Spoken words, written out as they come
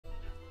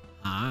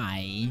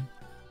Hi.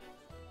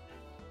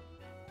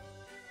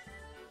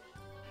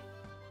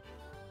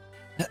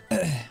 All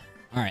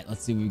right,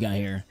 let's see what we got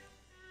here.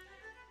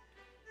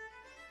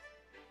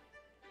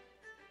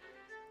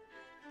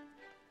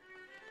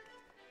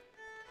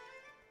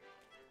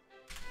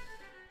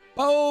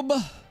 Bob.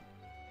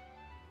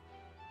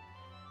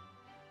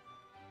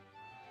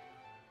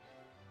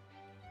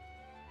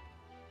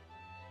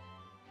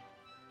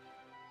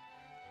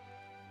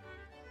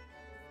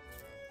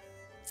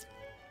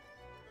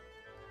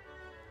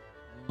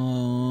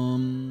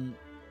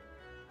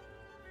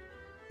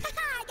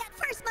 I got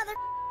first, mother.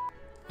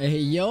 Hey,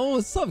 yo,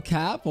 what's up,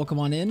 Cap? Welcome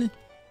on in.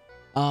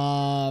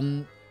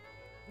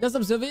 What's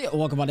up, Sylvie?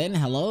 Welcome on in.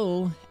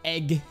 Hello,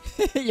 Egg.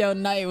 Yo,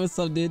 Knight, what's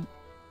up, dude?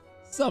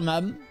 What's up,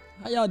 man?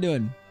 How y'all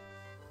doing?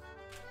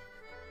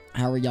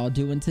 How are y'all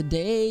doing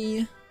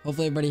today?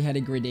 Hopefully everybody had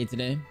a great day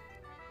today.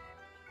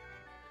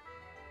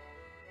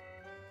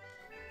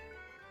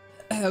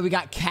 We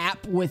got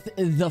Cap with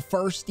the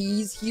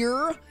firsties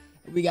here.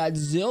 We got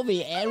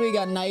Sylvie, and we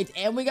got Knight,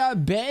 and we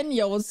got Ben.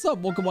 Yo, what's up?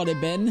 Welcome on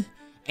in, Ben.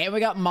 And we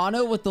got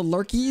Mono with the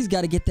lurkies.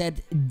 Got to get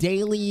that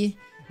daily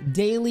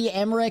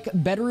Emmerich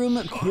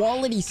bedroom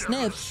quality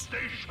sniffs.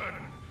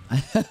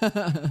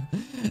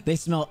 They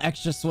smell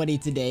extra sweaty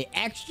today.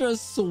 Extra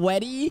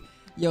sweaty.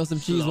 Yo,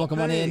 some cheese.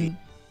 Welcome on in.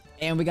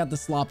 And we got the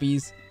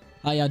sloppies.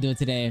 How y'all doing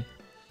today?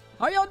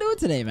 How y'all doing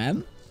today,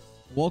 man?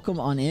 Welcome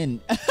on in.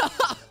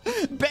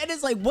 Ben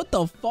is like, what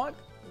the fuck?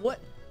 What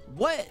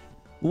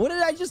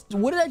did I just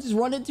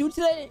run into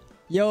today?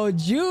 Yo,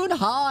 June,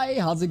 hi.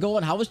 How's it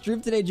going? How was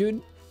stream today,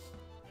 June?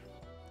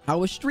 How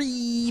was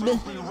stream?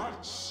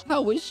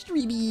 How was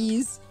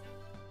streamies?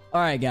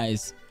 All right,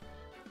 guys.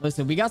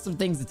 Listen, we got some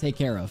things to take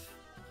care of.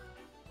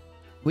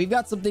 We've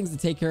got some things to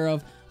take care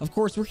of. Of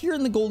course, we're here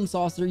in the Golden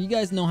Saucer. You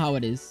guys know how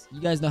it is.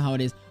 You guys know how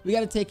it is. We got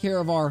to take care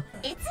of our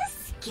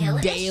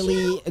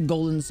daily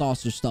Golden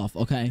Saucer stuff,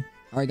 okay?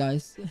 All right,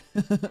 guys.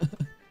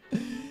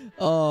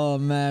 Oh,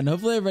 man.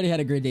 Hopefully, everybody had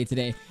a great day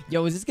today.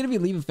 Yo, is this going to be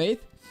Leap of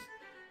Faith?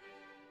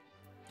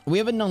 We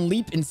haven't done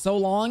Leap in so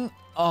long.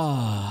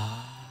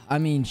 Oh, I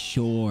mean,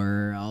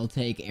 sure. I'll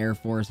take Air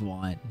Force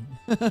One.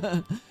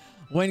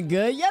 Went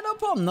good? Yeah, no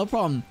problem. No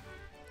problem.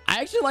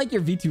 I actually like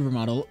your VTuber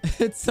model.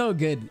 It's so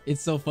good.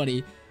 It's so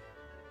funny.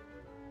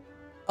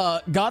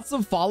 Got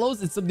some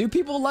follows and some new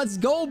people. Let's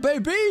go,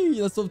 baby.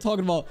 That's what I'm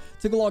talking about.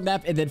 Took a long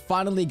nap and then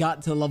finally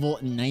got to level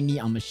 90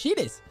 on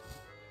Machitas.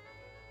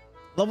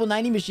 Level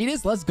 90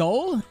 Machitas. Let's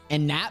go.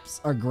 And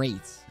naps are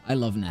great. I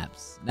love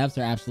naps. Naps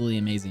are absolutely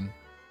amazing.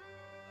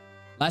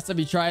 Last time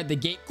you tried, the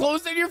gate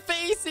closed in your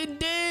face. It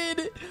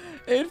did.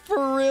 It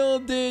for real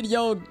did.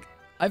 Yo,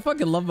 I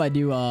fucking love my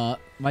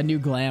new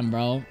glam,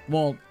 bro.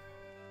 Well,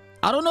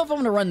 I don't know if I'm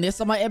gonna run this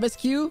on my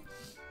MSQ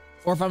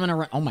or if I'm gonna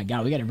run. Oh my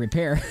god, we gotta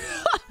repair.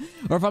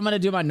 Or if I'm gonna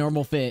do my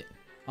normal fit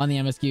on the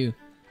MSQ.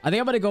 I think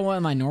I'm gonna go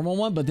on my normal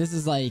one, but this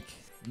is like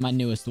my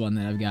newest one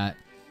that I've got.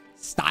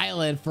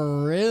 Styling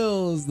for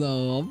reals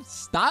though. I'm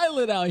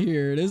styling out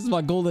here. This is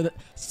my Golden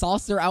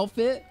Saucer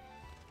outfit.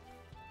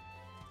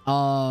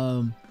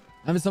 I'm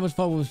having so much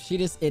fun with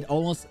Sheetus. It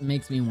almost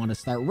makes me want to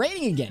start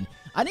raiding again.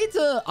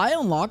 I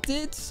unlocked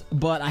it,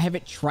 but I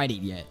haven't tried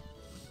it yet.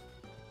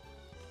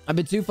 I've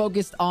been too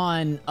focused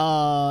on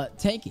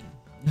tanking.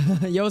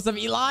 Yo, what's up,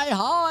 Eli?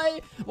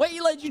 Hi. Wait,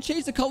 Eli, did you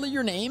change the color of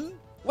your name?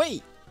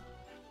 Wait.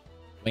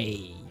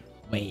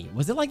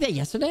 Was it like that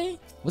yesterday?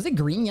 Was it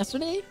green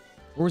yesterday?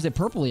 Or was it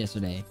purple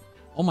yesterday?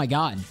 Oh my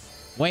god.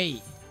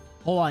 Wait.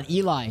 Hold on,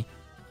 Eli.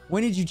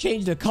 When did you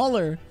change the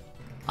color?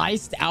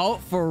 Iced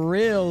out for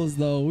reals,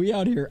 though. We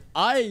out here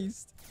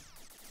iced.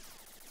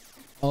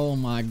 Oh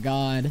my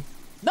god.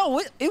 No,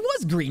 it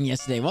was green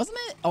yesterday, wasn't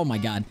it? Oh my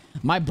god.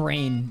 My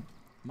brain.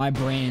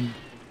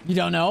 You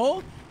don't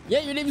know?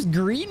 Yeah, your name's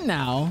green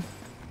now.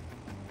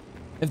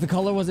 If the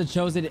color wasn't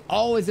chosen,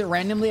 oh, is it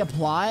randomly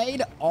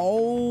applied?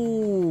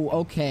 Oh,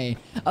 okay.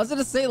 I was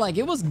gonna say, like,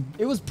 it was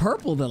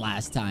purple the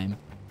last time.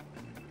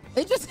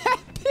 It just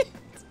happened.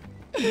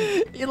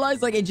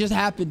 Eli's like, it just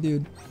happened,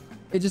 dude.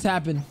 It just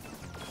happened.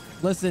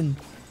 Listen,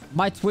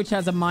 my Twitch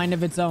has a mind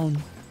of its own.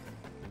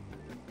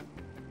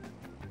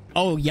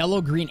 Oh,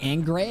 yellow, green,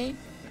 and gray?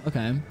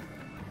 Okay.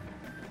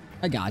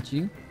 I got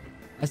you.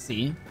 I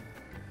see.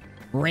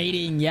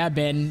 Rating, yeah,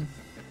 Ben.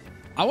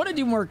 I want to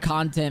do more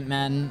content,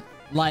 man.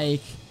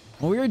 Like,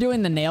 when we were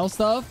doing the nail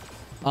stuff,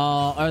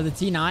 or the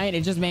T9,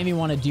 it just made me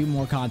want to do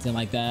more content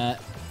like that.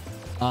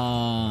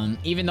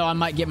 Even though I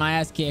might get my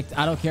ass kicked,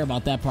 I don't care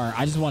about that part.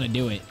 I just want to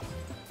do it.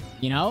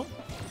 You know?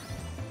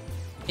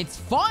 It's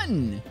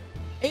fun.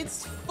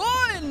 It's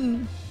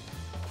fun.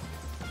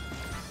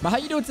 But how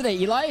you doing today,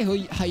 Eli?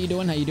 How you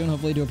doing?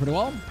 Hopefully you're doing pretty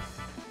well.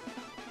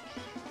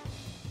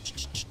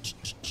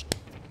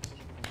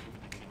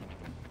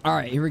 All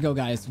right, here we go,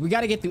 guys. We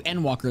got to get through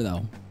Endwalker,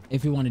 though,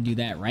 if we want to do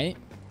that, right?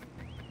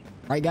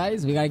 Right,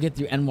 guys? We got to get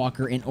through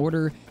Endwalker in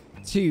order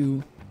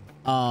to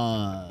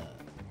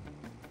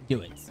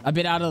do it. I've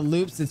been out of the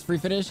loop since free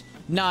finish.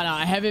 No,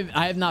 I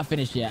have not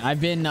finished yet. I've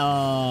been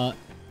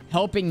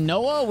helping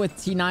Noah with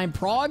T9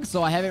 prog,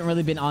 so I haven't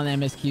really been on the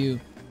MSQ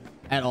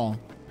at all.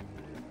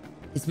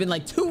 It's been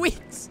like 2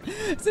 weeks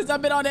since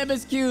I've been on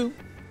MSQ.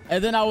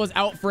 And then I was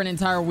out for an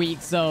entire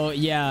week. So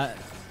yeah,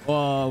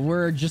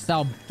 we're just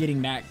now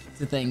getting back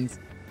to things.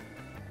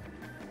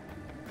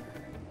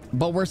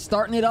 But we're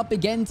starting it up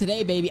again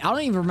today, baby. I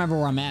don't even remember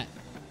where I'm at.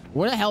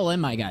 Where the hell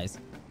am I, guys?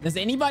 Does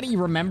anybody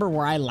remember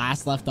where I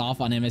last left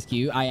off on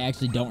MSQ? I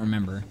actually don't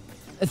remember.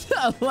 It's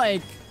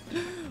like,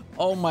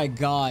 oh my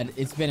God,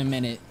 it's been a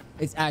minute.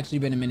 It's actually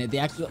been a minute. The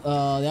actual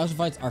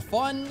fights are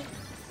fun.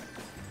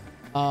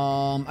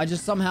 I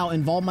just somehow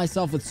involved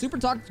myself with super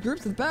toxic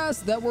groups in the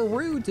past that were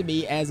rude to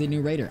me as a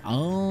new raider.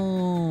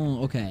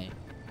 Oh, okay.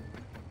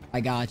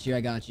 I got you.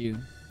 I got you.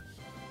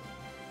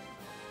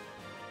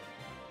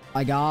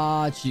 I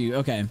got you.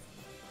 Okay.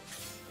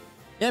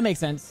 Yeah, it makes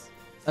sense.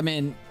 I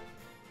mean,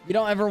 you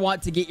don't ever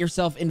want to get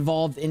yourself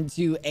involved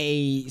into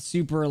a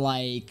super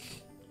a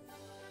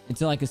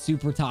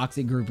super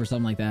toxic group or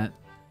something like that.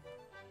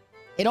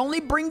 It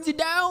only brings you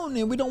down,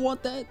 and we don't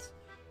want that.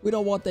 We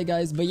don't want that,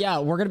 guys. But yeah,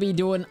 we're gonna be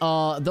doing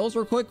those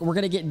real quick. We're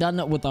gonna get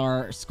done with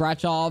our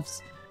scratch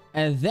offs,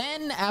 and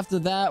then after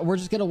that, we're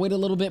just gonna wait a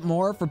little bit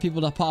more for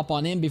people to pop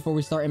on in before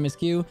we start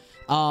MSQ.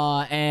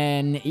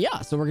 And yeah,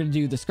 so we're gonna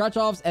do the scratch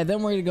offs, and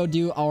then we're gonna go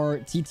do our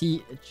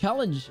TT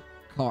challenge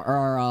car,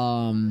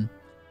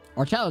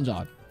 our challenge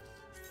log,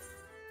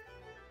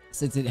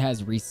 since it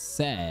has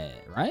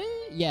reset, right?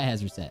 Yeah, it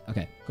has reset.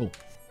 Okay, cool.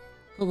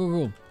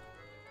 Cool.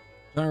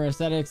 Genre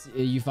aesthetics,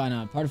 you find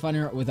a party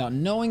finder without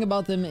knowing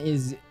about them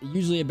is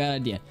usually a bad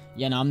idea.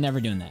 Yeah, no, I'm never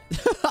doing that.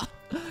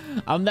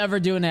 I'm never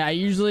doing that. I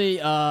usually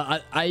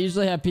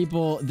have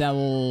people that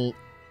will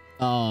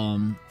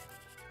have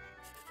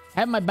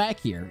my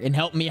back here and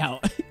help me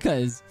out,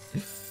 because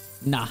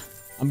nah,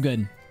 I'm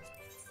good.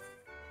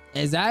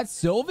 Is that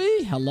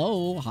Sylvie?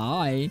 Hello,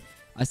 hi.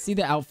 I see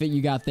the outfit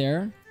you got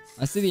there.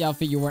 I see the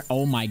outfit you're wearing.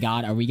 Oh my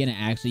God, are we gonna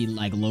actually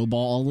like lowball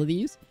all of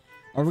these?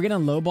 Are we gonna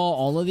lowball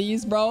all of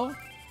these, bro?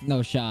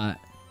 No shot.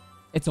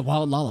 It's a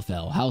wild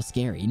Lalafell. How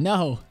scary.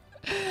 No,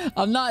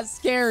 I'm not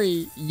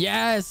scary.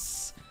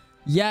 Yes.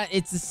 Yeah,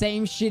 it's the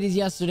same shit as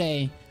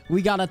yesterday.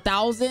 We got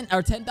 1,000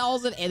 or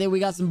 10,000, and then we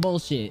got some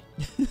bullshit.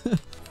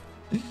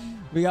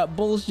 We got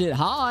bullshit.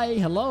 Hi.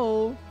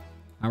 Hello.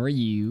 How are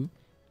you?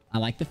 I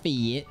like the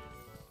fit.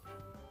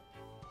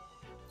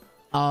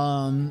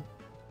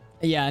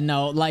 Yeah,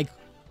 no, like,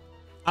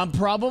 I'm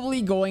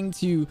probably going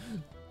to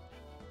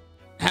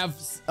have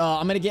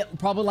I'm gonna get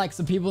probably like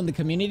some people in the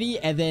community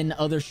and then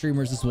other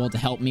streamers as well to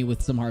help me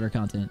with some harder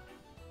content.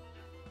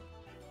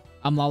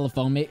 I'm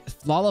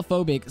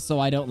lalophobic, so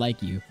I don't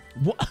like you.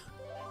 What?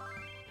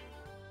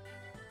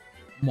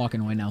 I'm walking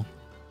away now.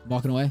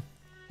 Walking away.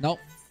 Nope.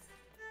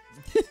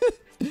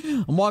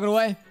 I'm walking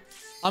away.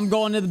 I'm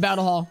going to the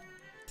battle hall.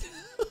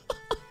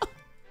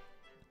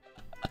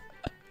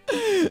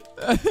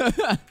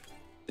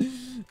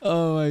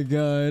 Oh my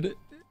God.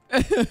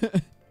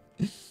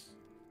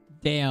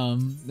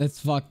 Damn, that's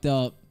fucked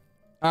up.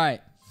 All right,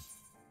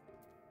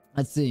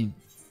 let's see.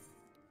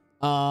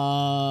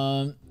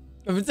 It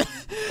wasn't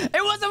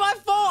my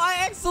fault. I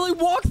accidentally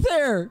walked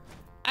there.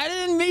 I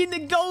didn't mean to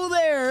go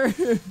there.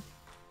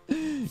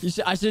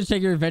 I should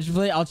check your adventure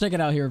play. I'll check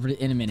it out here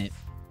in a minute.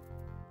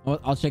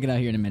 I'll check it out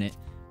here in a minute.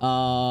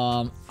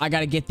 I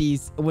gotta get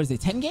these. What is it?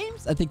 10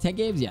 games? I think 10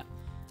 games. Yeah,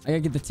 I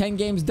gotta get the 10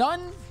 games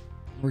done.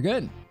 We're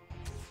good.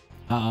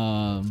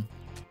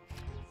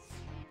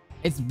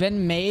 It's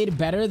been made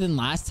better than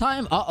last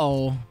time.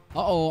 Uh-oh.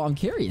 I'm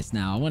curious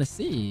now. I want to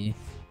see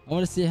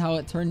how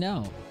it turned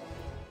out.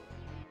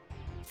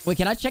 Wait,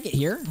 can I check it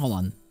here? Hold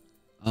on.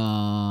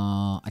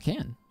 I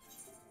can.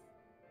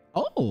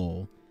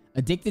 Oh,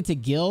 addicted to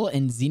Gil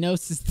and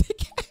Xenos is the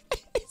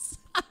case.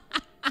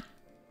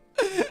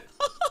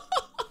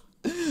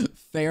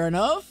 Fair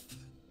enough.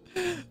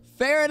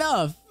 Fair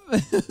enough.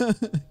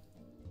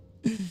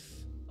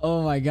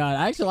 Oh my God,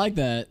 I actually like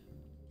that.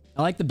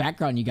 I like the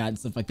background you got and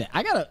stuff like that.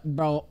 I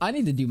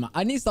need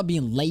to stop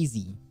being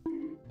lazy.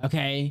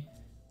 Okay,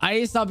 I need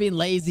to stop being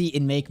lazy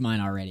and make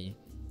mine already,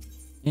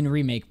 and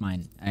remake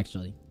mine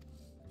actually.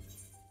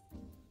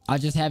 I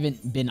just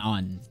haven't been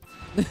on.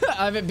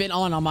 I haven't been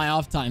on my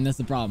off time. That's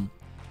the problem.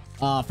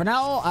 For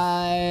now,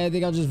 I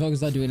think I'll just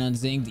focus on doing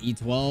unzinged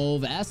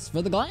E12S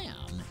for the glam.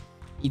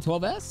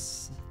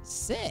 E12S,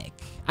 sick.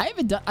 I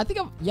haven't done. I think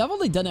I've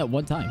only done it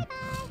one time.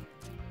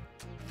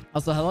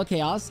 Also, hello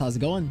Chaos. How's it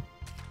going?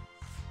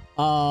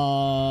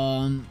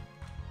 Hi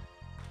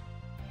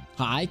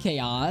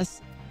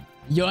Chaos.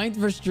 Yoinked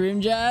for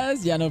stream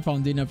jazz. Yeah, no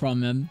problem, dude. No problem,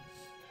 man.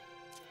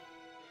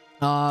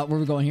 Where are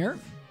we going here?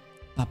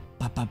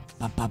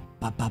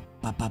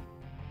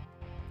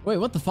 Wait,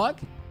 what the fuck?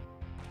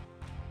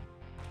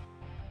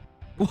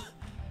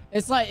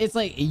 It's like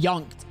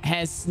Yonked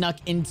has snuck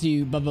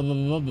into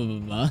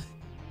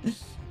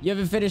You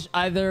haven't finished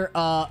either.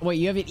 Wait,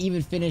 you haven't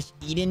even finished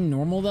Eden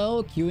normal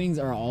though?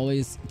 Queuings are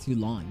always too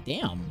long.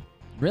 Damn.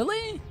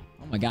 Really?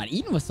 Oh my God,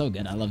 Eden was so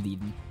good. I loved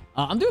Eden.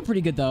 I'm doing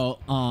pretty good though.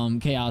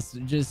 Chaos.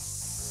 We're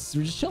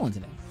just chilling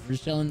today. We're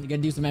just chilling.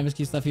 Gonna do some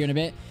MSQ stuff here in a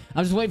bit.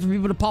 I'm just waiting for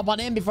people to pop on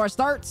in before it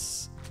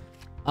starts.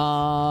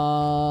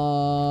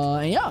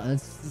 And yeah,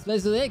 that's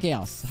basically it,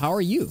 Chaos. How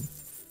are you?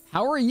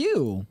 How are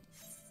you?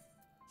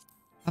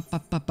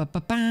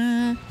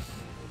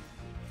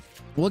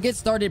 We'll get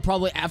started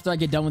probably after I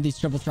get done with these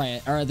triple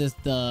triad, or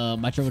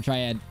my triple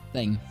triad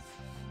thing.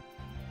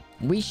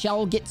 We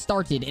shall get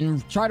started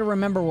and try to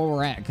remember where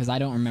we're at, because I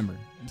don't remember.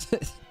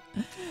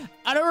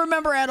 I don't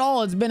remember at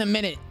all. It's been a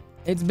minute.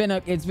 It's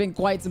been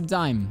quite some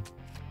time.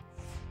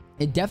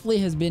 It definitely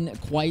has been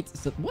quite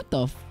some, what?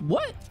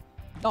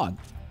 Dog.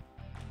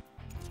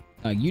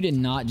 You did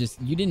not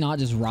just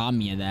rob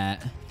me of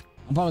that.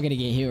 I'm probably gonna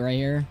get hit right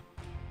here.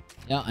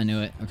 Yeah, I knew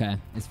it. Okay,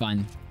 it's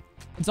fine.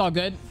 It's all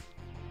good.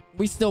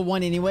 We still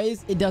won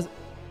anyways. It doesn't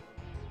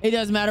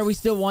matter. We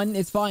still won.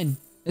 It's fine.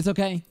 It's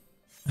okay.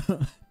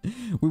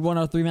 We won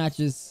our 3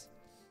 matches.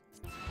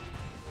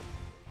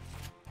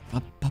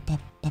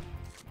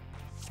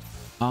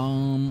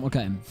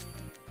 Okay.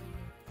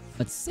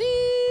 Let's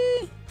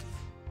see.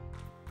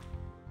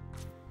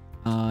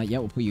 Yeah,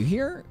 we'll put you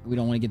here. We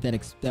don't want to get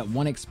that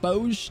one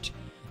exposed.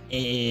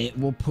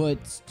 We'll put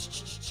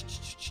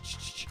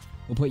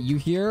you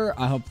here.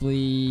 Hopefully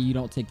you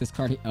don't take this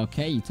card.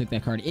 Okay, you took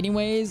that card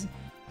anyways.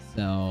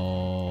 So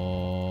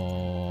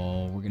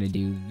we're gonna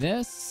do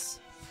this.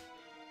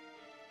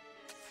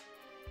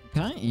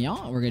 Okay,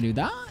 yeah, we're gonna do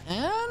that,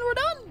 and we're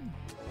done.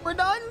 We're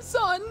done,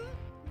 son.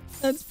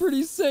 That's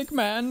pretty sick,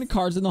 man.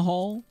 Cards in the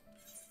hall.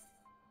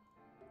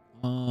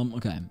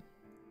 Okay.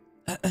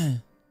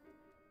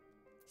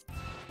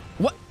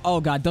 What?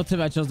 Oh god, don't tell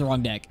me I chose the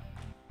wrong deck.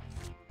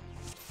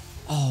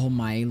 Oh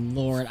my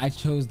lord, I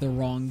chose the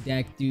wrong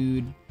deck,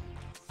 dude.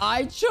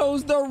 I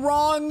chose the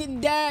wrong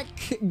deck,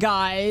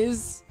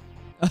 guys.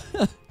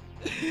 2.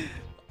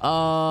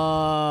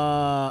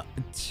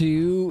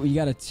 You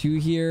got a 2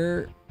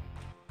 here.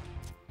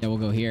 Yeah, we'll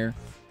go here.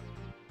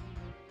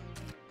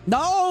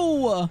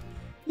 No!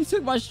 You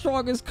took my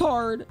strongest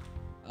card.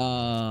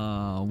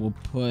 We'll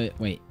put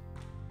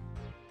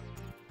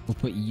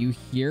you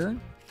here.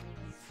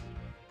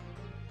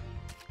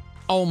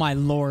 Oh my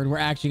lord, we're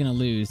actually gonna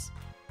lose.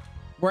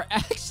 We're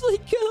actually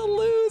gonna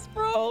lose,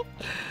 bro.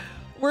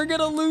 We're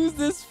gonna lose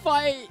this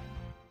fight.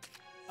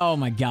 Oh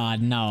my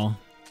god, no.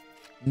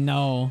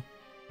 No.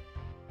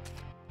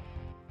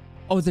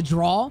 Oh, it's a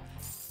draw?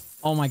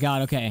 Oh my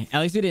god, okay.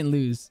 At least we didn't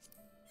lose.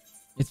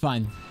 It's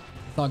fine.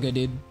 It's all good,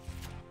 dude.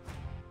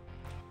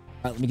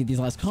 Alright, let me get these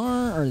last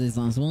these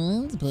last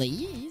ones,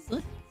 please.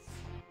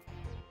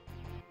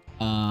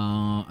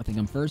 I think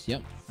I'm first.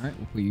 Yep. Alright,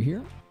 we'll put you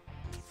here.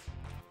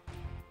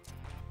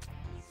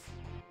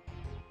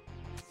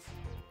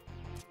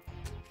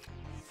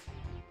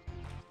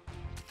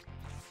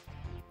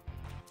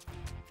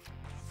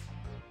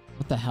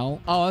 What the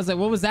hell? Oh, I was like,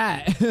 what was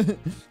that?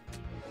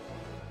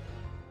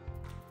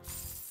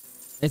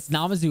 It's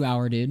Namazu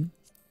hour, dude.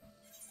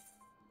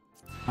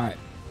 All right.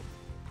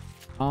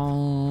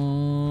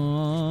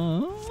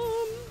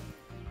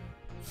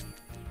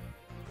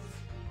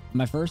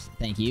 My first.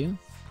 Thank you.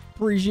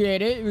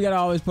 Appreciate it. We gotta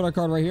always put our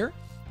card right here.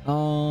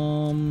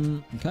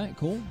 Okay,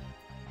 cool.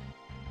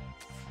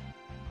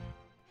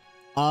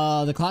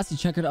 The classy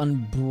checkered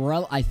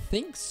umbrella. I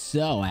think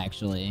so,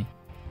 actually.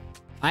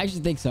 I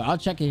actually think so. I'll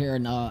check it here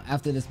and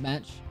after this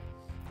match.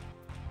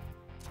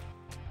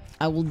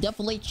 I will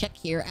definitely check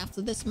here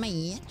after this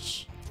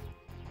match.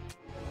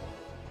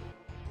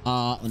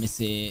 Let me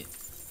see.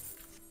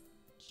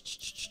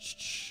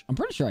 I'm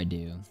pretty sure I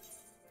do.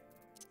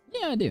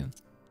 Yeah, I do.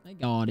 I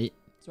got it.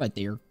 It's right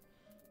there.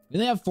 We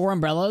only have 4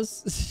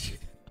 umbrellas.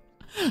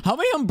 How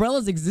many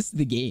umbrellas exist in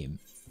the game?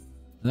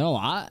 Is that a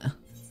lot?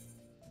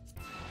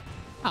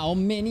 How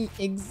many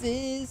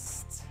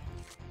exist?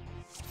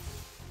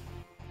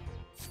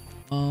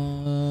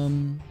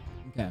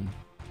 Okay.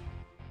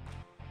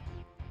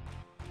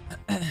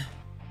 Let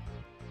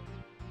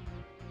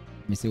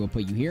me see. We'll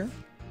put you here.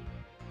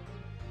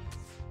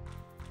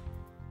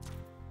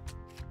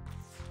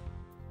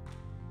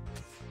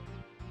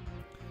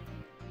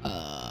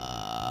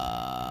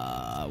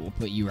 We'll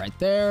put you right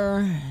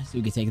there, so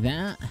we can take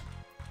that.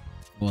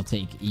 We'll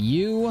take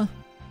you,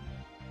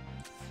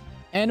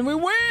 and we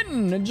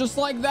win just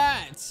like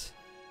that.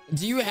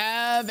 Do you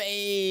have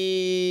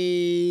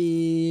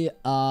a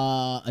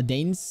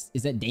Dane's?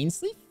 Is that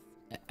Danesleaf?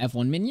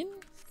 F1 minion?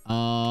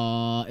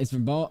 It's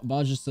from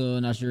Baja, so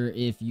not sure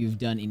if you've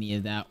done any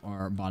of that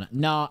or bought it.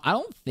 No, I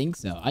don't think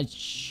so. I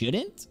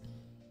shouldn't.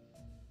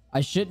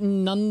 I shouldn't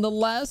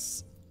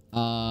nonetheless.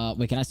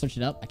 Wait, can I search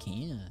it up? I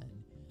can.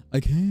 I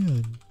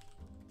can.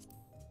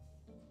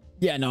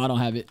 Yeah, no, I don't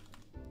have it.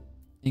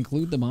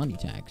 Include the Monty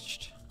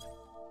text.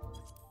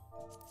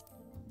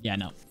 Yeah,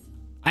 no.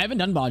 I haven't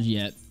done Baja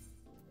yet.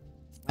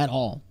 At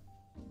all.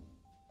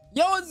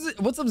 Yo,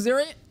 what's up,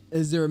 Zero?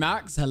 Zero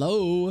Max,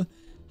 hello.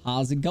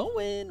 How's it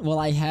going? Well,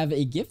 I have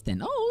a gift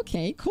then. Oh,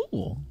 okay,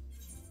 cool.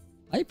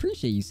 I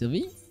appreciate you,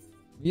 Sylvie.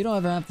 You don't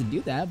ever have to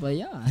do that, but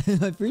yeah,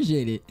 I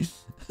appreciate it.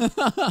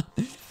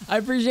 I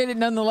appreciate it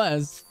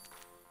nonetheless.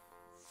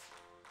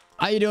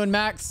 How you doing,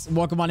 Max?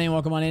 Welcome on in,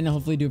 welcome on in.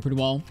 Hopefully doing pretty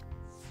well.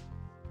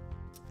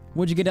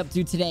 What'd you get up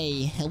to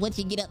today? What'd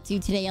you get up to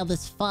today on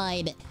this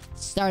fine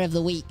start of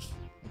the week?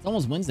 It's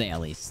almost Wednesday,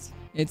 at least.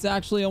 It's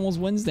actually almost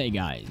Wednesday,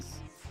 guys.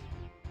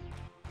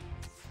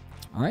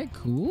 All right,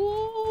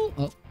 cool.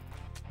 Oh.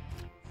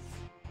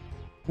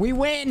 We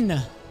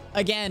win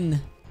again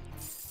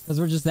because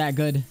we're just that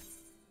good.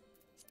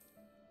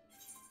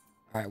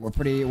 All right, we're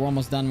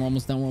almost done. We're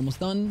almost done. We're almost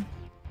done.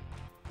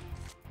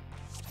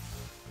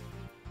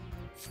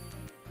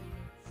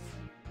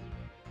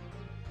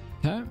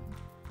 Okay.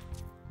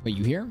 Wait,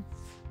 you here?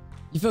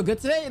 You feel good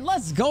today?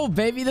 Let's go,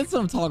 baby. That's what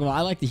I'm talking about.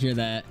 I like to hear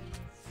that.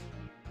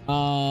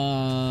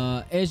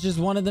 It's just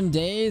one of them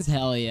days.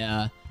 Hell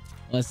yeah.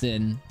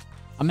 Listen,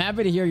 I'm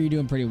happy to hear you're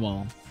doing pretty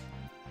well.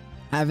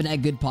 Having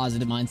that good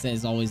positive mindset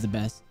is always the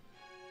best.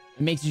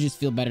 It makes you just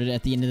feel better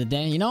at the end of the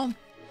day, you know?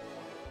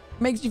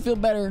 Makes you feel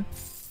better.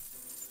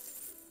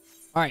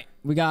 All right,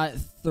 we got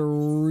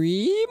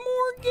 3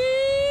 more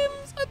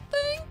games, I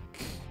think.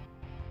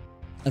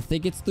 I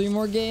think it's 3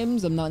 more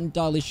games. I'm not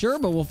entirely sure,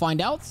 but we'll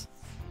find out.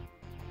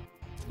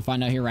 We'll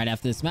find out here right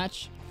after this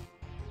match.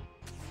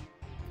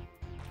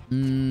 Yep.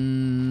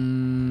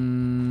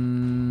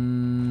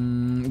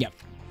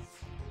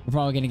 We're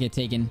probably gonna get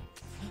taken.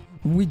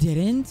 We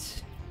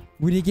didn't?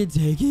 We didn't get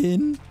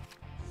taken?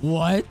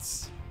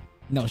 What?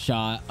 No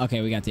shot.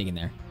 Okay, we got taken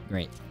there.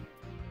 Great.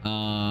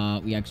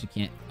 We actually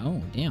can't.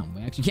 Oh, damn.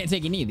 We actually can't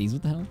take any of these.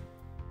 What the hell?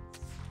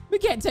 We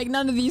can't take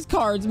none of these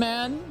cards,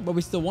 man. But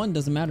we still won.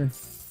 Doesn't matter.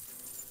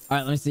 All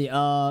right, let me see.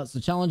 So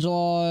challenge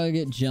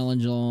log.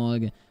 Challenge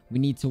log. We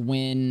need to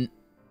win.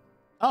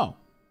 Oh,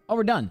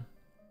 we're done.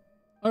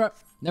 All right.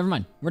 Never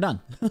mind. We're done.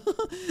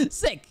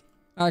 Sick.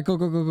 All right,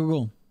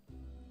 cool.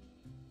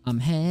 I'm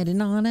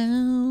heading on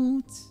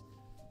out.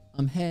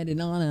 I'm heading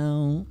on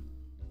out.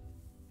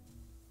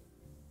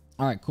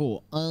 All right,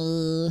 cool.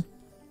 All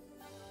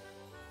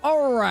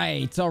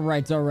right.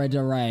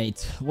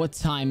 What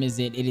time is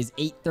it? It is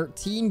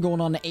 8:13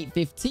 going on to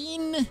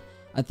 8:15.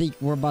 I think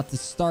we're about to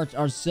start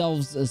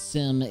ourselves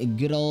some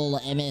good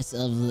old MS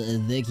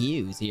of the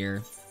Qs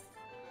here.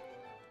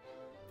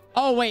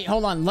 Oh, wait,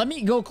 hold on. Let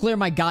me go clear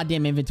my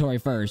goddamn inventory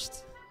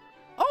first.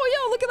 Oh,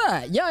 yo, look at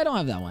that. Yeah, I don't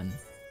have that one.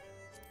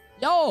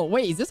 Yo,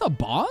 wait, is this a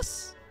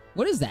boss?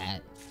 What is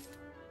that?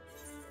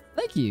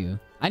 Thank you.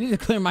 I need to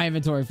clear my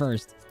inventory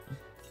first.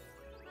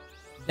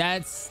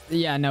 That's...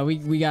 Yeah, no,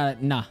 we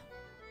got... Nah.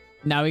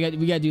 Nah, we got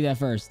to do that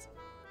first.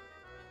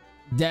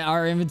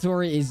 Our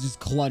inventory is just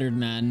cluttered,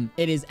 man.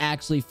 It is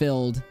actually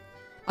filled.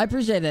 I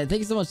appreciate that. Thank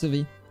you so much,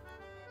 Sylvie.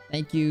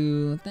 Thank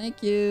you.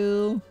 Thank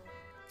you.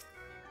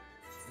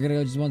 We're gonna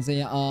go just want to say,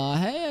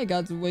 hey, I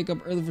got to wake up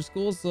early for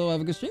school, so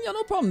have a good stream. Yeah,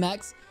 no problem,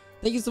 Max.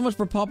 Thank you so much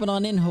for popping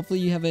on in. Hopefully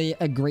you have a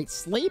great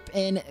sleep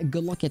and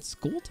good luck at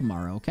school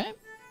tomorrow, okay?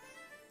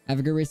 Have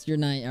a good rest of your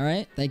night, all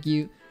right? Thank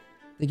you.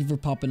 Thank you for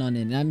popping on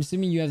in. And I'm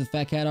assuming you have the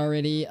Fat Cat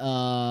already.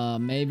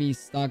 Maybe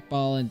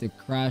stockpiling to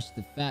crash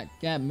the Fat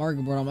Cat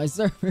market board on my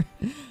server.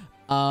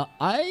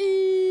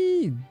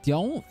 I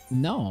don't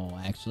know,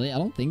 actually. I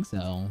don't think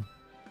so.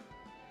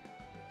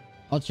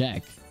 I'll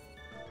check.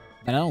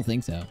 But I don't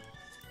think so.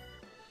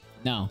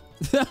 No.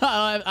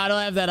 I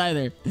don't have that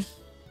either.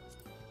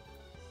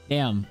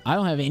 Damn, I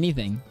don't have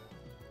anything.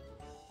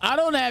 I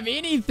don't have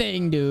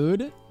anything,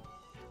 dude.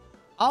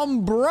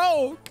 I'm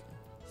broke.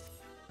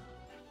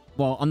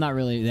 Well, I'm not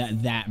really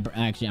that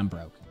actually, I'm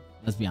broke.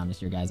 Let's be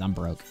honest here, guys. I'm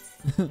broke.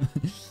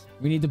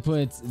 We need to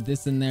put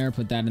this in there,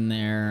 put that in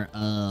there.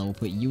 We'll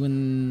put you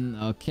in.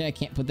 Okay, I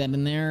can't put that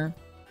in there.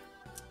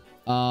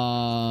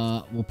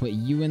 We'll put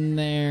you in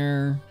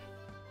there.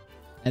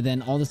 And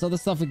then all this other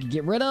stuff we could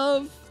get rid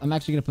of. I'm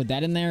actually gonna put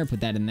that in there,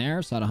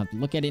 so I don't have to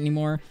look at it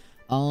anymore.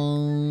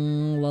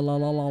 Then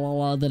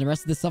the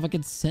rest of this stuff I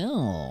could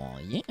sell.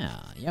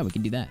 Yeah, we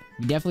can do that.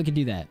 We definitely could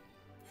do that.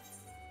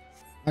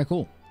 All right,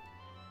 cool.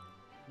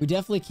 We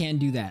definitely can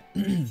do that.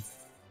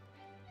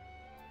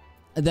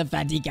 The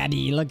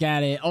Fatikadi, look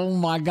at it. Oh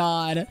my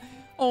god.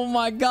 Oh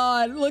my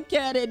god. Look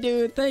at it,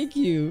 dude. Thank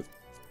you.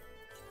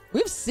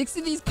 We have 6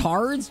 of these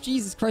cards?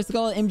 Jesus Christ, look at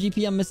all the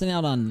MGP I'm missing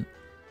out on.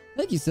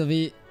 Thank you,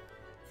 Sylvie.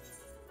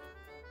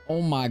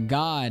 Oh my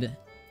god.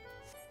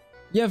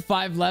 You have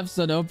 5 left,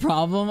 so no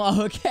problem.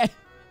 Okay.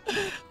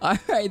 All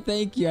right,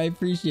 thank you. I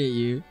appreciate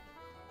you.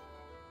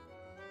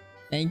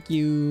 Thank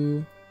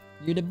you.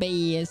 You're the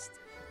best.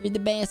 You're the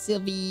best,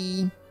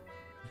 Sylvie.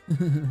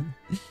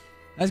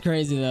 That's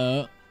crazy,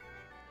 though.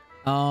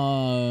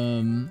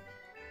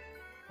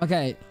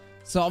 Okay,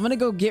 so I'm gonna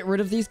go get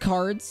rid of these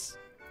cards.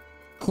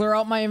 Clear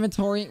out my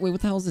inventory. Wait,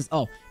 what the hell is this?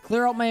 Oh,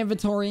 clear out my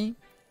inventory.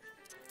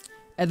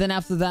 And then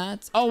after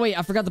that... Oh, wait,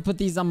 I forgot to put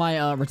these on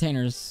my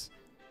retainers.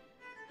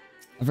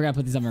 We'll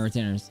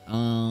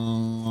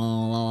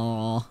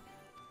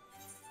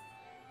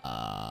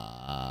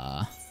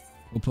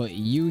put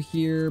you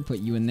here, put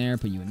you in there,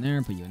 put you in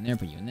there, put you in there,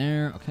 put you in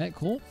there. Okay,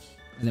 cool.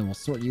 And then we'll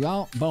sort you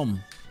out.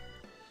 Boom.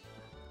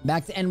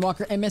 Back to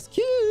Endwalker MSQ.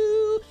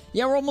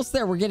 Yeah, we're almost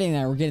there. We're getting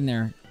there. We're getting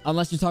there.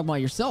 Unless you're talking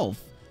about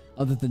yourself.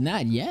 Other than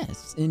that,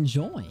 yes.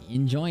 Enjoy.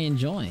 Enjoy.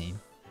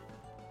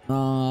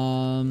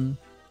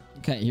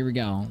 Okay, here we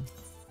go.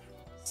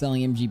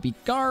 Selling MGP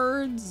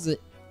cards.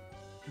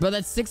 Bro,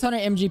 that's 600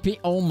 MGP.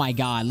 Oh my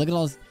god. Look at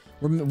all this.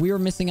 We were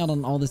missing out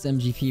on all this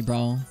MGP,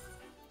 bro.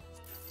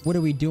 What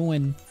are we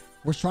doing?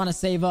 We're trying to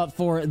save up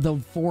for the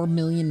 4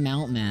 million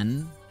mount,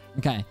 man.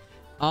 Okay.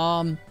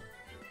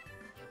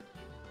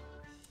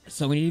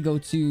 So we need to go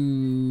to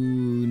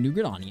New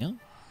Gridania.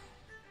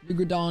 New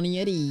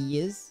Gridania it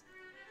is.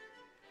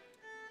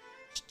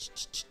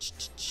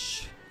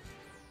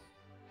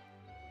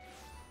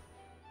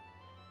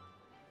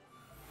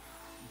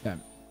 Okay.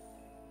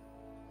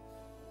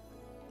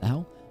 The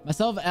hell?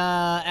 Myself,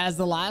 as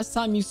the last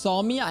time you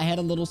saw me, I had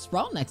a little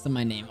sprout next to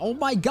my name. Oh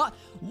my god.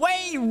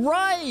 Wait,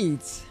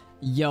 right.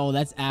 Yo,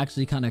 that's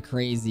actually kind of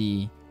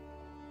crazy.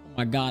 Oh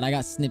my god, I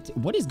got snipped.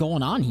 What is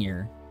going on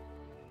here?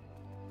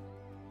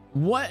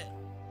 What?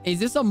 Is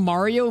this a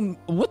Mario?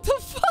 What the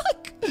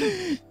fuck?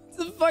 It's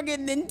a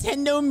fucking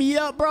Nintendo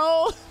meetup,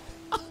 bro.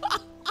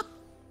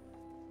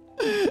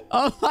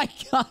 Oh my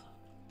god.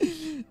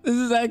 This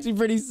is actually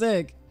pretty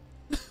sick.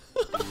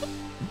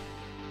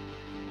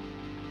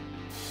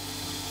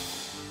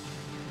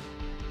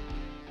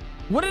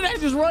 What did I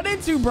just run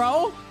into,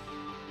 bro?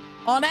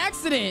 On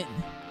accident.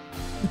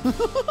 All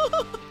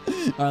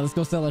right, let's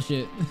go sell our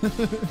shit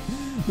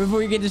before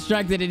we get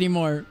distracted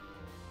anymore.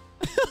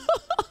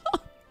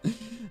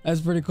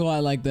 That's pretty cool. I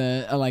like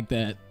that. I like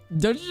that.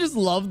 Don't you just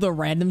love the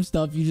random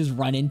stuff you just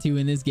run into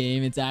in this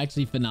game? It's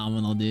actually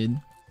phenomenal, dude.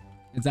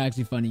 It's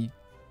actually funny.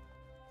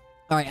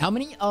 All right, how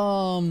many?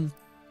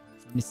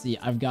 Let me see.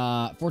 I've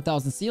got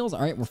 4,000 seals.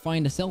 All right, we're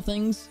fine to sell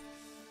things.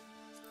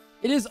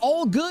 It is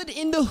all good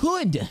in the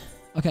hood.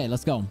 Okay,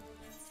 let's go.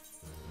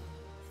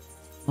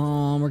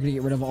 We're gonna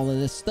get rid of all of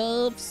this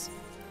stuffs.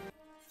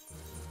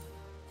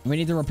 We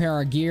need to repair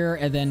our gear,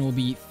 and then we'll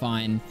be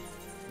fine.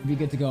 We'll be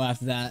good to go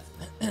after that.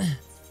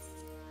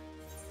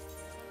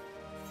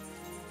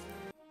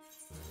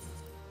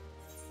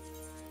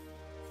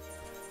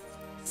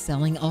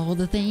 Selling all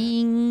the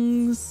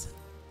things.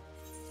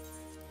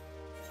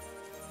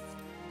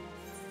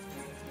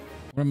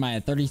 What am I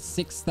at?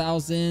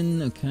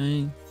 36,000.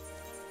 Okay.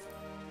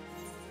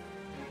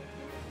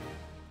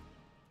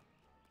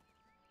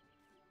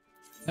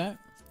 Okay.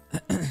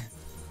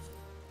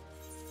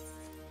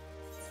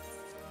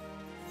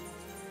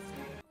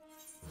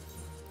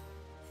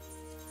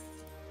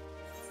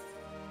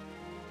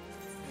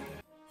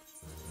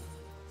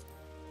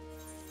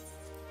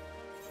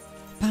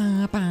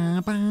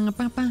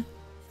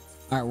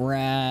 Alright, we're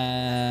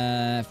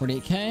at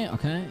 48k.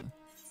 Okay.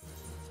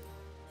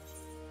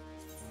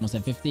 Almost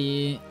at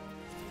 50.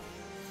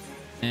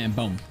 And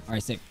boom.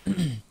 Alright, sick.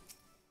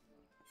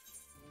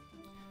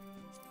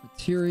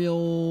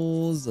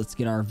 Materials. Let's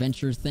get our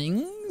venture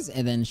things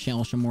and then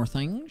shell some more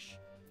things.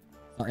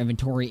 Our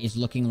inventory is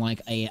looking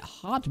like a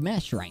hot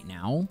mess right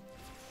now,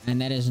 and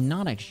that is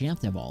not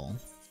acceptable.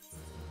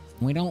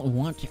 We don't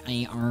want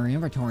our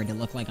inventory to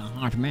look like a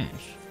hot mess.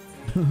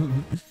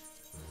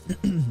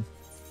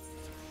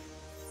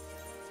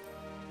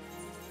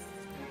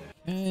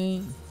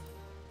 Okay.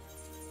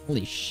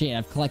 Holy shit,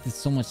 I've collected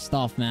so much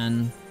stuff,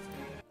 man.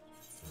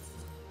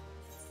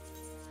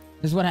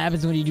 This is what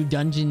happens when you do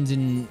dungeons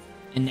and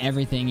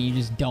everything. You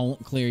just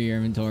don't clear your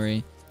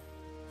inventory.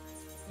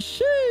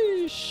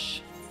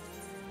 Sheesh.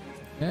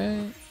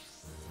 Okay.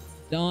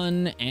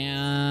 Done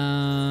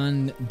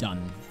and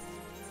done.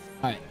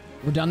 Alright,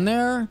 we're done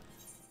there.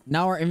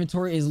 Now our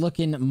inventory is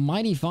looking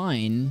mighty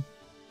fine.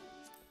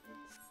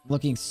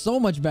 Looking so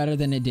much better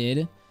than it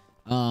did.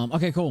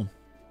 Okay, cool.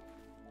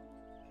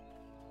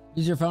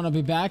 Use your phone. I'll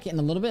be back in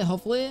a little bit,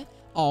 hopefully.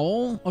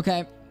 Oh,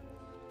 okay.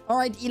 All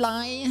right,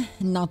 Eli.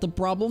 Not a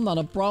problem. Not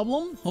a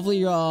problem. Hopefully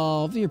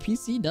your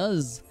PC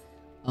does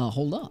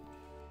hold up.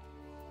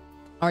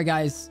 All right,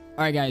 guys.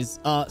 All right, guys.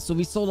 So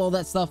we sold all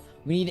that stuff.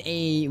 We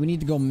need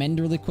to go mend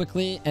really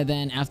quickly, and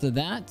then after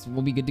that,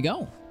 we'll be good to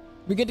go.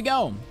 We're good to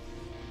go.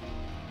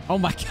 Oh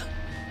my god.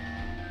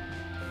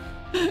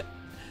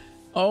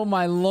 Oh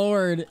my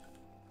lord.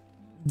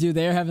 Dude,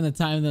 they're having the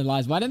time of their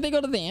lives. Why didn't they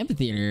go to the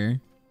amphitheater?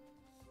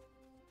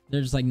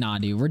 They're just like, nah,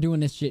 dude, we're doing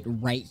this shit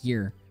right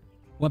here.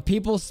 When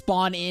people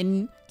spawn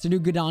in to New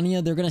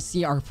Gridania, they're gonna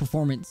see our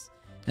performance.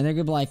 And they're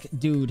gonna be like,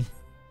 dude,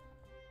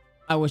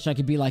 I wish I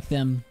could be like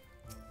them.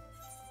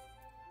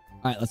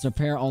 Alright, let's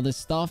repair all this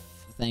stuff.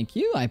 Thank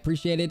you, I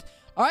appreciate it.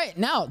 Alright,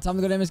 now, time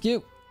to go to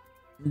MSQ.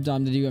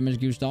 Time to do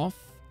MSQ stuff.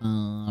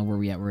 Where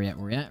we at? Where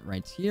we at?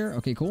 Right here.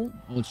 Okay, cool.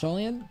 Hold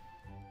Charlie in.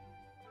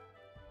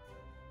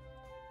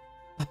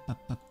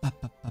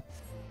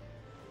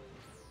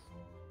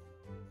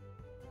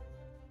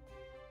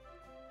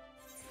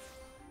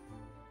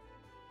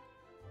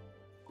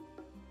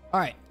 All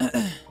right.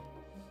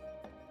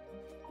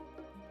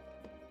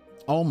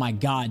 Oh my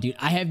god, dude.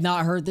 I have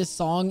not heard this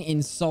song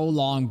in so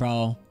long,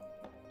 bro.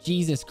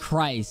 Jesus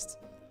Christ.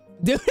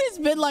 Dude, it's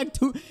been like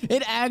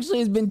it actually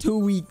has been 2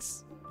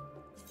 weeks.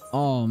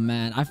 Oh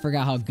man, I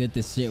forgot how good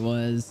this shit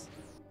was.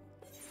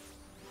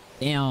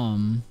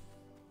 Damn.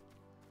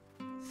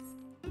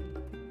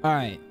 All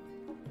right.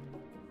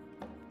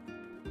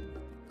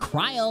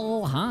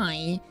 Cryo,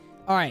 hi.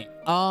 All right.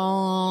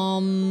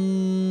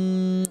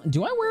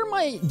 Do I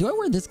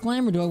wear this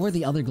glam or do I wear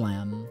the other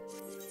glam?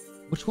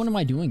 Which one am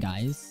I doing,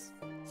 guys?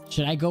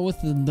 Should I go with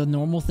the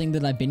normal thing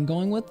that I've been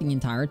going with the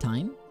entire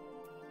time?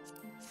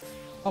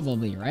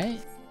 Probably,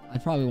 right?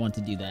 I'd probably want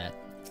to do that.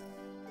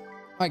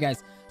 All right,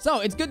 guys.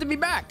 So it's good to be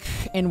back.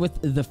 And with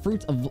the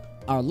fruit of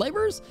our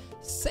labors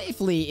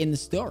safely in the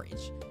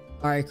storage.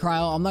 All right,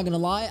 Cryo, I'm not going to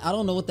lie. I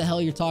don't know what the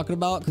hell you're talking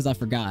about because I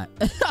forgot.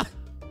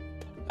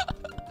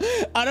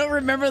 I don't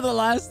remember the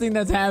last thing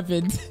that's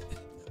happened.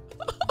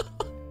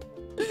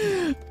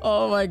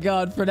 Oh my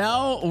god. For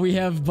now, we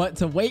have but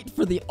to wait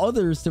for the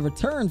others to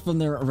return from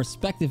their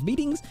respective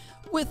meetings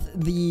with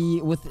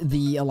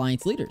the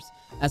alliance leaders.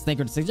 As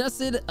Thanker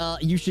suggested,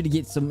 you should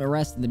get some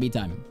rest in the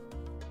meantime.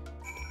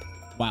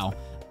 Wow.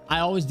 I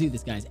always do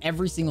this, guys.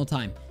 Every single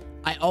time.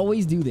 I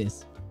always do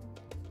this.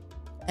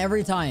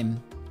 Every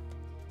time.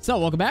 So,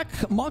 welcome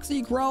back.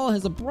 Moxi Growl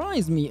has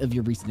apprised me of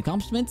your recent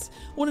accomplishments.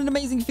 What an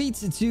amazing feat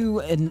to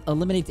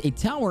eliminate a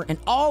tower. And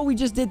oh, we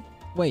just did...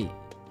 Wait.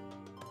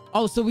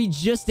 Oh, so we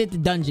just did the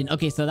dungeon.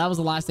 Okay, so that was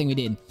the last thing we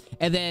did.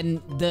 And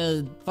then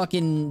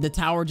the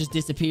tower just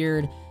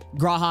disappeared.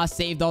 Graha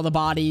saved all the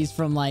bodies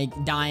from,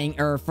 like, dying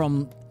or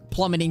from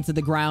plummeting to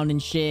the ground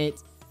and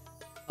shit.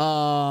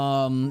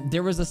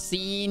 There was a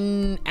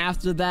scene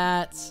after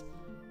that.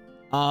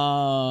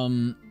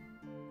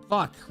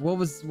 Fuck, what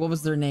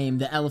was their name?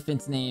 The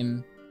elephant's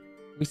name.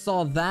 We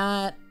saw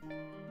that.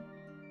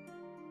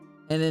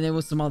 And then there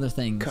was some other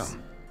things.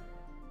 Come.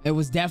 It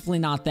was definitely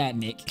not that,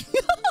 Nick.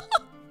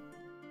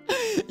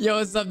 Yo,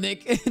 what's up,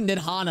 Nick?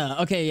 Nidhana.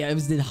 Okay, yeah, it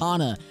was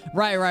Nidhana.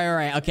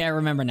 Right. Okay, I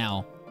remember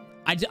now.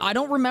 I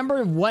don't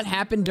remember what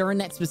happened during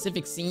that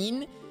specific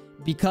scene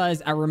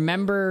because I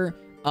remember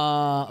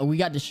we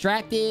got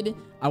distracted.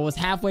 I was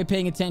halfway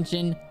paying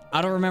attention.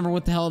 I don't remember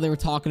what the hell they were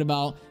talking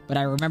about, but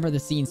I remember the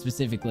scene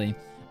specifically.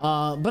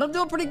 But I'm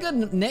doing pretty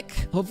good, Nick.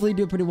 Hopefully you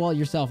do pretty well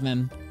yourself,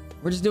 man.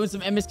 We're just doing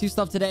some MSQ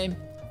stuff today.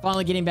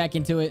 Finally getting back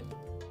into it.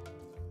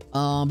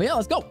 But yeah,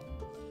 let's go.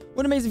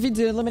 What an amazing feat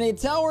to eliminate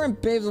a tower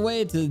and pave the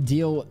way to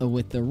deal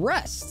with the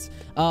rest.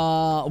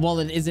 While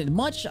it isn't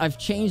much, I've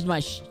changed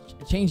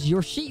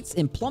your sheets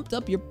and plumped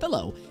up your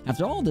pillow.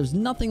 After all, there's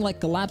nothing like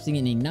collapsing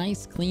in a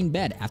nice, clean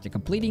bed after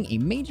completing a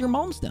major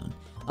milestone.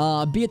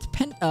 Be it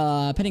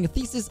penning a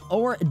thesis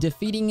or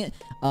defeating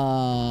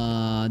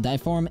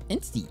diform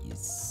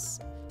entities.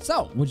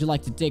 So, would you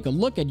like to take a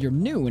look at your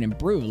new and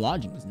improved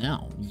lodgings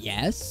now?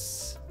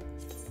 Yes.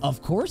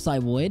 Of course I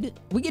would.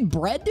 We get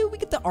bread, dude? We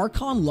get the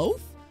Archon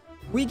loaf?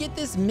 We get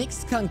this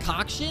mixed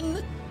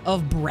concoction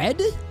of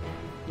bread?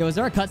 Yo, is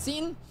there a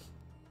cutscene?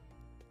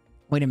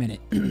 Wait a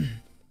minute.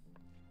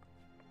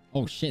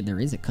 Oh shit, there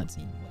is a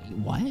cutscene. Wait,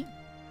 what?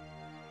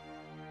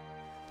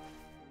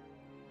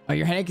 Oh,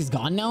 your headache is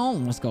gone now?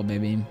 Let's go,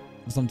 baby.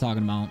 That's what I'm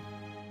talking about.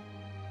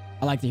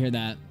 I like to hear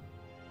that.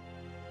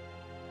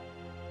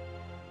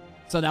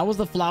 So that was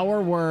the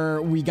flower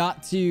where we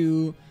got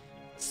to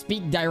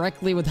speak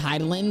directly with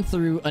Heidelin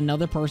through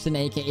another person,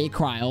 aka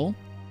Cryo,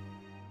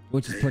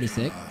 which is pretty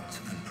sick.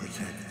 And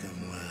protect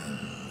them well.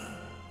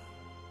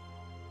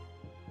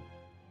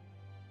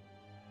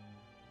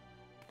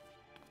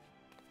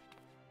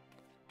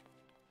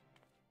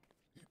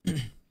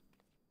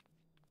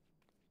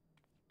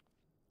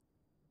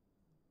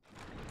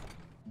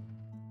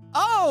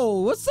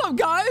 Oh, what's up,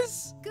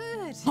 guys?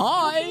 Good.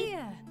 Hi. You're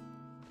here.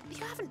 You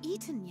haven't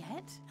eaten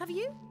yet, have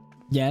you?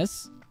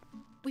 Yes.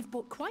 We've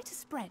bought quite a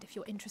spread if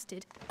you're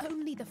interested.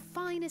 Only the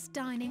finest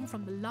dining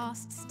from the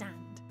last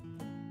stand.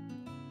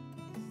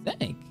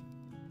 Sick.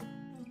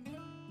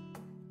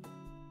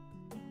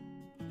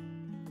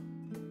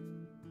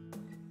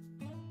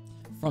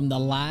 From the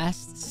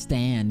last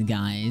stand,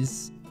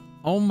 guys.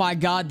 Oh my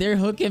god, they're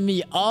hooking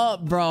me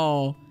up,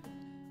 bro.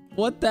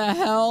 What the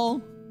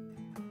hell?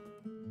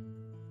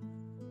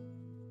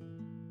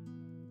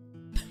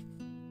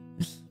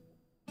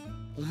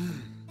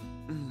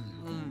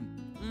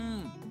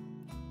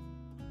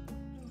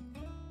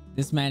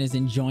 This man is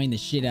enjoying the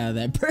shit out of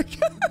that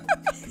burger.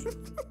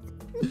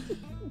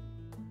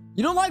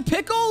 You don't like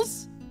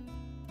pickles?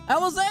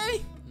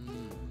 Alize?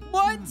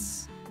 What?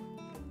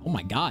 Oh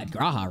my god,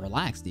 Graha,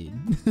 relax, dude.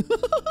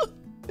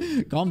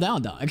 Calm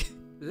down, dog.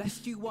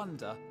 Lest you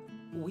wonder,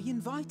 we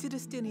invited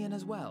Estinian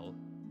as well.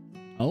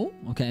 Oh,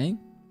 okay.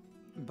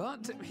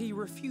 But he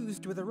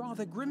refused with a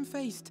rather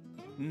grim-faced,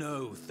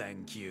 "No,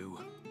 thank you."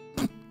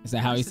 Is that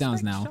how he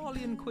sounds now?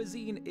 Charlian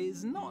cuisine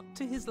is not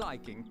to his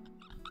liking.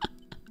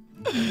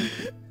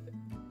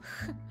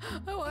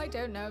 Oh, I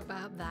don't know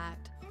about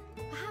that.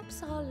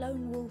 Perhaps our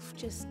lone wolf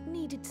just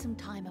needed some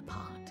time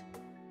apart.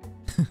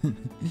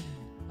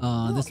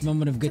 This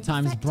moment of good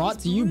times perfect brought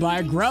his to you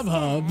by brooding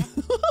Grubhub.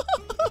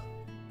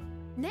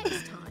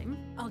 Next time,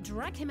 I'll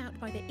drag him out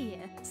by the ear,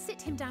 sit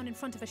him down in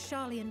front of a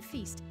Charlian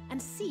feast, and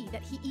see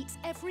that he eats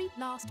every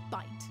last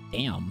bite.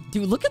 Damn.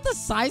 Dude, look at the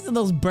size of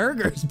those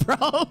burgers,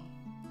 bro.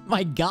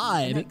 My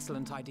god. An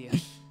excellent idea.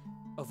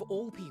 Of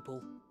all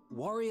people,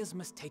 warriors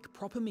must take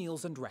proper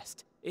meals and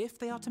rest if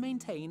they are to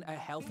maintain a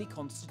healthy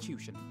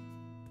constitution.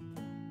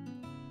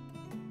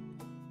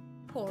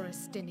 Poor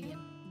Estinian,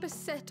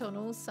 beset on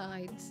all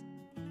sides.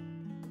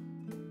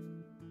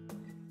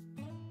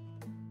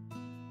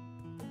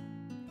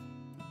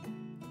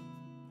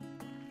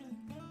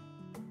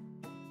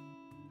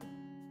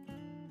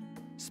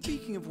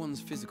 Speaking Speaking of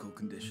one's physical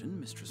condition,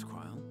 Mistress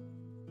Cryle,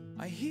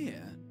 I hear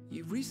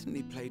you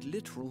recently played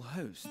literal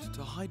host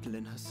to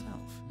Heidelin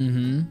herself.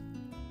 Mm-hmm.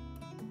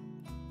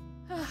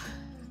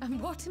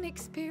 And what an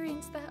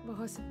experience that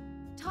was.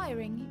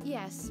 Tiring,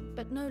 yes,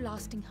 but no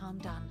lasting harm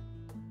done.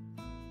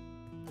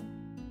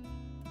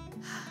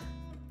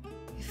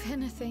 If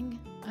anything,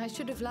 I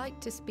should have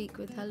liked to speak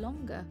with her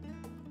longer.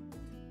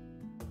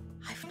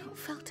 I've not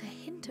felt a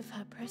hint of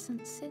her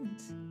presence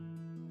since.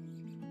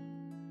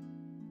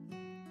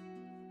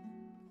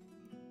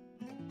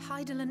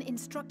 Heidelin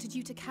instructed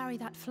you to carry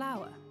that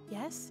flower,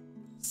 yes?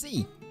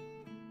 See.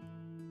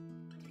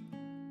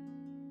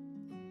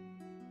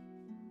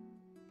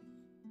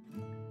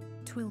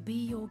 Twill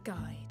be your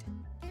guide,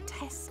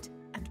 test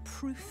and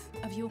proof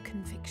of your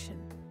conviction.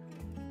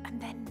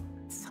 And then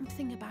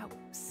something about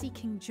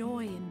seeking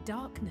joy in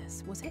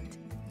darkness, was it?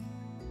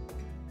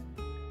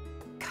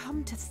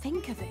 Come to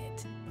think of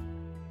it,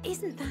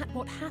 isn't that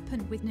what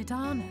happened with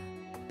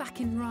Nidana back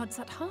in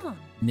Radzat-Han?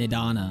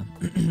 Nidana.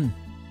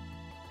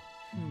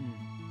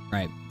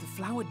 Right. The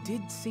flower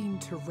did seem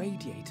to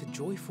radiate a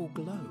joyful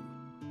glow,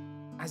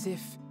 as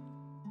if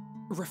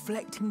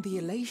reflecting the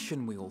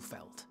elation we all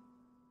felt.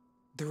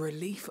 The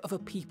relief of a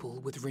people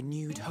with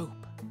renewed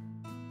hope.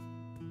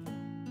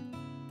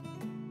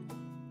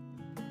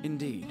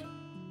 Indeed.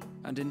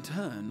 And in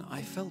turn,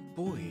 I felt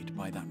buoyed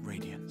by that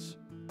radiance.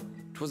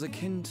 'Twas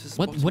akin to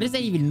What does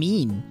that even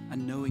mean?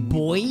 And knowing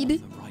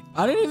Buoyed? Right,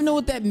 I don't even know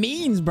what that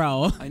means,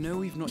 bro. I know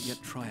we've not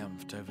yet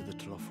triumphed over the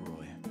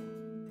Telophoroi,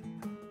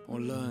 or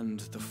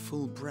learned the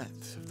full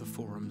breadth of the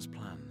Forum's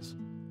plans.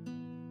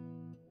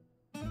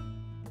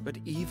 But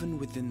even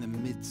within the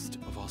midst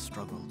of our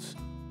struggles,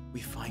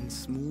 we find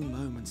small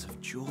moments of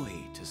joy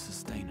to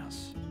sustain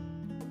us.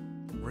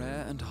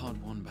 Rare and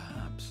hard-won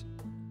perhaps,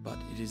 but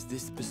it is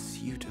this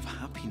pursuit of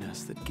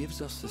happiness that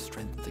gives us the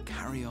strength to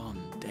carry on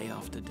day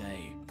after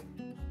day.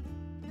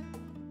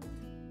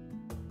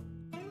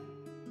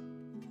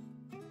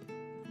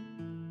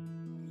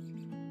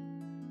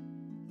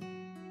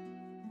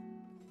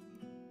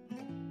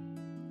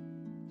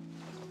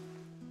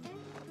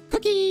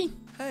 Cookie!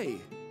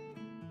 Hey,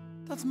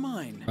 that's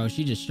mine. Bro,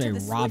 she just straight To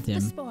the robbed swift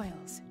him. the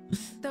spoils.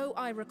 Though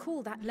I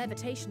recall that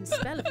levitation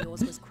spell of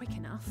yours was quick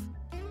enough.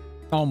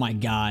 Oh my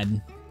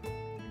god.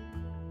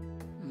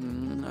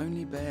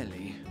 Only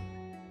barely.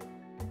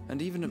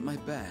 And even at my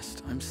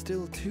best, I'm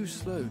still too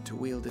slow to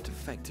wield it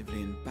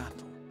effectively in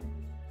battle.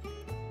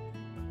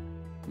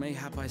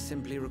 Mayhap I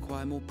simply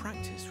require more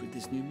practice with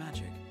this new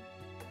magic.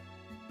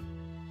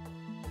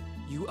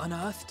 You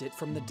unearthed it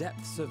from the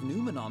depths of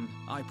Numenon,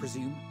 I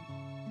presume.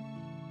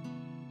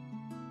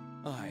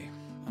 Aye,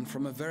 and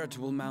from a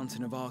veritable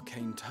mountain of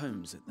arcane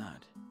tomes at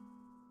that.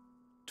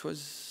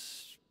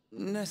 'Twas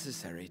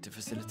necessary to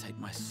facilitate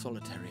my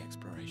solitary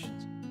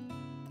explorations.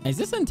 Is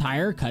this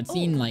entire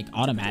cutscene like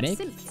automatic?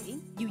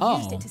 Simply, you used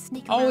Oh. it to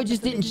sneak Oh, around it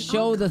just the didn't forbidden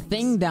show the archives.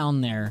 thing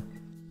down there.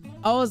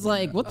 I was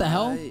like, what the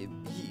hell?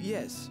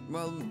 Yes,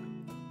 well,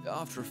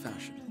 after a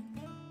fashion.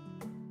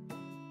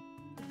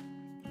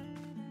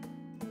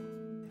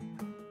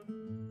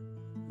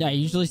 Yeah, I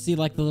usually see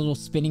like the little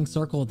spinning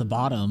circle at the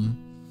bottom.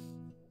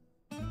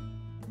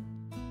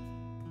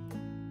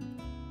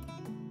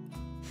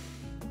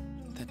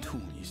 They're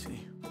tall, you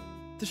see.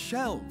 The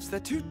shelves, they're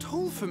too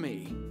tall for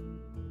me.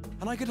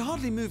 And I could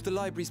hardly move the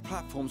library's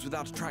platforms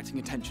without attracting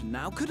attention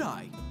now, could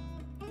I?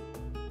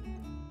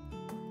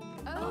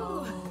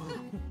 Oh.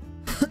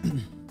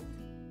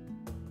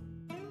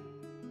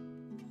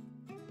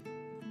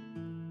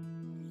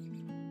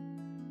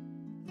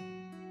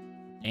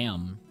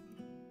 Damn.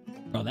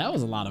 Bro, that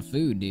was a lot of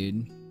food,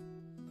 dude.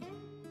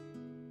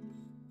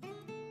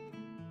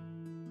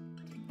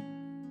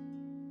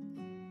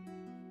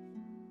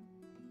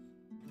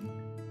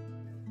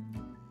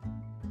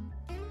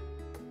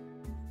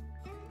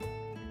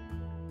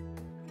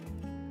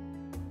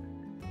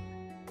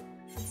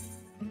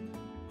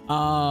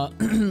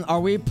 Are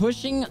we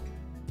pushing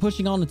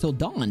on until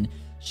dawn?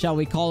 Shall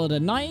we call it a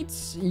night?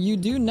 You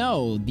do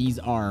know these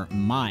are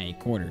my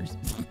quarters.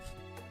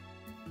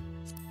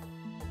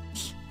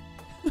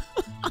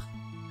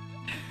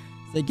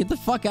 Say, get the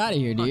fuck out of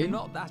here, dude. I'm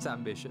not that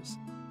ambitious.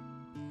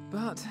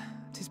 But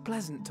 'tis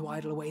pleasant to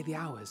idle away the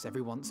hours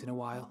every once in a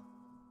while.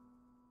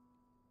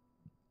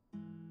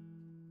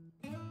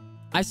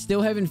 I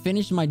still haven't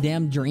finished my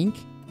damn drink.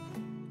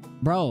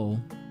 Bro,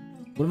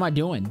 what am I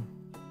doing?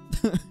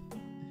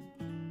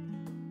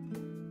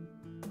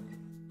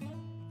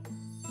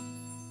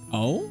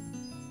 Oh?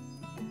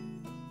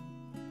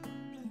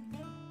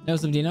 Yo,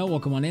 Dino,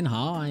 welcome on in.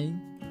 Hi.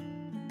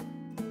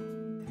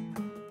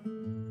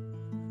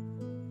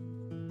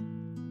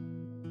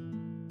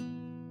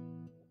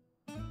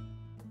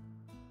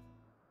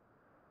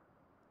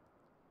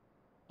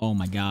 Oh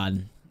my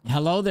god.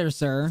 Hello there,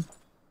 sir.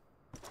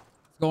 What's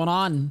going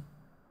on?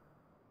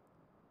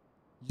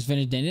 Just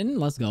finished dinner?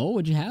 Let's go.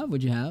 What'd you have?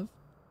 What'd you have?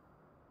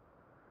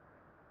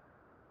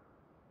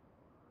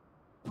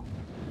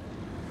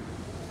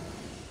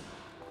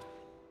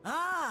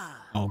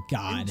 Ah! Oh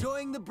god.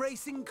 Enjoying the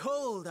bracing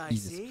cold, I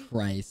Jesus see.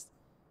 Christ.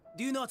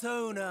 Do you not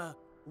own a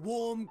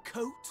warm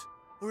coat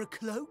or a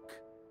cloak?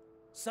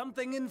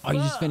 Something in fur? Oh, you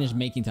just finished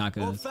making Or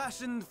tacos.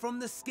 fashioned from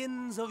the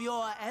skins of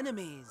your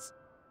enemies?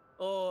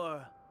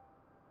 Or...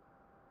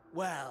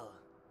 well,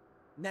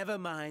 never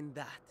mind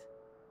that.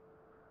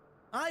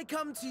 I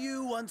come to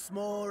you once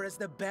more as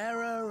the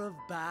bearer of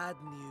bad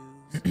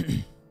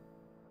news.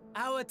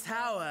 Our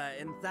tower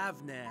in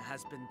Thavnir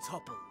has been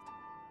toppled,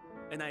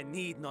 and I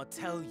need not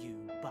tell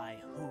you by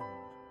whom.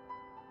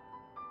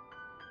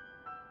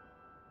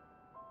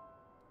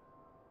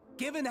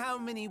 Given how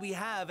many we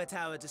have at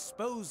our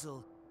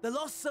disposal, the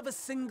loss of a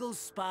single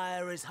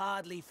spire is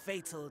hardly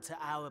fatal to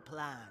our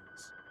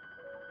plans.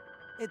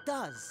 It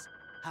does,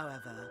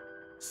 however,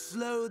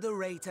 slow the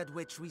rate at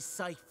which we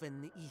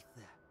siphon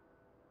ether.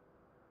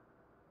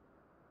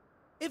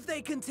 If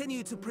they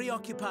continue to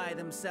preoccupy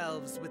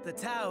themselves with the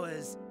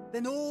towers,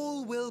 then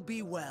all will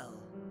be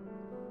well.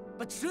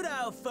 But should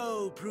our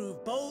foe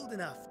prove bold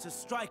enough to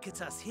strike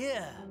at us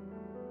here,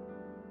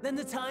 then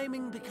the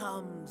timing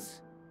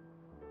becomes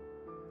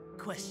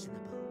questionable.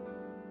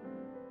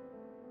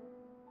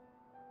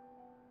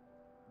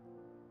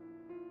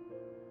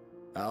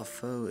 Our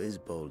foe is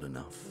bold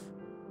enough.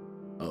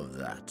 Of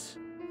that,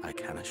 I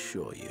can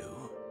assure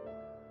you.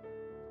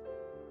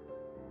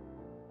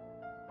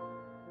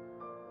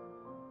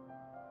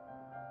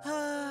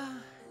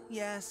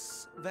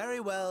 Yes,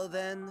 very well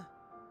then.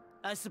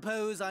 I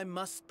suppose I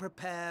must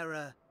prepare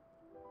a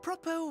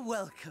proper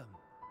welcome.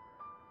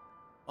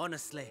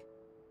 Honestly,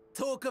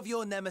 talk of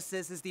your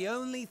nemesis is the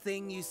only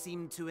thing you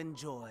seem to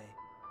enjoy.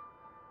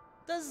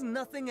 Does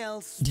nothing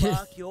else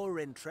spark your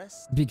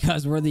interest?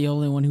 Because we're the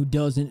only one who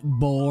doesn't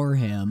bore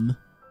him.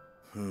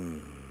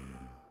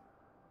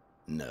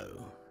 No.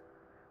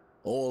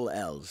 All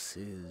else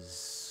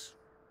is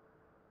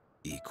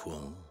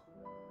equal.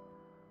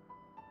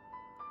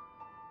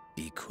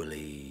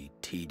 Equally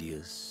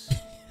tedious,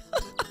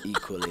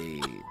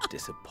 equally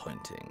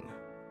disappointing.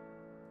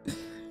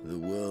 The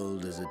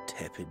world is a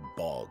tepid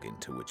bog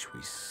into which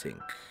we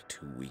sink,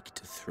 too weak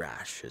to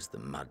thrash as the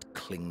mud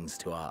clings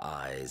to our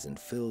eyes and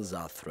fills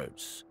our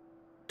throats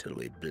till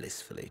we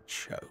blissfully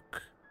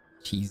choke.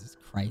 Jesus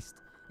Christ.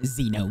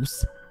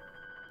 Xenos.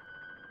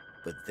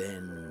 But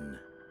then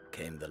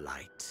came the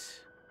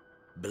light,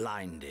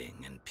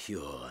 blinding and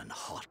pure and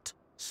hot,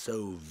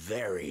 so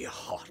very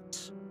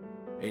hot.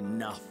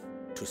 Enough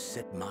to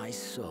set my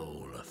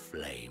soul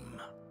aflame.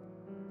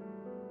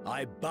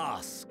 I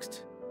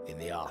basked in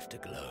the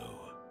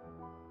afterglow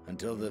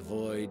until the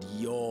void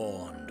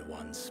yawned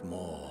once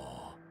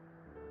more.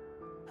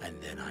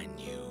 And then I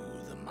knew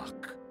the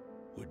muck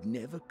would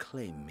never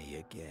claim me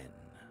again.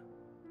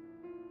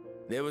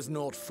 There was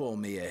naught for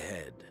me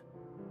ahead,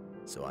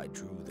 so I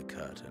drew the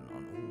curtain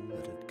on all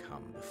that had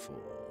come before.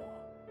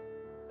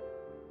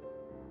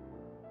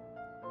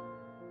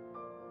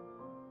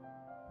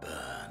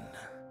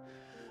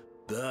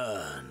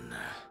 Burn.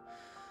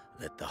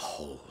 Let the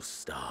whole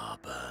star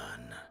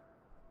burn.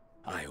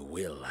 I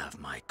will have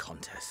my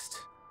contest.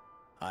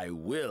 I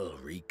will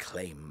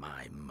reclaim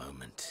my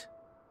moment.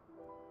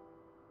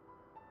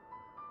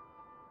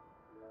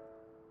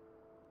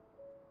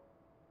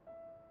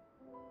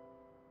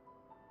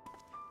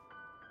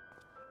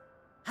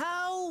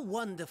 How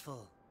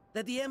wonderful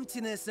that the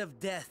emptiness of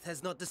death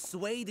has not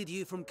dissuaded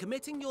you from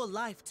committing your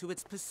life to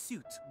its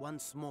pursuit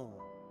once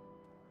more.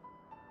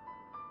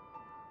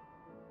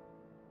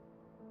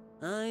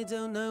 I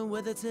don't know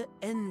whether to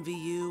envy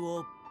you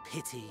or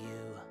pity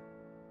you.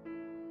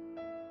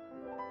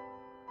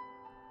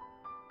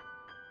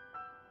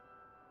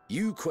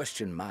 You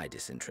question my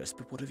disinterest,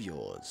 but what of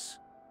yours?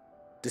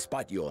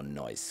 Despite your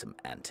noisome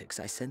antics,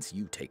 I sense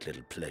you take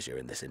little pleasure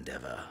in this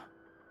endeavor.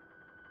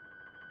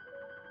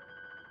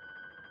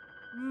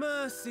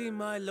 Mercy,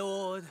 my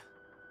lord.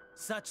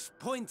 Such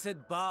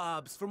pointed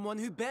barbs from one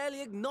who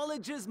barely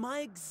acknowledges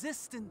my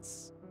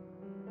existence.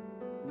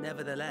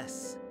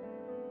 Nevertheless,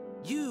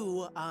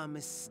 you are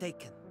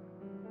mistaken,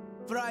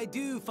 for I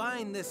do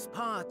find this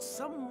part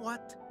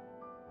somewhat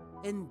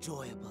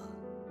enjoyable.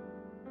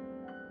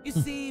 You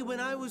see, when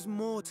I was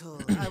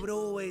mortal, I would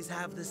always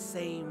have the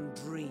same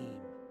dream.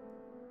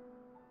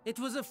 It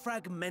was a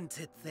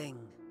fragmented thing,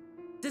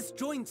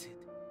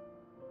 disjointed,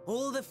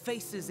 all the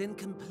faces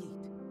incomplete.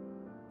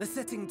 The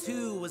setting,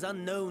 too, was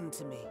unknown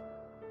to me,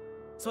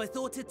 so I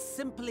thought it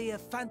simply a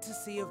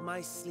fantasy of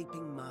my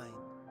sleeping mind.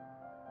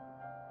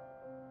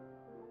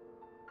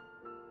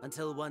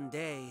 Until one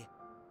day,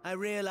 I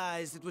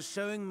realized it was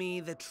showing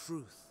me the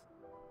truth.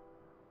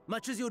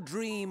 Much as your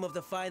dream of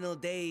the final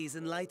days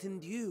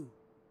enlightened you.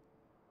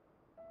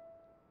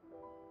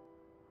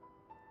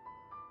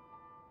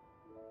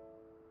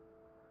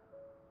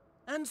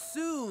 And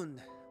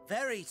soon,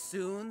 very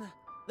soon,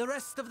 the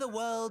rest of the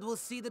world will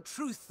see the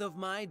truth of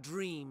my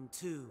dream,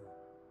 too.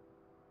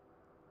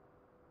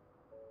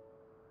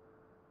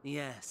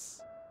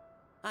 Yes,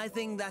 I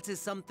think that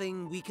is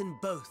something we can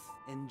both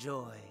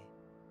enjoy.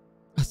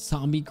 A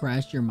zombie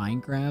crashed your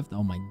Minecraft?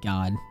 Oh my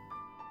god.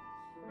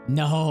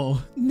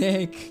 No,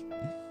 Nick.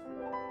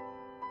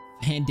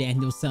 Van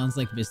Daniel sounds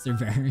like Mr.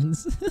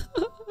 Varens.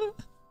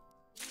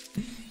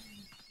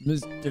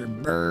 Mr.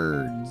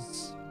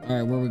 Birds. All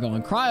right, where are we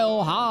going?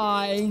 Cryo,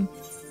 hi.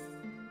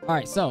 All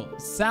right, so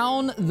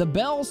sound the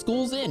bell.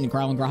 School's in.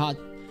 Cryo and Grahat.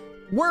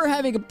 We're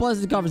having a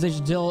pleasant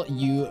conversation till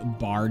you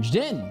barged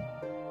in.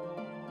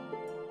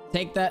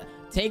 Take that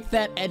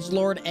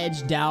edgelord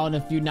edge down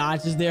a few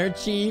notches there,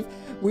 Chief.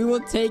 We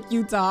will take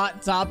you to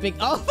Hot Topic.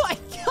 Oh my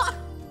god.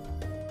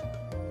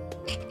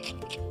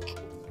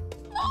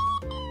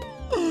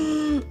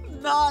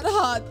 Not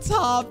Hot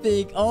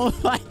Topic. Oh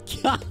my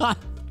god.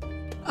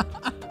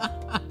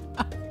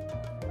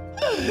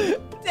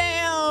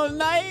 Damn,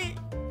 Knight.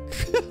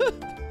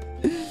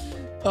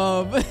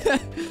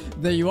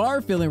 There you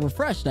are, feeling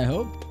refreshed, I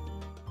hope.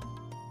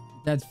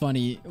 That's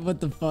funny. What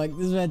the fuck?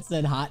 This man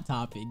said Hot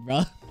Topic,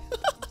 bro.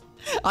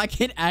 I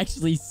can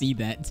actually see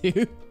that,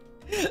 too.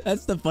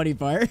 That's the funny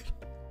part.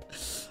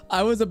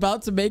 I was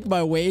about to make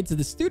my way to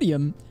the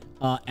studium.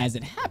 As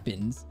it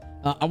happens,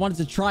 I wanted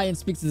to try and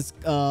speak to this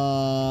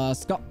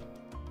scholar.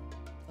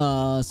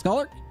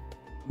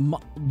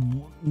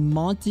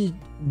 Monty,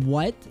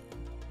 what?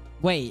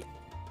 Wait.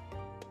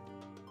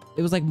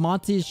 It was like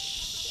Monty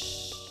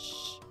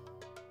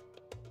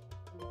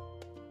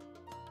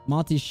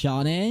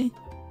Shane,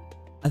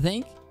 I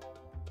think.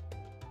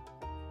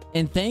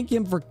 And thank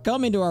him for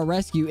coming to our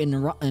rescue in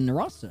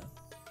Narasa.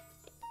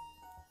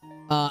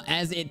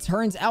 As it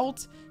turns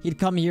out, he'd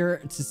come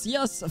here to see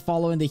us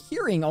following the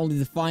hearing, only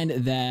to find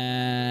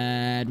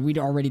that we'd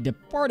already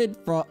departed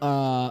for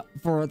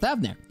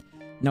Thavner.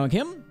 Knowing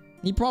him,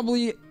 he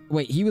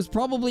was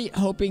probably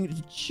hoping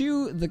to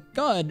chew the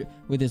cud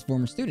with his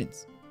former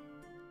students.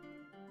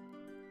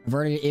 I've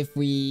heard if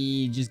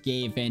we just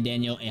gave Van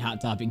Daniel a Hot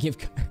Topic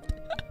gift card.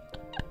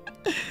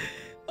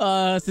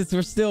 Since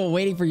we're still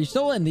waiting for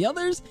Yushola and the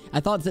others, I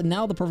thought that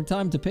now the perfect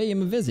time to pay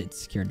him a visit.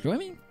 Care to join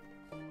me?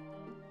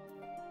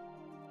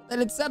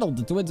 Then it's settled.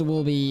 The twins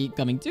will be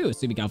coming too,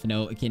 assuming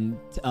Alphino can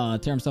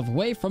tear himself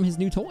away from his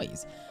new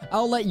toys.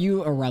 I'll let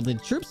you rally the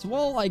troops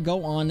while I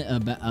go on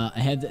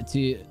ahead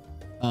to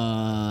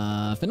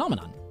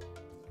Phenomenon.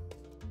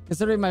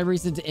 Considering my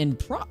recent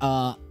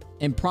impropriety,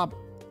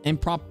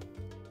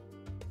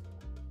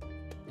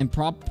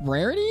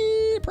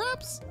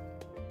 perhaps?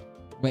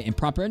 Wait,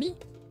 impropriety?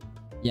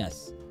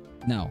 Yes.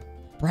 No.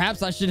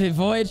 Perhaps I should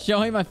avoid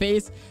showing my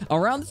face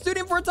around the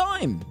studio for a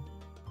time.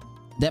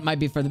 That might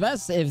be for the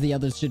best. If the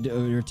others should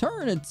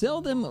return,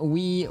 until them,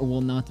 we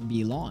will not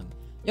be long.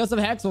 Yo, what's up,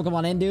 Hex? Welcome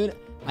on in, dude.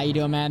 How you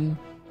doing, man?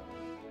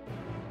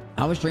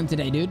 How was stream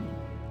today, dude?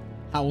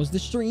 How was the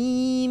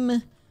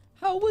stream?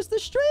 How was the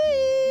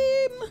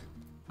stream?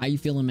 How you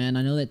feeling, man?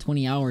 I know that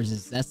 20 hours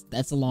is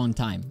that's a long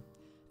time.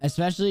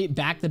 Especially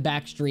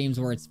back-to-back streams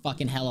where it's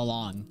fucking hella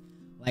long.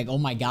 Like, oh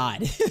my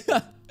god.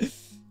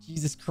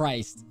 Jesus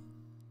Christ.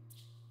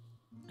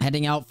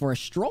 Heading out for a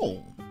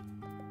stroll.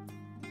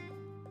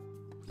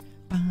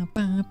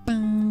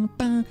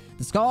 The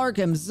scholar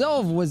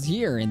himself was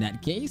here in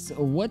that case.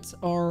 What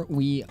are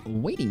we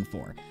waiting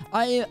for?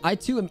 I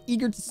too am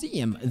eager to see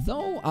him,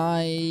 though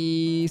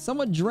I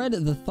somewhat dread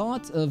the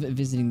thought of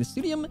visiting the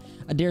studium.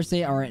 I dare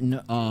say our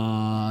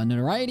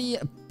notoriety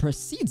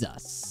precedes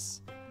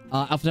us.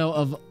 Alphino,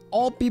 of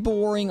all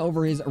people worrying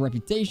over his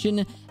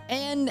reputation,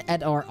 and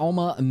at our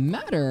alma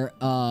mater,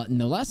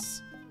 no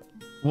less.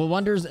 Well,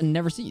 wonders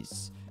never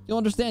cease. You'll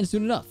understand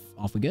soon enough.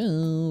 Off we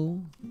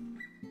go.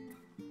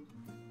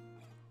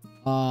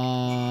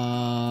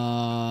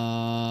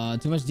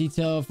 Too much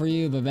detail for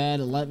you, but bad.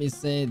 Let me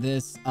say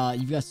this.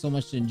 You've got so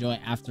much to enjoy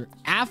after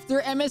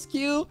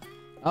MSQ.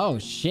 Oh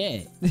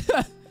shit.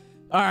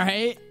 All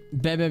right.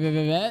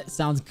 Bet.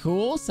 Sounds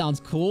cool.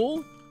 Sounds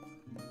cool.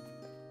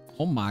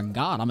 Oh my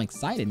god, I'm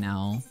excited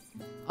now.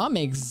 I'm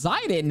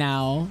excited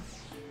now.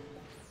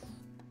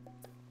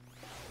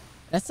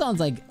 That sounds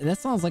like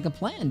a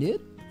plan,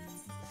 dude.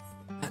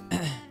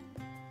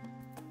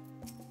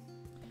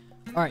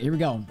 All right, here we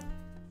go.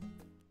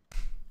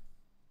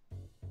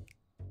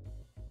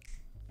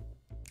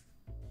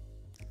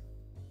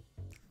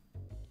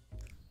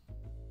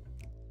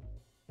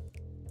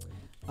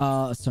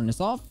 Let's turn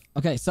this off.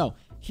 Okay, so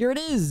here it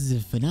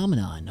is,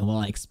 Phenomenon. Well,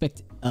 I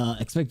expect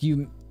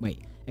you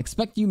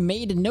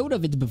made a note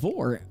of it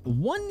before.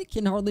 One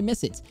can hardly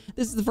miss it.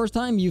 This is the first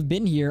time you've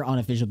been here on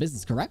official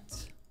business,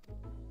 correct?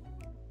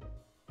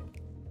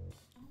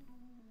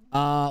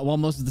 While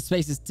most of the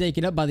space is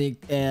taken up by the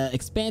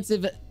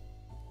expansive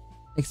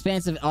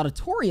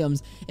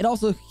auditoriums, it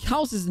also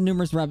houses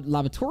numerous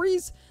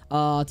laboratories,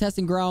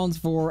 testing grounds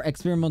for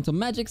experimental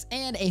magics,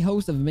 and a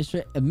host of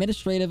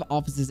administrative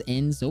offices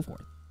and so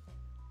forth.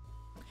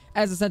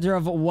 As the center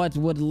of what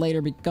would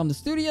later become the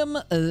studium,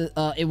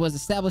 it was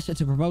established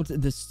to promote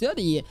the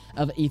study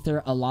of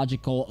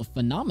etherological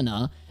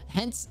phenomena,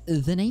 hence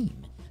the name.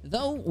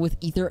 Though, with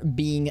ether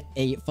being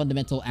a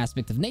fundamental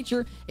aspect of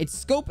nature, its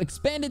scope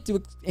expanded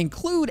to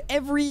include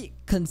every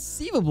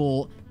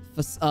conceivable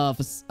facet of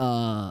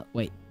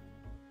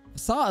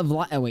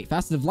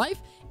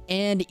life,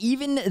 and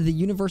even the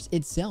universe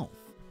itself.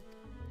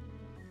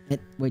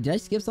 Wait, did I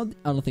skip something?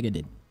 I don't think I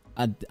did.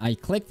 I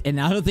clicked and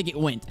I don't think it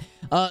went.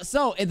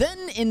 So, and then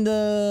in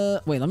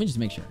the... Wait, let me just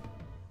make sure.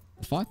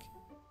 The fuck?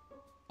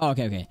 Oh,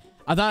 okay.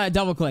 I thought I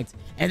double clicked.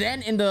 And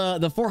then in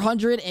the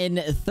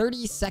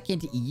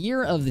 432nd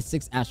year of the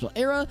 6th astral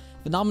era,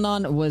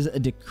 Phenomenon was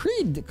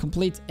decreed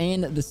complete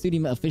and the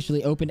studium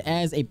officially opened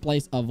as a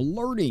place of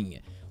learning.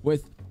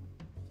 With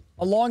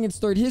a long and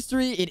storied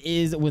history, it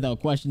is without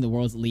question the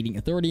world's leading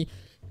authority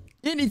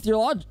in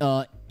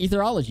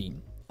etherology,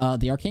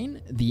 the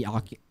arcane, the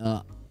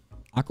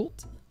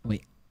occult,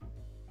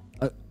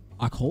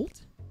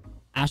 occult,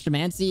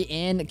 astromancy,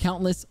 and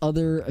countless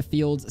other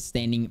fields,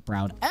 standing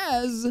proud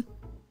as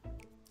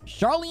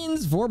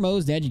Charlene's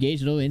foremost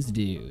educational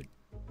institute.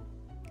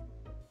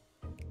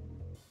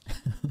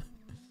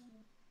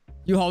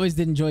 You always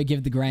did enjoy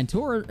give the grand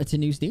tour to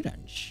new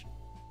students.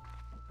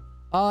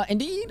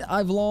 Indeed,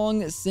 I've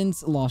long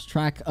since lost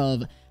track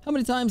of how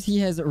many times he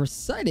has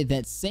recited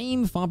that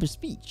same pompous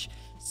speech.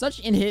 Such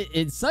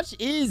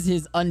is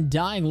his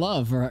undying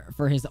love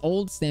for his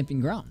old stamping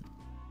ground.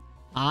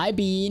 Hi,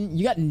 Bean.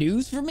 You got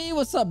news for me?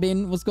 What's up,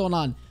 Bean? What's going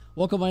on?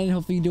 Welcome on in.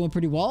 Hopefully you're doing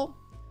pretty well.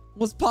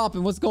 What's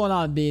popping? What's going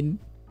on, Bean?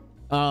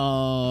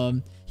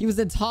 He was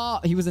in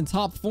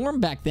top form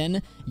back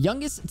then,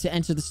 youngest to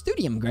enter the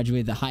studium,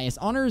 graduated the highest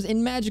honors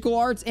in magical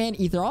arts and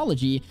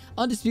etherology,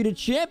 undisputed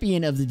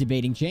champion of the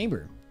debating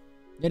chamber.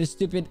 You had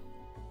stupid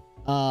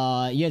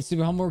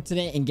homework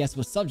today, and guess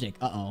what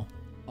subject? Uh-oh.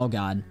 Oh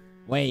god.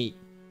 Wait,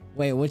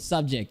 which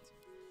subject?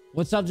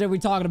 What subject are we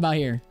talking about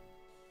here?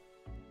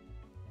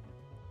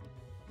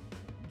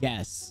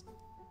 Guess.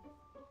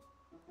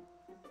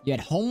 You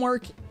had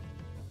homework.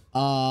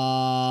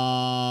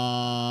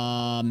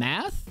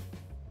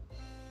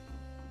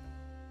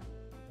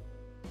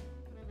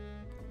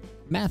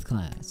 Math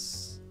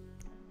class.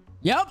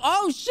 Yep.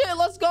 Oh shit,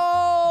 let's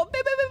go.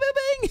 Bing, bing, bing,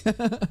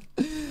 bing,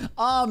 bing.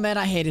 Oh man,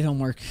 I hated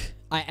homework.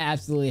 I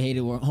absolutely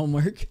hated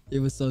homework.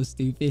 It was so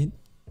stupid.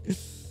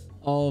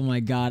 Oh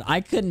my god,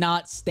 I could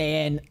not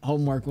stand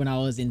homework when I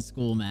was in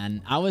school,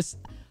 man. I was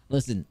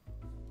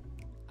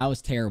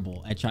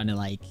terrible at trying to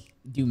like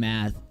do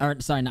math, or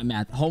sorry, not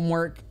math,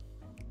 homework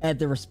at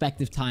the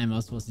respective time I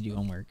was supposed to do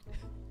homework.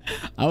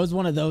 I was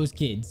one of those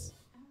kids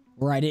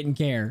where I didn't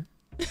care.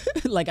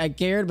 Like I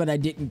cared, but I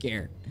didn't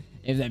care,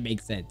 if that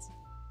makes sense.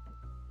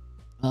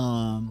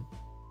 But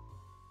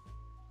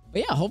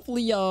yeah,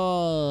 hopefully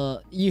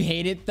you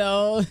hate it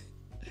though.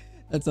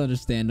 That's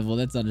understandable.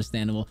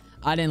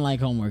 I didn't like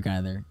homework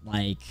either.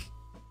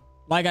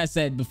 Like I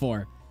said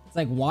before, it's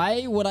like,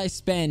 why would I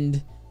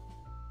spend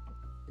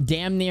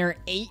damn near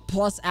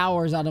 8+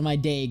 hours out of my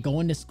day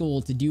going to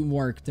school to do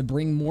work, to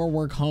bring more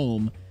work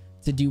home,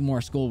 to do more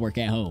schoolwork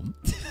at home?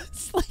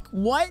 It's like,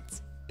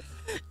 what?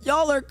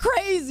 Y'all are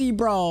crazy,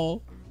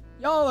 bro.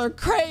 Y'all are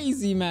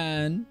crazy,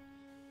 man.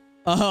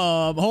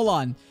 Hold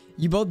on.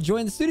 You both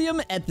joined the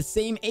studium at the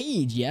same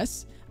age,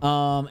 yes?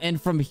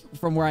 And from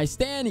where I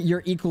stand,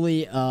 you're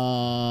equally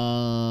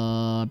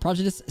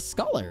prejudiced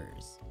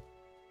scholars.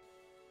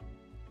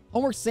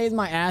 Homework saved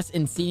my ass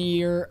in senior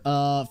year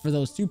for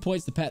those 2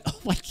 points to pet. Oh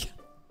my god.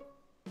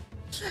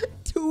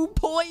 2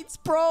 points,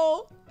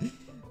 bro.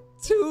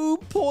 2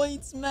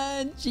 points,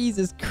 man.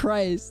 Jesus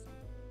Christ.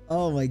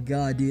 Oh my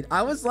god, dude.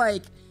 I was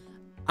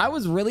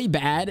really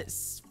bad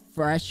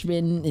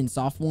freshman and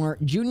sophomore.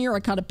 Junior, I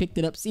kind of picked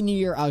it up. Senior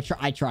year, I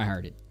try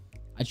hard.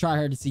 I try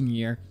hard senior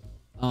year.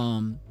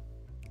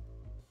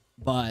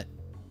 But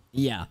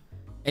yeah,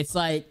 it's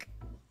like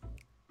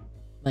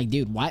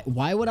dude,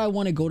 why would I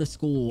want to go to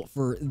school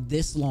for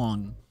this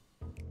long,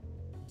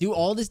 do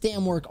all this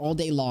damn work all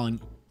day long,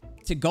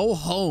 to go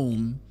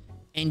home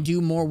and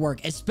do more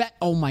work?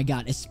 Oh my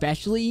god,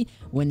 especially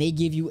when they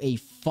give you I'm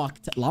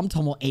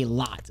talking about a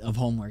lot of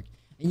homework,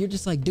 and you're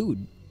just like,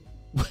 dude,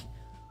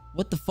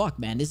 what the fuck,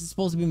 man? This is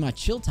supposed to be my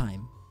chill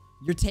time.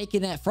 You're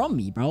taking that from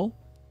me, bro.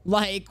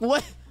 Like,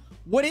 what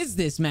is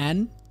this,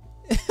 man?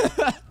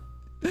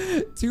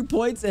 2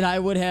 points and I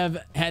would have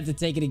had to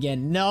take it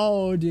again.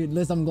 No, dude.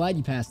 Listen, I'm glad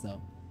you passed,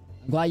 though.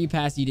 I'm glad you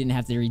passed. You didn't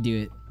have to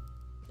redo it.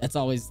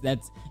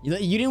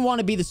 You didn't want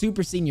to be the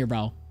super senior,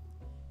 bro.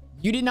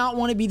 You did not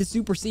want to be the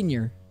super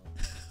senior.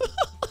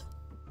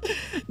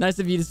 Nice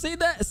of you to say,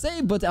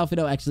 but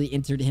Alfredo actually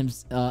entered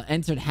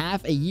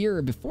half a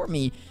year before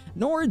me,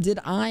 nor did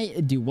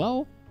I do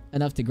well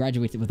enough to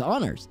graduate with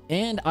honors.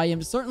 And I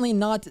am certainly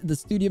not the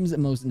studium's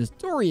most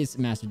notorious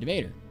master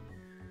debater.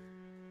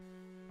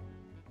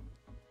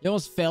 You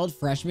almost failed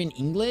freshman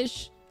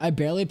English? I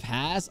barely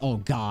passed? Oh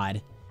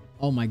god.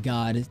 Oh my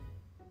god.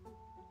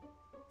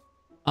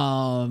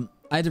 I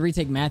had to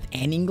retake math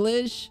and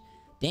English?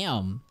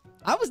 Damn.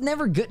 I was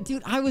never good,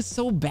 dude. I was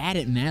so bad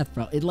at math,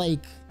 bro.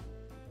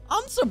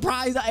 I'm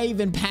surprised I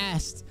even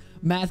passed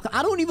math class.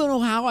 I don't even know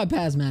how I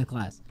passed math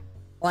class.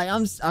 Like,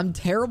 I'm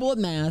terrible at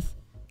math.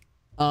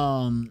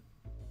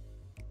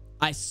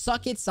 I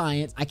suck at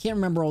science. I can't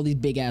remember all these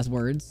big ass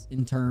words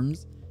in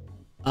terms.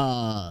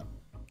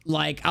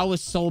 Like, I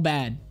was so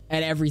bad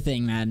at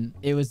everything, man.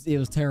 It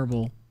was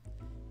terrible.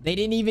 They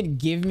didn't even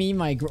give me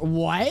my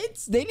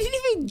what? They didn't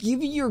even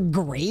give you your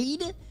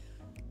grade?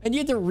 And you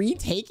had to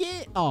retake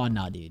it? Oh,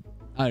 no, dude.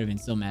 I would have been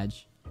so mad.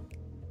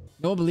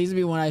 No one believes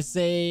me when I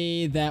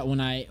say that when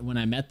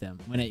I met them.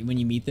 When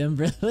you meet them,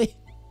 really?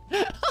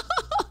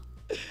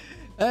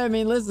 I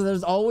mean, listen,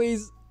 there's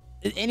always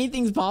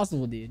anything's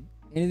possible, dude.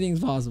 Anything's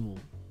possible.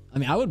 I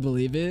mean, I would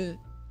believe it.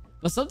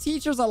 But some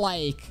teachers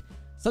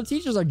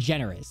are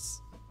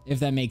generous, if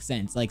that makes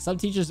sense. Like, some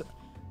teachers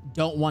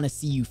don't want to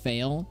see you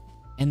fail,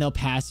 and they'll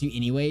pass you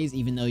anyways,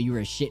 even though you were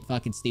a shit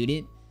fucking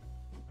student.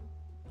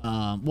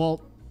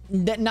 Well,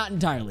 not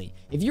entirely.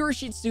 If you were a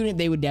shit student,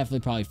 they would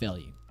definitely probably fail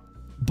you.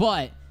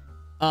 But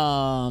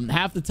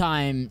half the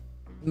time,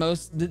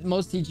 most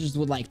teachers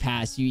would like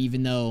pass you,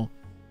 even though,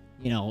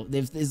 you know,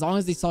 as long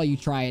as they saw you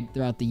try it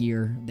throughout the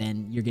year,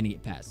 then you're gonna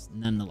get passed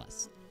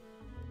nonetheless.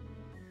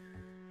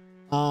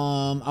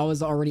 I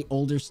was already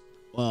older student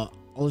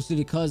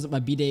because my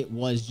B date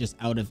was just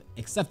out of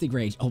accepted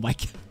grades. Oh my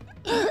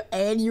god.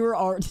 And you were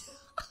already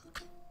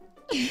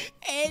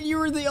and you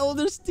were the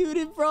older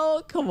student,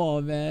 bro. Come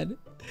on, man.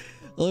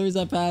 The only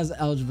reason I passed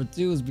Algebra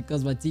 2 was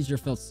because my teacher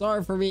felt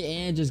sorry for me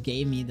and just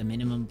gave me the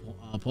minimum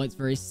points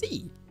for a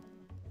C.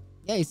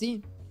 Yeah, you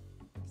see?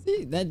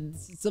 See, that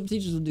some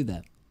teachers will do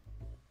that.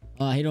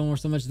 I hate homework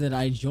so much that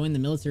I joined the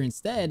military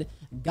instead.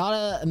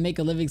 Gotta make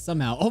a living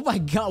somehow. Oh my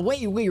god,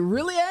 wait,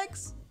 really,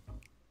 X?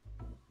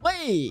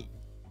 Wait.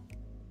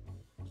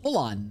 Hold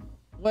on.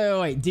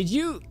 Wait. Did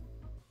you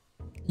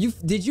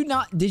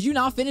not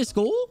finish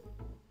school?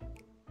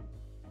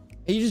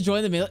 You just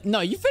joined the military?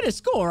 No, you finished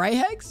school, right,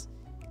 Hex?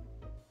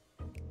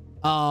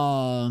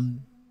 But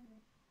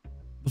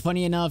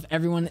funny enough,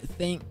 everyone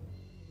think...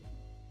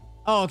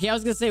 Oh, okay, I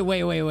was gonna say, wait.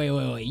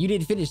 You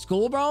didn't finish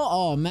school, bro?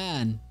 Oh,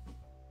 man.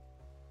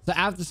 So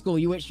after school,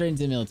 you went straight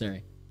into the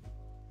military.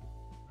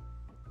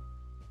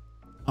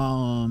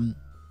 Funny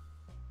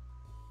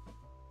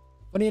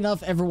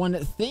enough, everyone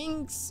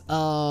thinks,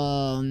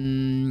 I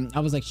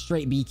was like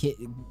straight B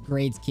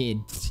grades kid.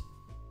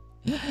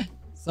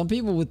 Some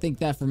people would think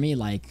that for me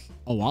like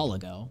a while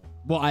ago.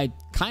 Well, I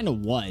kind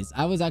of was.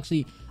 I was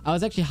actually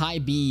high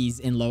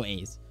B's and low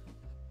A's.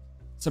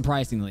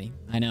 Surprisingly,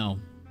 I know.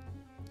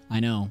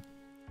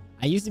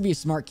 I used to be a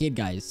smart kid,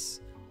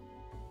 guys.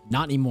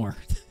 Not anymore.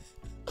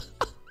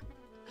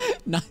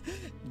 not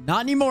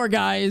anymore,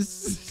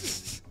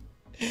 guys.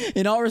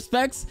 In all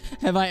respects,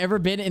 have I ever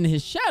been in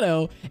his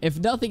shadow? If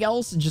nothing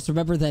else, just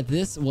remember that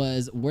this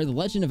was where the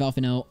legend of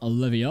Alphino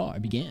Olivier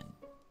began.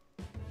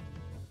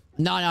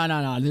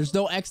 No. There's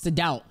no X to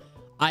doubt.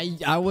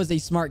 I was a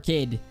smart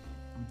kid.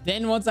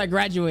 Then once I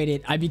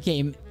graduated, I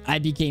became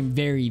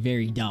very,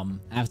 very dumb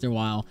after a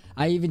while.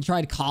 I even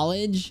tried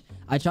college.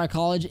 I tried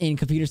college in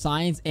computer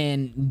science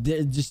and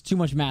just too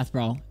much math,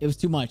 bro. It was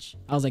too much.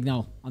 I was like,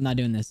 no, I'm not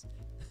doing this.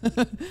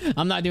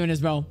 I'm not doing this,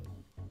 bro.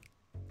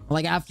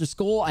 Like after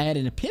school, I had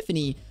an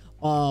epiphany.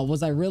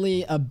 Was I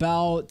really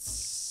about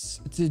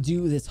to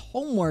do this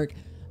homework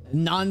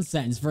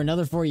nonsense for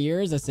another 4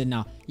 years? I said,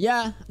 no.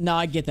 Yeah, no,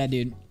 I get that,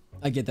 dude.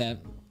 I get that.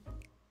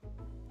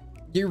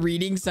 Your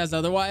reading says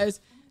otherwise.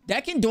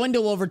 That can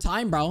dwindle over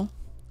time, bro.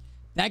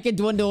 That can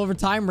dwindle over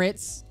time,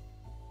 Ritz.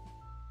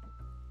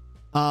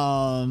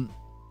 Yeah,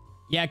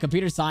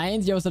 computer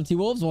science. Yo, what's up,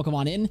 T-Wolves? Welcome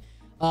on in.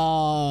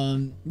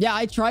 Yeah,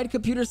 I tried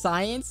computer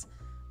science.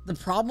 The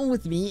problem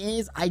with me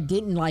is I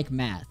didn't like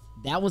math.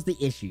 That was the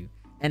issue.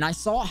 And I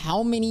saw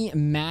how many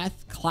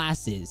math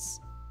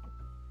classes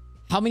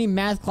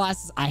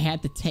I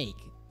had to take.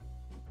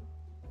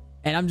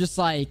 And I'm just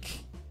like,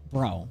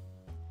 bro,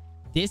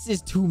 this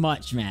is too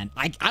much, man.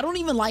 I don't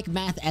even like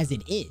math as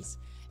it is.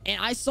 And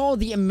I saw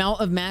the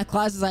amount of math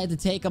classes I had to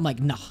take. I'm like,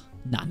 nah.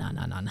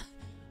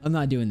 I'm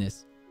not doing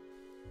this.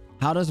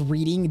 How does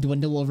reading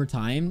dwindle over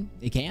time?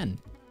 It can.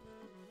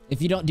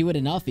 If you don't do it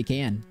enough, it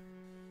can.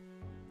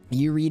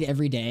 You read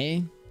every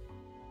day?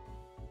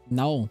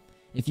 No.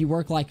 If you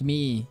work like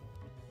me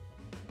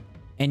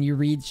and you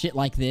read shit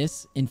like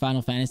this in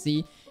Final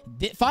Fantasy,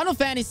 Final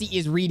Fantasy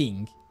is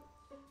reading.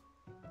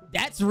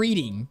 That's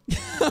reading.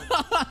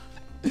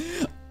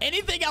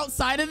 Anything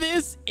outside of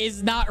this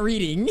is not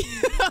reading.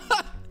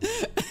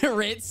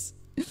 Ritz.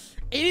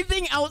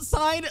 Anything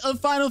outside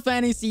of Final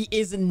Fantasy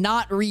is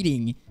not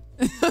reading.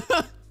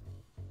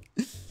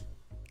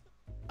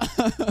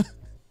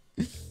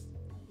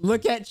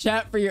 Look at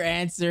chat for your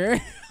answer.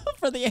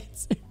 For the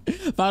answer.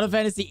 Final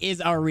Fantasy is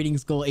our reading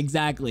school.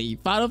 Exactly.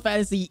 Final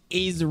Fantasy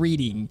is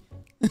reading.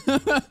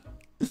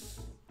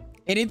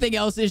 Anything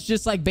else is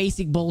just like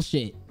basic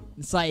bullshit.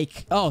 It's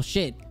like, oh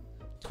shit,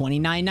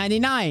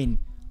 $29.99.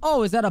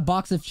 Oh, is that a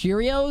box of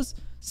Cheerios?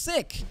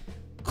 Sick.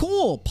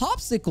 Cool.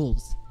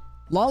 Popsicles.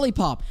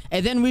 Lollipop.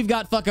 And then we've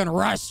got fucking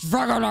Rush.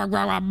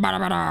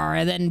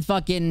 And then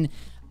fucking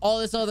all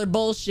this other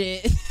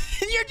bullshit.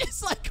 And you're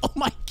just like, oh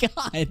my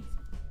god.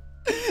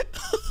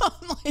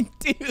 I'm like,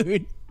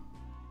 dude.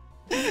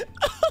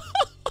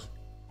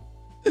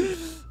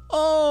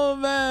 Oh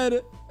man.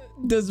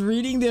 Does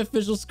reading the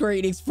official Square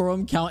Enix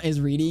forum count as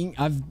reading?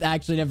 I've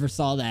actually never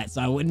saw that,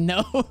 so I wouldn't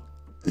know.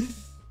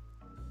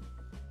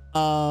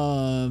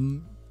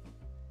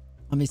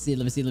 Let me see.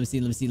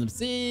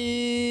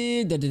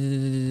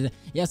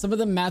 Yeah, some of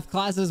the math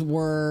classes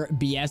were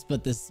BS,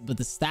 but the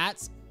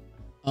stats,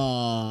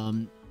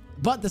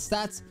 but the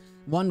stats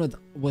one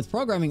with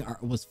programming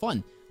was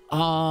fun.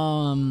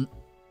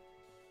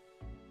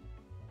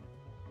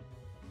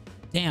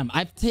 Damn, I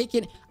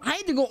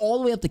had to go all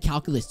the way up to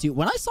calculus 2.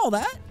 When I saw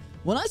that,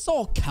 when I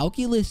saw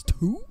calculus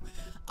 2,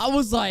 I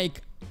was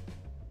like,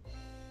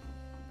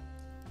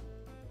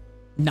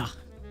 nah,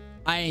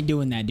 I ain't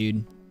doing that,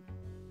 dude.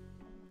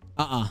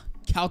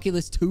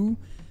 Calculus 2,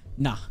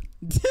 nah.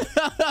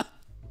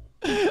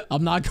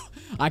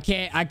 I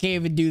can't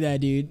even do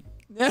that, dude.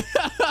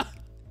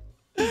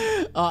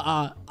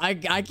 I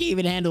can't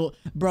even handle,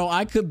 bro.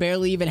 I could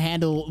barely even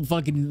handle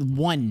fucking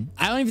 1.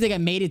 I don't even think I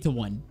made it to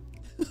 1.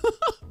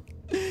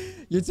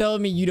 You're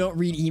telling me you don't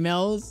read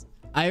emails?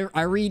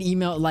 I read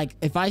email, like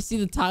if I see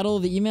the title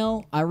of the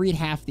email, I read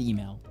half the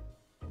email.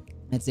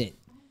 That's it.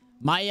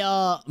 My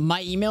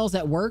emails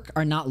at work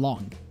are not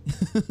long.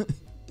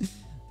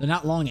 They're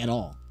not long at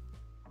all.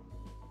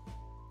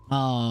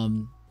 I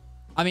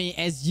mean,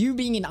 as you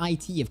being in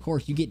IT, of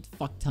course, you get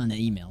fuck ton of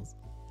emails.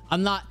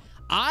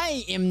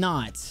 I am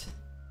not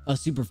a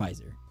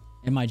supervisor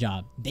in my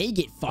job. They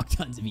get fuck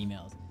tons of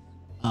emails.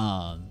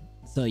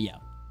 So yeah.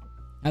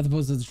 Half the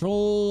posts are the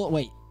troll.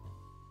 Wait.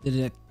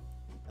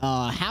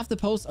 Half the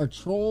posts are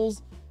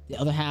trolls. The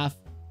other half is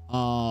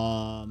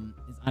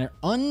either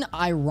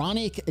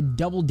unironic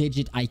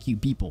double-digit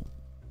IQ people.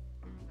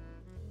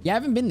 Yeah, I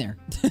haven't been there.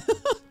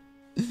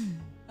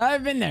 I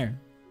haven't been there.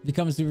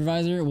 Become a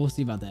supervisor. We'll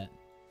see about that.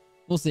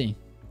 We'll see.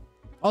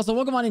 Also,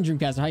 welcome on in,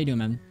 Dreamcaster. How you doing,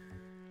 man?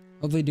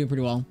 Hopefully you're doing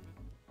pretty well.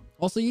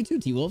 Also, you too,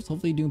 T-Wolves.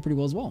 Hopefully you're doing pretty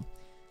well as well.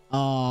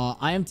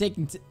 I am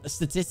taking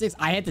statistics.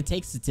 I had to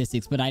take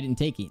statistics, but I didn't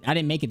take it. I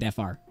didn't make it that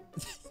far.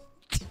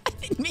 I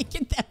didn't make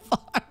it that far.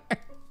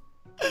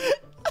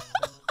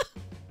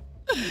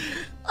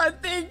 I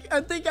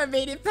think I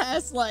made it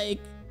past, like,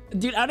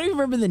 dude, I don't even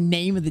remember the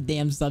name of the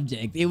damn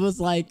subject. It was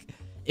like,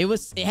 it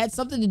had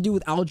something to do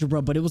with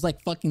algebra, but it was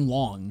like fucking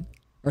long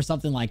or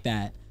something like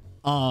that.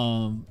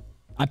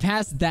 I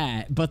passed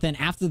that, but then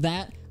after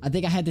that, I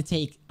think I had to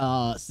take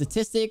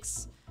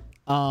statistics,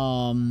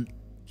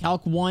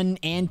 calc 1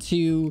 and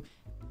 2,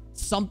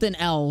 something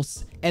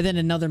else, and then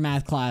another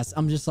math class.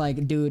 I'm just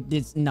like,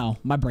 dude, no,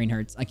 my brain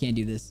hurts. I can't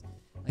do this.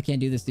 I can't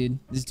do this, dude.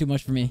 This is too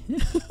much for me.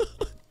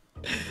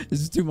 This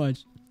is too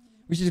much.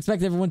 We should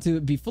expect everyone to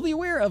be fully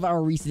aware of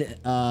our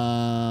recent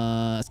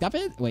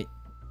Scopid? Wait.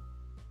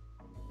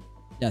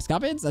 Yeah,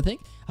 Scopids, I think.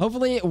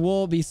 Hopefully,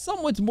 we'll be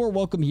somewhat more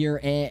welcome here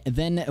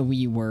than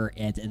we were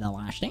at the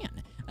last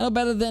stand. I know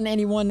better than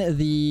anyone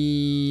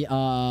the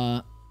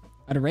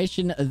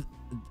adoration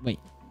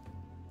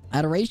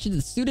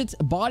the student's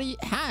body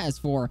has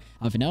for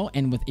Alphino,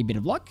 and with a bit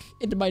of luck,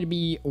 it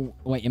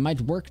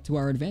might work to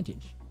our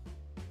advantage.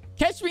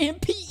 Catch me in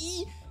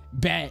PE.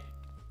 Bet.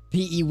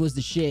 PE was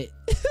the shit.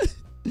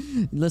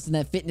 Listen,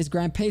 that fitness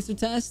grind pacer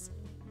test.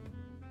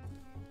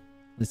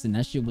 Listen,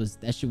 that shit was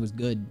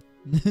good.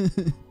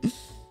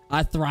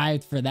 I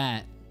thrived for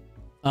that.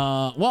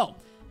 Well,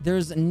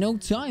 there's no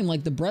time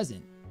like the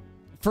present.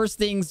 First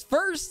things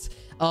first,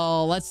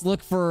 let's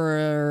look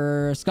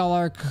for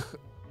Scholar.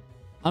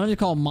 I'm gonna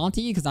call him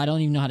Monty because I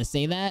don't even know how to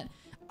say that.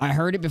 I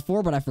heard it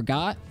before, but I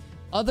forgot.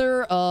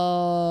 Other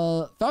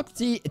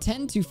faculty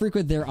tend to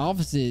frequent their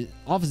offices,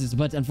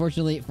 but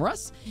unfortunately for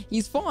us,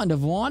 he's fond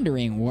of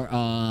wandering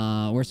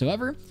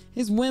wheresoever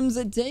his whims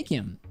take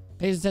him.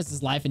 Patient test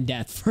is life and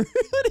death for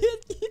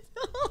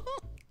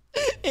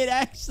it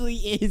actually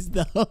is,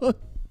 though.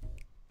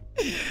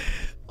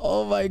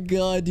 Oh my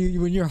god,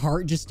 dude. When your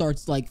heart just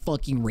starts like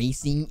fucking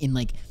racing and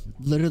like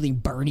literally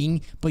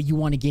burning, but you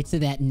want to get to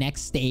that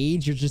next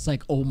stage, you're just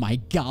like, oh my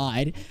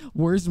god,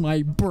 where's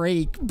my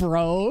break,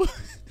 bro?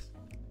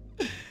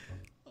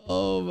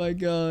 Oh my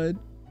god.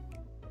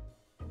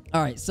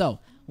 All right, so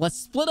let's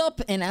split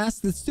up and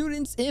ask the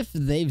students if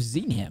they've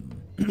seen him.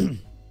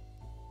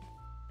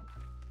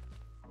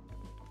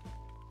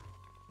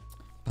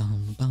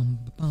 Bum, bum,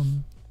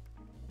 bum.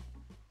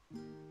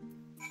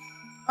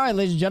 All right,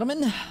 ladies and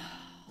gentlemen,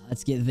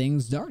 let's get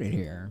things started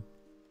here.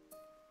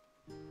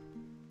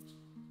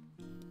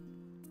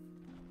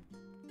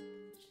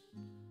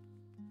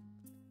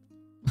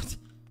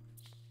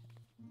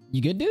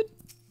 You good, dude?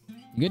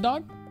 You good,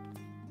 dog?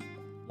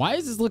 Why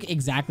does this look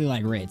exactly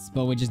like Ritz,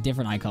 but with just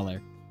different eye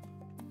color?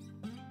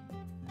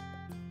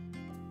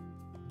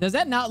 Does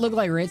that not look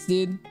like Ritz,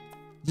 dude?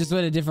 Just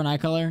with a different eye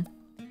color?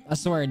 I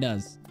swear it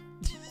does.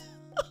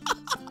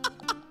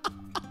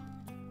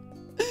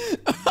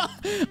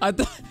 I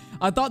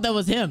thought that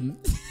was him.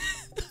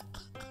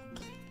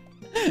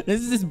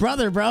 This is his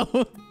brother, bro.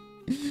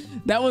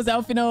 That was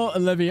Alphino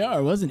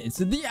Leviar, wasn't it? It's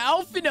the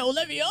Alphino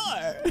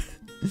Leviar.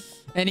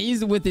 And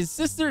he's with his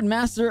sister and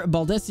Master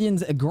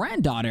Baldessian's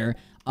granddaughter.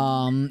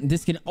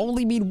 This can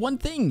only mean one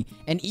thing.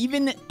 And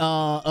even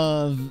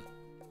of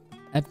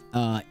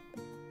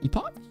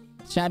epoch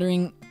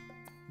shattering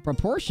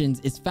proportions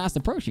is fast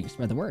approaching.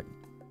 Spread the word.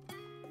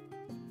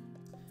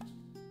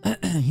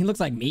 He looks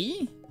like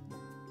me?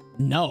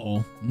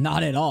 No,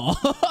 not at all.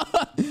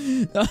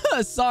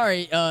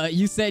 Sorry,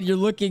 you said you're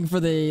looking for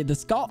the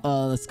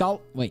Scholar,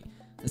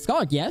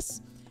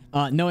 yes.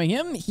 Knowing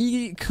him,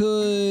 he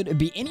could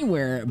be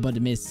anywhere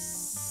but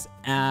Miss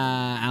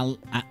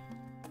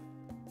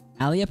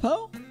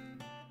Aliapo?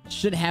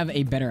 should have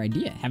a better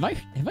idea. Have I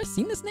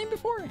seen this name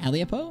before?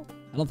 Aliapo?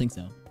 I don't think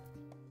so.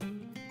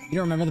 You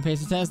don't remember the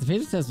Pacer test? The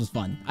Pacer test was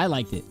fun. I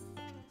liked it.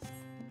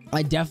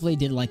 I definitely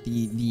did like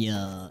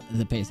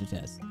the Pacer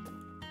test.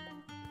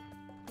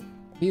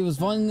 It was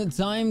fun the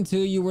time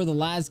till you were the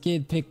last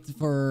kid picked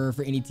for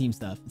any team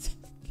stuff.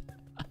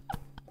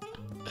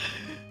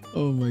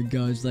 Oh my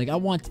gosh, like I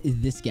want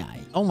this guy.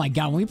 Oh my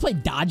god, when we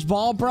played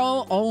dodgeball,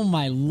 bro. Oh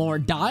my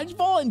lord,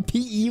 dodgeball and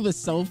PE was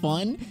so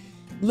fun.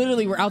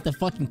 Literally, we're out to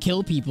fucking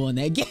kill people in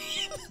that game.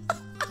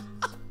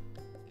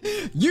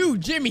 You,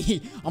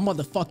 Jimmy, I'm about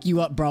to fuck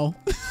you up, bro.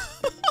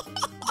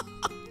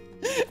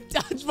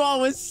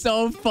 Dodgeball was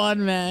so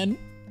fun, man.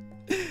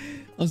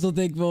 I'm so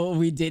thankful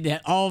we did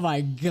that. Oh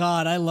my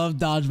god, I love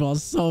dodgeball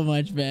so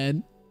much,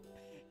 man.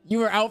 You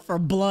were out for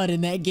blood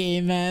in that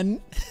game,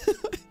 man.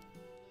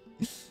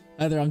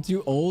 Either I'm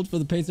too old for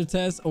the Pacer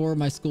test or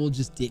my school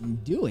just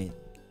didn't do it.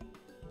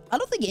 I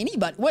don't think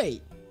anybody...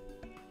 Wait.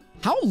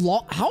 How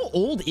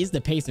old is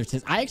the Pacer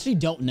test? I actually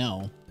don't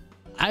know.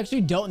 I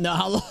actually don't know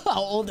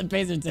how old the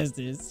Pacer test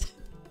is.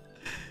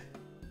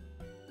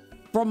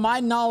 From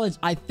my knowledge,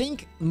 I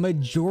think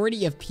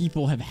majority of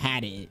people have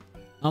had it.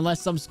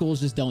 Unless some schools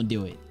just don't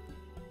do it.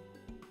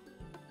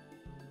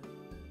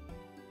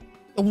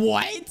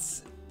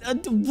 What?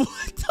 What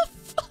the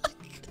fuck?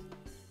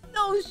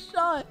 No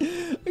shot.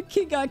 A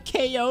kid got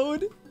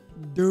KO'd.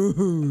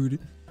 Dude.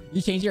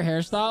 You changed your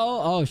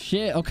hairstyle? Oh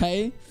shit.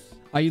 Okay.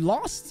 Are you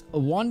lost? A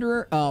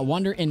wanderer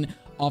in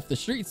off the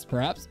streets,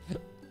 perhaps?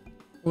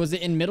 Was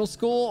it in middle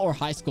school or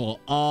high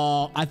school?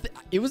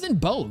 It was in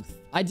both.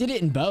 I did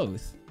it in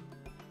both.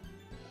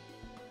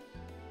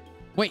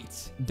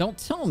 Wait, don't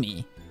tell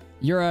me.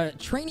 You're a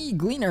trainee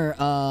gleaner,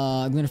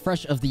 gleaner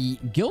fresh of the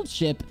guild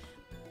ship.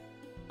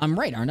 I'm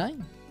right, aren't I?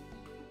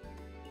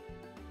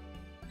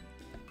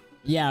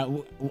 Yeah,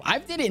 I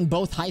did it in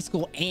both high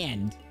school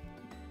and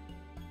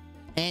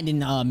in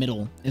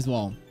middle as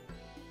well.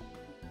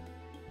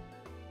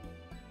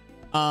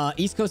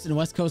 East Coast and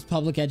West Coast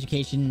public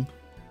education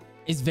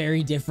is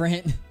very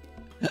different.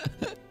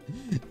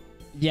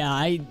 Yeah,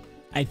 I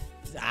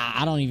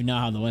don't even know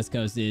how the West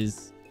Coast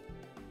is.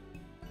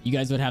 You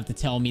guys would have to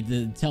tell me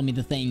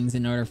the things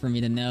in order for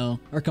me to know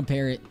or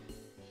compare it.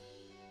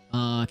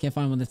 I can't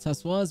find when the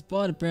test was,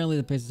 but apparently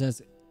the Pacer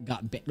test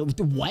got banned.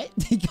 What?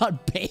 It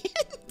got banned?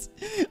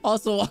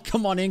 Also,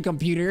 come on in,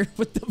 computer.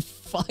 What the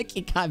fuck?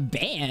 It got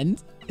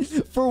banned?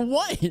 For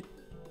what?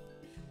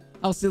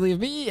 How silly of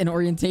me. An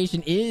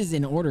orientation is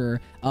in order.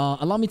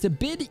 Allow me to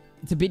bid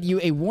you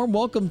a warm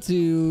welcome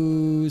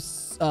to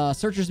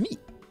Searcher's Meet.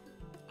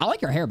 I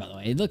like her hair, by the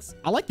way.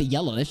 I like the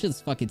yellow. That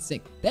shit's fucking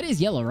sick. That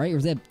is yellow, right? Or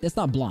is that's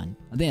not blonde?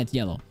 I think that's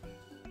yellow.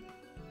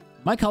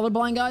 Am I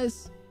colorblind,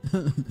 guys?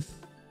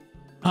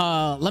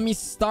 Let me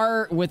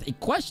start with a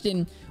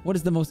question. What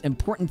is the most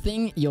important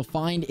thing you'll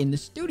find in the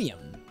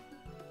studium?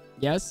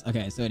 Yes?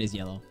 Okay, so it is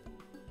yellow.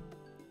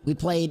 We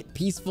played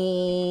peaceful...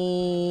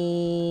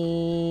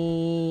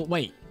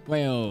 Wait. I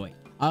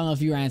don't know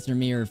if you were answering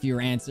me or if you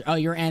were answering... Oh,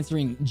 you're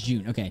answering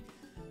June. Okay.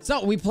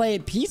 So we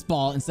played peace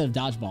ball instead of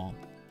dodgeball.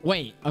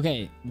 Wait,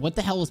 okay. What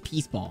the hell is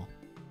peace ball?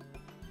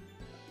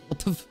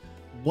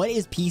 What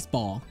is peace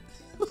ball?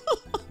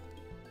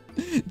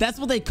 That's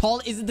what they call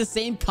it. Is it the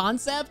same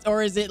concept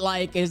or is it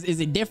like, is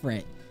it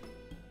different?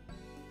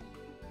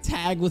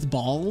 Tag with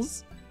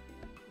balls?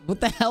 What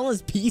the hell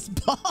is peace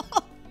ball?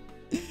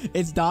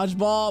 It's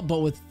dodgeball,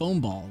 but with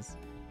foam balls.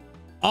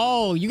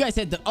 Oh, you guys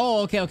had the,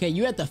 oh, okay.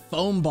 You had the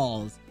foam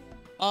balls.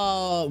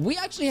 We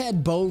actually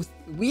had both.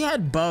 We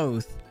had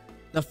both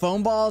the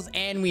foam balls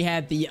and we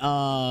had the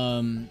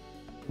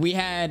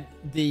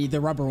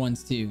rubber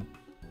ones too.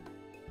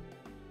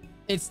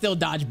 It's still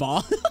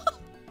dodgeball.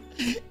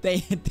 they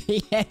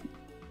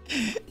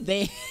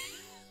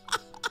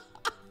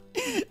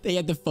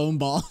had the foam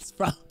balls,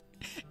 bro.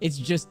 It's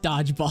just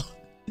dodgeball.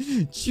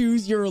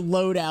 Choose your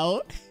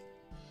loadout.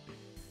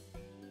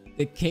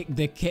 The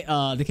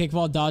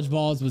kickball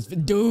dodgeballs was,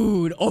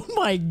 dude, oh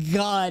my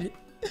god.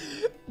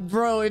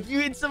 Bro, if you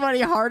hit somebody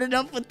hard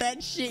enough with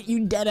that shit,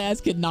 you dead ass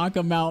could knock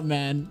them out,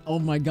 man. Oh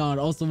my god.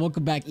 Also,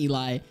 welcome back,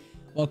 Eli.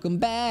 Welcome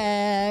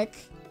back.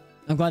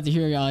 I'm glad to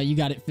hear you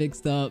got it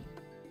fixed up.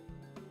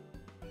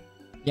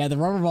 Yeah, the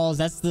rubber balls,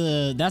 that's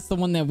the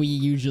one that we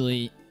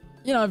usually,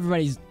 you know,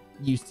 everybody's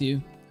used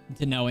to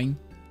knowing.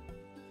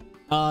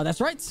 That's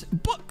right,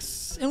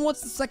 books. And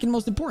what's the second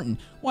most important?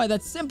 Why,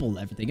 that's simple,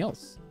 everything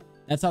else.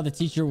 That's how the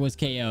teacher was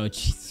KO.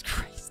 Jesus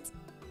Christ.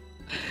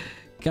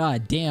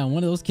 God damn,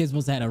 one of those kids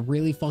must have had a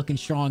really fucking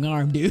strong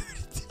arm, dude.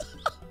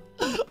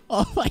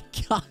 Oh my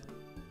god.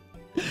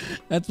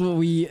 That's what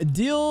we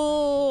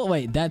deal...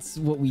 Wait, that's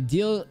what we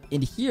deal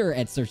in here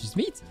at Searcher's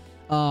Meet.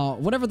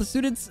 Whatever the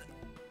students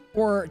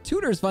or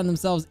tutors find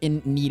themselves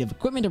in need of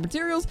equipment or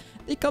materials,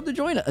 they come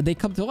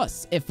to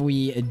us. If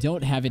we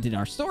don't have it in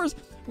our stores,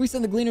 we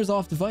send the gleaners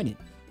off to find it.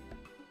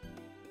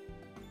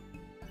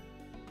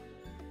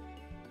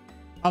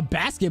 A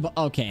basketball?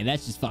 Okay,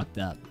 that's just fucked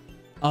up.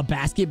 A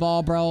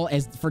basketball, bro,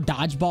 as for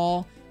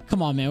dodgeball?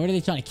 Come on, man. What are they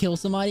trying to kill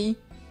somebody?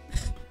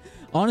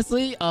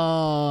 Honestly,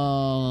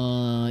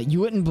 you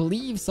wouldn't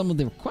believe some of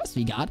the requests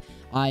we got.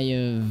 I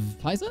have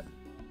Paisa.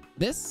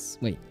 This.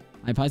 Wait.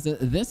 I Paisa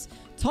this.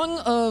 Tongue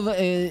of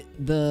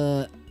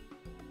the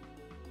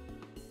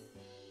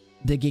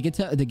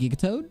Gigatoad?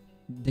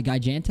 The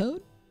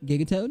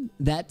Gigatoad?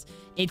 That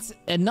it's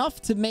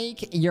enough to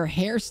make your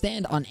hair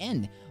stand on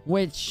end,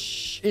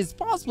 which is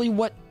possibly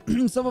what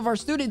some of our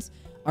students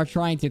are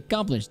trying to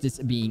accomplish, this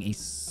being a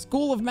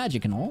school of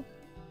magic and all.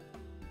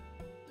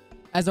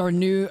 As our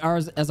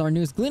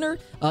newest gleaner,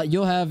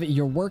 you'll have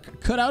your work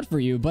cut out for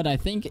you, but I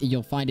think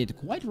you'll find it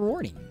quite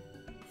rewarding.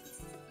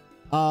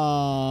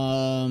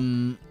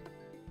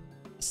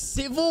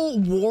 Civil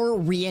War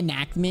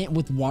reenactment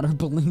with water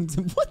balloons.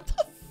 What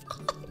the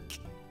fuck?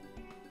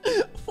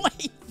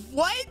 Wait,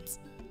 what?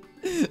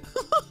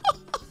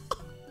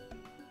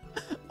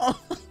 Oh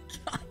my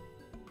god.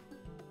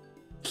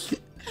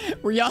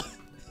 Were y'all...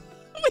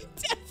 We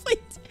definitely...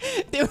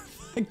 They were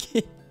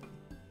fucking...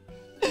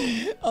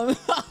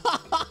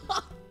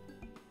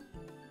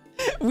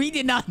 We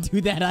did not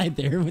do that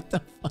either. What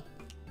the fuck?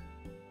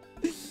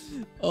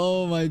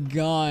 Oh my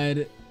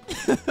god.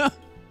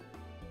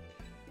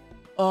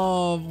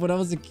 When I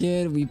was a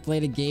kid, we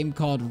played a game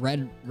called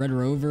Red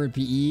Rover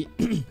PE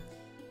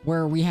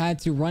where we had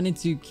to run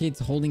into kids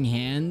holding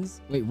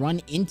hands. Wait,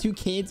 run into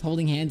kids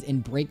holding hands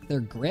and break their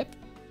grip.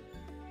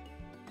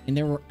 And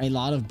there were a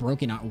lot of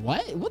broken arms.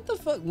 What? What the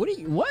fuck? What are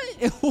you... What?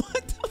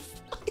 What the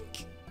fuck?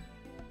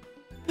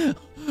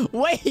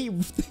 Wait,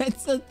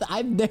 that's a...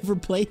 I've never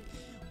played...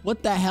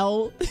 What the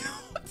hell?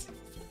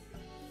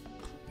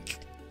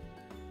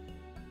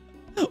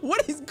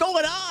 What is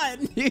going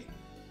on?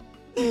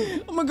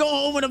 I'm gonna go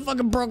home with a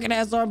fucking broken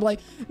ass arm like,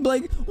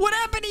 what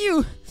happened to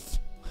you?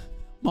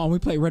 Mom, we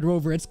play Red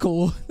Rover at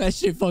school. That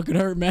shit fucking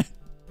hurt, man.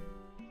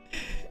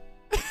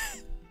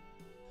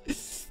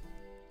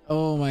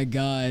 Oh my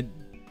god.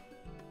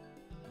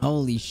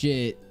 Holy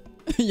shit.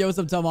 Yo, what's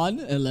up, Tomon?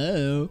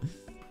 Hello.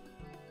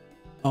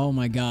 Oh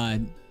my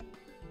god.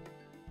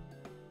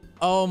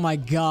 Oh my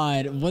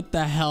god. What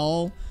the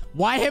hell?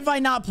 Why have I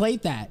not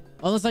played that?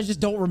 Unless I just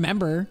don't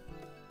remember.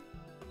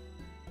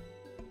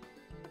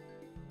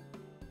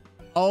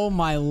 Oh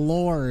my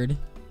lord.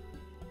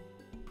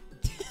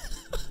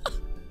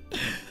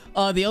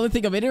 The only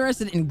thing I'm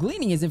interested in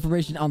gleaning is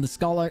information on the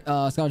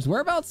scholar's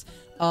whereabouts.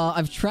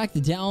 I've tracked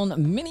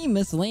down many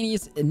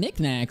miscellaneous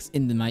knickknacks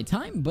in my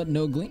time, but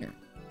no gleaner.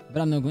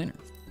 But I'm no gleaner.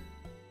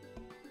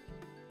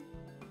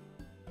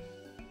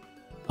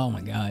 Oh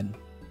my god.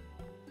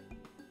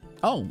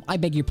 Oh, I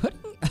beg your pudding?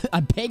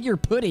 I beg your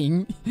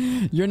pudding?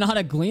 You're not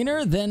a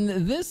gleaner?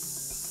 Then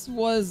this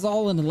was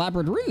all an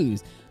elaborate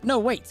ruse. No,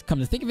 wait. Come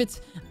to think of it,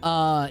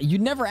 you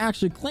never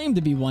actually claimed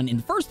to be one in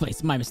the first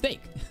place. My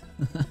mistake.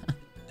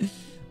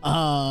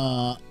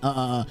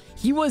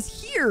 He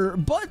was here,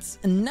 but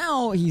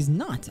now he's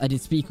not. I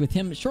did speak with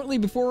him shortly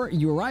before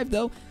you arrived,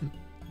 though.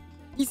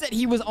 He said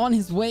he was on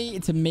his way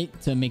to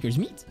Maker's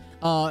Meet.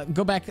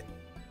 Go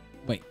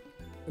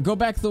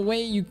back the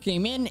way you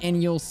came in,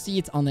 and you'll see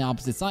it on the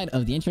opposite side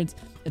of the entrance.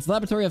 It's a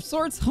laboratory of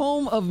sorts,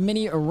 home of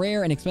many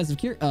rare and expensive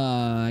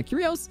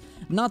curios,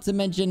 not to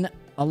mention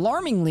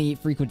alarmingly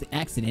frequent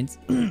accidents.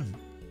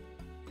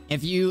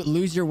 If you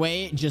lose your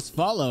way, just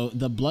follow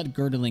the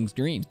blood-girdling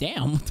streams.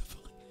 Damn, what the fuck?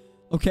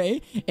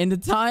 Okay, in the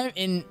time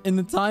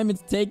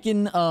it's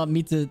taken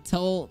me to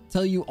tell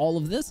you all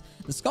of this,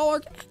 the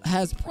scholar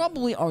has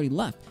probably already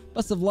left.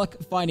 Best of luck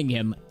finding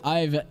him.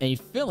 I've a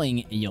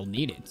feeling you'll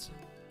need it.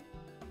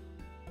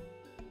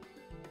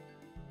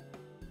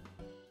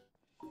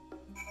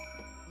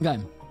 Okay.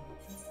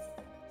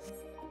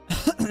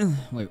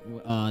 Wait, we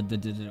gotta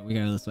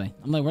go this way.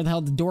 I'm like, where the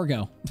hell did the door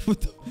go?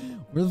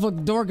 Where the fuck did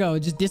the door go? It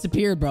just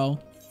disappeared, bro.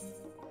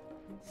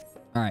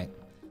 Alright.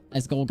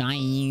 Let's go,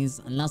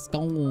 guys. Let's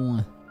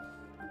go.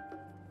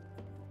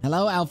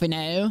 Hello,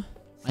 Alphino.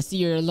 I see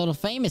you're a little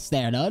famous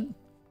there, dude.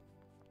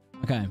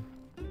 Okay.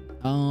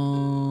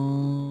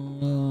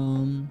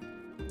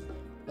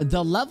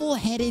 The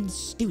level-headed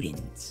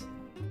student.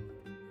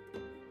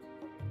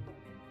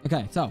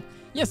 Okay, so...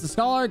 Yes, the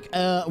scholar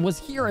was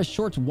here a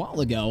short while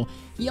ago.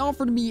 He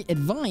offered me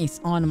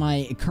advice on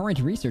my current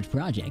research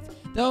project.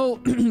 Though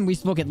we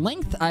spoke at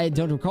length, I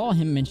don't recall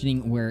him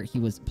mentioning where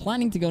he was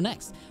planning to go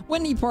next.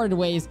 When he parted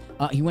ways,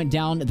 he went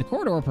down the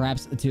corridor,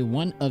 perhaps to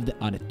one of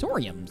the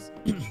auditoriums.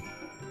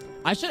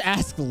 I should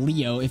ask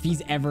Leo if he's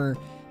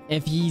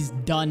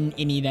done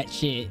any of that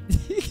shit.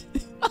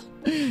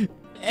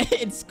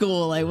 In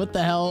school, like, what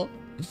the hell?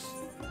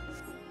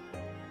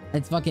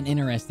 That's fucking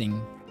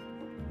interesting.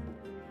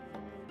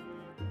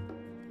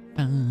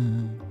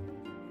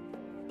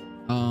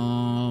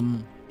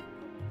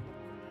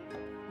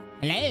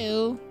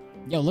 Hello?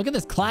 Yo, look at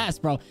this class,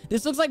 bro.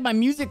 This looks like my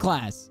music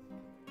class.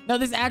 No,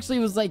 this actually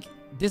was like...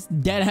 This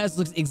deadass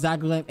looks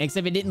exactly like...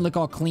 Except it didn't look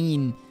all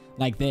clean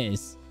like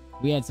this.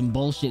 We had some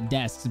bullshit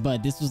desks,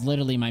 but this was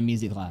literally my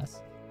music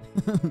class.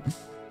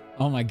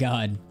 Oh my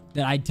god.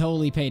 That I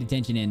totally paid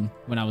attention in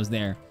when I was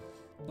there.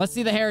 Let's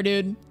see the hair,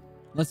 dude.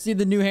 Let's see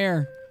the new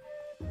hair.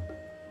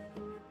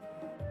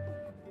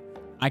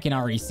 I can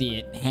already see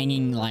it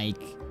hanging like...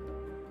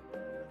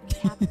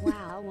 Cap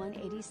Wow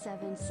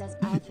 187 says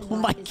Alpha Oh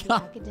my is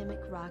God. the academic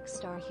rock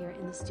star here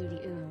in the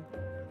studio.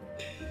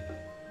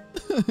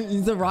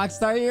 He's a rock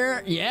star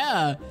here?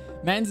 Yeah.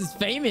 Man's is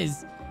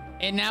famous.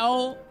 And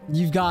now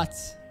you've got...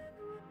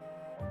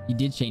 You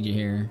did change your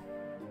hair.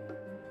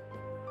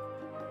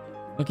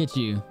 Look at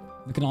you.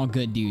 Looking all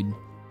good, dude.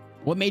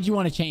 What made you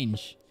want to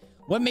change?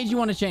 What made you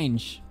want to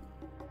change?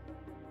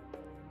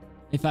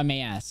 If I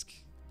may ask.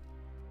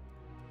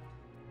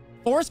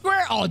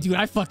 Foursquare? Oh, dude,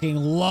 I fucking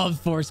love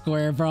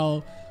Foursquare,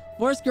 bro.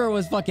 Foursquare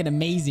was fucking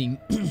amazing.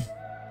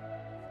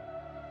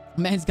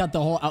 Man's got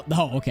the whole...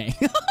 Oh, okay.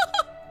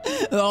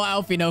 The whole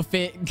Alfie no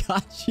fit.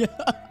 Gotcha.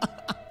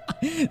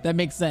 That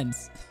makes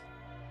sense.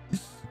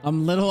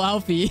 I'm little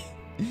Alfie.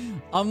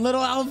 I'm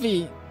little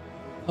Alfie.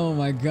 Oh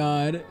my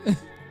god.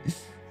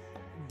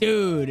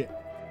 Dude.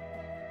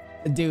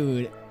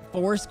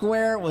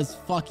 Foursquare was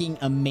fucking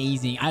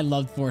amazing. I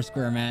loved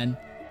Foursquare, man.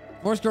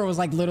 Foursquare was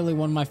like literally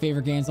one of my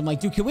favorite games. I'm like,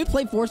 dude, can we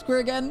play Foursquare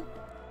again?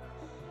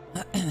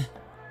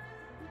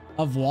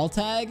 Of wall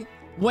tag?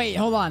 Wait,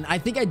 hold on. I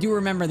think I do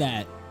remember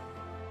that.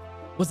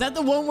 Was that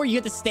the one where you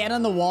had to stand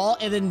on the wall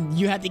and then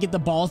you had to get the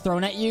ball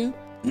thrown at you?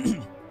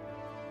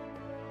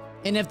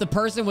 And if the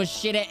person was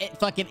shit at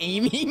fucking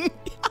aiming?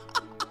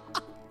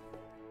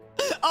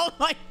 Oh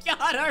my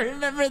god, I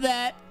remember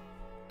that.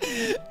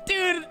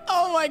 Dude,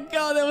 oh my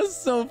god, that was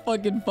so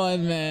fucking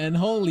fun, man.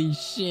 Holy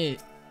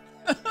shit.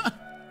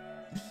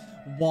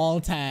 Wall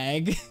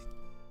tag.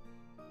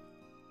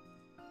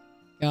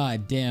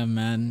 God damn,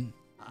 man.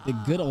 The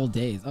good old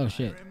days. Oh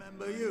shit.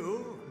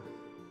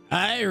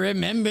 I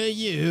remember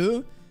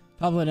you.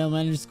 Probably an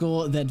elementary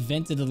school that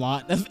vented a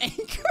lot of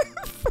anger.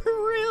 For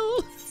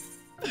real.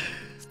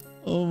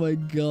 Oh my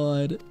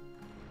god.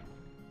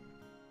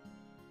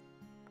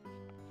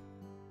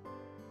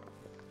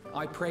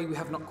 I pray we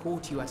have not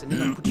caught you at an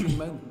inopportune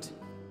moment.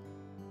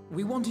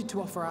 We wanted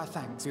to offer our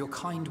thanks for your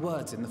kind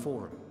words in the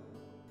forum.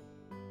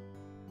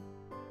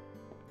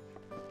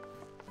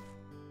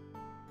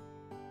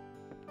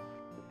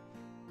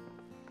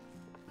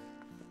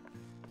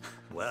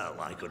 Well,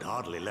 I could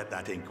hardly let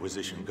that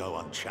inquisition go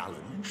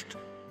unchallenged.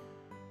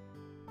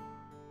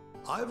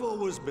 I've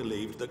always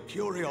believed that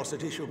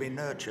curiosity should be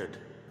nurtured,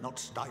 not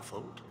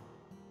stifled.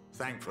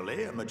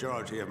 Thankfully, a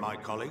majority of my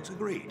colleagues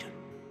agreed.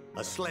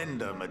 A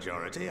slender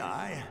majority,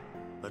 aye,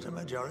 but a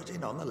majority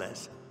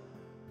nonetheless.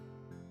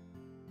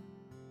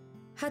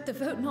 Had the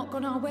vote not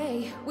gone our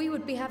way, we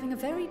would be having a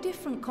very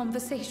different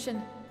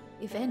conversation,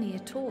 if any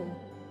at all.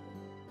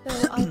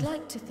 Though I'd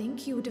like to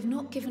think you would have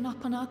not given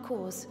up on our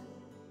cause.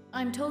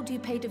 I'm told you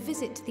paid a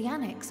visit to the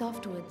annex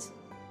afterwards.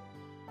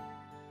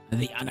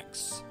 The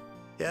annex.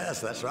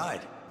 Yes, that's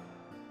right.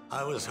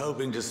 I was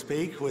hoping to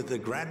speak with the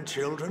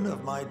grandchildren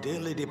of my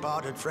dearly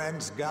departed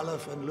friends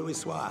Galuf and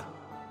Louisoix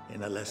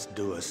in a less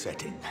dour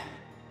setting.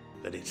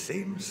 But it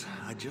seems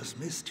I just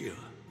missed you.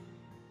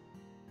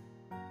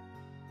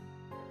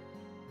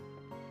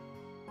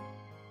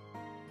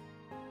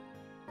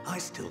 I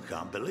still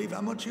can't believe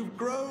how much you've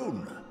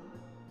grown.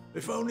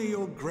 If only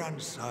your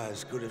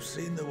grandsires could have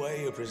seen the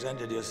way you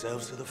presented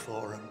yourselves to the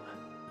forum.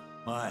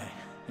 Why,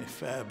 it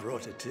fair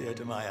brought a tear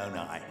to my own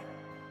eye.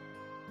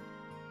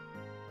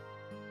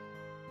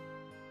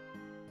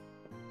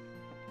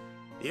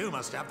 You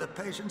must have the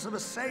patience of a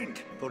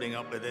saint, putting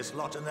up with this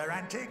lot and their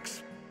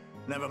antics.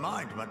 Never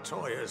mind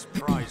Matoya's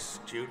prize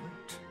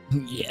student.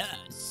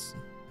 Yes.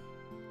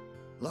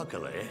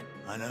 Luckily,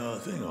 I know a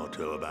thing or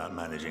two about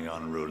managing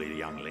unruly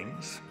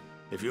younglings.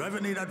 If you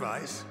ever need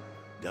advice,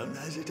 don't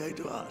hesitate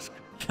to ask.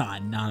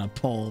 God, not a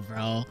poll,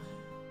 bro.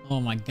 Oh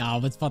my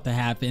god, what's about to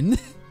happen?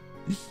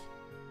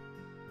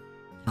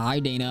 Hi,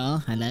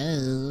 Dana.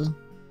 Hello.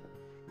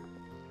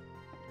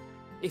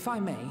 If I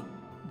may,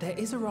 there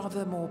is a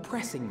rather more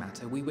pressing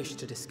matter we wish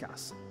to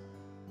discuss.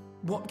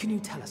 What can you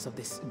tell us of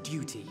this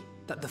duty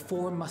that the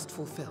Forum must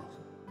fulfill?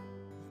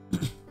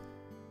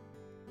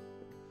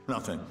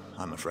 Nothing,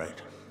 I'm afraid.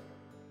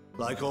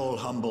 Like all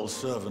humble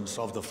servants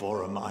of the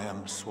Forum, I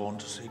am sworn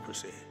to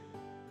secrecy.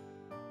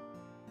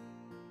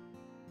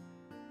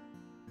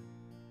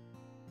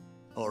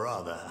 Or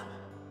rather,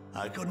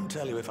 I couldn't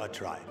tell you if I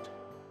tried.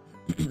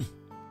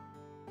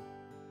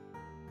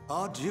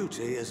 Our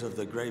duty is of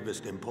the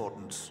gravest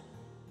importance.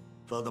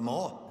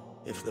 Furthermore,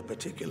 if the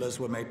particulars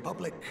were made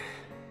public,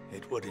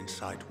 it would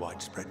incite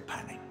widespread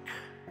panic.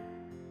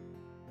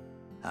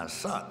 As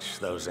such,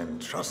 those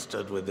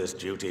entrusted with this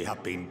duty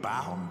have been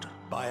bound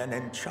by an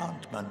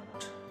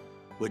enchantment,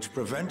 which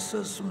prevents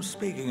us from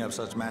speaking of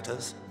such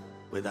matters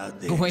without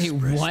the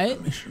express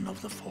permission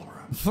of the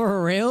Forum.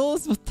 For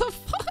reals? What the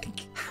fuck?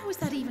 How is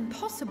that even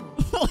possible?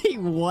 Wait,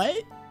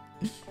 what?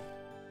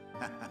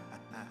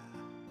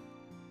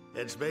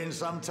 It's been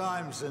some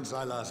time since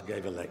I last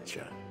gave a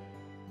lecture.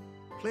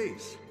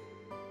 Please,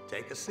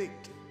 take a seat.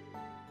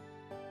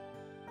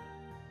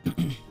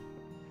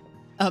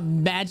 A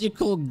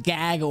magical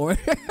gag order?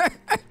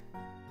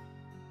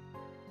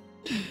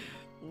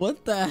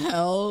 What the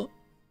hell?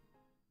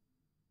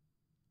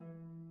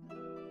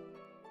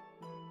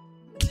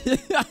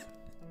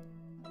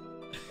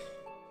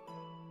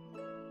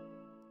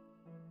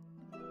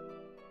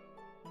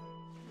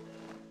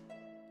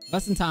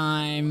 Lesson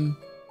time.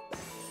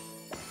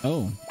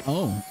 Oh.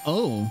 Oh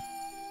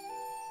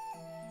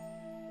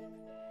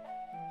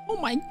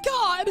my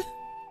god.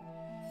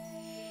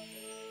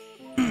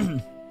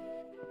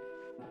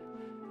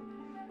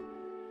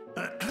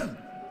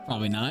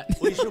 Probably not.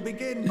 We shall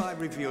begin by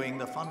reviewing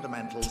the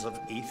fundamentals of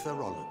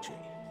etherology.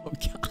 Oh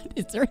god,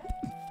 is there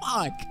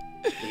fuck?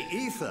 The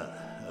ether,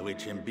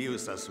 which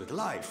imbues us with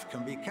life,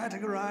 can be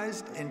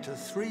categorized into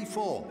 3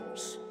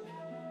 forms.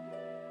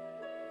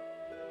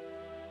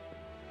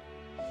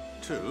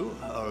 2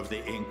 are of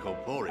the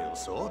incorporeal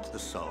sort, the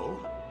soul,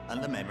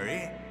 and the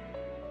memory.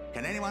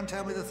 Can anyone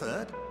tell me the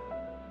third?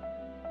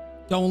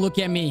 Don't look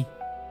at me.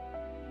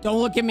 Don't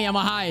look at me,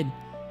 I'ma hide.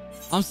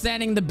 I'm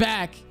standing in the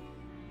back.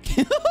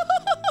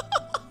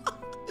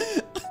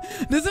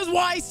 This is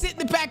why I sit in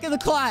the back of the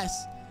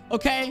class,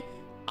 okay?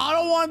 I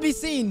don't want to be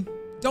seen.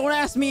 Don't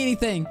ask me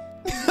anything.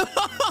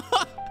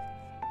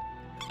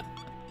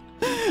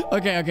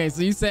 Okay,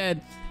 so you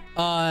said 2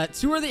 are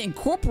the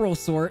incorporeal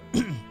sort,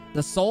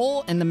 the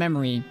soul and the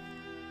memory.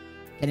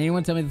 Can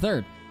anyone tell me the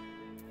third?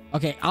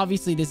 Okay,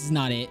 obviously this is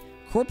not it.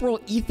 Corporal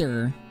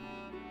ether,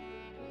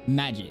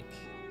 magic.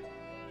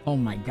 Oh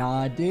my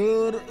god,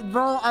 dude.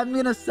 Bro, I'm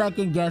gonna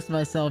second guess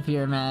myself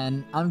here,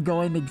 man. I'm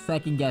going to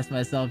second guess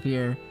myself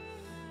here.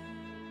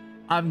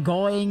 I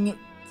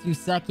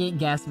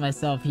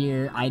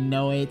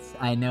know it.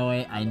 I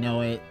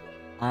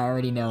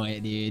already know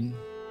it, dude.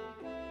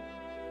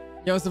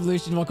 Yo,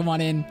 Evolution, welcome on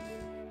in.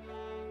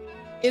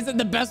 Isn't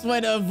the best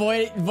way to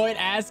avoid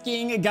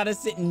asking? Gotta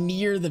sit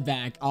near the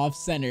back, off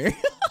center.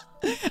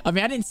 I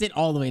mean, I didn't sit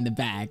all the way in the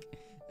back.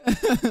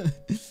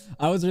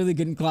 I was really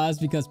good in class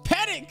because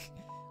panic!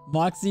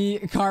 Moxi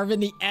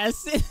carving the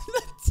S in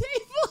the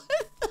table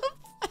in the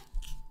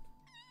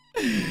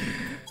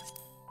back.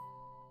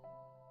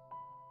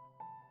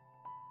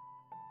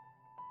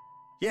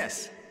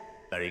 Yes,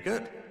 very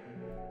good.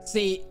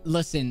 See,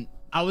 listen,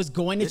 I was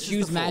going to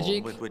choose the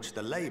magic. Form with which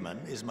the layman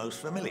is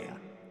most familiar.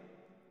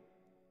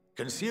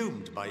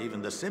 Consumed by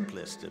even the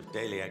simplest of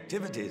daily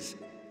activities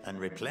and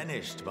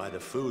replenished by the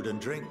food and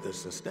drink that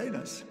sustain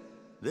us,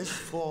 this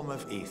form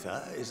of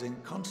ether is in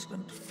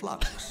constant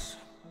flux.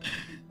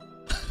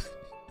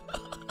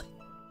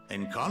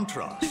 In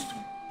contrast,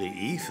 the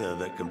ether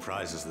that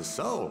comprises the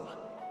soul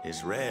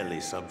is rarely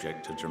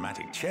subject to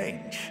dramatic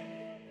change.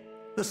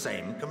 The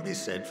same can be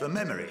said for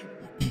memory,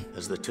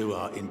 as the 2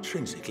 are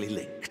intrinsically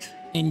linked.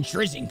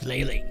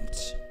 Intrinsically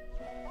linked.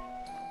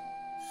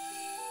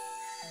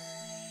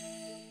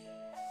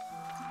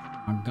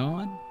 Oh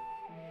god.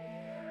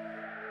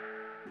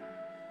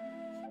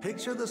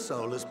 Picture the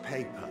soul as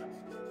paper,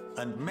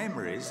 and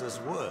memories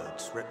as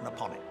words written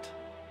upon it.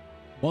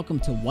 Welcome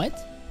to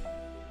what?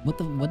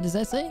 What does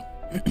that say?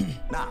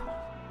 Now,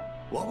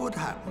 what would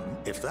happen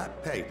if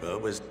that paper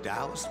was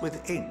doused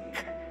with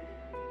ink?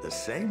 The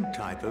same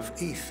type of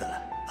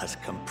ether as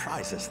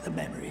comprises the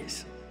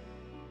memories.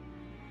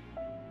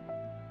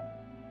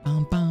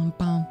 Bum, bum,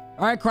 bum.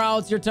 All right,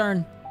 crowds, your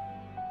turn.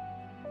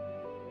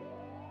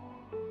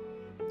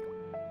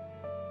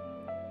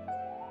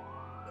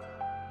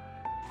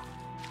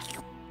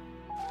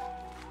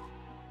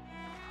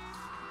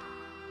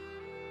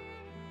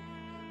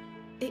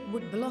 It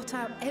would blot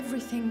out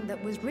everything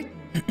that was written.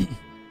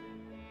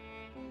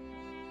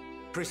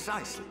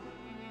 Precisely.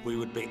 We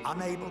would be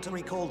unable to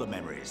recall the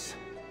memories,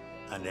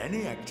 and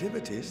any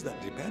activities that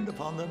depend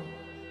upon them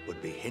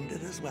would be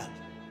hindered as well.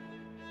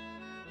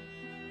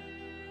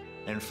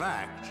 In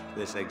fact,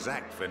 this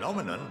exact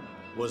phenomenon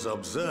was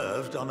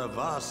observed on a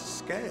vast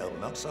scale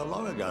not so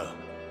long ago.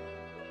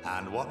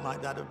 And what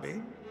might that have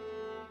been?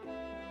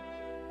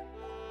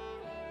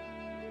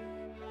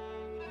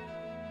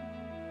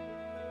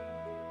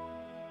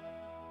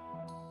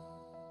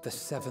 The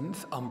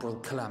 7th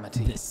Umbral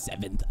Calamity. The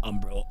 7th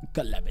Umbral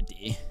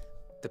Calamity.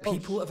 The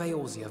people of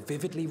Eorzea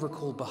vividly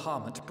recall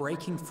Bahamut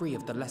breaking free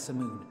of the Lesser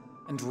Moon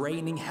and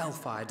raining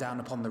hellfire down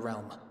upon the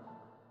realm.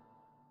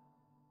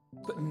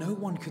 But no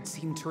one could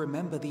seem to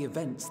remember the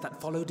events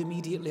that followed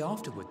immediately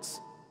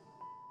afterwards.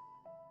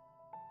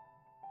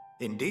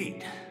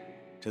 Indeed.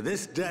 To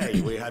this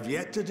day, we have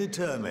yet to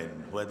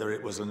determine whether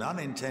it was an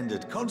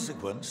unintended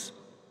consequence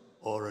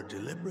or a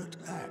deliberate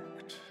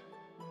act.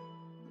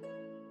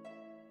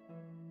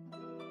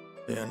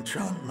 The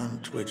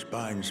enchantment which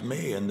binds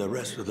me and the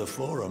rest of the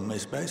Forum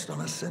is based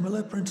on a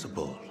similar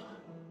principle.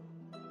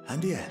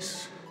 And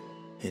yes,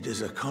 it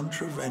is a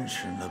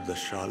contravention of the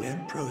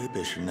Sharlayan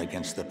prohibition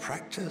against the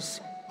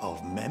practice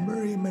of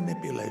memory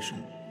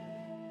manipulation.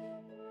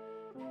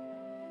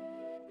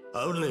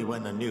 Only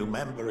when a new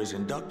member is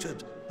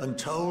inducted and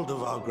told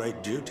of our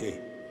great duty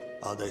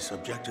are they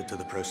subjected to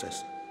the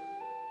process.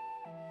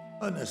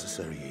 A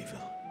necessary evil.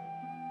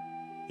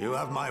 You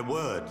have my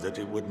word that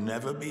it would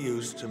never be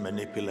used to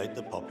manipulate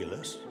the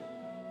populace?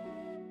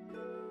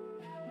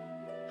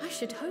 I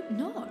should hope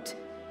not.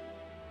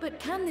 But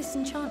can this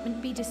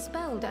enchantment be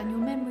dispelled and your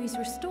memories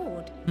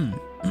restored?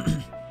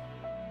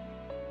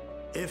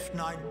 If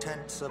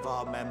 9/10 of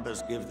our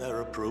members give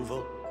their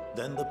approval,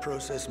 then the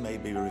process may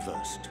be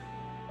reversed.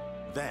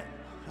 Then,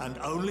 and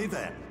only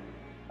then,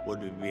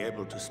 would we be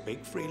able to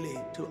speak freely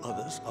to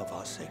others of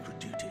our sacred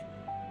duty.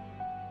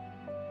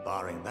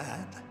 Barring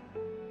that,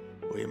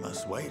 we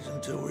must wait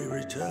until we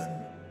return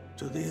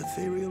to the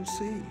ethereal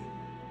sea.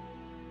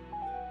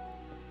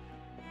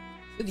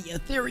 To the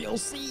ethereal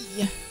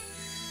sea.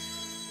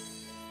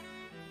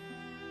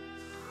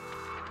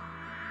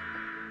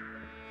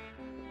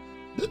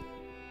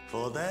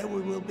 For there we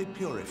will be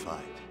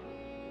purified,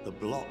 the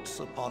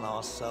blots upon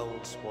our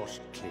souls washed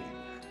clean.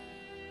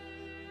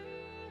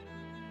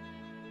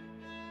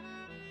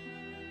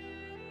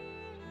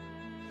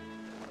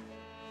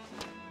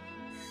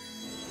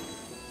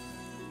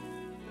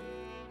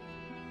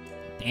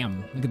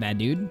 Damn, look at that,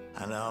 dude.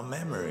 And our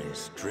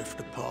memories drift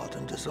apart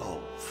and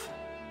dissolve.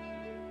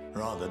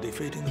 Rather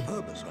defeating the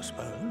purpose, I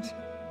suppose.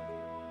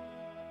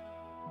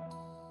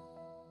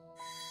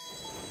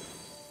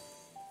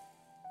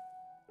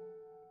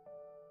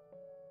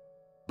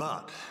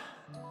 But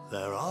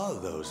there are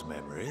those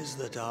memories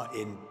that are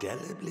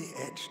indelibly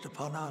etched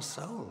upon our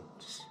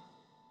souls,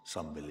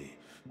 some believe.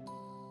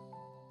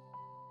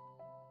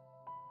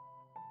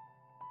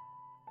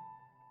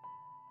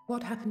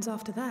 What happens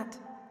after that?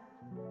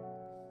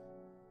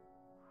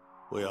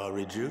 We are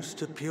reduced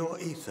to pure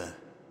ether,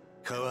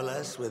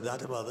 coalesce with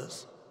that of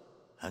others,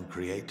 and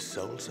create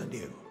souls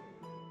anew.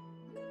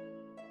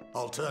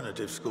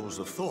 Alternative schools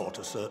of thought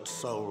assert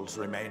souls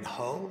remain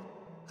whole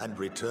and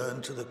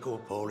return to the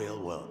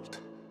corporeal world,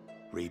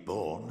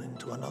 reborn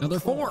into another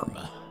form.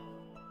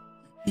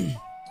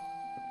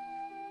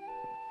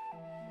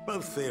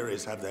 Both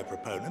theories have their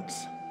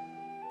proponents.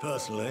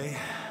 Personally,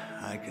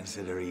 I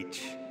consider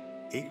each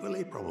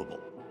equally probable.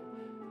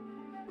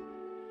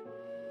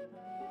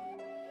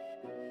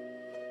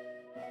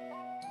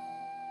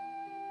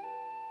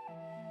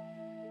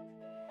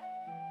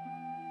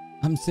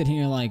 I'm sitting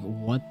here like,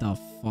 what the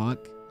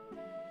fuck?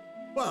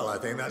 Well, I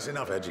think that's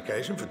enough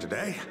education for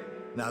today.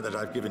 Now that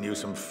I've given you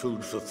some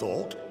food for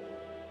thought,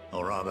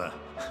 or rather,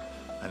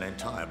 an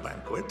entire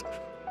banquet.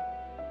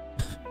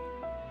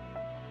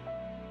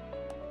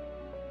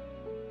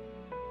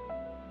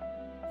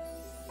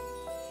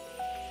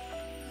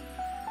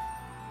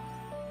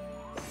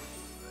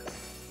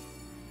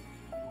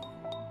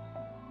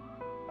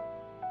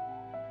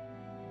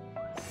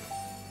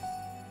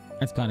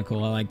 That's kind of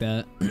cool. I like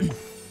that.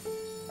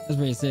 That's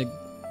pretty sick.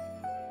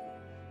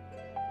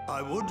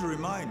 I would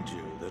remind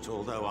you that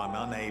although I'm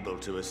unable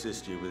to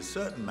assist you with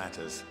certain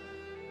matters,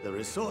 the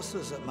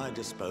resources at my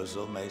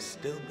disposal may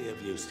still be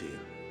of use to you.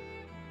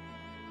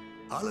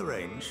 I'll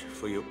arrange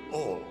for you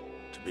all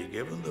to be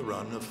given the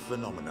run of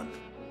Phenomenon.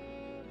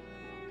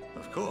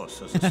 Of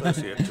course, as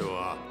associate to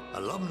our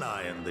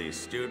alumni and the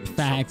students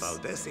Facts.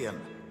 of Valdesian,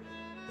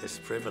 this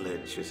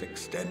privilege is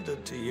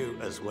extended to you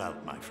as well,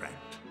 my friend.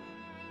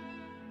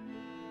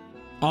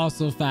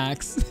 Also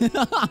facts.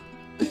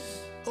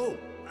 Oh,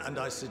 and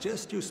I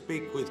suggest you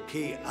speak with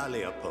Ki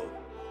Aliapo.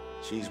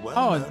 She's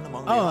well known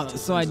among the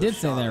artisans so I did of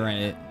say that Charlotte,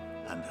 right.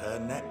 and her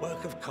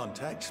network of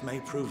contacts may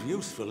prove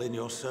useful in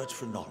your search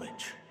for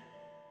knowledge.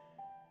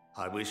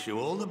 I wish you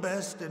all the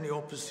best in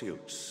your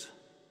pursuits,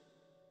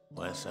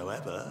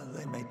 wheresoever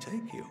they may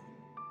take you.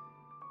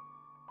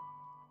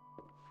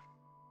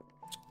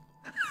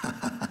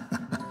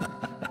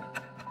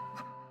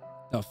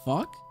 The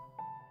fuck?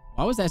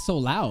 Why was that so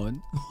loud?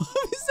 Why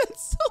was that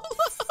so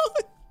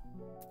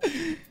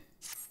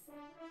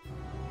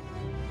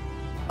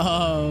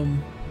loud?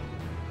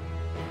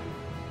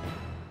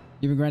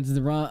 You've been granted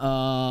the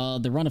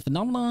run of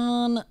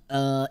Phenomenon.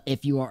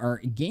 If you are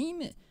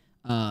game,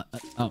 oh,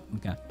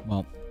 okay.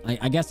 Well,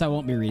 I guess I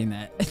won't be reading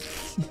that.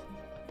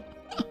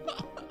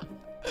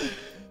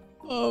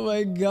 Oh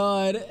my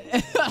god.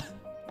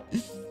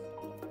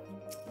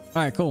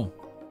 All right, cool.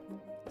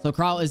 So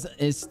Kral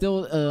is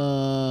still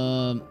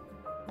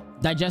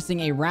digesting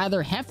a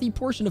rather hefty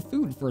portion of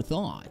food for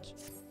thought.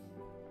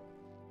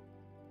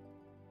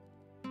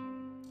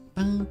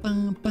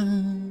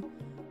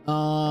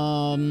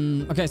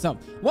 Okay, so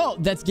well,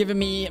 that's given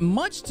me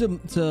much to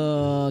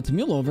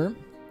mull over,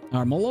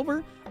 or mull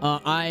over.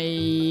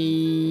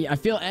 I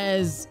feel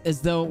as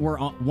though we're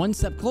one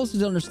step closer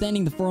to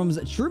understanding the forum's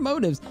true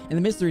motives and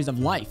the mysteries of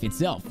life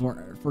itself,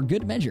 for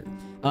good measure.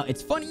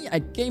 It's funny, I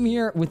came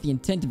here with the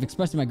intent of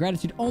expressing my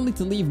gratitude only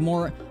to leave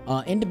more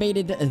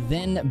indebated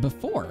than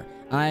before.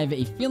 I have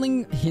a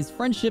feeling his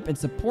friendship and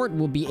support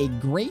will be a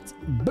great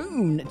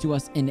boon to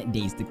us in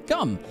days to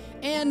come.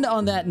 And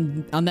on that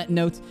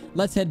note,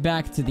 let's head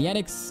back to the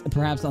attics.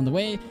 Perhaps on the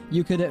way,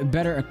 you could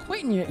better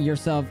acquaint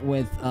yourself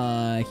with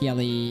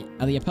Hiali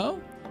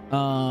Aliapo.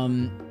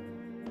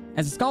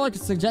 As a scholar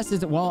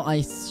suggested, while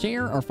I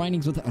share our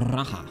findings with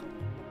Raha.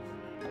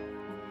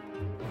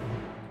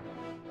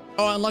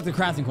 Oh, I unlocked the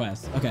crafting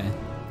quest. Okay.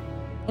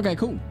 Okay,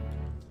 cool.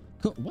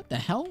 Cool. What the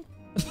hell?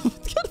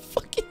 What kind of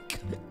fucking...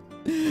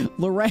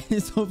 Lorraine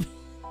is over...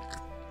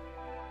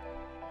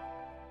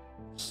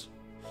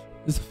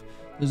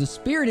 There's a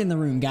spirit in the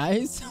room,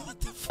 guys. What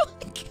the fuck?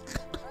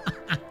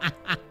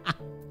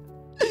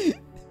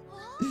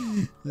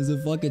 There's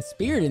a fucking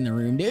spirit in the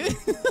room, dude.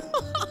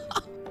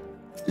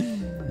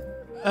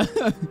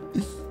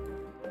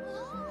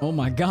 Oh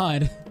my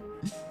god.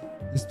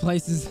 This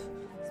place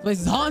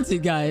is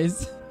haunted,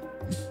 guys.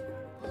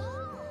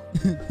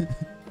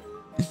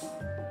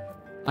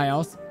 I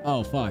also,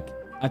 oh fuck,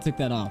 I took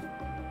that off.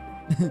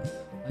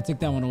 I took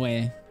that one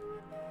away.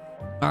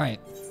 All right.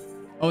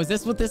 Oh, is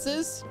this what this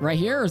is right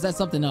here, or is that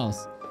something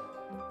else?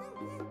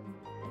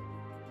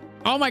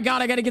 Oh my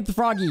god, I gotta get the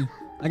froggy.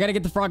 I gotta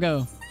get the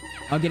froggo.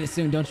 I'll get it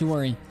soon, don't you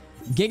worry.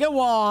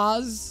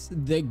 Gigawas,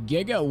 the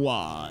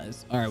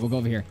Gigawas. All right, we'll go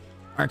over here.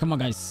 All right, come on,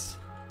 guys.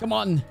 Come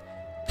on.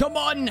 Come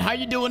on. How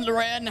you doing,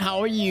 Loren? How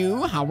are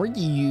you? How are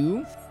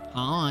you?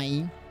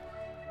 Hi.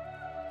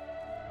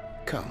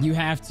 Come. You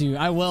have to.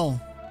 I will.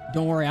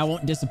 Don't worry. I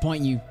won't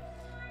disappoint you.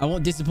 I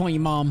won't disappoint you,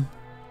 Mom.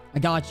 I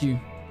got you.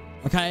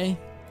 Okay?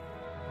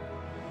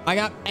 I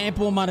got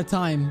ample amount of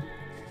time.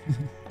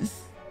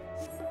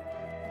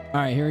 All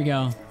right, here we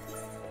go.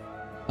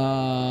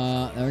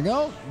 There we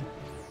go.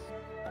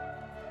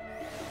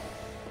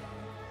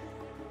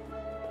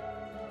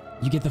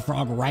 You get the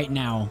frog right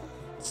now.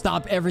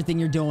 Stop everything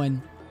you're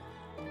doing.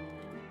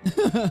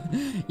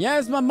 Yeah,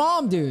 it's my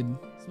mom, dude.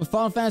 It's my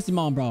Final Fantasy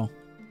mom, bro.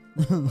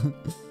 All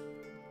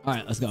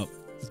right, let's go.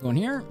 Let's go in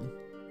here.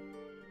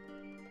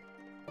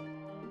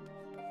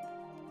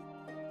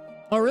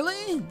 Oh,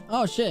 really?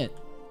 Oh, shit.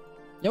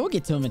 Yeah, we'll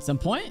get to him at some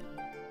point.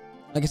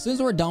 Like, as soon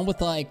as we're done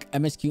with, like,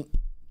 MSQ...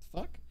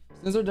 Fuck. As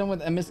soon as we're done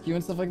with MSQ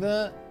and stuff like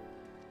that,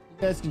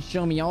 you guys can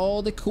show me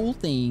all the cool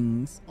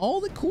things.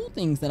 All the cool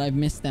things that I've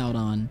missed out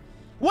on.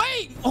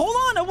 Wait! Hold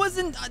on! I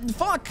wasn't...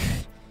 fuck!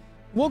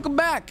 Welcome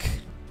back.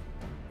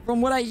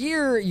 From what I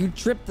hear, your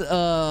trip to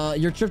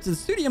the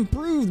studio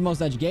improved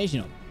most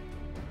educational.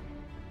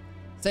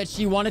 Said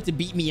she wanted to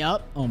beat me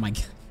up. Oh my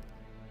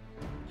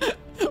god.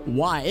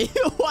 Why?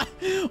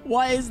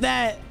 Why is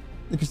that?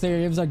 The Crusader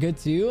games are good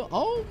too.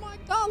 Oh my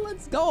god,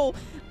 let's go.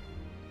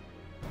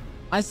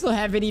 I still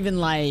haven't even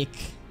like...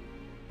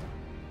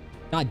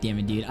 God damn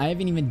it, dude. I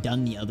haven't even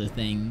done the other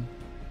thing.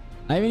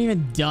 I haven't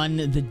even done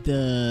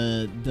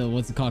the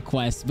what's it called,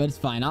 quest, but it's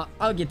fine.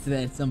 I'll get to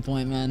that at some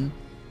point, man.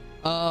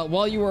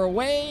 While you were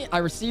away, I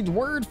received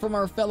word from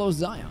our fellow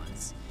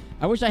Zions.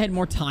 I wish I had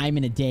more time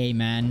in a day,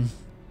 man.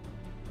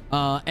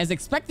 As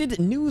expected,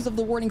 news of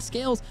the Warning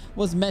Scales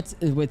was met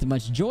with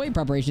much joy.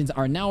 Preparations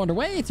are now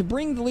underway to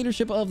bring the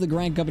leadership of the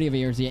Grand Company of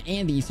Eorzea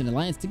and the Eastern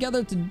Alliance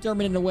together to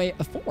determine a way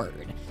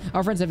forward.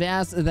 Our friends have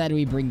asked that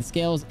we bring the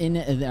scales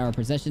in our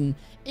possession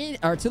to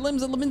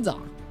Limza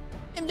Laminza.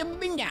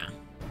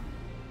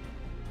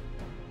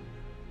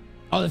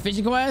 Oh, the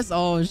fishing quest?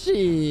 Oh,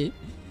 shit.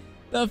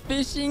 The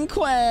fishing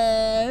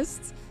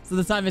quest. So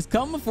the time has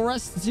come for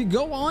us to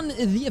go on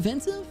the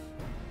offensive.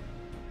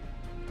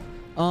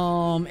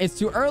 It's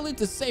too early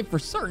to say for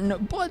certain,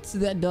 but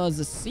that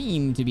does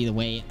seem to be the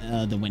way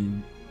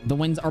the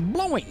winds are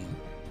blowing.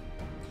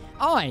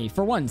 I,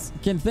 for once,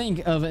 can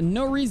think of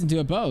no reason to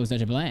oppose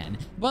such a plan,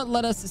 but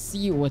let us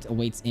see what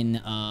awaits in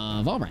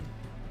Valorant.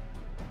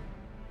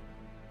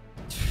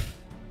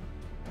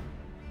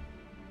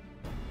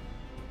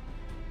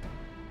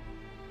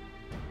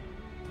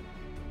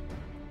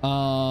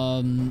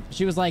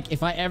 She was like,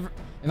 if I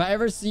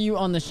ever see you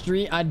on the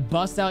street, I'd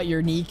bust out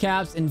your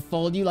kneecaps and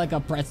fold you like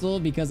a pretzel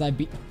because I'd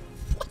be...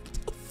 What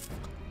the fuck?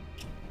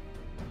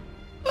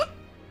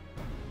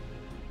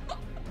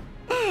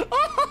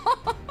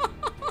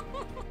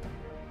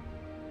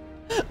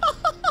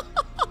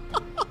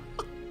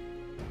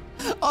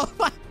 Oh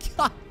my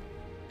god.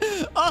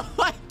 Oh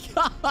my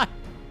god.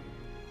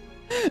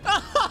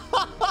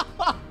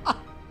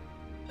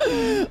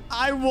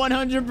 I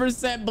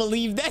 100%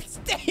 believe that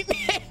statement.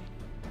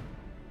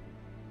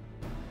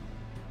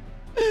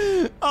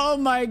 Oh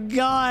my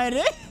god.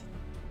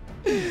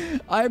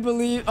 I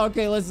believe...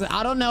 Okay, listen.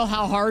 I don't know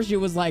how harsh it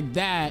was like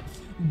that,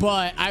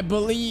 but I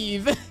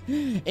believe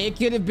it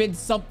could have been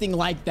something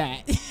like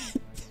that.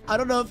 I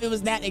don't know if it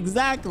was that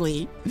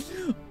exactly,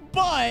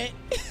 but...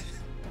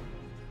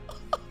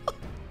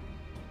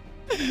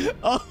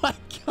 Oh my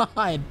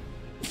god.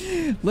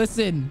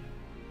 Listen.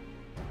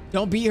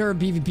 Don't beat her in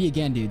PvP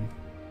again, dude.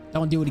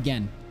 Don't do it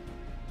again.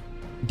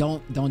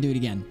 Don't do it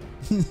again.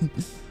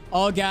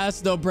 All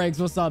gas, no brakes.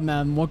 What's up,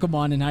 man? Welcome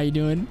on, and how you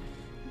doing?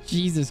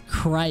 Jesus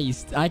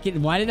Christ.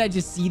 Why did I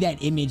just see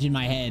that image in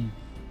my head?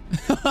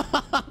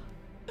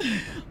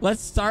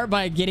 Let's start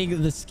by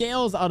getting the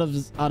scales out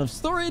of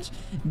storage.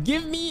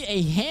 Give me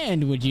a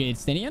hand, would you,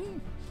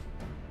 Estinian?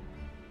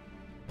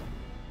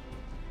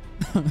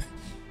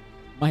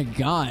 My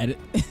god.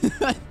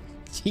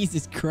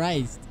 Jesus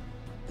Christ.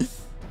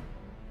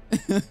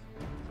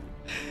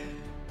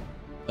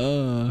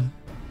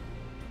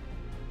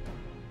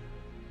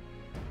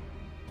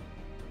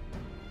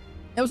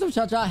 Hey, what's up,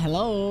 Cha-Cha?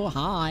 Hello.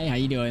 Hi. How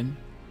you doing?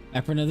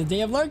 Back for another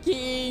day of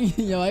lurking.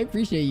 Yo, I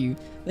appreciate you.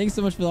 Thanks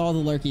so much for all the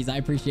lurkies. I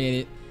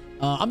appreciate it.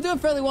 I'm doing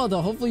fairly well,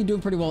 though. Hopefully you're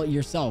doing pretty well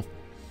yourself.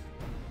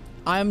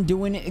 I'm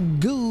doing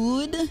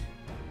good.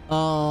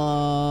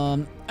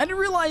 I didn't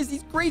realize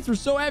these crates were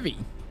so heavy.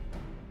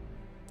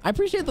 I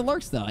appreciate the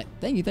lurks, though.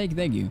 Thank you, thank you,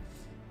 thank you.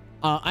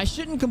 I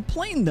shouldn't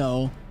complain,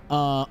 though.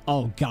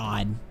 Oh,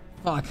 God.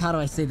 Fuck, how do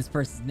I say this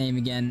person's name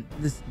again?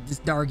 This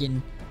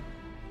Dargan.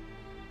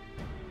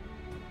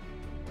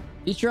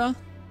 Petra,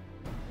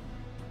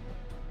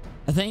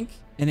 I think,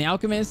 and the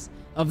alchemists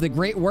of the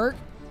great work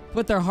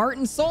put their heart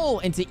and soul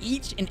into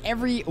each and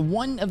every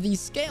one of these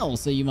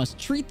scales, so you must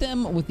treat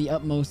them with the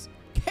utmost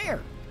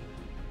care.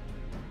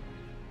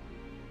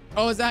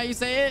 Oh, is that how you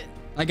say it?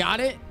 I got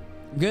it.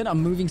 Good.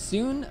 I'm moving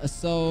soon,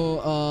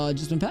 so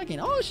just been packing.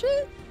 Oh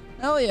shit.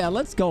 Hell yeah,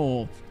 let's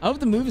go. I hope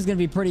the move is gonna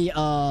be pretty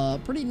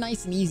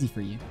nice and easy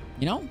for you.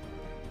 You know?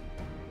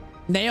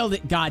 Nailed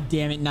it. God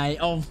damn it, Knight.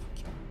 Oh.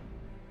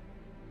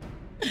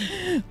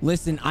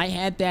 Listen, I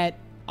had that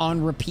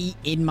on repeat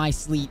in my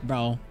sleep,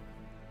 bro.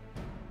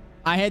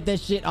 I had that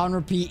shit on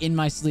repeat in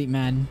my sleep,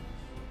 man.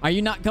 Are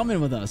you not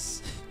coming with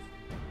us?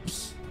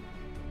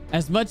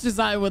 As much as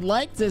I would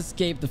like to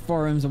escape the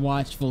forum's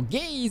watchful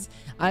gaze,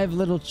 I have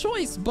little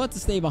choice but to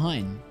stay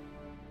behind.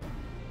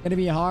 Gonna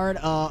be hard.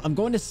 I'm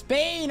going to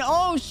Spain.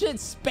 Oh shit,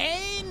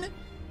 Spain?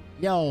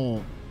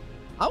 Yo,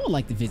 I would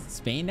like to visit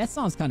Spain. That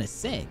sounds kind of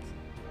sick.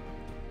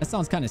 That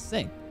sounds kind of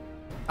sick.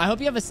 I hope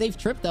you have a safe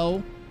trip,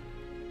 though.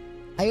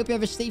 I hope you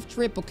have a safe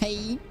trip,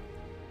 okay?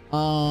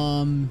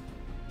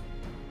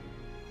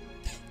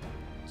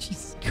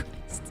 Jesus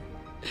Christ.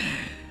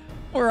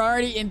 We're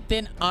already on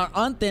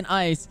thin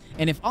ice,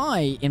 and if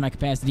I, in my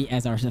capacity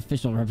as our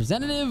official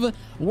representative,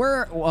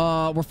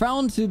 were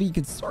found to be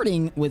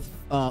consorting with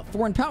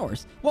foreign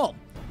powers, well,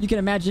 you can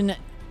imagine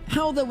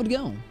how that would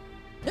go.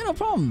 Yeah, no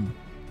problem.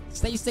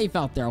 Stay safe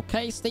out there,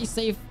 okay? Stay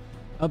safe.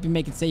 I hope you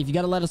make it safe. You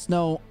gotta let us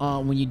know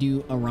when you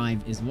do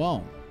arrive as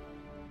well.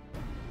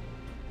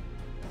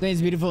 Spain's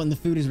beautiful and the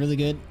food is really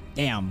good.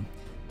 Damn.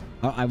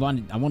 I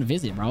want to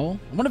visit, bro.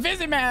 I want to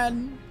visit,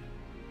 man.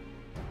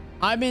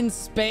 I'm in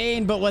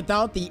Spain, but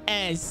without the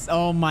S.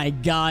 Oh my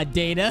God,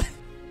 Data.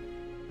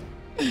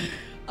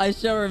 I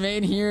shall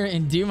remain here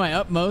and do my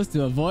utmost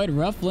to avoid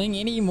ruffling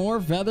any more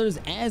feathers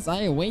as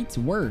I await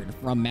word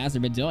from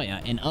Master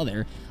Bedoya and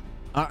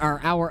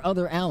our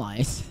other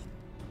allies.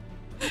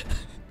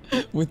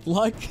 With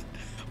luck,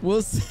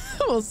 we'll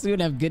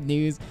soon have good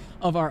news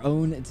of our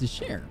own to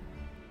share.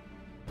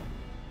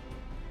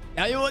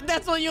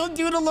 That's what you'll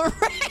do to Lorraine.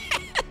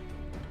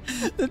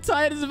 The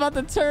tide is about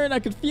to turn. I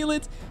can feel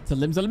it. Oh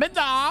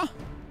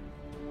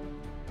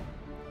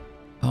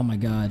my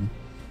God.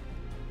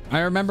 I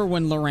remember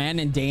when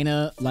Loran and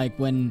Dana, like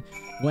when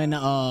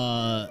Loran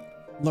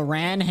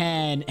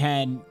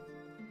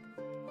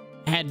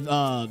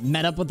had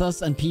met up with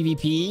us on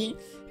PvP,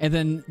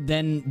 and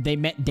then they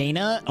met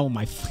Dana. Oh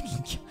my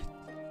fucking God.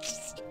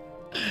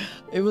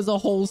 It was a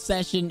whole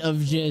session of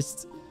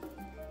just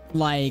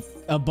like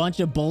a bunch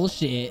of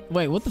bullshit.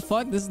 Wait, what the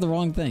fuck? This is the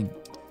wrong thing.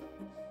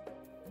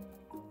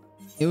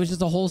 It was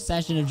just a whole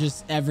session of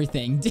just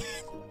everything.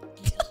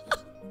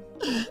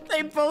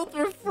 They both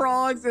were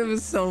frogs. It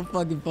was so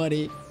fucking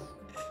funny.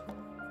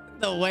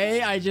 The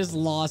way I just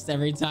lost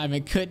every time.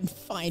 I couldn't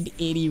find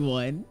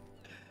anyone.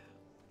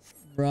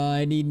 Bro,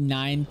 I need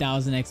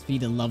 9,000 XP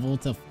to level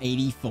to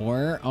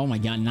 84. Oh my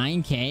God,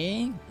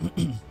 9K?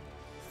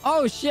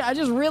 Oh shit, I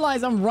just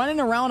realized I'm running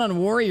around on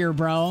Warrior,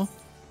 bro.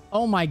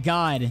 Oh my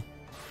God.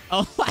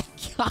 Oh my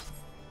God.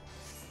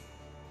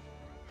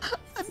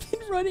 I've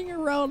been running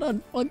around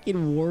on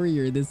fucking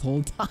Warrior this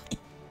whole time.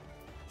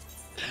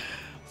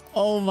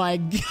 Oh my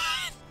God.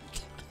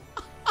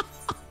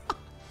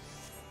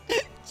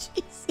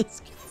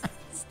 Jesus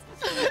Christ.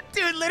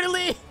 Dude,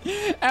 literally,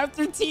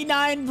 after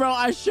T9, bro,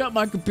 I shut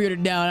my computer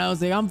down. I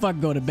was like, I'm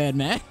fucking going to bed,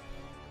 man.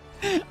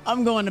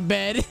 I'm going to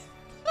bed.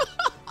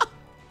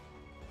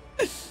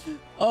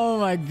 Oh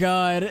my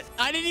God.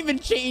 I didn't even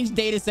change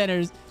data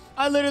centers.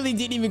 I literally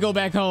didn't even go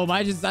back home.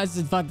 I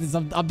said, fuck this.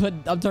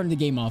 I'm turning the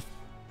game off.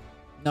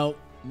 Nope,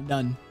 I'm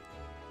done.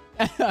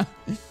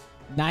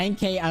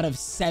 9K out of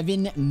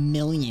 7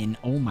 million.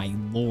 Oh my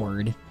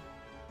Lord.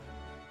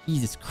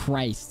 Jesus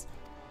Christ.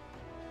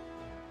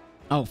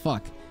 Oh,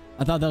 fuck.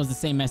 I thought that was the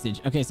same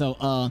message. Okay,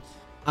 so,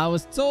 I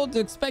was told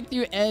to expect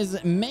you,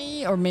 as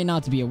may or may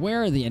not to be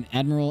aware, the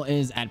Admiral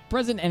is at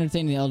present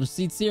entertaining the Elder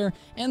Seer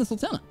and the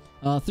Sultana.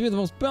 Three of the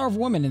most powerful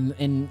women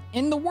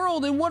in the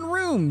world in one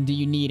room. Do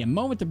you need a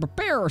moment to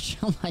prepare, or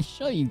shall I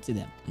show you to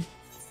them?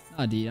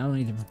 Oh, dude, I don't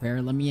need to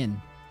prepare. Let me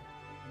in.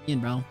 Let me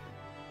in, bro.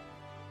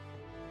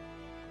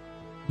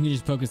 You can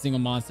just poke a single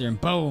monster and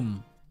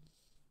boom.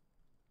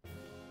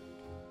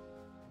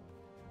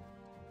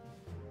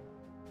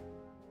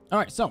 All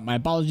right, so my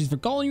apologies for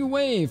calling you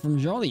away from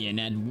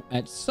Jolien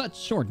at such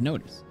short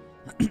notice.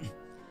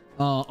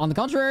 On the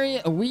contrary,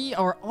 we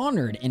are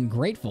honored and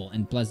grateful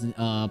and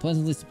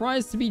pleasantly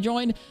surprised to be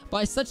joined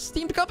by such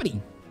esteemed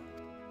company.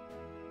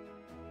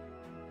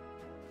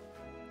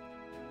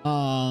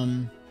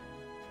 Where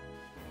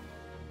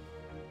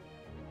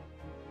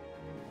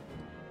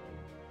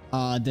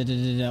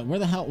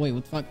the hell? Wait,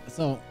 what the fuck?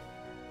 So.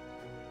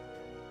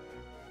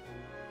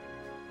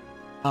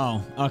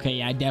 Oh, okay,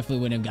 yeah, I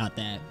definitely wouldn't have got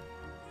that.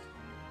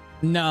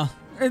 No.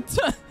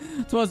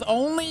 It was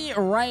only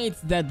right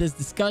that this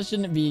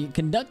discussion be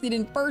conducted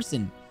in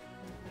person.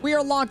 We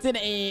are locked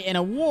in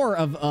a war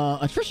of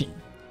attrition.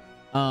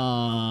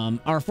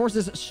 Our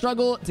forces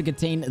struggle to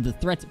contain the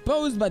threat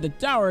posed by the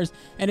towers,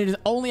 and it is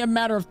only a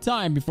matter of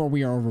time before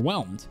we are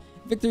overwhelmed.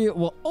 Victory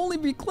will only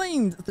be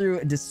claimed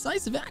through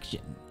decisive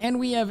action, and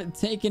we have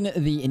taken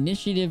the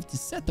initiative to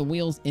set the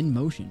wheels in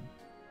motion.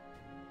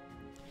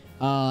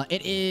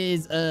 It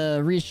is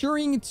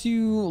reassuring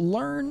to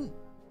learn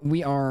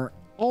we are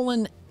all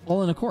in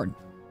accord.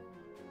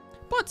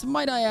 But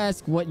might I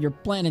ask what your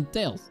plan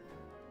entails?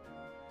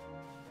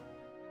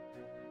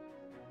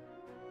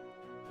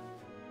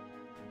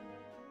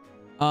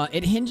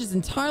 It hinges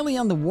entirely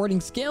on the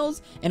warding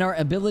scales and our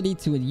ability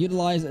to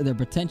utilize their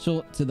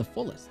potential to the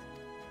fullest.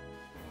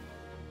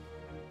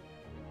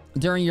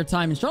 During your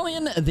time in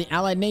Charlian, the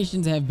allied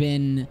nations have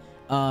been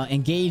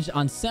engaged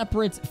on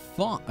separate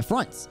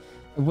fronts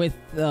with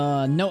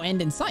no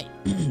end in sight.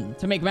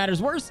 To make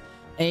matters worse,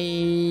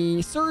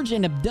 a surge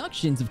in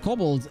abductions of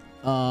kobolds,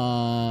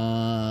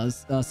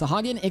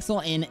 Sahagin,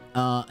 Ixal, and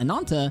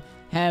Ananta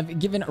have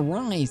given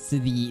rise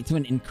to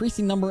an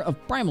increasing number of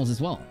primals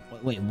as well.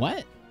 Wait,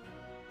 what?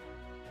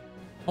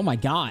 Oh my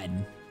god.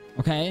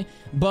 Okay.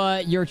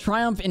 But your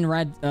triumph in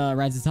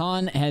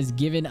Radzatan has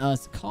given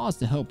us cause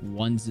to hope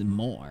once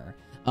more.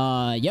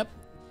 Yep.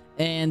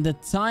 And the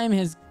time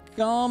has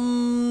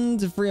come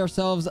to free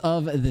ourselves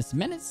of this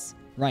menace.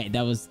 Right,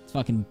 that was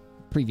fucking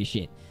previous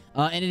shit.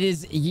 And it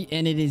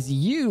is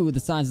you, the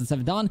Sons of the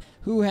Seventh Dawn,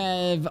 who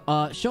have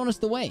shown us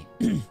the way.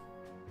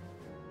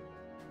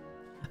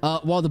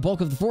 While the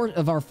bulk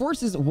of our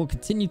forces will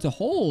continue to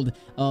hold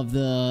of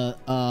the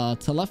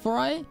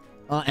Telephori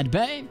at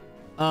bay,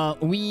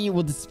 we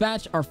will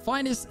dispatch our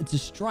finest to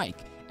strike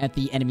at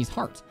the enemy's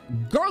heart.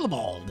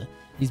 Garlabald!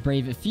 These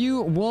brave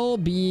few will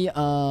be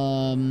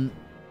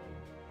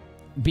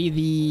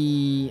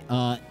the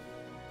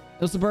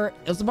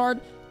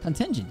Ilsabard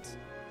contingent.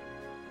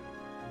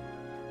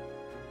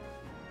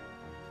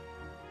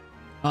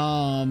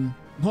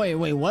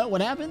 Wait, what?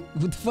 What happened?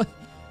 What the fuck?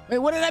 Wait,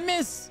 what did I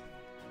miss?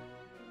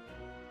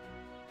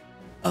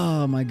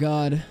 Oh my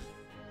god.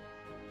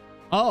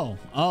 Oh,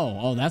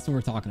 that's what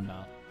we're talking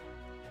about.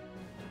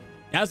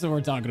 That's what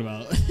we're talking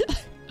about.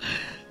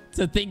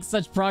 To think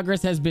such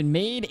progress has been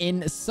made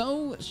in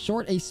so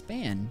short a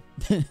span.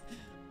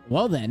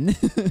 Well then.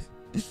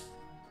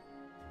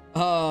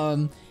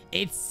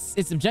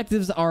 Its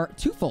objectives are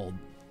twofold.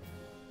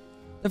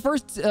 The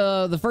first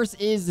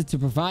is to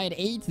provide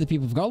aid to the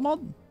people of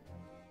Garlemald.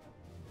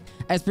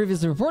 As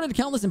previously reported,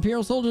 countless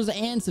Imperial soldiers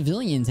and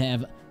civilians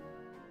have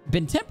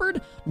been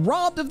tempered,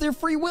 robbed of their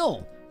free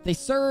will. They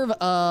serve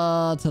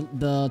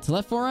the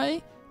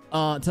Telephori's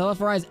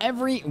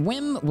every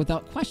whim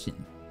without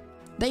question.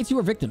 They too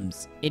are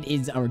victims. It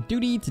is our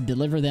duty to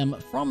deliver them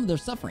from their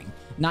suffering,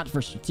 not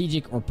for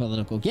strategic or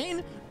political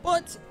gain,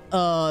 but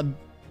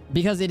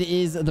because it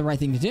is the right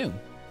thing to do.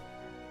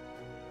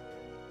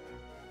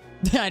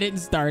 I didn't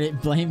start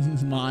it. Blame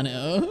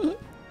Mono.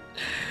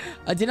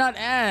 I did not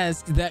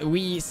ask that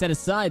we set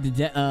aside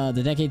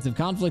the decades of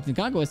conflict and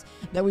conquest,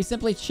 that we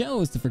simply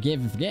chose to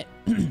forgive and forget.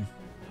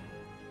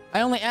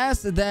 I only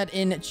ask that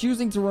in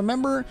choosing to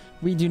remember,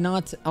 we do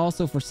not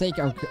also forsake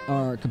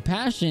our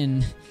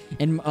compassion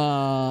and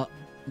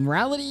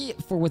morality,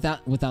 for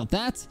without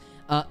that,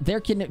 there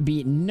can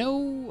be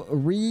no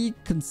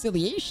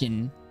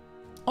reconciliation,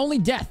 only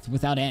death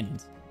without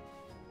end.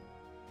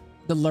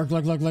 The lurk.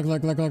 Oh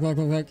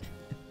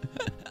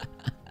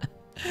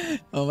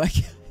my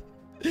god.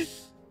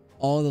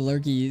 All the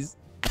lurkies.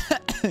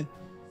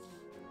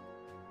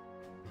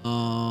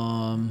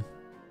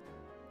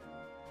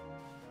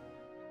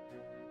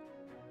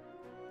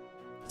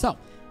 So,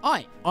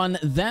 alright, on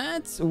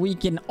that, we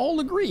can all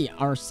agree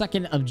our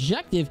second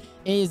objective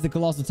is the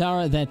Colossal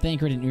Tower that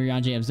Thancred and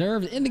Urianger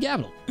observed in the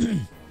capital.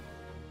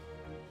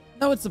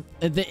 Though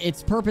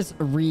its purpose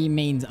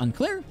remains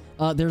unclear,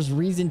 there's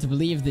reason to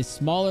believe the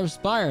smaller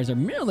spires are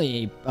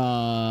merely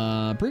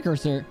a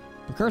precursor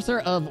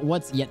of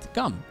what's yet to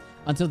come.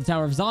 Until the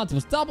Tower of Zant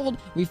was doubled,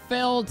 we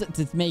failed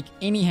to make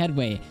any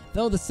headway,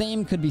 though the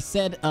same could be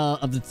said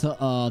of the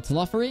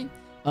Telephori.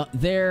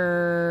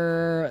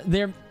 They're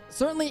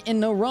certainly in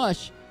no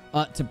rush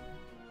to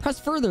press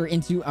further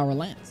into our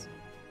lands.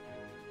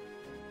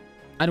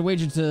 I'd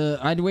wager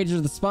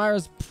the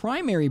Spire's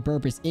primary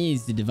purpose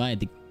is to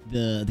divide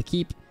the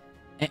keep.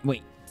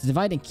 To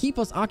divide and keep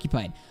us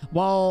occupied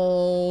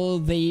while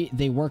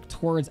they work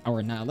towards our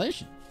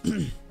annihilation.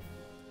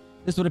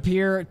 This would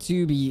appear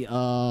to be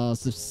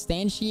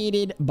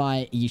substantiated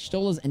by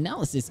Y'shtola's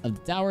analysis of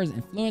the tower's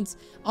influence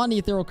on the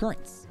ethereal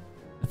currents.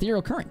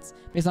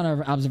 Based on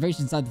our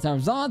observations inside the Tower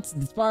of Zant,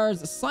 the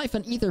spires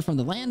siphon ether from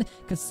the land,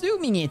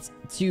 consuming it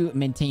to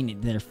maintain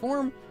their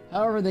form.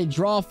 However, they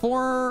draw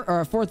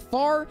forth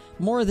far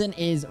more than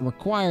is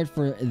required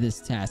for this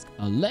task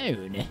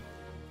alone.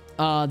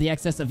 The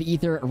excess of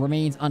ether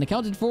remains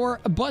unaccounted for,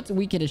 but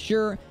we can be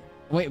sure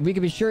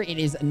it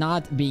is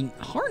not being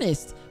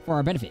harnessed for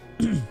our benefit.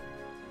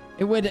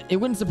 It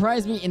wouldn't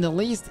surprise me in the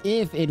least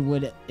if it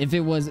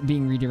was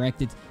being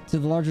redirected to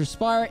the larger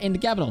spire in the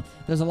capital.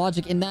 There's a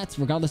logic in that,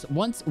 regardless,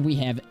 once we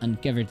have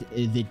uncovered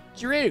the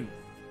truth.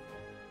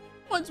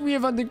 once we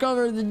have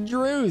uncovered the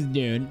truth,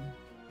 dude.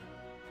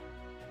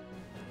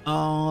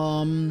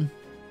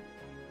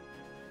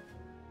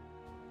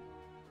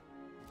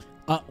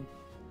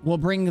 Will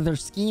bring their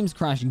schemes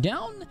crashing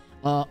down,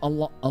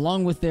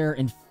 along with their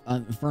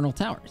infernal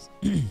towers.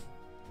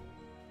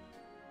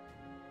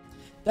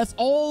 That's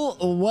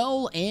all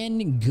well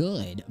and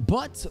good,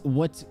 but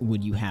what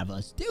would you have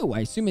us do?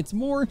 I assume it's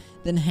more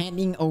than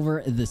handing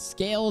over the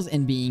scales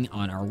and being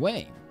on our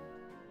way.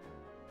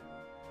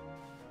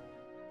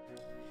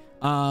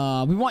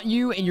 We want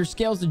you and your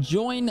scales to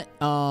join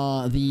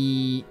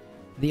the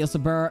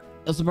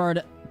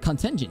Ilsabard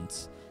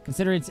contingent.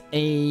 Considered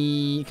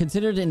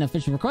an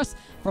official request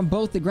from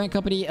both the Grand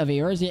Company of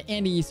Eorzea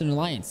and the Eastern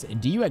Alliance.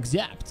 Do you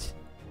accept?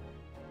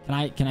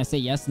 Can I say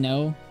yes,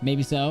 no,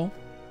 maybe so?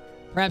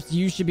 Perhaps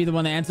you should be the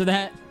one to answer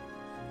that.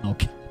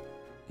 Okay.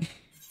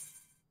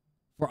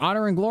 For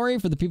honor and glory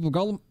for the people of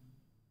Gollum.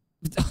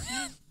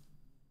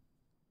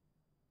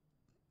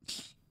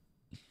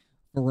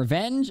 For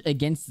revenge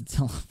against the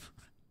Teleport.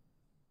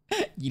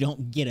 You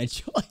don't get a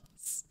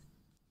choice.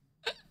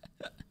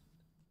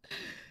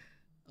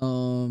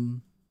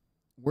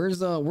 Where's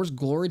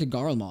glory to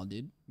Garlemald,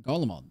 dude?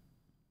 Garlemald.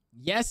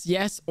 Yes,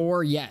 yes,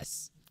 or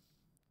yes.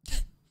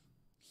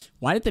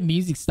 Why did the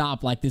music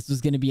stop like this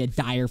was gonna be a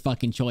dire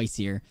fucking choice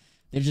here?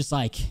 They're just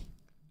like,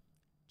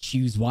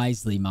 choose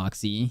wisely,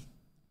 Moxi.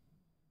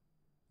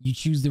 You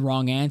choose the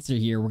wrong answer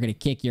here, we're gonna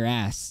kick your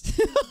ass.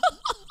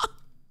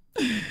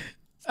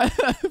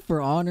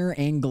 For honor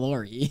and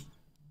glory.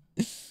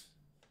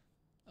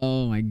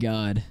 Oh my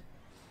god.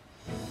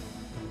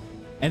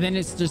 And then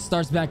it just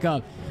starts back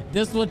up.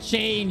 This will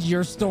change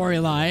your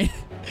storyline.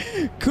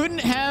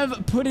 Couldn't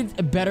have put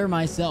it better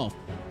myself.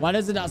 Why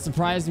does it not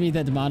surprise me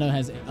that Adamanto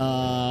has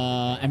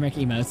Emmerich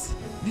emotes?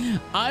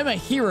 I'm a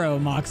hero,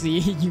 Moxi.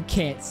 You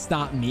can't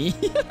stop me.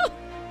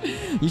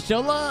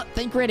 Yashola,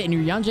 Thancred, and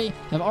Urianger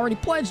have already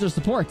pledged their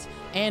support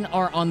and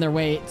are on their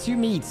way to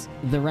meet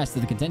the rest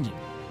of the contingent.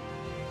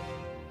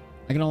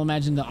 I can only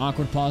imagine the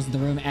awkward pause in the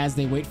room as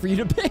they wait for you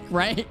to pick,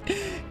 right?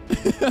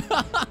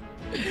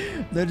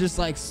 They're just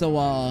like,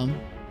 so,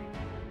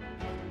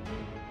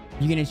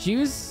 you gonna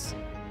choose?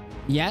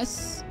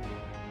 Yes?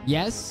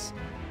 Yes?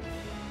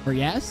 Or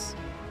yes?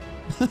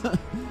 The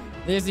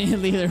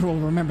leader will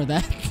remember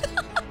that.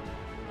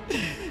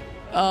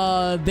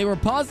 They were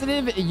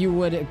positive you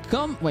would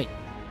come... Wait.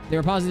 They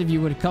were positive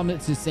you would come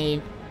to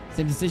same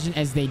decision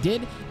as they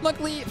did.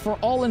 Luckily, for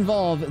all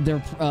involved, their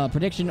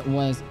prediction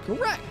was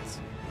correct.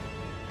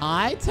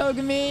 Hi,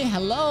 Togami.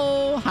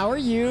 Hello. How are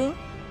you?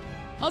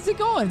 How's it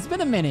going? It's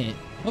been a minute.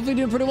 Hopefully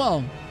doing pretty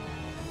well.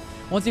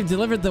 Once you've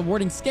delivered the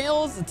warding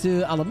scales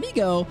to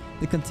Alamigo,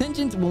 the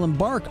contingent will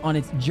embark on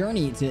its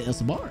journey to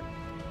Ilsabard.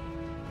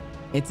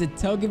 It's a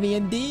Togami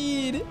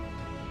indeed.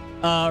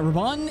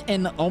 Raban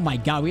and... Oh my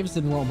god, we haven't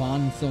said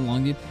Raban in so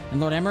long, dude. And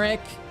Lord Emmerich.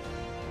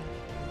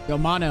 Yo,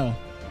 Mono.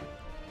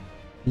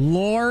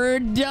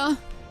 Lord... Emmerich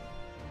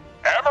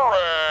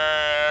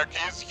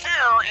is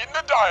here in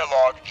the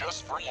dialogue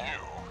just for you.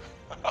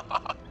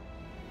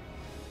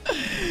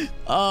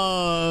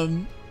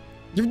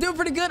 You're doing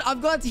pretty good. I'm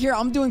glad to hear.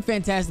 I'm doing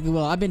fantastically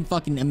well. I've been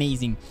fucking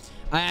amazing.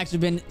 I actually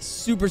been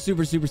super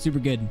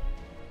good.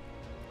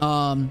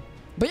 But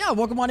yeah,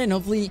 welcome on in.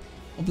 Hopefully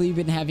you've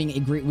been having a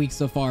great week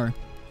so far.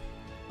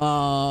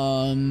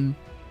 Are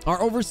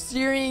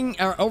overseeing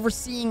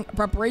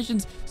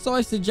preparations, so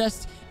I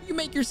suggest you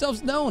make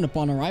yourselves known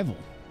upon arrival.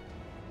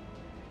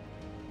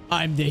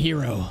 I'm the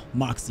hero,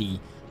 Moxi.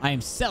 I am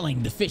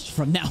selling the fish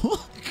from now on.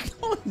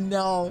 Oh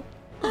no.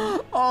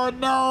 Oh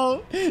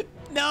no.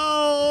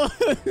 No.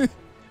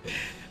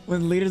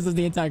 When leaders of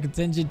the entire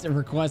contingent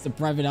request a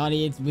private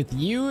audience with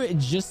you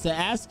just to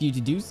ask you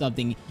to do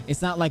something,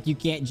 it's not like you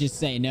can't just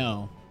say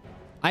no.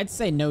 I'd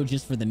say no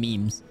just for the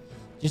memes.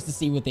 Just to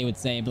see what they would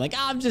say. Be like,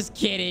 oh, I'm just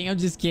kidding. I'm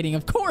just kidding.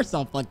 Of course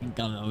I'll fucking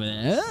come over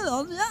there.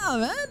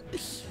 Yeah,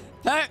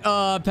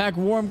 man. Pack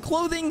warm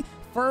clothing,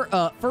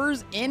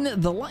 furs, and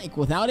the like.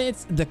 Without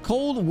it, the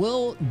cold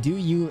will do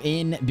you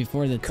in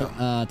before the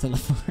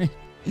telephore.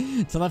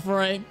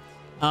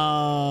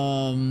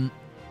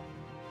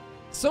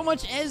 So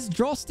much as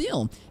draw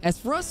steel. As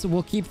for us,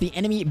 we'll keep the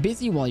enemy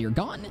busy while you're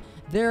gone.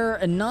 They're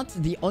not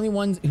the only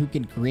ones who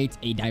can create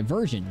a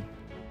diversion.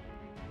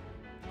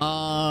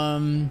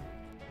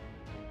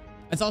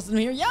 It's awesome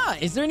here. Yeah.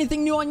 Is there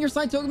anything new on your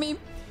side, Togami?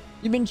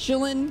 You've been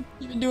chilling.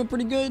 You've been doing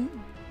pretty good.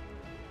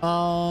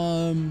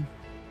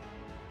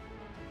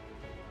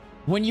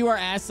 When you are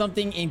asked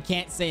something and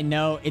can't say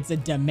no, it's a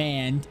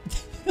demand.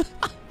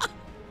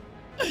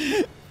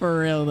 For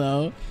real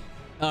though.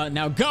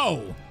 Now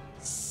go.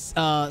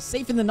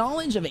 Safe in the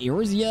knowledge of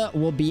Eorzea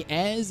will be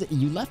as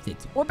you left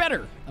it, or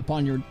better,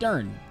 upon your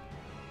return.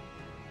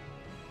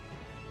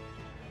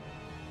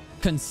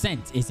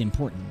 Consent is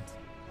important.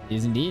 It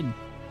is indeed.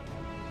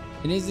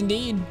 It is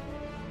indeed.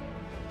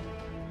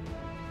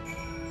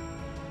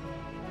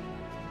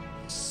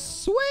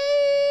 Sweet.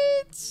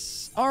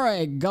 All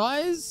right,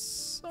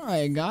 guys. All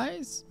right,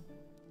 guys.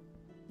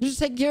 You're just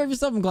taking care of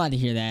yourself. I'm glad to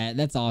hear that.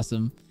 That's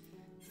awesome.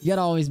 You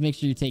gotta always make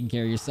sure you're taking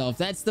care of yourself.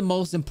 That's the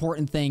most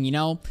important thing, you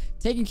know?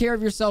 Taking care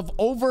of yourself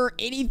over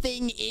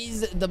anything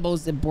is the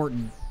most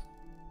important.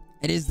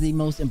 It is the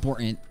most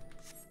important.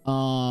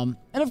 And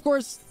of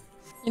course,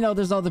 you know,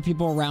 there's other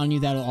people around you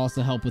that'll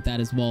also help with that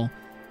as well.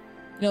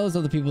 You know, there's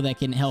other people that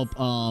can help,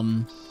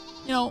 you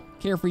know,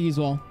 care for you as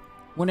well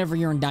whenever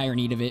you're in dire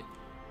need of it.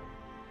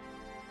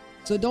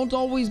 So don't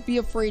always be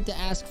afraid to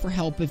ask for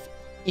help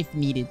if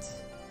needed.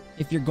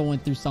 If you're going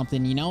through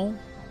something, you know?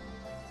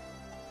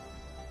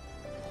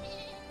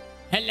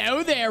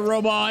 Hello there,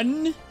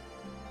 Robon.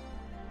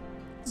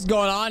 What's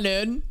going on,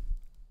 dude?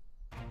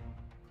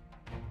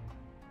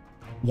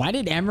 Why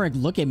did Emmerich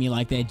look at me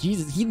like that?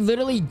 Jesus, he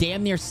literally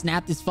damn near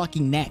snapped his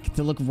fucking neck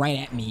to look right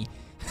at me.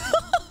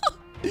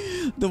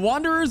 The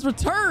Wanderers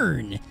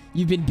return.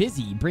 You've been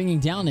busy bringing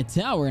down a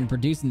tower and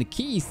producing the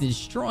keys to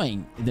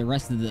destroying the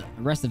rest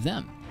of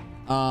them.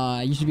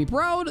 You should be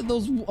proud.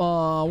 Those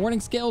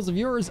warning scales of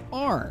yours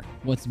are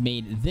what's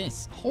made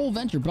this whole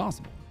venture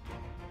possible.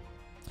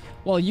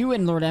 Well, you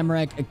and Lord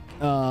Emmerich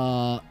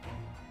will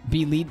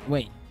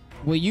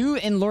you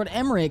and Lord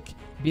Emmerich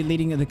be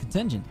leading the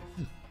contingent?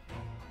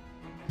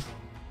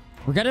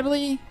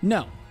 Regrettably,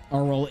 no.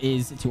 Our role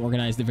is to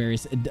organize the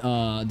various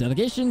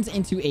delegations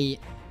into a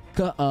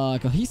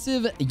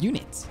cohesive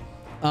unit.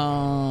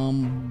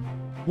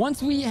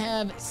 Once we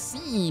have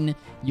seen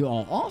you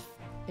all off,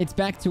 it's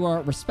back to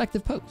our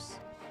respective posts.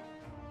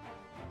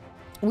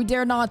 We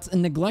dare not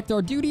neglect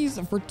our duties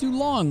for too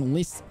long,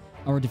 lest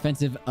our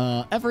defensive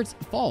efforts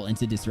fall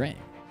into disarray.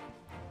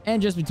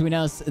 And just between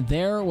us,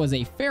 there was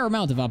a fair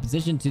amount of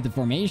opposition to the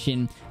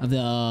formation of the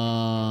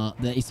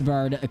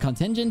Isambard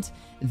contingent.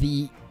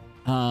 The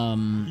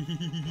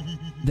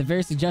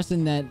very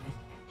suggestion that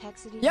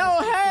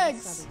Yo,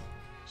 Hex!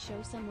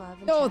 Show some love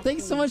and Yo, chat,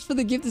 thanks so please. much for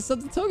the gift of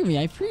something to me.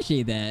 I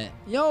appreciate that.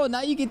 Yo,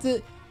 now you get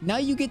to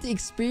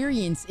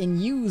experience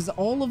and use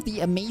all of the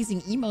amazing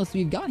emotes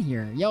we've got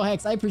here. Yo,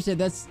 Hex, I appreciate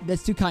that.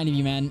 That's too kind of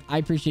you, man. I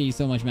appreciate you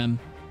so much, man.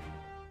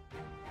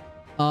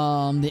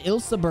 The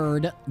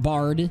Ilsabard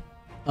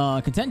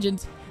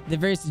contingent, the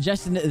very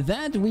suggestion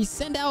that we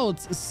send out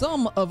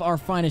some of our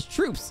finest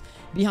troops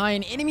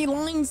behind enemy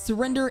lines to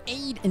render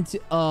aid unto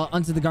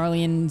the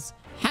Garleans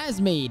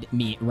has made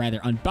me rather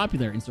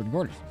unpopular in certain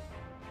quarters.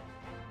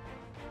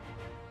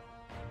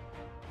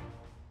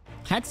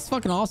 Hex is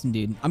fucking awesome,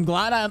 dude. I'm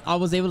glad I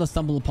was able to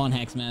stumble upon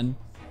Hex, man.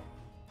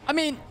 I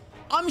mean,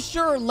 I'm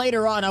sure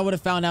later on I would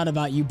have found out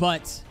about you,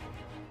 but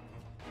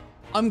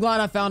I'm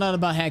glad I found out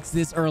about Hex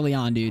this early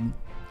on, dude.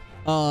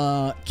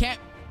 Can't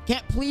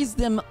please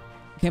them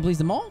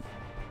all.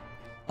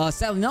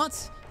 Sadly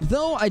not.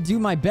 Though I do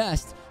my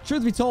best.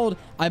 Truth be told,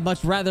 I'd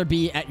much rather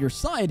be at your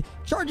side,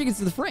 charging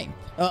into the fray.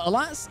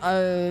 Alas,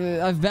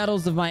 I've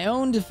battles of my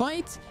own to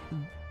fight,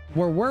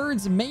 where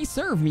words may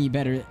serve me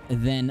better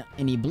than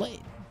any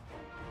blade.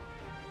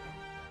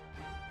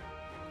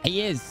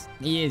 He is.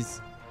 He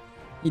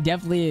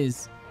definitely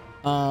is.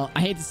 I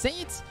hate to say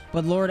it,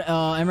 but Lord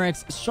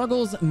Emmerich's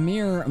struggles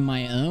mirror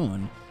my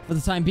own. For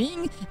the time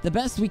being, the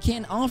best we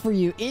can offer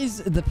you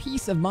is the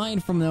peace of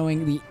mind from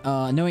knowing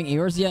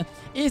Eorzea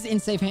is in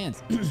safe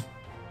hands.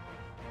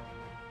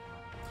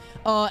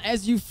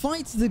 As you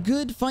fight the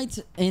good fight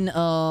in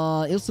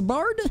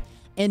Ilsabard,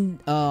 and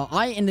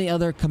I and the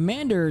other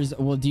commanders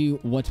will do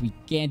what we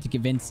can to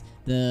convince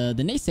the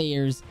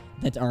naysayers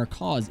that our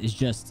cause is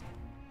just.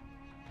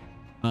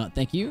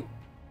 Thank you,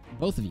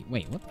 both of you.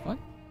 Wait, what the fuck?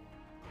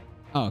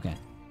 Oh, okay.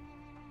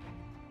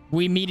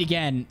 We meet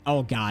again.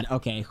 Oh God.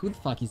 Okay, who the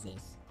fuck is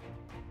this?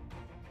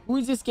 Who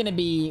is this gonna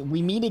be?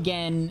 We meet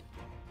again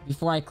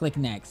before I click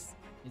next.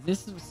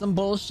 Is this some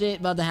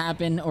bullshit about to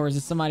happen, or is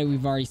this somebody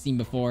we've already seen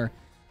before?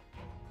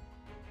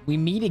 We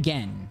meet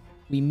again.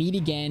 We meet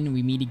again.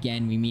 We meet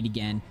again. We meet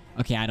again.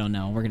 Okay, I don't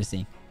know. We're gonna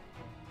see.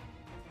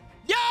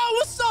 Yo,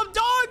 what's up,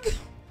 dog?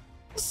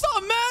 What's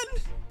up,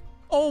 man?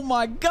 Oh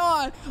my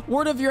God.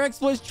 Word of your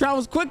exploits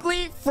travels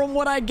quickly. From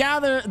what I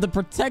gather, the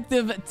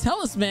protective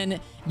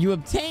talisman you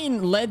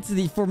obtained led to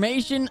the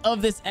formation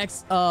of this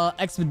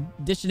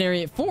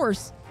expeditionary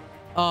force.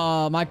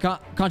 My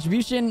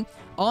contribution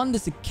on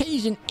this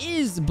occasion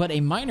is but a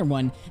minor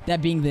one,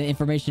 that being the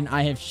information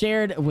I have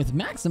shared with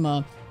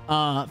Maxima.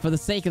 For the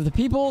sake of the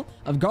people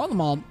of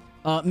Garlemald,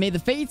 may the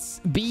fates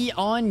be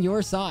on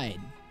your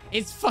side.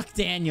 It's fuck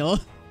Daniel.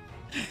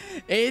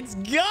 It's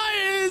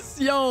Gaius!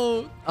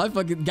 Yo,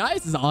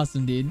 Gaius is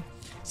awesome, dude.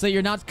 So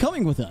you're not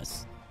coming with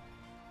us?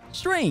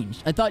 Strange.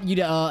 I thought you'd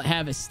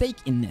have a stake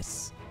in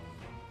this.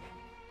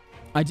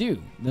 I do.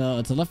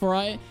 To left where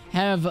I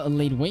have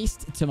laid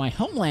waste to my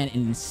homeland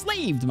and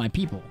enslaved my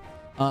people.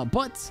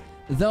 But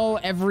though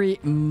every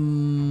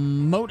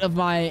mote of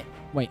my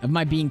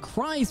being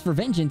cries for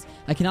vengeance,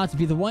 I cannot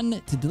be the one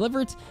to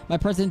deliver it. My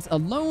presence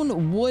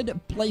alone would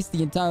place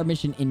the entire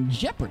mission in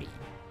jeopardy.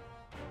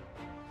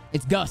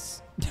 It's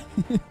Gus.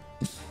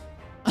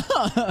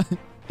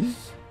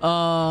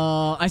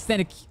 I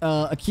stand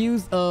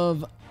accused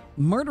of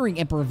murdering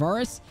Emperor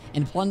Varus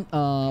and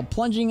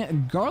plunging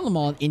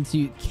Garlemald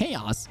into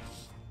chaos.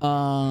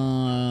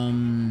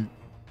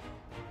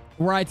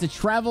 Were I to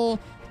travel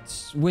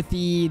with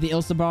the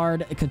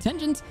Ilsabard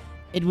contingent,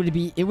 it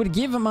would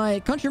give my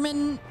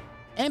countrymen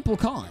ample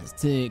cause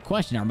to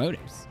question our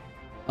motives.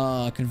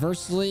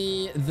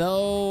 Conversely,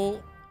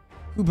 though,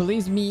 who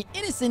believes me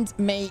innocent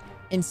may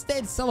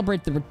instead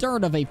celebrate the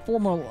return of a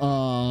former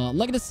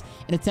legatus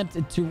and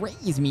attempt to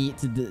raise me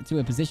to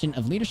a position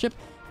of leadership,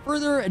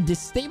 further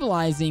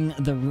destabilizing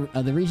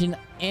the region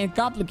and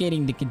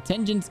complicating the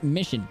contingent's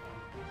mission.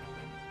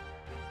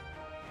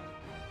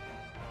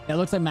 It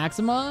looks like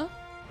Maxima.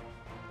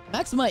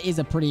 Maxima is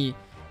a pretty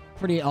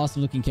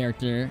awesome looking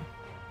character.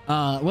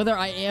 Whether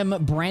I am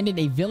branded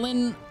a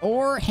villain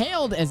or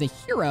hailed as a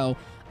hero,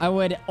 I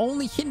would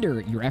only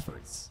hinder your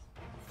efforts.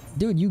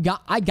 Dude,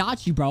 I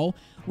got you, bro.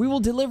 We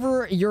will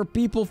deliver your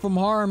people from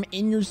harm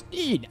in your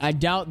stead. I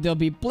doubt they'll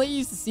be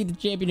pleased to see the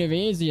champion of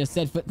Asia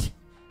set foot.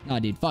 Nah,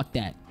 dude, fuck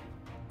that.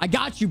 I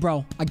got you,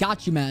 bro. I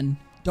got you, man.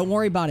 Don't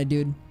worry about it,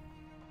 dude.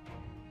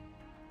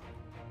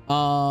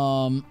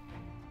 For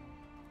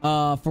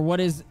what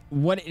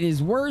it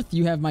is worth,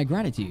 you have my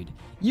gratitude.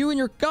 You and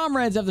your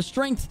comrades have the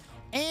strength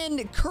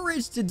and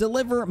courage to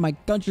deliver my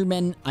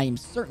countrymen. I am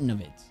certain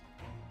of it.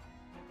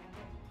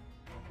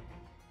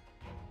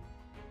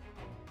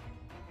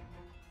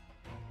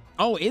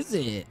 Oh, is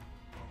it?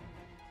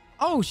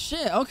 Oh,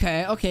 shit.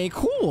 Okay. Okay,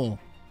 cool.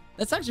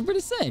 That's actually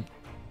pretty sick.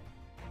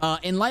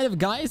 In light of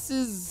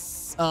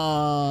Gaius's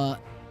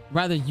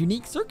rather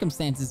unique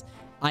circumstances,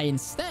 I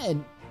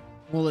instead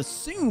will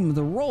assume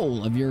the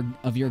role of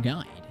your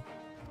guide.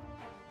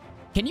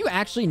 Can you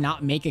actually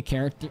not make a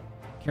character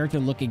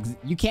look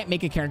you can't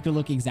make a character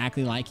look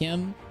exactly like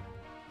him?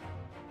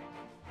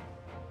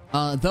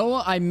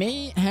 Though I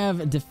may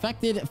have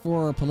defected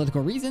for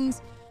political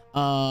reasons,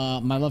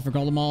 my love for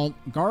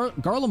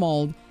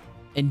Garlemald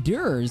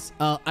endures.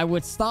 I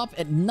would stop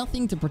at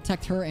nothing to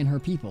protect her and her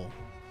people.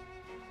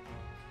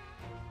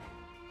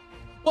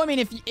 Well, I mean,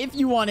 if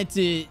you wanted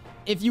to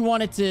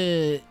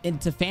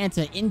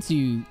Fanta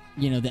into,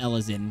 you know, the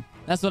Elizin,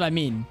 that's what I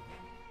mean.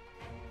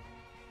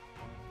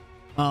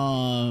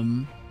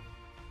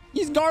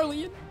 He's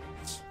Garlean.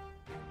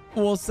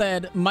 Well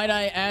said. Might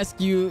I ask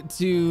you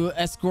to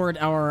escort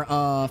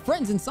our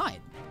friends inside?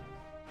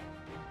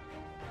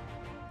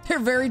 They're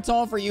very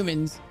tall for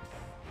humans.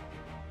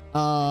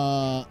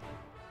 Got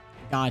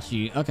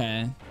you.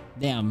 Okay.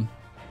 Damn.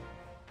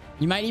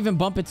 You might even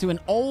bump into an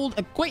old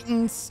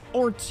acquaintance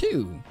or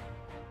two.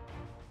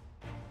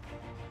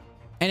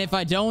 And if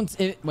I don't...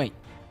 wait.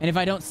 And if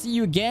I don't see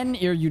you again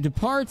or you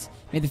depart,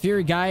 may the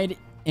Fury guide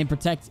and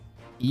protect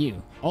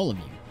you. All of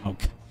you.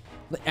 Okay.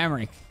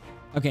 Emmerich.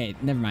 Okay,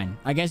 never mind.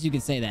 I guess you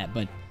could say that,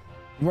 but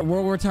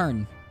we'll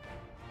return.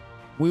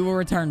 We will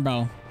return,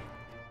 bro.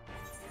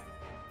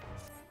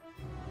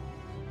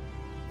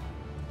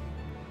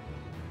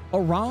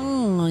 All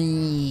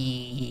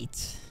right.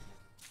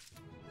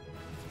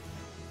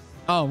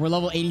 Oh, we're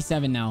level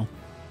 87 now.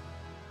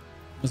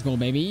 Let's go,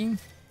 baby.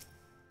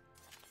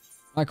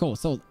 All right, cool.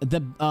 So the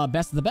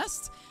best of the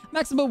best,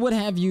 Maxima would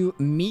have you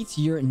meet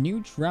your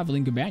new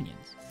traveling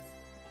companions.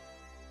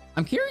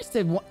 I'm curious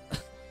to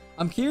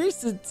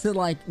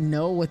like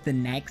know what the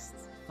next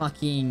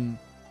fucking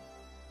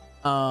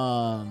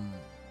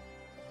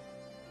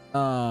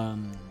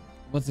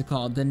what's it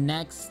called? The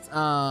next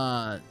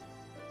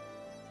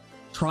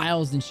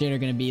trials and shit are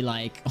gonna be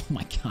like. Oh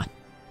my god.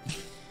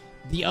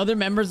 The other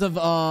members of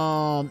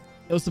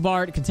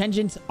Ilsabard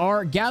contingent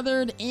are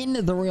gathered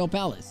in the royal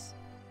palace.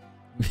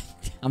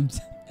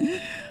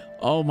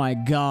 Oh my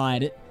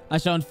god. I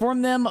shall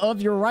inform them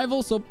of your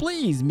arrival, so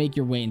please make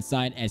your way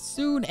inside as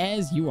soon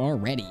as you are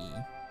ready.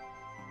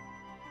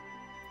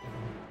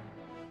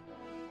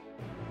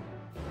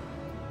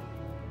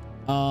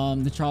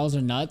 The trials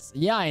are nuts.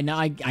 Yeah, I know.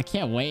 I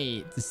can't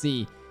wait to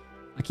see.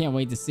 I can't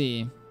wait to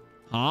see.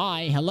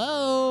 Hi.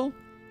 Hello.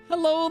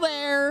 Hello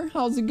there.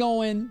 How's it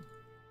going?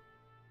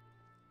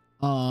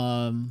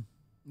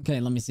 Okay,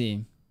 let me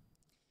see.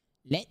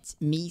 Let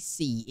me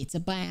see. It's a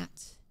bat.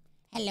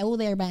 Hello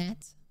there,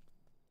 bat.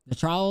 The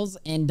trials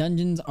and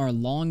dungeons are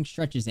long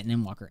stretches in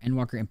Endwalker.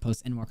 Endwalker and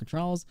post-Endwalker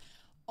trials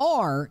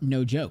are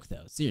no joke,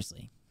 though.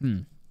 Seriously.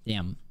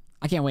 Damn.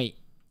 I can't wait.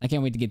 I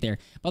can't wait to get there.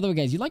 By the way,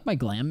 guys, you like my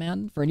glam,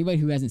 man? For anybody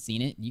who hasn't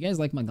seen it, you guys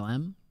like my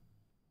glam?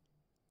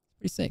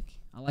 Pretty sick.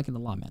 I like it a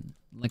lot, man.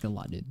 I like it a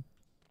lot, dude.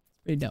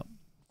 It's pretty dope.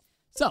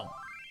 So,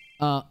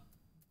 oh.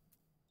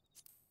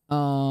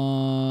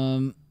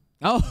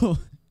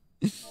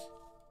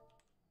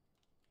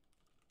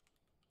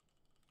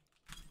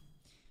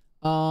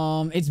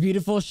 It's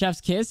beautiful.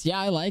 Chef's kiss. Yeah,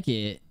 I like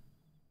it.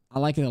 I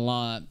like it a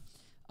lot.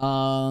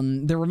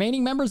 The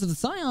remaining members of the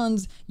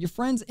Scions, your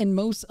friends, and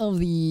most of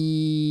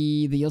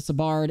the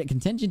Ilsabard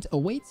contingent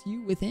awaits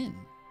you within.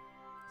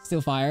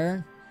 Still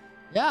fire.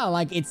 Yeah,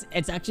 like it's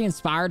actually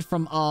inspired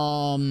from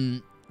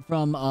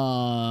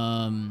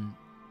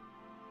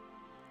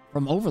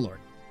Overlord.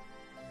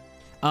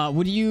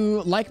 Would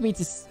you like me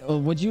to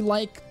would you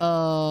like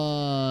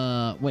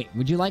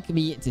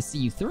me to see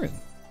you through?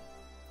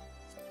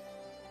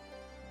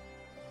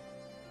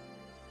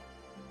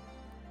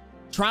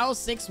 Trial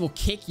 6 will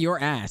kick your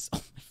ass.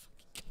 Oh my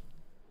fucking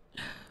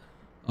god.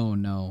 Oh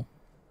no.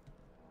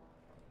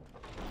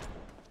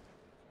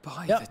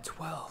 By Yep. the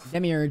 12.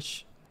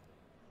 Demiurge.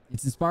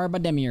 It's inspired by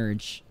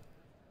Demiurge.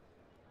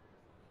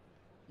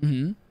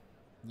 Mm-hmm.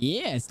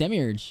 Yeah, it's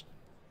Demiurge.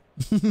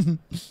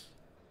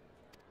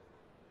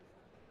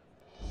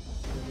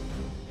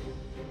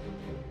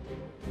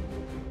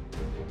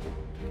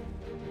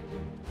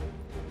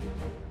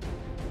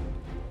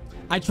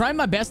 I tried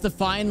my best to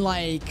find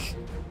like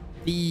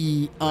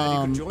the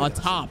a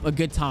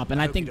good top,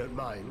 and I think you don't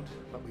mind,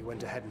 but we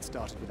went ahead and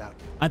started without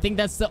you. I think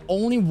that's the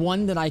only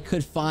one that I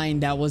could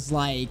find that was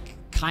like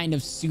kind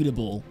of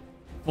suitable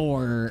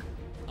for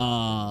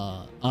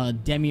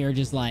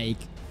Demiurge's like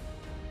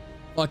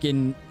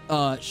fucking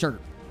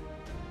shirt.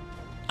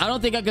 I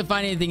don't think I could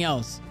find anything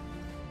else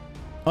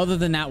other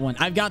than that one.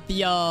 I've got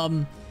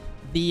the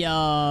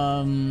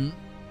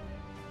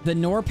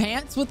Nor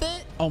pants with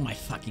it. Oh my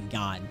fucking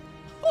god.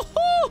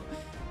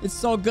 It's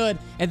so good.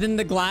 And then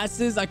the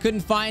glasses, I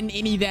couldn't find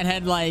any that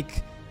had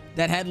like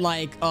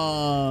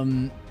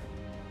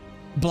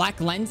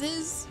black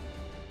lenses.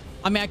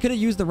 I mean, I could have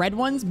used the red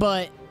ones,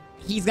 but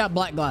he's got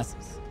black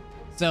glasses.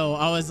 So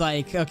I was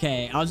like,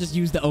 okay, I'll just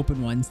use the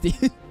open ones,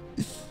 dude.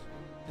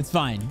 It's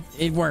fine.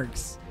 It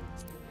works.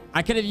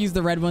 I could have used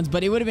the red ones,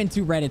 but it would have been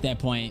too red at that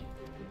point.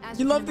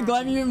 You love the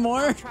glam even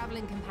more? Our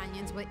traveling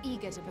companions were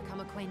eager to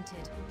become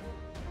acquainted.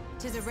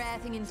 'Tis a rare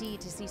thing indeed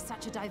to see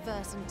such a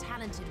diverse and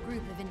talented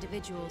group of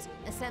individuals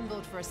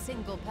assembled for a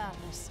single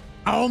purpose.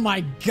 Oh my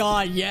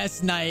god,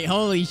 yes, Knight.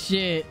 Holy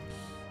shit.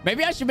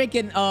 Maybe I should make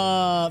an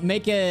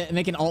make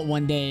an alt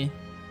one day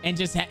and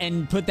just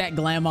and put that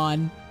glam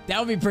on. That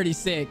would be pretty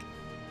sick.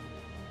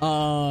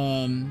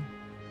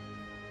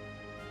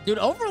 Dude,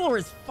 Overlord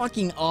is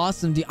fucking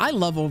awesome, dude. I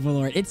love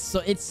Overlord. It's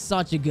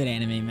such a good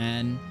anime,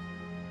 man.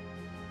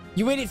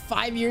 You waited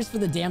 5 years for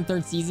the damn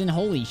 3rd season?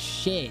 Holy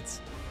shit.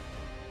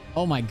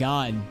 Oh my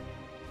god.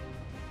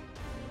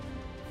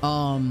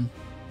 I'm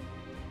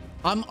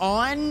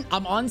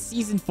on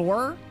season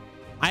 4.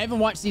 I haven't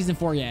watched season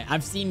 4 yet.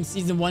 I've seen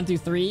season 1 through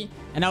 3,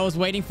 and I was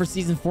waiting for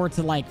season 4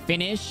 to like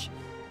finish.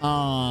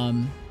 But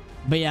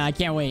yeah, I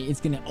can't wait.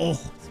 It's gonna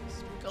it's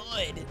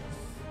good.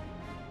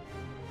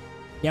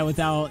 Yeah,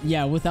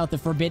 without the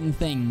forbidden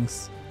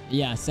things.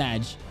 Yeah,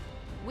 Sag.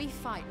 We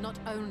fight not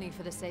only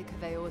for the sake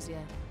of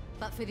Eorzea,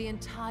 but for the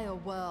entire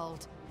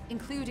world,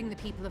 including the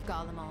people of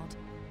Garlemald.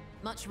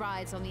 Much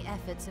rides on the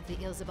efforts of the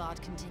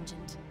Ilzabard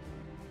contingent.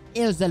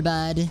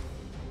 Ilzabard.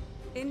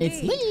 Indeed,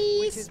 It's Lise.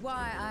 which is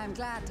why I am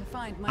glad to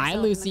find Hi, myself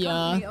in Lucia. the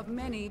company of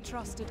many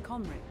trusted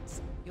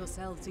comrades,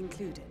 yourselves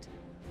included.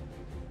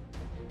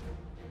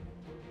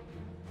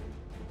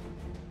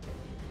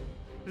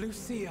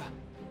 Lucia.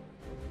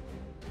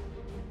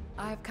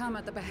 I have come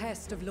at the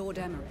behest of Lord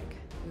Emmerich,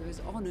 who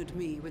has honored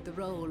me with the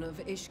role of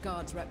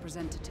Ishgard's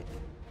representative.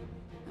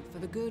 And for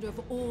the good of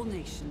all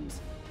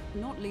nations,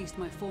 not least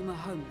my former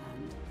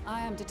homeland,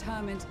 I am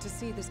determined to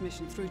see this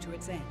mission through to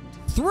its end.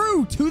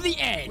 Through to the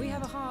end! We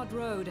have a hard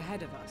road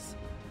ahead of us,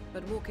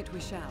 but walk it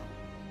we shall,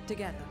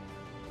 together.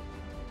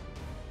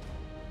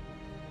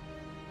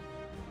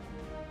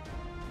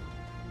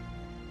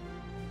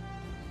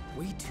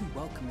 We too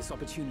welcome this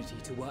opportunity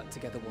to work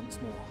together once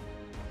more.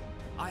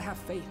 I have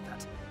faith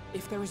that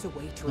if there is a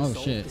way to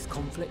resolve this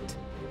conflict,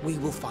 we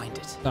will find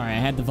it. Sorry, I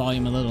had the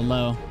volume a little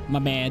low. My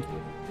bad.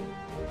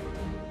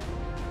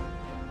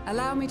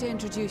 Allow me to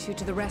introduce you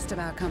to the rest of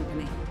our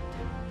company.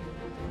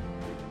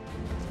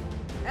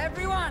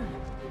 Everyone!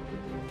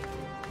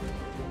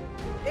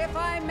 If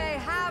I may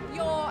have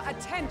your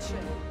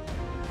attention.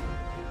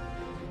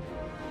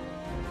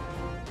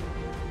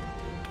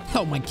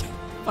 Oh my god.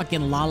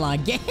 Fucking Lala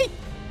gay.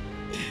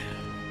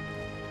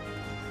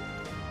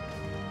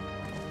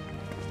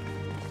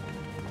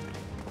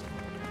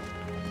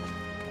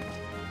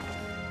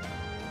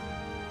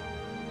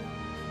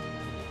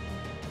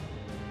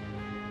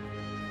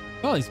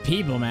 All these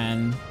people,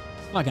 man.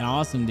 It's fucking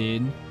awesome,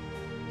 dude.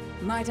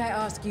 Might I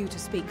ask you to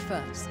speak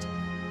first?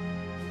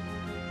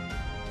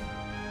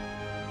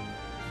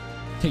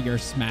 To your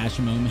smash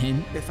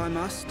moment. If I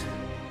must.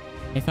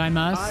 If I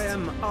must. I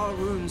am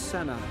Arun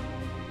Senna,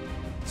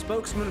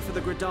 spokesman for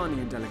the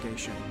Gridanian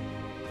delegation.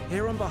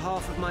 Here on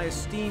behalf of my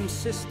esteemed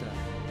sister,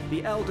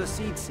 the Elder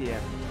Seedseer.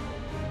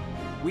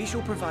 We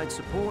shall provide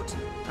support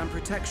and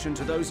protection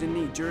to those in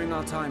need during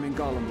our time in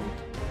Garlemald.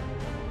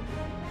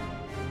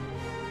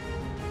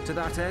 To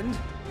that end,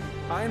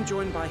 I am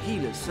joined by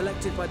healers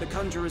selected by the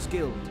Conjurers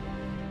Guild,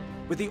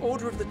 with the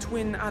Order of the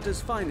Twin Adder's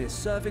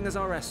Finest serving as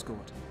our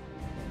escort.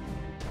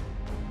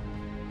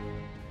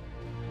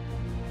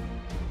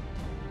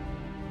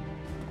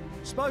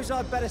 Suppose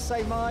I'd better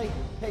say my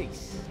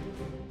piece.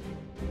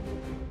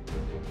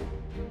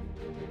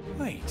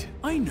 Wait,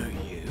 I know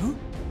you.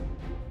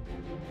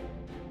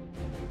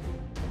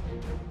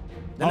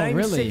 The name's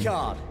really?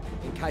 Sicard,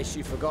 in case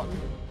you've forgotten.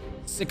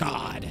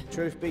 Sicard.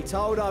 Truth be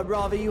told, I'd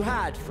rather you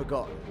had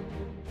forgotten.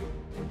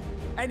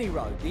 Any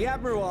road, the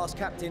Admiral asked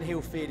Captain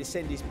Hillfear to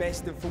send his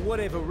best, and for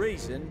whatever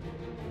reason,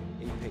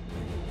 he picked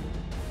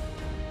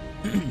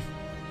me.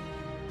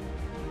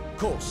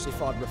 course,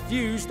 if I'd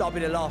refused, I'd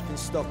be the laughing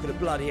stock of the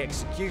bloody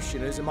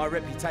executioners, and my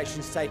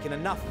reputation's taken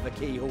enough of a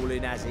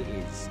keyhauling as it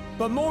is.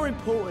 But more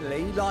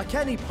importantly, like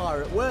any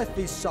pirate worth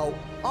his salt,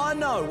 I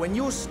know when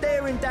you're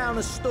staring down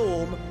a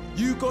storm,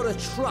 you gotta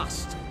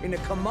trust in the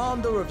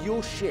commander of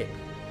your ship.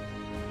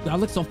 I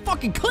look so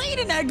fucking clean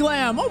in that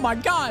glam. Oh my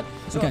god.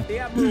 So Okay. if the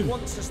Admiral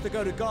wants us to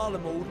go to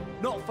Garlemald,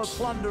 not for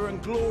plunder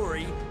and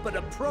glory, but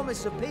a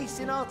promise of peace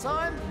in our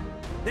time,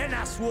 then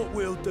that's what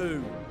we'll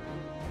do.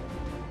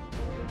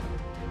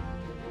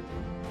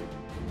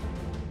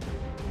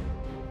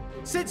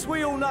 Since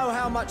we all know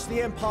how much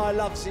the Empire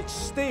loves its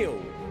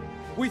steel,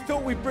 we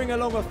thought we'd bring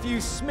along a few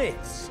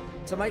smiths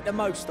to make the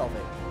most of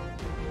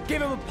it.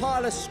 Give them a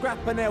pile of scrap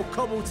and they'll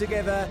cobble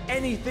together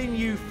anything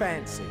you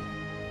fancy.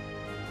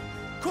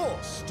 Of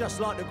course,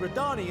 just like the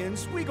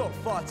Gridanians, we got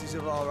fighters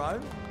of our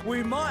own.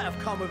 We might have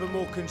come with a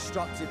more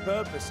constructive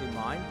purpose in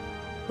mind,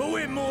 but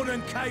we're more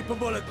than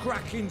capable of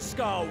cracking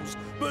skulls,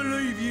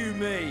 believe you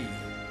me.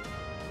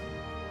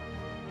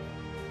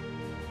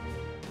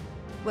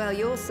 Well,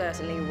 you're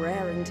certainly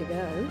raring to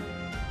go.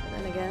 But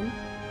then again,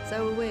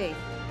 so are we.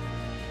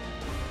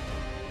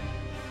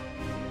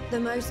 The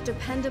most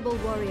dependable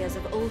warriors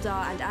of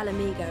Uldar and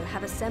Alamigo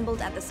have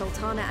assembled at the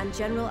Sultana and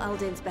General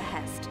Aldin's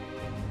behest.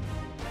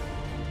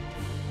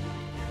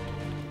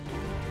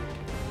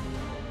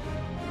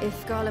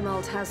 If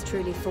Garlemald has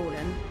truly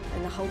fallen,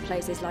 then the whole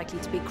place is likely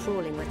to be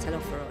crawling with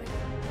Telophoroi.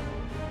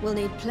 We'll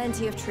need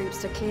plenty of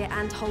troops to clear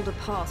and hold a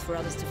path for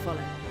others to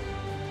follow.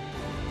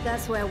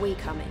 That's where we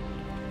come in.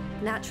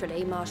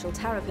 Naturally, Marshal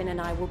Terrapin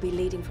and I will be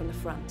leading from the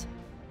front.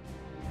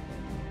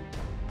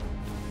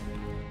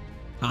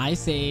 Hi,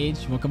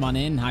 Sage. Welcome on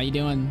in. How you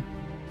doing?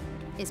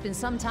 It's been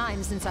some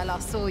time since I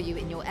last saw you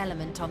in your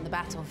element on the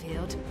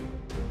battlefield.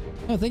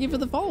 Oh, thank you for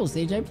the follow,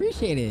 Sage. I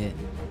appreciate it.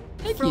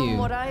 Thank you. From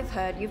what I've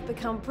heard, you've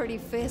become pretty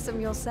fearsome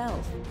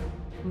yourself.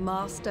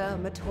 Master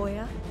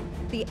Matoya,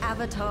 the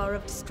avatar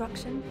of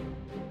destruction.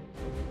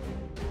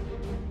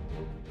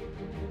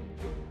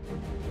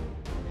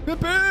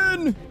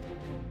 Pippin!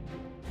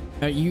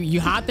 You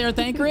hot there,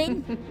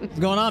 Thancred? What's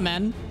going on,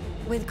 man?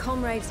 With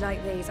comrades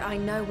like these, I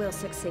know we'll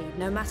succeed,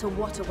 no matter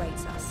what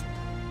awaits us.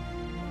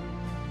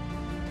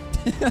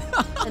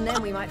 And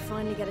then we might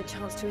finally get a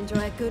chance to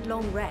enjoy a good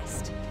long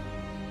rest.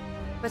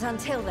 But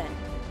until then,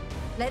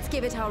 let's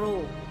give it our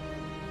all.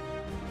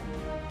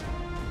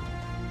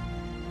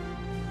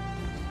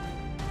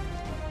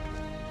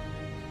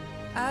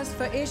 As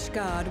for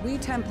Ishgard, we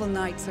Temple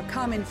Knights have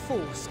come in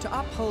force to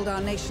uphold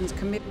our nation's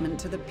commitment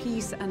to the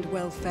peace and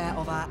welfare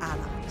of our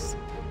allies.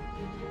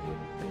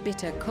 The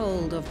bitter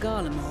cold of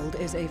Garlemald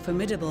is a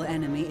formidable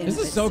enemy in This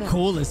is so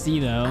cool to see,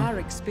 though. Our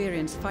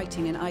experience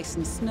fighting in ice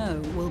and snow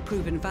will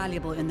prove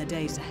invaluable in the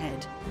days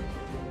ahead.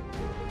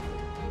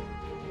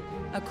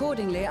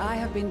 Accordingly, I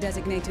have been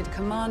designated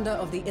commander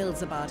of the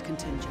Ilzabard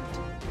contingent.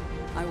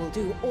 I will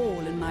do all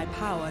in my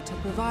power to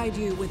provide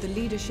you with the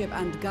leadership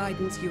and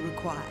guidance you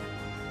require.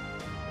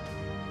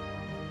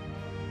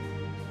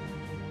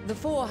 The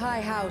four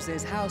high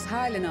houses, House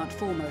Hylinart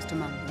foremost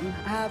among them,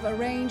 have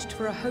arranged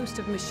for a host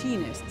of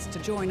machinists to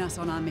join us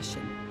on our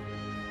mission.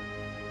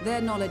 Their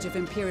knowledge of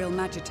Imperial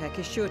Magitech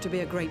is sure to be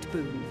a great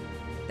boon.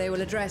 They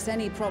will address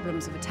any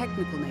problems of a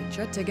technical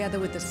nature together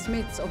with the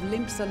smiths of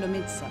Limpsa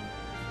Lomitsa.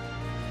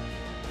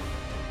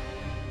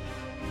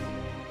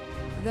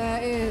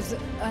 There is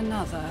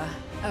another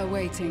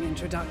awaiting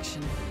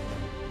introduction.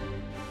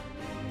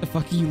 The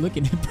fuck are you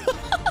looking at,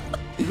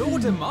 bro?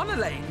 Lord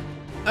Emanolane!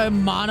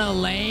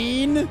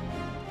 Emanolane?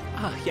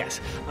 Ah,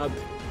 yes.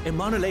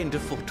 Emanolane de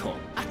Forton,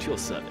 at your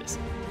service.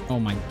 Oh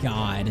my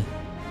god.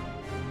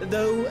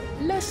 Though,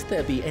 lest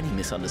there be any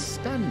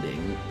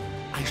misunderstanding,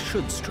 I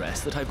should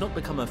stress that I've not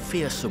become a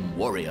fearsome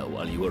warrior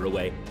while you were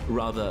away.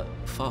 Rather,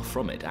 far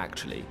from it,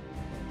 actually.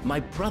 My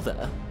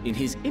brother, in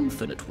his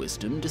infinite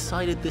wisdom,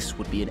 decided this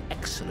would be an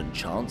excellent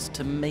chance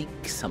to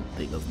make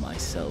something of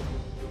myself.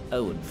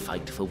 Oh, and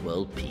fight for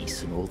world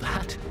peace and all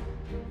that.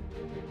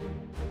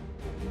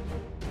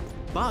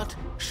 But,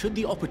 should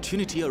the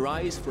opportunity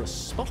arise for a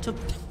spot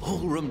of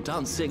ballroom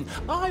dancing,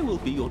 I will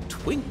be your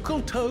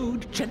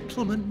twinkle-toed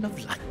gentleman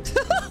of light.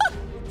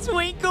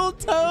 Twinkle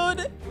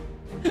Toad?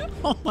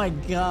 Oh my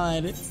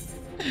god.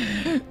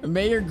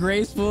 May your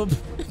graceful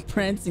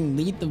prancing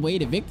lead the way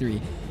to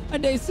victory. I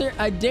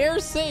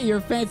dare say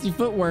your fancy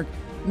footwork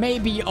may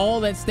be all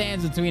that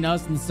stands between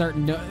us and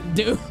certain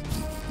doom.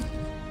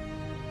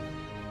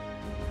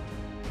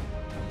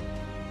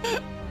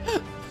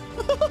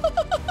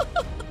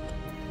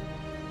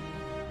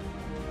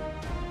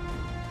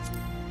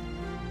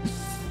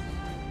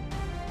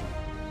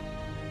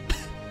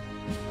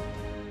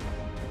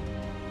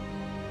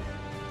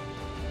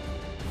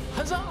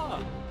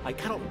 Huzzah! I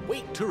cannot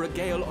wait to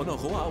regale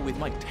Honoroa with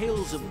my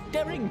tales of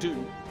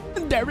daring-do.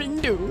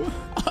 Daring-do?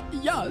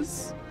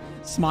 Yes.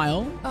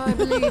 Smile. I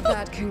believe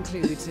that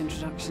concludes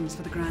introductions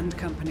for the Grand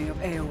Company of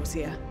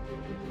Eorzea.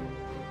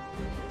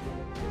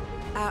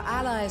 Our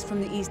allies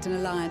from the Eastern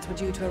Alliance were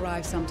due to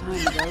arrive some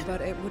time ago,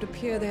 but it would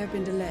appear they have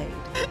been delayed.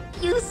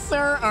 You,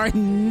 sir, are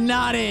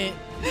not it.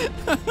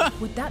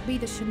 Would that be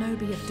the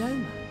shinobi of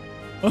Doma?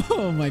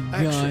 Oh my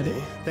god.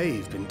 Actually,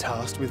 they've been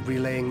tasked with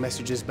relaying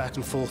messages back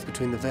and forth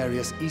between the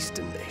various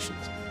eastern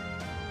nations.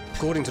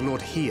 According to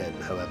Lord Hien,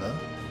 however,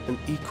 an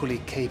equally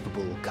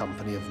capable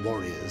company of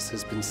warriors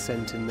has been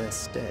sent in their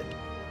stead.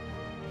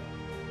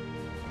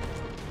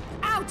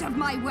 Out of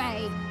my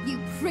way, you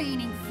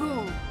preening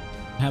fool!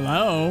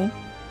 Hello?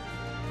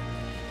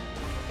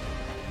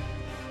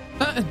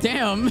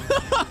 Damn.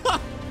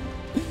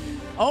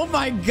 Oh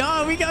my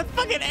god, we got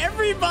fucking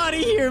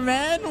everybody here,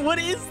 man. What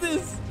is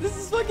this? This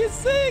is fucking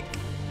sick.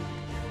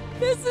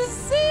 This is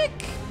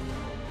sick.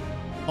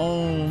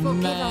 Oh,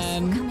 Forgive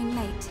man. us for coming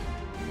late.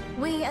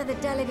 We are the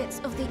delegates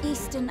of the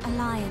Eastern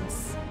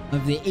Alliance.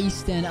 Of the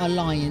Eastern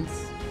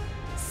Alliance.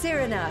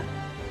 Cyrena,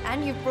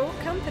 and you've brought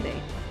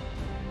company.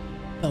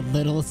 The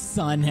little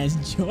son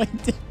has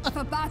joined.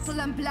 For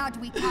battle and blood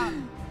we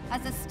come,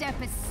 as a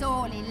step is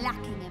sorely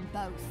lacking in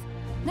both.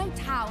 No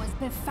towers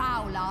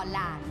befoul our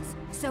lands,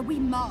 so we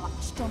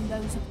marched on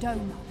those of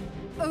Doma,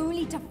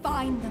 only to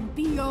find them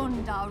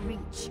beyond our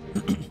reach.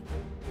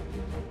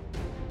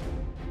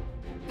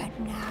 But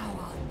now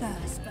our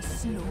thirst for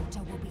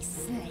slaughter will be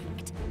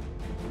slaked.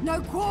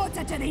 No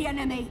quarter to the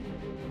enemy!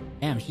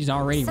 Damn, she's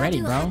already ready,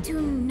 Sadu bro. had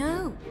to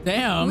know.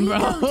 Damn, we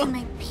bro. go to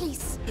make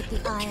peace with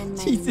the Iron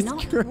Men, Jesus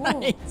not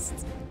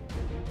Christ.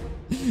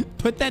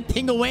 Put that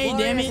thing away,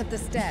 damn Warriors it. of the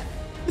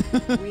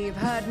steppe, we've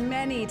heard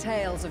many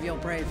tales of your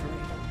bravery.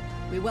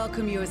 We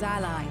welcome you as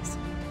allies.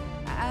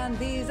 And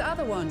these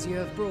other ones you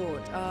have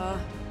brought are...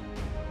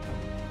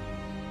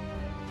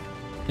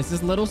 This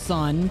is little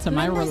son to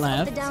my Members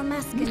left. of the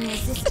Dalmascan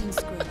resistance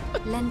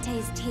group,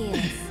 Lente's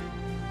Tears.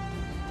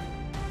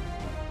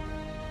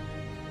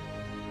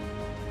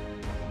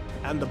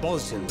 And the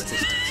Bosnian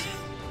resistance.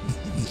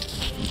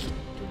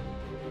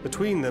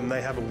 Between them,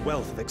 they have a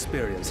wealth of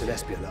experience in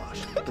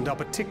espionage, and are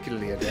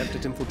particularly adept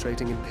at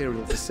infiltrating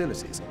Imperial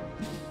facilities,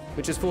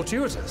 which is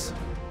fortuitous,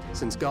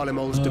 since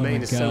Garlemald's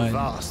domain is so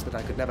vast that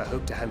I could never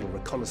hope to handle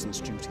reconnaissance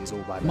duties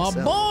all by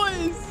myself. My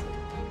boys!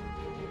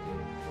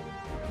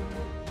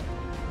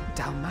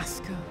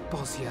 Dalmasca,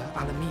 Bosnia,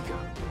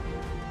 Alamiga.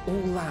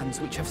 All lands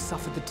which have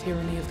suffered the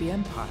tyranny of the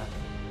Empire.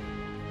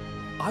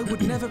 I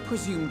would never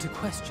presume to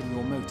question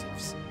your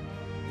motives.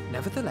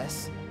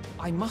 Nevertheless,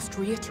 I must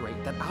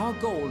reiterate that our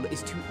goal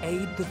is to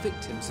aid the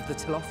victims of the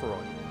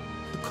Telophoroi,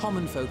 the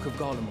common folk of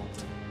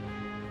Garlemald.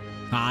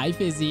 Hi,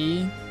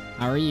 Fizzy.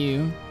 How are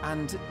you?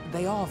 And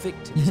they are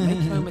victims, make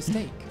no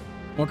mistake.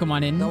 Welcome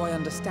on in. Though I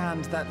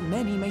understand that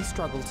many may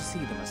struggle to see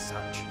them as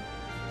such.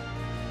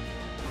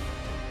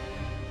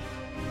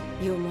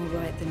 You're more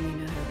right than you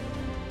know.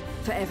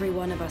 For every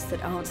one of us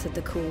that answered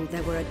the call,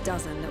 there were a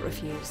dozen that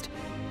refused.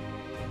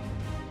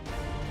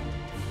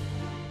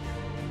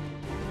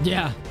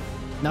 Yeah.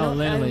 No, Not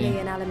literally. only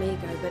in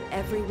Alamigo, but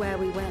everywhere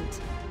we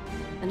went.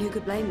 And who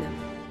could blame them?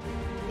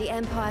 The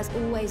Empire's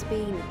always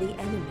been the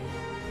enemy.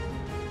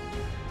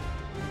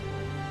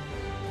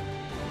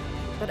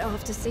 But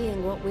after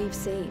seeing what we've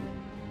seen,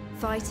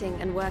 fighting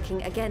and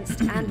working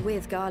against and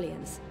with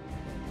Garleans,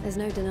 there's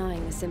no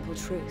denying the simple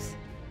truth.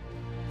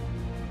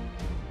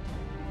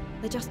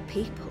 They're just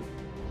people.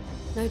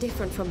 No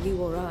different from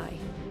you or I.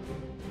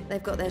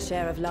 They've got their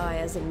share of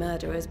liars and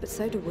murderers, but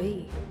so do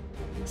we.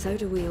 So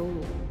do we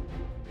all.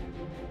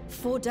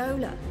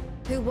 Fordola,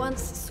 who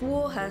once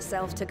swore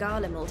herself to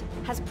Garlemald,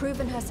 has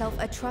proven herself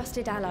a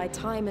trusted ally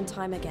time and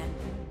time again.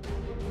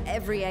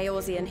 Every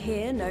Eorzean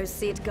here knows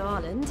Cid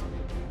Garland,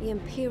 the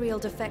Imperial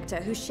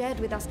defector who shared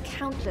with us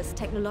countless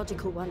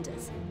technological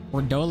wonders.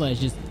 Fordola is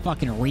just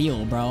fucking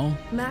real, bro.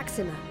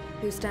 Maxima,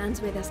 who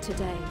stands with us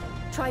today,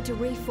 tried to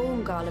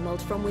reform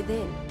Garlemald from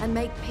within and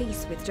make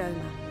peace with Doma.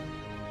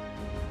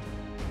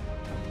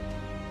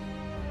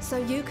 So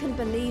you can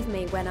believe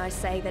me when I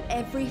say that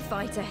every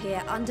fighter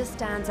here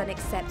understands and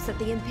accepts that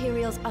the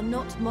Imperials are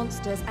not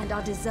monsters and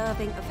are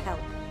deserving of help.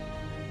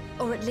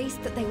 Or at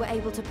least that they were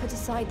able to put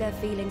aside their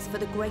feelings for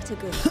the greater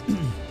good.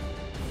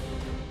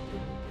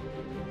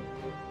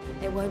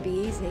 It won't be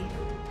easy,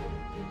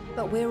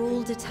 but we're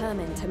all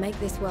determined to make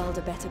this world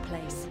a better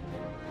place.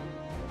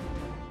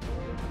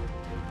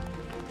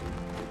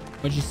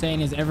 What you're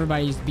saying is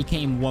everybody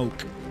became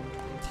woke.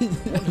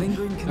 What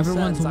lingering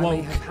Everyone's concerns I may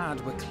woke. have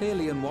had were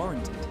clearly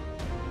unwarranted.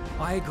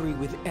 I agree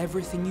with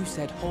everything you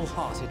said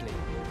wholeheartedly.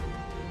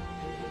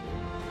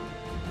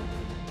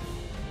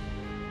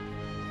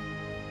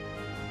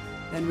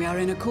 Then we are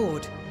in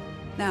accord.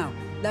 Now,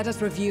 let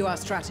us review our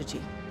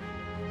strategy.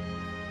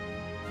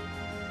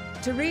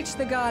 To reach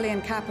the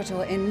Garlean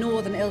capital in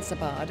northern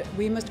Ilsabard,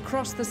 we must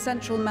cross the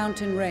central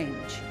mountain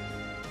range.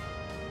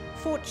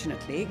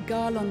 Fortunately,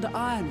 Garland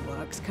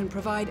Ironworks can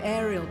provide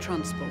aerial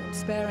transport,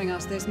 sparing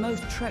us this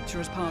most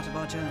treacherous part of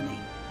our journey.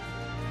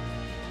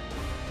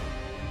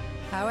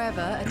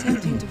 However,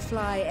 attempting to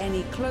fly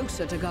any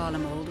closer to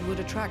Garlemald would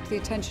attract the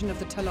attention of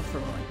the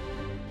Telophoroi.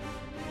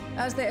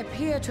 As they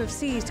appear to have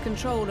seized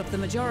control of the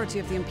majority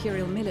of the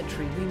Imperial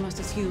military, we must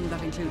assume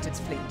that includes its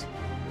fleet.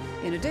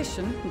 In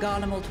addition,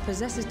 Garlemald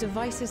possesses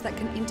devices that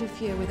can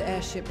interfere with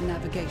airship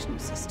navigational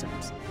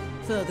systems,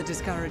 further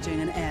discouraging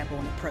an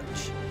airborne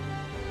approach.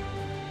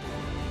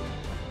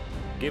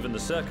 Given the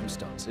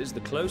circumstances, the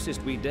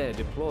closest we dare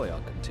deploy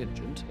our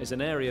contingent is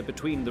an area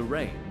between the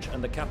range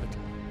and the capital,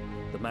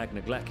 the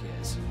Magna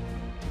Glaciers.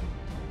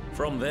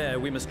 From there,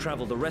 we must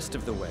travel the rest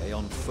of the way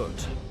on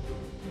foot.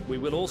 We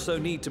will also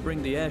need to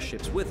bring the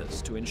airships with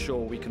us to ensure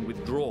we can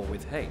withdraw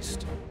with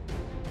haste.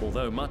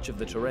 Although much of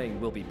the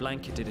terrain will be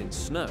blanketed in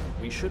snow,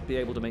 we should be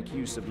able to make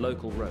use of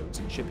local roads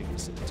and shipping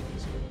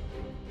facilities.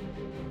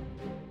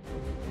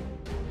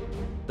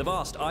 The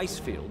vast ice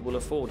field will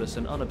afford us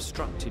an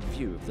unobstructed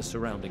view of the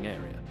surrounding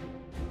area.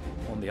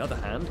 On the other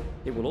hand,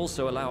 it will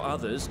also allow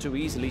others to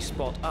easily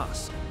spot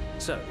us,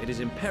 so it is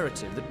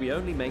imperative that we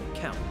only make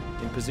count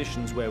in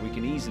positions where we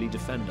can easily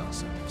defend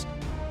ourselves.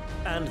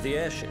 And the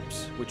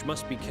airships, which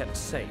must be kept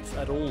safe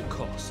at all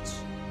costs.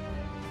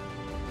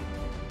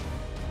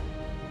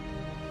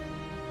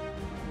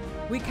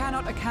 We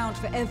cannot account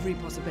for every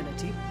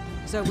possibility,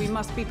 so we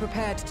must be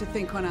prepared to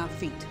think on our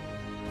feet.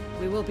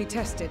 We will be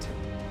tested.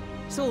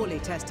 Sorely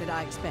tested,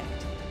 I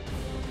expect.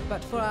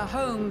 But for our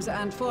homes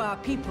and for our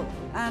people,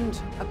 and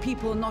a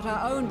people not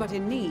our own but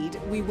in need,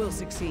 we will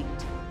succeed.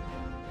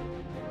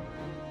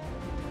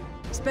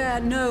 Spare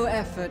no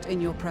effort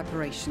in your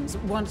preparations.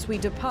 Once we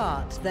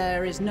depart,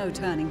 there is no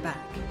turning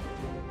back.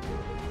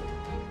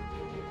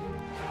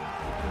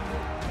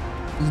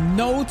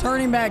 No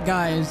turning back,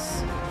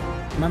 guys.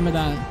 Remember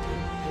that.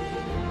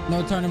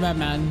 No turning back,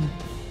 man.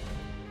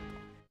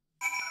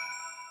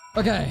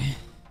 Okay.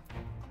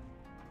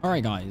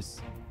 Alright,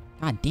 guys.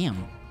 God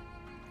damn.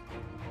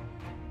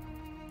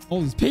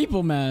 All these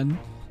people, man.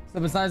 So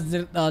besides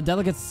the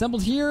delegates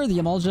assembled here, the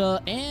Amalja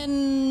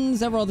and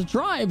several other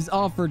tribes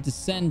offered to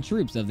send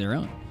troops of their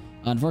own.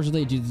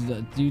 Unfortunately,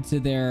 due to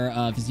their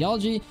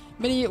physiology,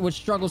 many would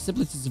struggle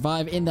simply to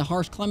survive in the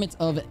harsh climate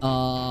of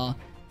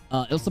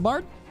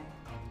Ilsabard.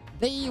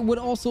 They would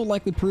also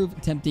likely prove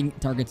tempting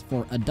targets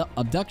for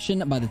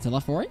abduction by the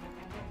Telephori.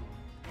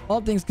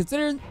 All things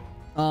considered,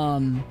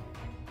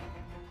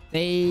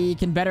 they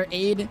can better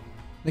aid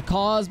the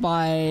cause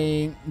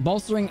by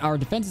bolstering our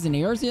defenses in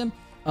Eorzea.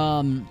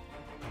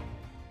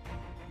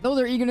 Though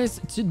their eagerness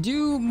to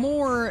do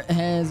more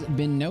has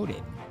been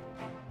noted.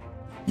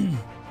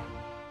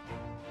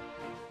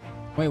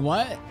 Wait,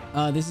 what?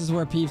 This is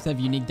where peeps have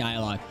unique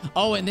dialogue.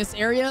 Oh, in this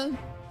area?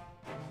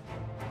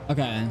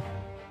 Okay.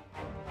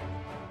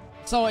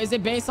 So is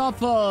it based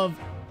off of...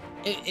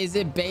 Is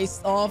it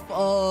based off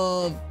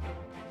of...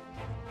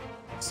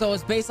 So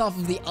it's based off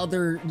of the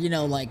other, you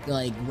know, like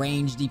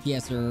range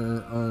DPS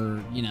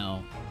or you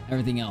know,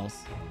 everything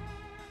else.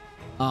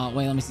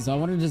 Wait, let me see. So I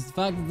wonder, does the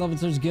fact that the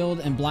Level Guild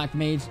and Black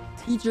Mage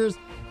teachers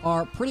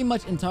are pretty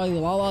much entirely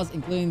Lalas,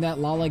 including that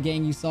Lala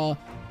gang you saw,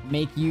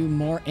 make you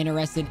more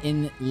interested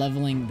in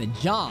leveling the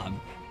job?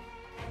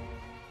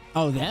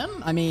 Oh,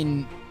 them? I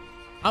mean,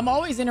 I'm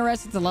always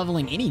interested to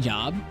leveling any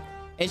job.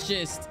 It's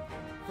just,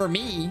 for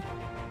me,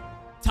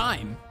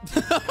 time.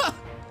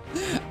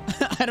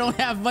 I don't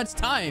have much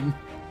time.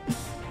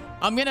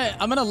 I'm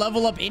gonna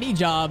level up any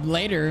job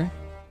later.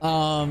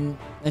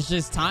 It's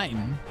just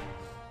time.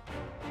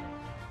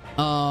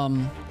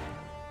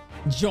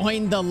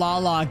 Join the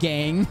Lala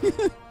gang.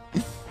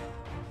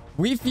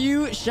 We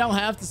few shall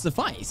have to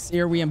suffice.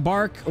 Ere we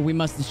embark, we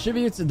must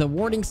distribute the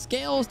warding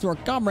scales to our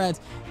comrades.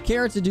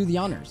 Care to do the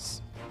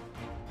honors.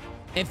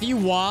 If you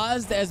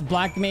wased as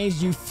Black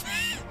Mage, you...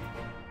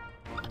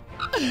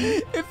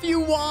 If you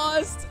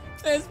wased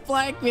as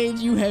Black Mage,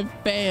 you have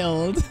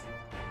failed.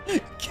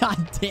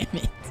 God damn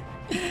it.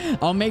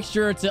 I'll make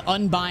sure to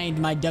unbind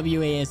my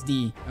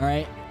WASD,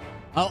 alright?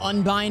 I'll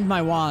unbind my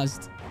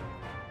WASD.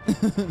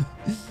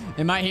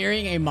 Am I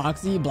hearing a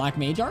Moxi Black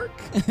Mage arc?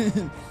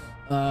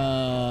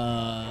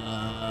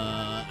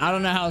 I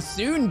don't know how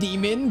soon,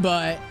 Demon,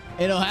 but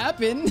it'll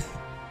happen.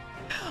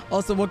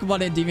 Also, welcome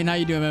on in, Demon. How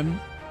you doing,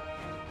 man?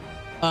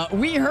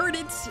 We heard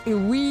it.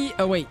 We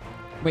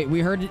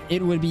heard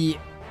it would be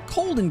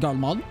cold in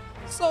Garlemald,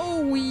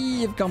 so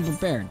we have come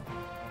prepared.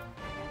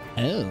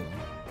 Oh.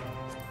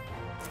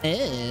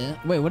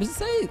 Wait, what does it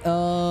say?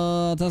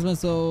 Tasman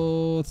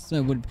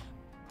would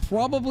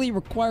probably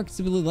require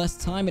considerably less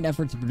time and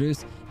effort to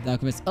produce. The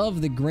documents of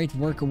the great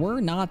work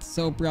were not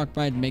so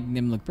preoccupied making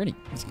them look pretty.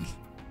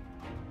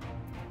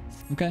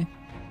 Okay.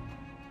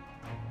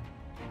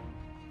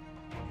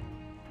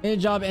 Any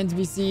job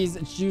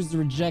NPCs choose to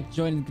reject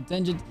joining the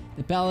contingent.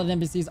 The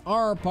Paladin NPCs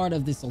are part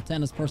of the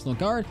Sultana's personal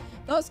guard,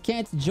 thus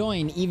can't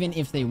join even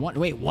if they want.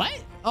 Wait,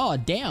 what? Oh,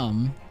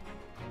 damn.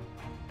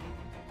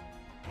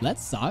 That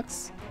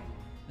sucks.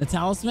 The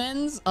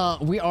talismans,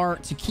 we are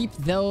to keep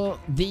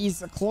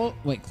these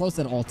close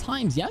at all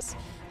times, yes?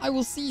 I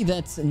will see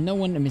that no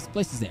one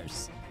misplaces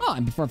theirs. Oh,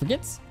 and before I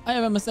forget, I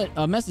have a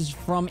message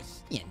from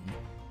Ian.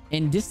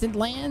 In distant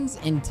lands,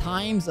 in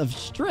times of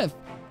strife,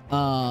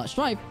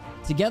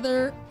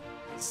 together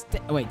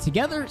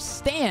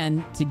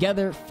stand,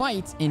 together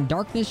fight, in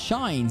darkness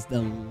shines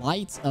the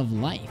light of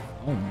life.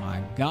 Oh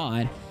my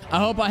god. I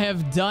hope I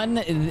have done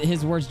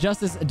his words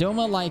justice.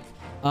 Adoma, like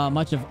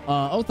much of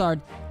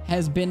Othard,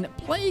 has been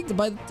plagued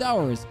by the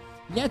towers.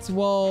 Yet,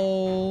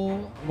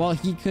 while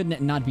he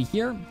could not be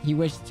here, he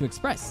wished to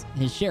express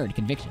his shared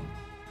conviction.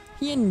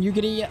 He and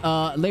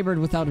Yugiri labored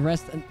without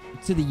rest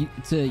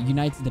to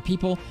unite the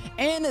people,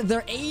 and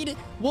their aid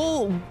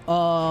will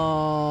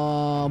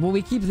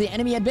we keep the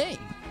enemy at bay.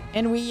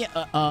 And we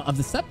of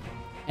the Steppe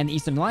and the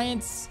Eastern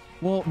Alliance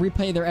will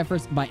repay their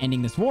efforts by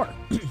ending this war.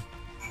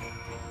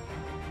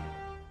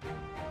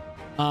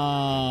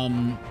 A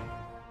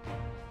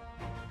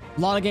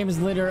lot of gamers,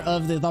 leader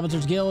of the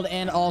Thaumaturge Guild,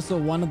 and also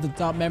one of the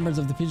top members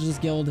of the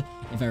Pugilist Guild,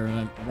 if I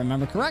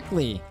remember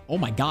correctly. Oh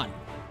my god.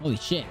 Holy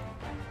shit.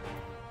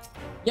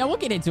 Yeah, we'll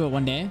get into it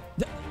one day.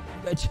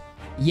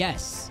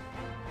 Yes.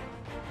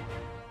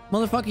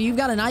 Motherfucker, you've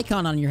got an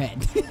icon on your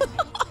head.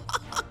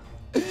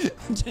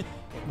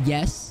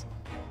 Yes.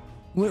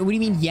 What do you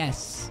mean,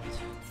 yes?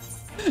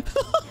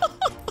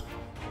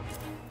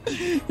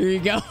 Here you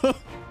go.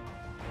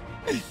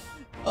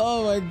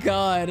 Oh my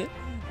god.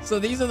 So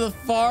these are the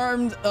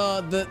farmed,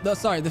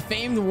 the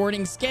famed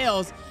warding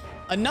scales.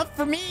 Enough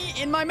for me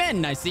and my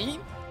men, I see.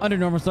 Under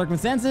normal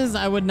circumstances,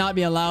 I would not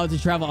be allowed to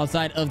travel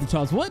outside of the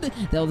 12th Wood.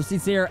 The Elder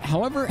Seer,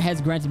 however,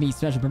 has granted me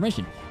special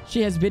permission.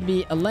 She has bid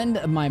me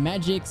lend my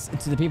magics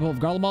to the people of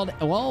Garlemald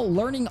while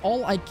learning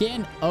all I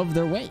can of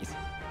their ways.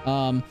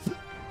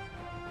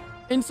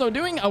 In so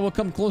doing, I will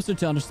come closer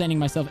to understanding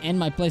myself and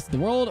my place in the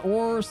world,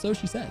 or so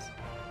she says.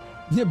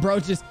 Bro,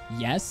 just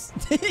yes.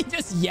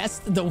 Just yes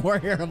to the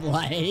Warrior of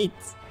Light.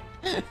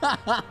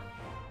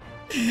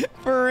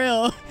 For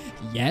real.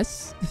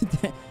 Yes.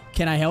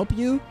 Can I help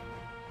you?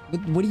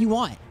 What do you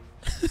want?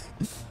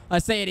 I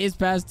say it is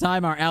past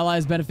time. Our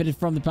allies benefited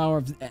from the power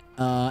of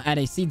at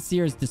a Seed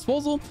Seer's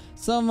disposal.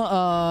 Some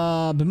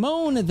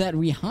bemoan that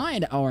we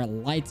hide our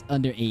light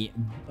under a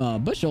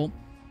bushel,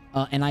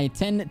 and I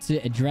intend to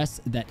address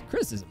that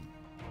criticism.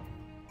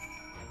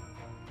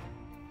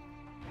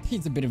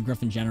 He's a bit of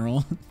gruff in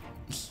general.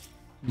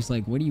 Just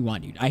like, what do you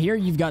want, dude? I hear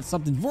you've got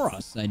something for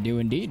us. I do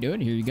indeed,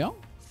 dude. Here you go.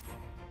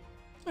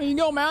 There you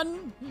go,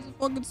 man. Here's a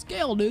fucking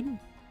scale, dude.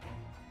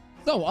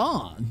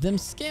 So, them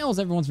scales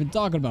everyone's been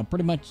talking about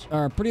pretty much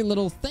are pretty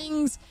little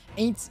things,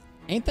 ain't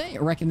they? I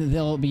reckon that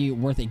they'll be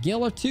worth a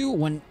gil or two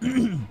when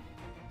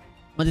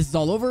when this is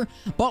all over,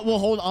 but we'll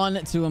hold on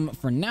to them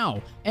for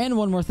now. And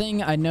one more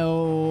thing, I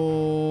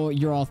know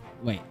you're all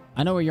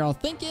I know what you're all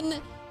thinking.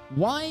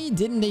 Why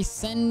didn't they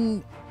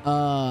send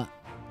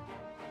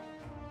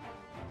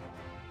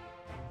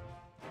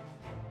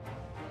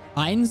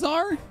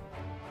Einzar?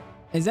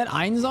 Is that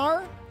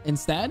Einzar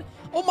instead?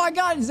 Oh my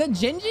god, is that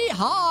Genji?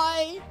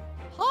 Hi!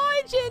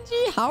 Hi,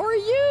 Genji! How are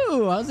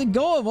you? How's it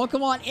going?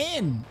 Welcome on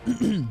in.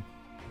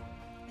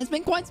 It's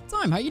been quite some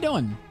time. How you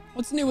doing?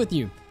 What's new with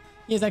you?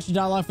 He has extra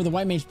dialogue for the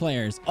White Mage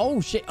players. Oh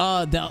shit.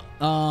 Senna?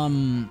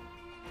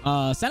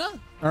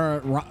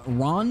 Or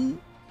Ron?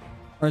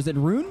 Or is it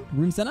Rune?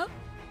 Rune Senna?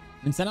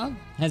 Rune Senna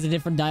has a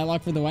different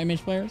dialogue for the White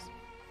Mage players.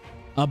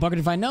 Bucket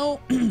if I know.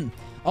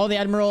 Oh, the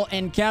Admiral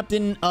and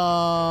Captain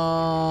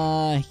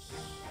Hillfire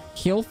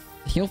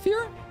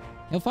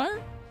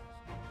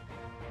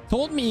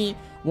told me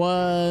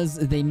was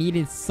they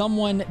needed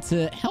someone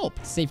to help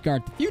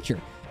safeguard the future.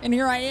 And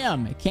here I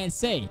am. Can't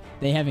say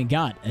they haven't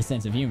got a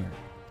sense of humor.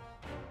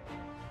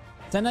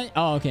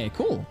 Oh, okay,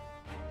 cool.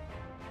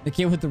 The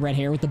kid with the red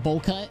hair with the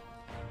bowl cut.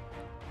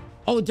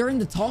 Oh, during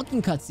the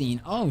talking cutscene.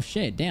 Oh,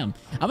 shit, damn.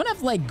 I'm gonna have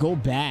to, like, go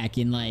back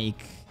and,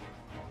 like...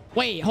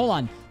 Wait, hold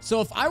on.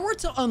 So if I were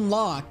to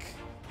unlock...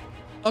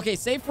 Okay,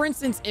 say, for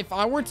instance, if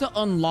I were to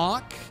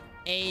unlock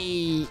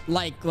a,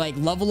 like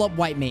level up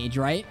White Mage,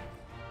 right?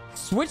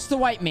 Switch to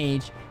White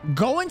Mage,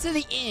 go into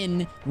the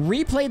inn,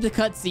 replay the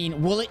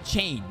cutscene. Will it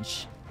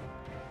change?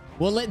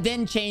 Will it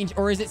then change,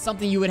 or is it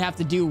something you would have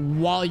to do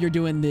while you're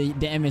doing the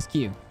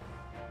MSQ?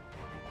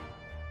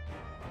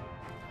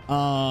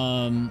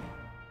 I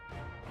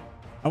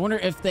wonder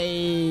if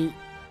they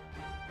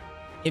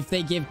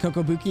give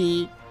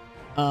Kokobuki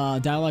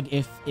dialogue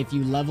if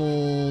you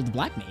leveled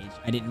Black Mage.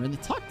 I didn't really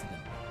talk to them.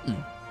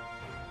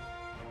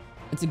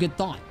 It's a good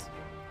thought.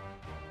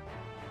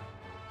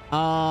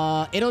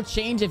 It'll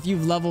change if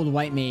you've leveled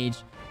White Mage.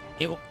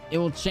 It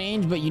will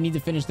change, but you need to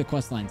finish the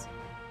quest lines.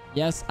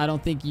 Yes, I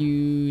don't think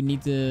you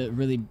need to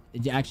really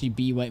actually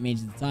be White Mage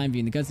at the time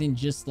viewing the cutscene.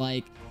 Just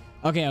like,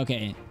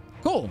 okay,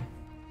 cool.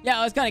 Yeah,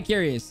 I was kind of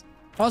curious.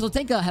 Also,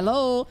 Tinka,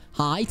 hello,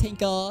 hi,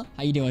 Tinka,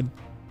 how you doing?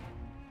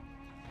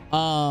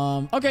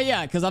 Okay,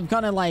 yeah, because I'm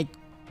kind of like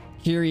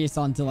curious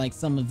onto like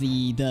some of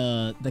the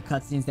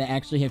cutscenes that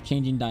actually have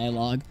changing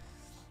dialogue.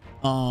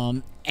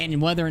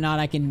 And whether or not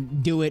I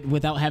can do it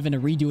without having to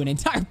redo an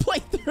entire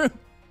playthrough.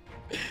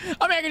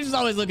 I mean, I can just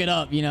always look it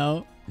up, you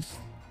know?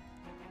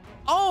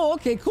 Oh,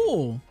 okay,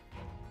 cool.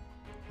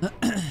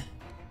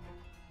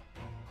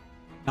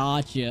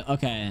 Gotcha,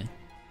 okay.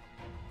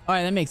 All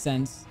right, that makes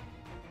sense.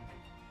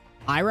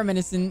 Hi,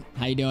 Reminiscent.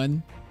 How you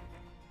doing?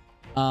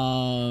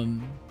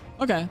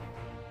 Okay.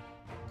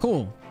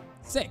 Cool.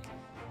 Sick.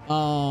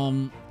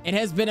 It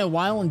has been a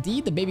while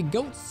indeed. The baby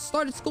goats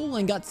started school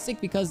and got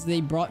sick because they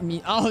brought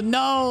me... Oh,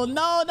 no,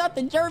 not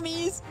the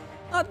germies.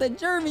 Not the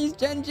germies,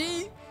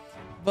 Genji.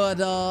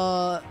 But,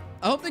 I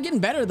hope they're getting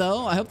better,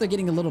 though. I hope they're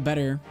getting a little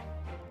better.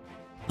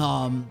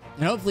 And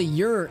hopefully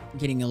you're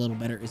getting a little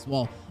better as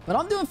well. But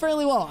I'm doing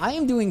fairly well. I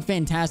am doing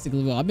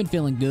fantastically well. I've been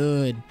feeling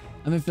good.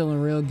 I've been feeling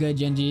real good,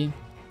 Genji.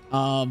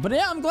 But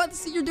yeah, I'm glad to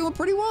see you're doing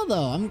pretty well,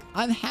 though.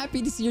 I'm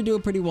happy to see you're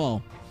doing pretty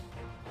well.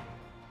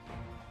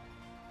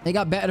 They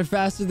got better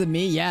faster than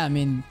me. Yeah, I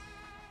mean,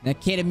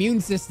 that kid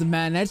immune system,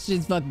 man, that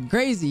shit's fucking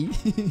crazy.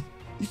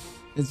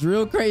 It's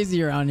real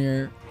crazy around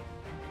here.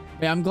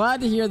 Yeah, I'm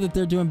glad to hear that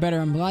they're doing better.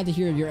 I'm glad to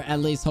hear you're at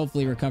least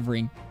hopefully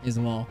recovering as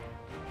well.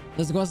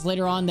 There's a quest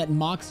later on that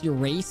mocks your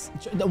race.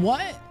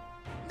 What?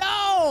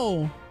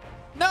 No!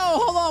 No,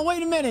 hold on.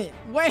 Wait a minute.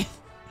 Wait.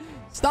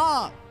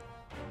 Stop.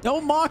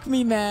 Don't mock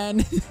me,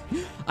 man.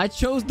 I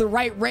chose the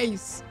right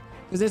race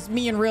because it's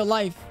me in real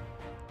life.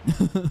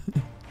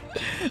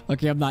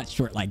 Okay, I'm not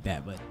short like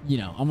that, but you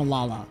know, I'm a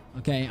Lala.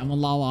 Okay, I'm a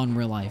Lala in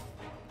real life.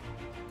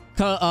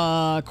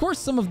 Of course,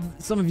 some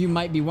of you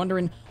might be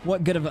wondering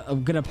what good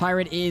a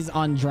pirate is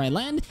on dry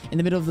land in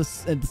the middle of the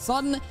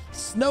sun,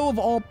 snow of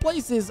all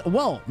places.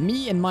 Well,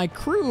 me and my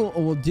crew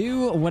will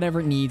do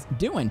whatever needs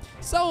doing.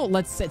 So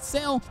let's set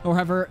sail, or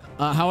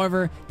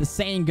however the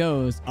saying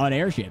goes on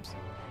airships.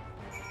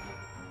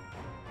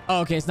 Oh,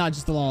 okay, it's not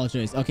just the Lala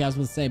choice. Okay, I was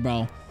going to say,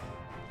 bro,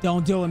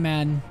 don't do it,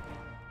 man.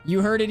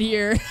 You heard it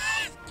here.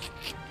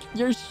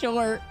 You're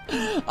short.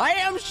 I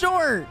am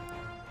short.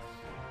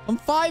 I'm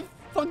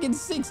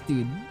 5'6",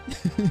 dude.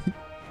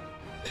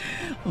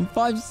 I'm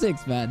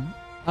 5'6", man.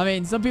 I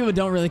mean, some people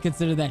don't really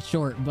consider that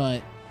short,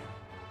 but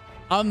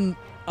I'm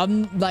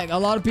like, a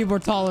lot of people are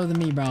taller than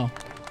me, bro.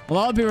 A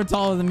lot of people are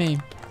taller than me.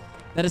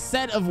 That a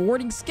set of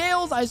warding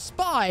scales I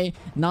spy.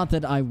 Not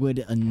that I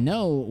would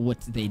know what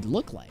they'd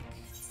look like.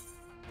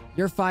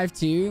 You're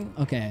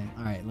 5'2". Okay,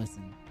 all right.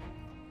 Listen,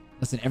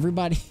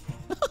 everybody.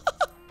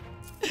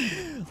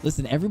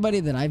 Listen, everybody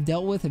that I've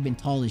dealt with have been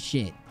tall as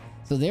shit.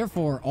 So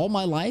therefore, all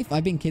my life,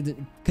 I've been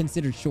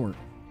considered short.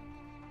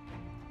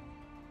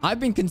 I've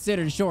been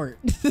considered short.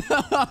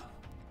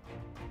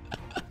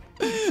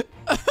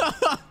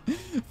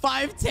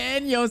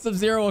 5'10", yo,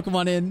 Sub-Zero, welcome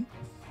on in.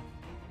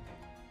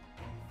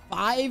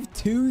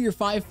 5'2", you're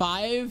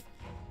 5'5".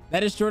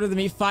 That is shorter than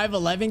me.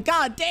 5'11".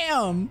 God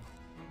damn.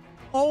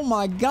 Oh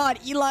my god.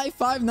 Eli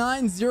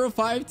 5'9",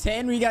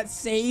 0510. We got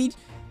Sage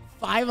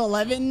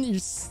 5'11". You're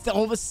still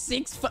over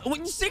 6'5". What,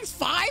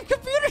 6'5",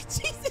 computer?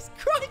 Jesus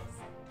Christ.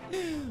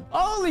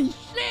 Holy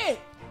shit.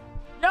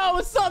 Yo,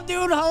 what's up,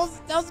 dude? How's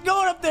it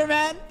going up there,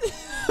 man?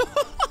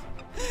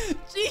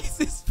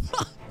 Jesus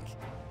fuck.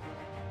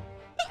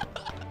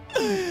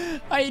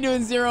 How you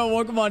doing, Zero?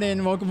 Welcome on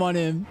in. Welcome on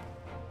in.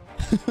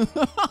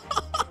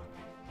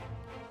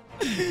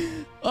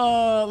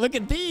 Look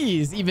at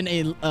these. Even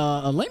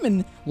a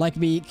layman like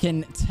me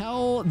can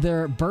tell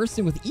they're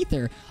bursting with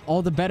ether.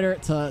 All the better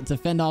to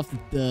fend off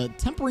the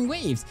tempering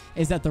waves.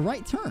 Is that the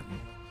right term?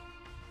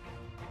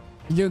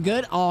 You doing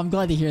good? Oh, I'm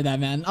glad to hear that,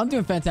 man. I'm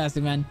doing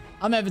fantastic, man.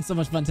 I'm having so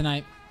much fun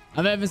tonight.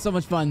 I'm having so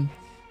much fun.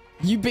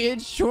 You being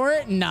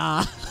short?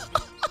 Nah.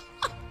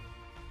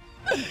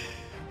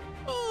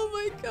 Oh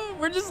my god.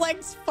 We're just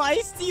like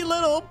feisty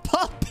little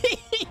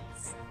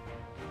puppies.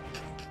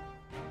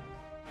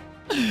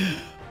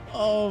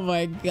 Oh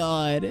my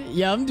god.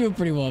 Yeah, I'm doing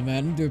pretty well,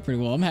 man. I'm doing pretty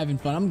well. I'm having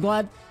fun. I'm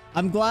glad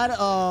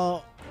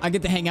I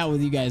get to hang out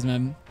with you guys,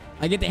 man.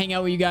 I get to hang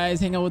out with you guys,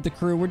 hang out with the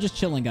crew. We're just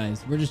chilling,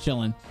 guys. We're just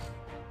chilling.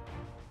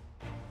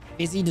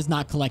 Fizzy does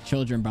not collect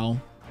children,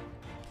 bro.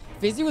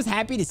 Fizzy was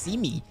happy to see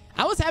me.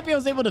 I was happy I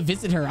was able to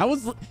visit her.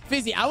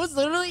 Fizzy, I was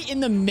literally in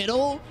the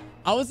middle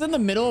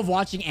of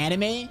watching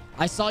anime.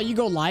 I saw you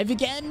go live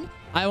again.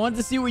 I wanted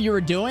to see what you were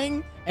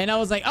doing. And I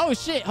was like, oh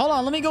shit, hold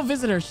on. Let me go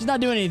visit her. She's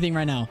not doing anything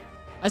right now.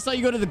 I saw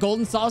you go to the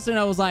golden saucer and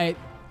I was like,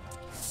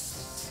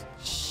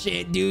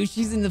 shit, dude.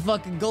 She's in the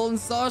fucking golden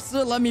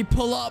saucer. Let me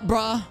pull up,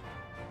 bruh.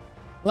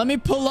 Let me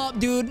pull up,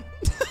 dude.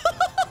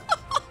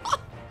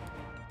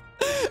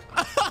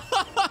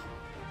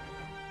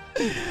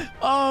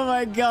 Oh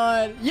my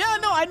god. Yeah,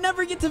 no, I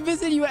never get to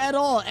visit you at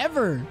all,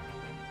 ever.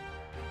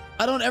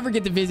 I don't ever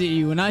get to visit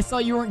you. And I saw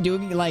you weren't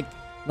doing like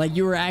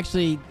you were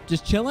actually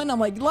just chilling. I'm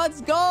like, let's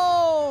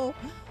go.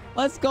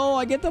 Let's go.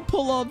 I get to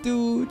pull up,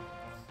 dude.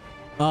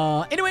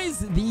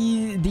 Anyways,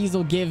 these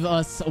will give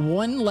us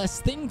one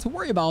less thing to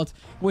worry about,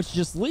 which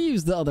just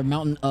leaves the other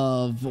mountain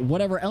of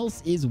whatever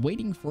else is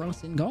waiting for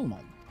us in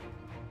Garlemald.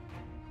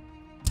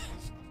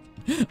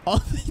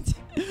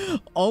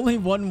 Only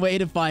one way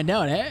to find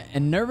out, eh?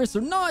 And nervous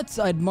or not,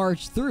 I'd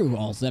march through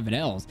all 7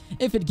 L's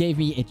if it gave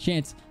me a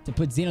chance to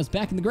put Xenos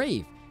back in the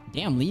grave.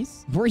 Damn,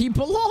 Lise, where he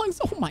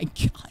belongs. Oh my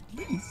god,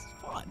 Lise,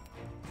 fuck.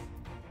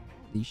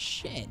 Holy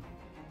shit.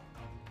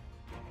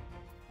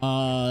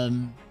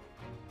 You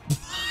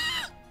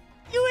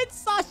and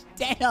Sasha,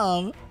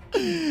 damn.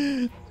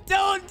 Do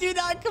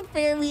not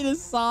compare me to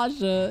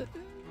Sasha.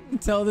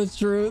 Tell the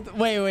truth.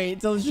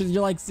 Wait, tell the truth.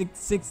 You're like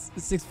 6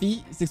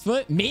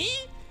 foot? Me?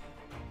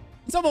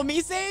 You talking about me,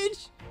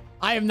 Sage?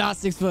 I am not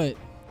 6 foot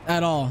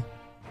at all.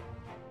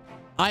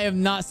 I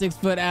am not 6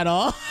 foot at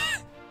all.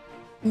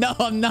 No,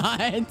 I'm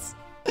not.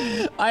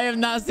 I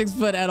am not 6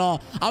 foot at all.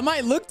 I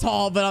might look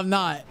tall, but I'm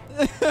not.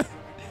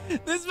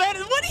 This man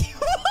is... What are you...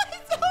 What?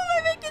 How am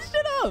I making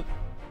shit up?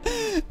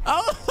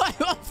 Oh,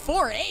 I'm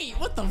 4'8".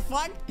 What the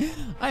fuck?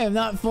 I am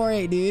not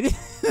 4'8", dude.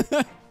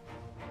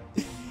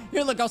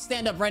 Here, look, I'll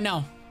stand up right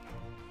now.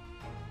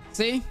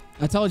 See?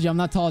 I told you I'm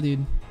not tall,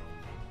 dude.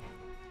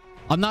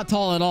 I'm not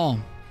tall at all.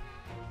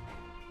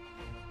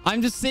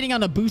 I'm just sitting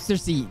on a booster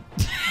seat.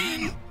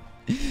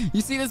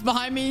 You see this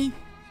behind me?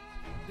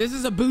 This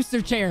is a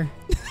booster chair.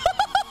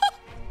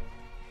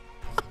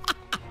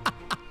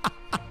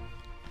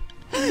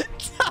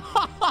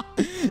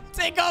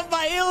 Take off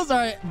my heels. All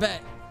right,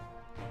 bet.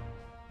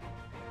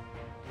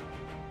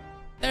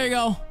 There you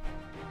go.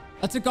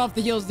 I took off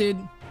the heels, dude.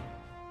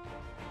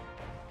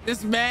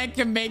 This man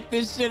can make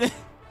this shit.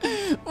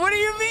 What do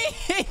you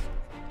mean?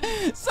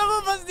 Some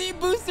of us need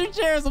booster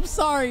chairs. I'm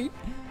sorry.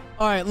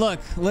 All right, look,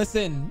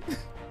 listen.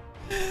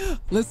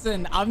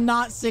 Listen, I'm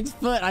not 6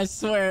 foot, I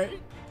swear.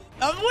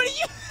 What are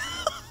you?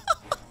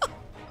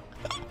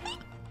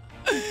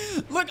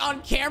 Look,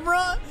 on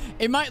camera,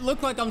 it might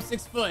look like I'm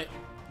 6 foot,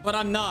 but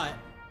I'm not.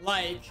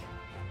 Like,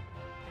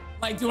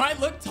 do I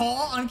look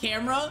tall on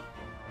camera?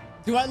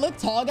 Do I look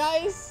tall,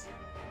 guys?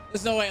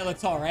 There's no way I look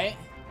tall, right?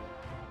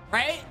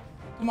 Right?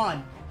 Come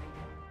on.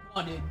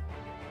 Come on, dude.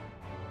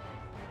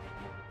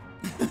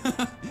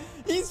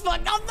 He's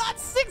fucking... I'm not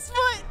 6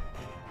 foot!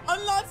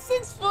 I'm not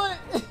 6 foot!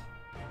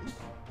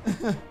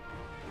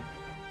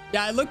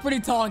 Yeah, I look pretty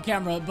tall on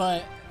camera,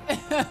 but...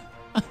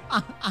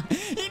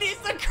 He needs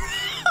to...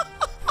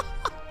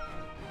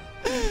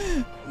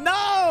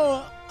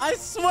 No! I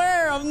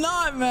swear, I'm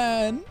not,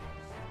 man.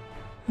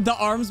 The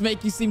arms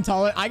make you seem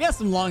taller. I got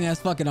some long-ass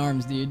fucking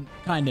arms, dude.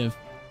 Kind of.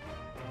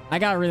 I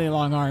got really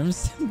long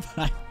arms,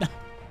 but I'm not.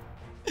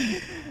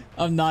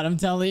 I'm not. I'm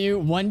telling you.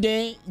 One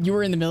day, you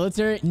were in the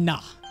military?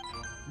 Nah.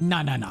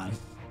 Nah.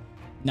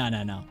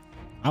 No.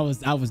 I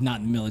was not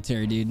in the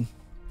military, dude.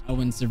 I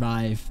wouldn't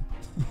survive.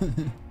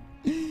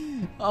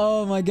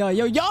 Oh my god.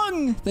 Yo,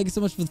 Young! Thank you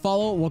so much for the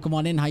follow. Welcome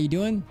on in. How you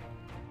doing?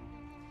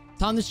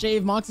 Time to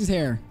shave Moxie's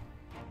hair.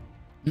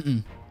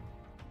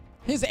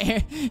 His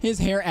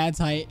hair adds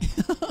height.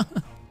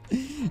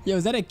 Yo,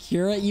 is that a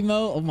Kira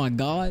emo? Oh my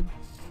god.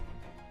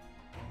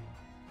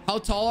 How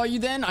tall are you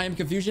then? I am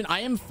confusion. I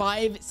am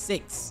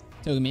 5'6".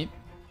 Togami.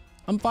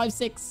 I'm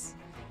 5'6".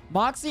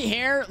 Moxie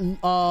hair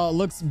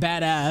looks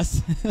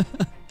badass.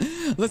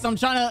 Listen,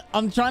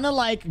 I'm trying to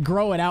like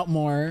grow it out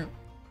more.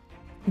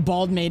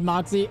 Bald made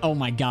Moxie. Oh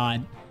my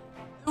god.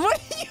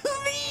 What do you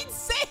mean,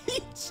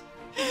 Sage?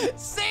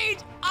 Sage,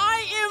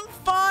 I am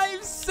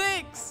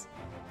 5'6".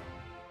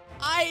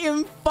 I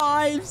am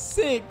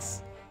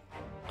 5'6".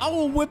 I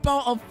will whip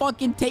out a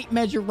fucking tape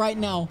measure right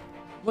now.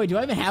 Wait, do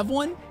I even have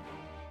one?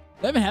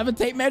 Do I even have a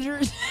tape measure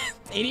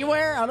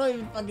anywhere? I don't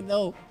even fucking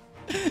know.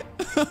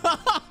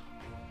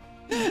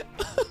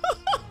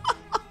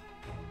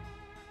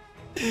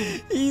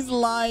 He's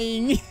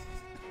lying.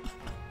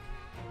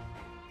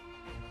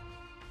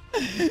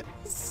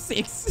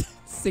 6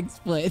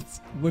 foot.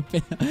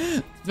 Whipping.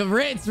 The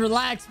Ritz,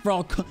 relax,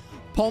 bro.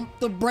 Pump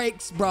the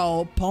brakes,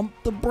 bro. Pump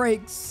the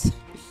brakes.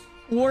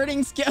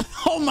 Wording skill.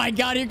 Oh my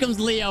god, here comes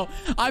Leo.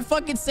 I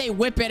fucking say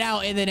whip it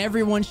out, and then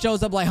everyone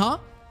shows up like, huh?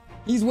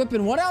 He's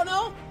whipping what out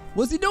now?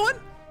 What's he doing?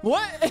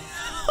 What?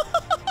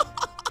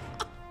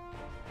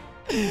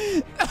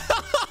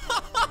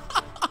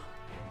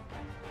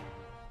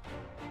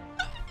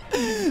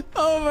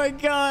 Oh my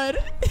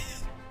god.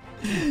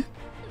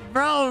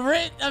 Bro,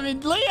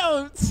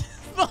 Leo.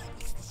 Fuck,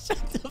 shut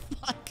the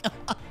fuck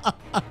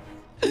up.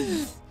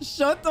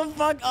 Shut the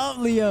fuck up,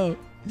 Leo.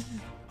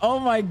 Oh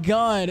my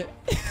god.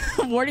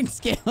 Warning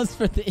scales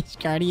for the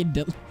Ishgardian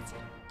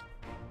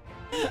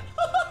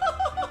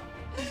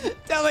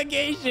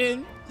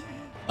delegation.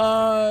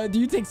 Do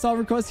you take song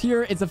requests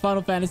here? It's a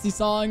Final Fantasy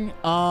song.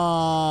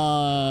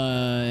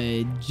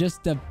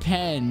 Just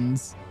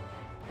depends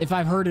if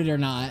I've heard it or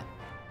not.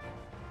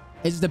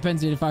 It just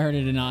depends if I heard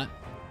it or not.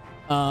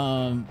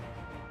 Oh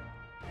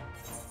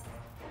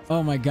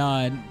my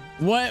god.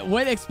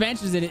 What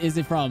expansion is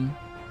it from?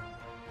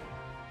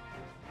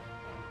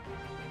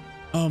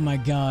 Oh my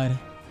god.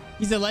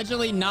 He's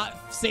allegedly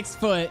not 6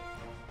 foot,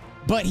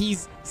 but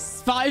he's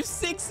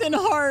 5'6" in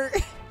heart.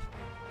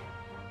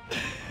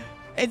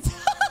 It's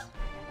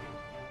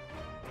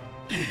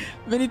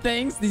many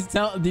things. These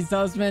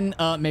talisman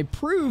may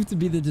prove to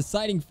be the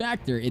deciding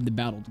factor in the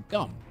battle to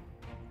come.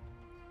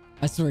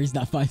 I swear he's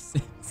not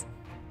 5'6".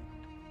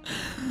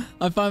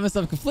 I find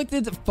myself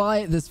conflicted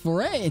by this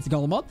foray into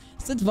Garlemald,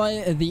 sent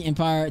by the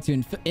Empire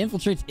to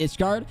infiltrate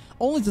Ishgard,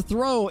 only to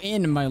throw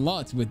in my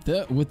lot with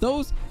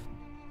those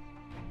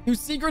whose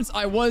secrets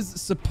I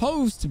was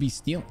supposed to be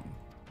stealing.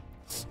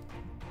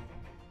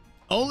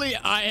 Only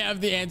I have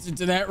the answer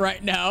to that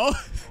right now.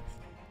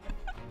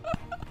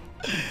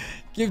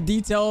 Give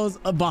details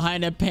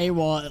behind a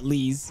paywall at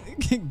least.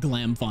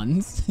 Glam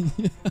funds.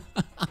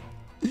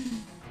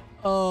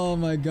 Oh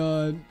my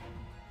god.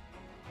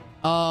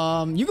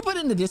 You can put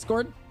it in the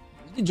Discord.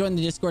 You can join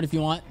the Discord if you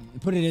want.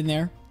 Put it in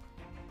there.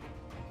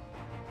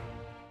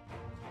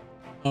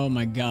 Oh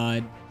my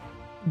god.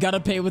 Gotta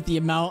pay with the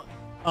amount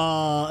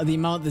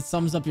that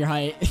sums up your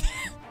height.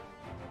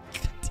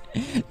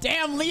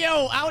 Damn,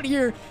 Leo out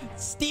here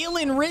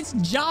stealing Rit's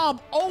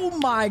job. Oh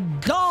my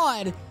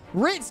God.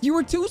 Ritz, you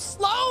were too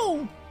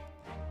slow.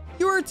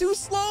 You were too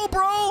slow,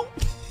 bro.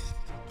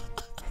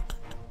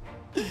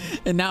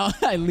 And now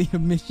I lead a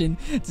mission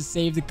to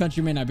save the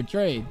countrymen I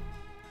betrayed.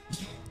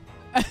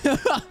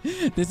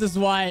 This is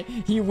why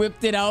he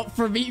whipped it out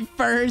for me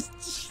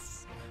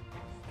first.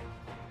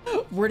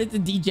 Where did the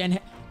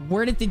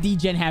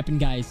degen happen,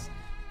 guys?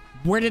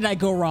 Where did I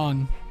go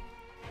wrong?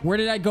 Where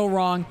did I go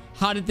wrong?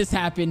 How did this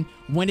happen?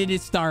 When did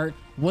it start?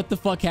 What the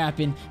fuck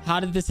happened? How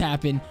did this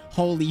happen?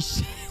 Holy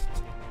shit.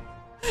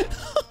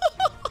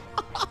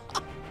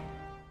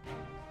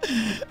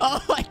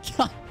 Oh my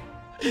God.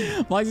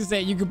 Moxi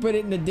saying you can put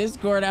it in the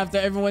Discord after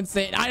everyone's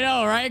saying, I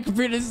know, right?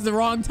 Computer, this is the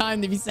wrong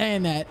time to be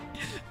saying that.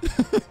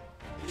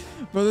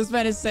 Bro, this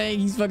man is saying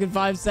he's fucking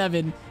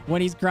 5'7"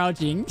 when he's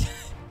crouching.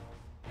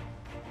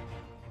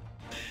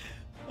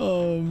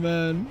 Oh,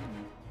 man.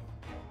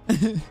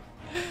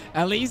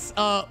 At least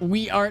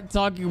we aren't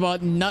talking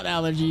about nut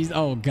allergies.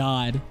 Oh,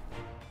 God.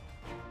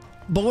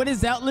 But what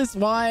is doubtless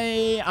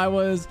why I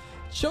was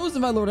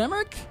chosen by Lord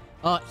Emmerich?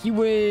 He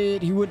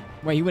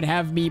would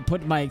have me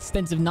put my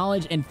extensive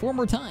knowledge and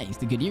former ties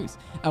to good use.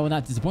 I will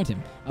not disappoint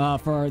him.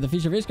 For the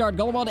future of Ishgard,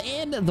 Gullibaldi,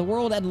 and the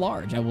world at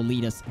large, I will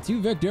lead us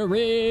to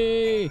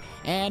victory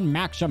and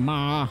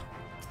Maxima.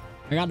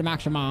 I got the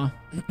Maxima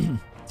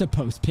to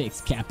post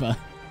pics, Kappa.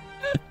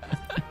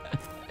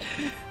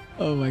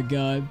 Oh my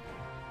God.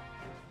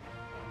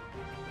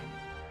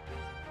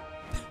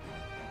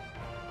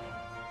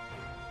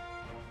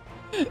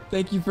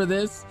 Thank you for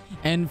this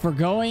and for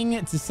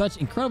going to such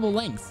incredible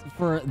lengths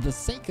for the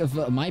sake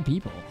of my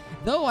people.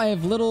 Though I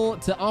have little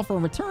to offer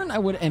in return, I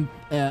would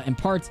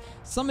impart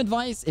some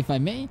advice, if I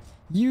may.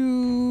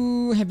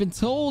 You have been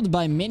told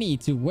by many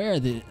to wear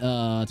the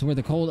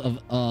code of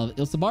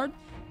Ilsabard,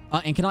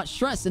 and cannot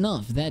stress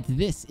enough that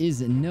this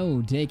is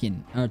no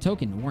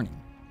token warning.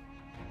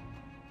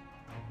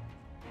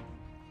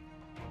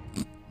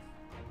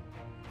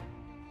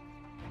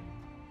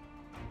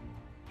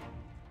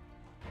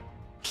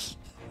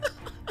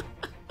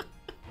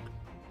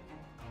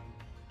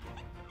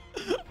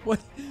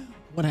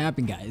 What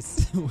happened,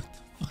 guys? What the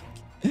fuck?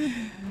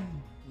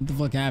 What the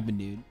fuck happened,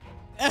 dude?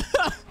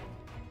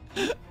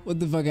 What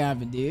the fuck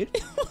happened, dude?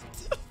 What the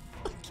fuck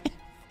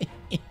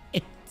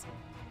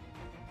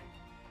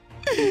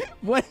happened?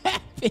 What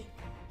happened?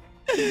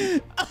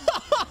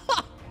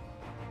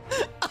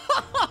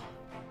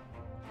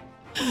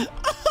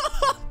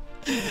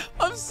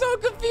 I'm so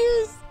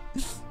confused.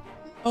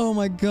 Oh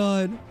my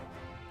God.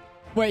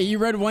 Wait, you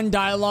read one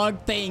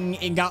dialogue thing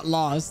and got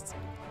lost.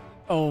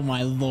 Oh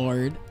my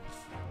Lord.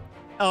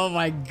 Oh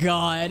my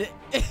God.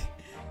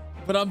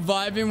 But I'm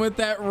vibing with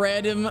that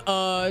random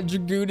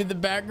Dragoon in the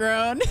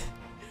background.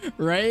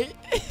 Right?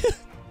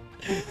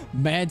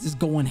 Man's just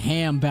going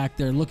ham back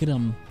there. Look at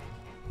him.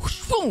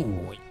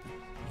 You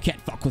can't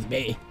fuck with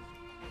me.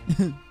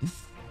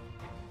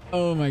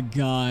 Oh my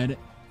God.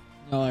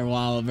 Y'all are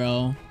wild,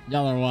 bro.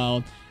 Y'all are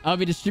wild. I'll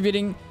be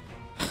distributing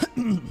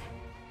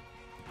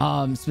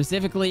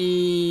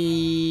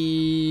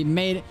specifically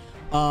made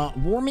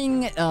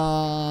warming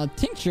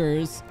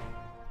tinctures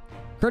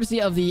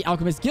courtesy of the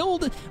Alchemist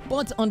Guild,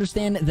 but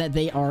understand that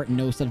they are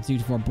no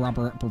substitute for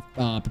proper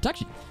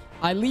protection.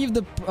 I leave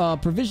the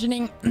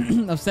provisioning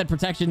of said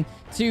protection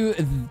to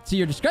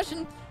your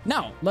discretion.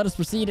 Now, let us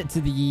proceed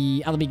to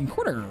the Alabeacon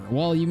Quarter.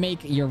 While you make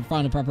your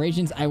final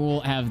preparations, I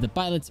will have the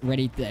pilots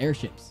ready the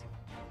airships.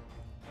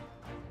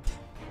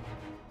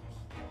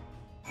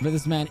 But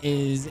this man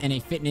is in a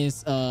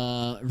fitness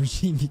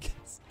regime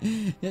because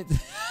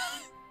it's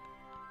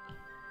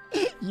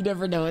you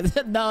never know.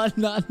 No.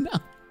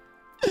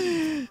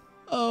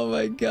 Oh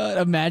my God.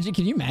 Imagine.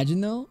 Can you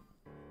imagine though?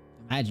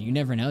 Imagine. You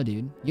never know,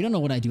 dude. You don't know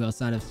what I do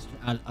outside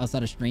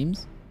of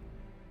streams.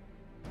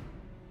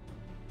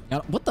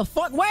 What the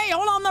fuck? Wait,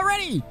 hold on. I'm not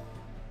ready.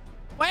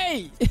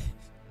 Wait.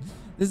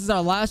 This is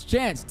our last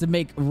chance to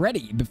make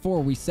ready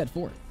before we set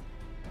forth.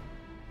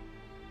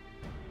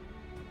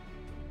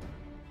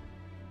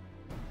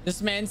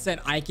 This man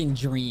said, I can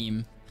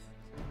dream.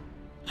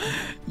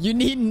 You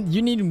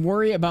needn't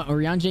worry about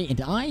Oriange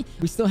and I.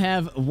 We still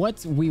have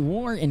what we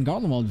wore in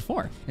Garlemald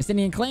before.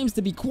 Ascendian claims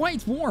to be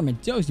quite warm and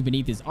toasty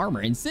beneath his armor,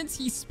 and since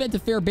he spent a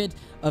fair bit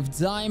of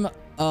time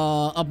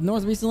up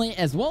north recently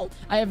as well,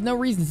 I have no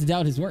reason to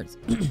doubt his words.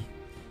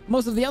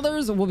 Most of the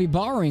others will be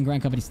borrowing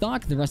Grand Company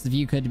stock. The rest of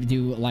you could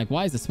do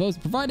likewise, I suppose,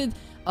 provided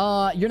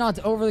you're not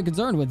overly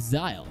concerned with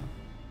Zyle.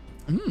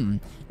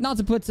 Not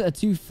to put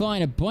too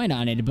fine a point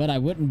on it, but I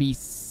wouldn't be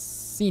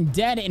seen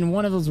dead in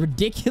one of those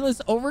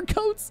ridiculous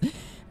overcoats.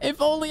 If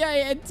only I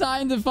had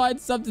time to find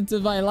something to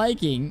my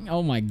liking.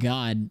 Oh my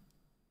God.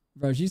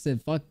 Bro, she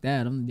said, fuck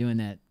that. I'm doing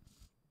that.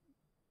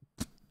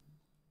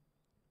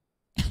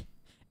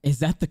 Is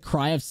that the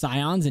cry of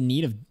scions in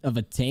need of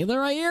a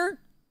tailor, I hear?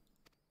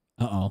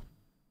 Uh-oh.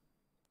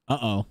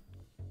 Uh-oh.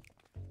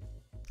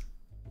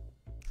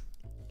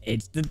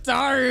 It's the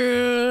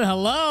Taru!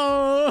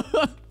 Hello!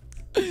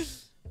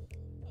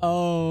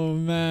 Oh,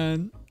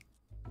 man.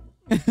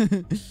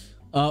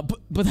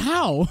 But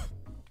how?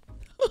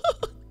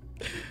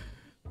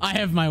 I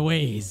have my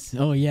ways.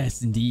 Oh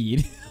yes,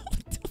 indeed.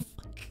 What the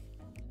fuck?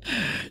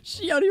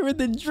 She out here with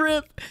the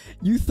drip.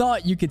 You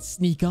thought you could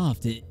sneak off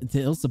to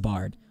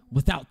Ilsabard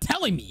without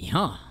telling me,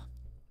 huh?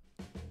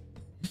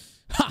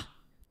 Ha!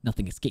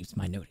 Nothing escapes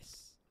my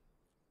notice.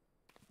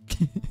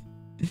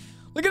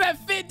 Look at that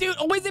fit, dude.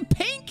 Oh, is it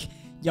pink?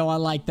 Yo, I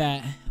like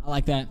that. I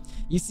like that.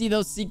 You see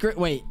those secret...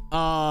 Wait.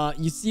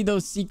 You see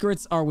those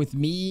secrets are with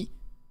me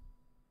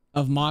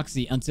of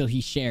Moxi until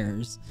he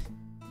shares.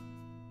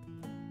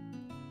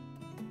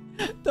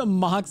 The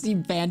Moxi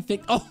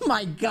fanfic. Oh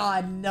my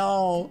god,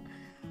 no.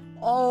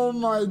 Oh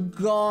my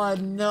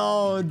god,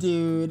 no,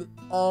 dude.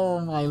 Oh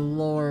my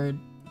lord.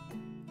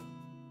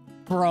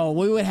 Bro,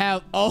 we would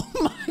have... Oh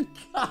my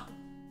god.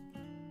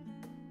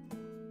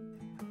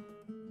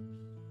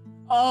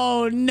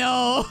 Oh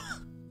no.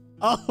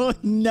 Oh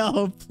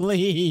no,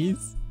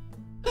 please.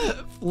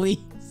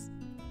 Please.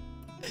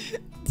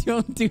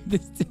 Don't do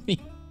this to me.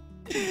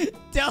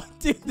 Don't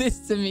do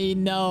this to me,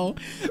 no.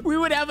 We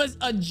would have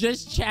a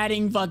just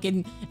chatting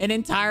fucking... An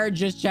entire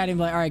just chatting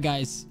like, alright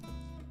guys.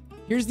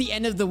 Here's the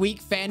end of the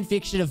week fan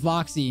fiction of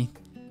Moxi.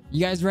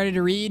 You guys ready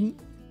to read?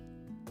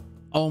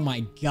 Oh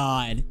my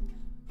god.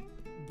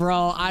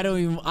 Bro, I don't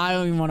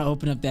even want to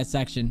open up that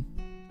section.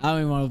 I don't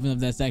even want to open up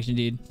that section,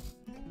 dude.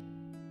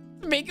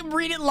 Make him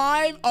read it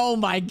live? Oh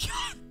my god.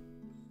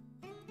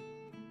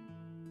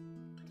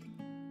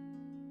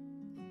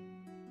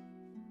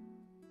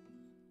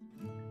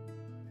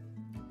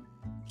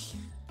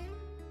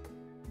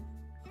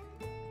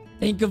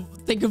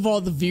 Think of all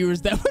the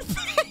viewers that would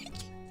make.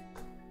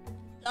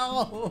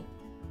 No.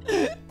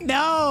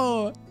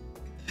 No.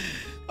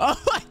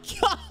 Oh my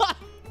god.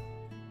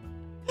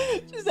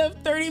 Just have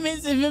 30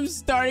 minutes of him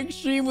starting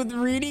stream with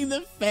reading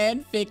the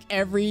fanfic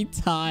every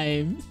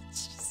time.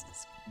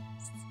 Jesus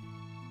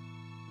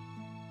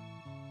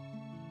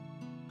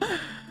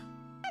Christ.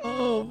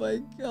 Oh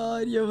my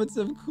god. Yo, what's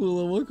up,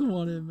 Kula? Welcome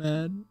on in,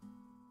 man.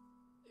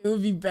 It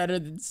would be better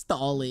than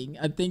stalling.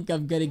 I think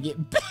I'm gonna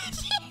get banned.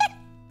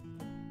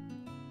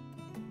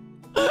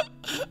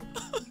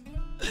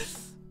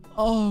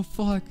 Oh,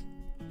 fuck.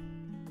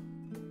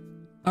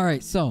 All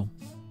right, so.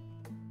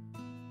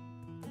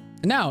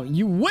 Now,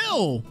 you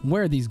will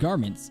wear these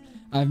garments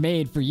I've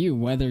made for you,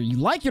 whether you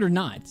like it or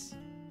not.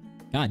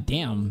 God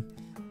damn.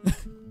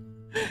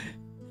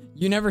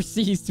 You never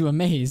cease to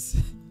amaze.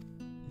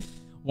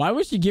 Why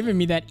was she giving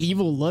me that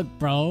evil look,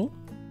 bro?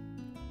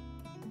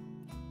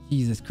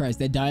 Jesus Christ,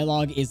 that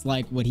dialogue is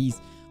like what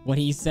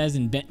he says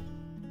in bed.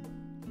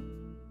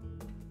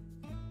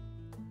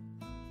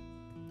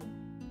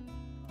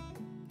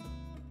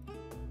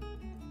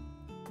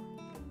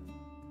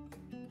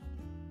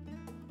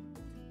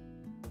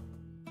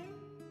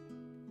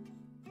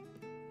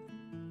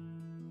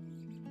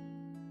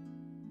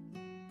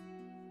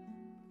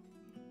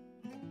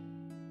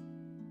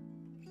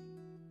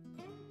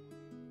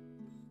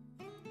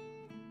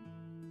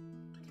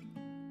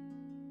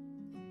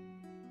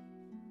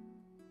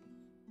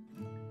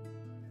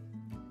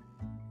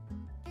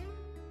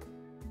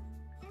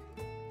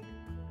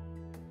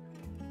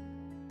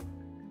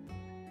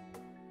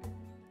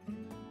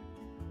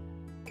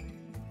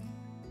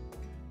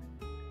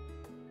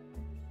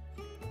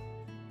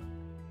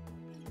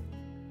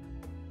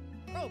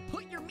 Bro,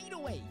 put your meat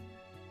away.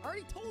 I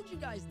already told you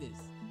guys this.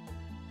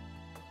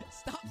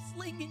 Stop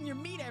slinging your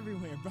meat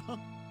everywhere, bro.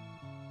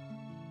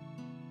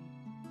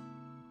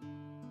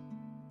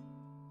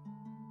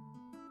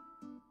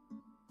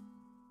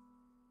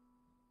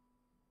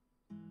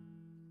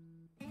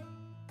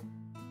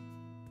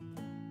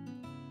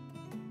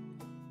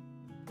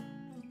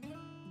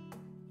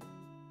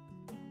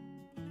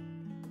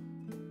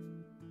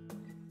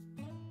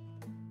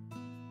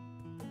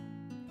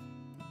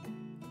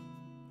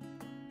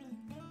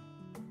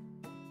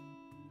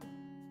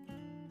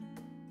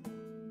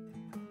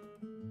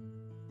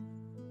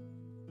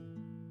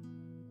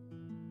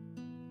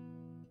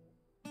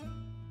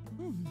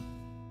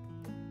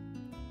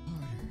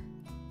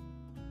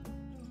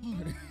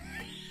 Harder.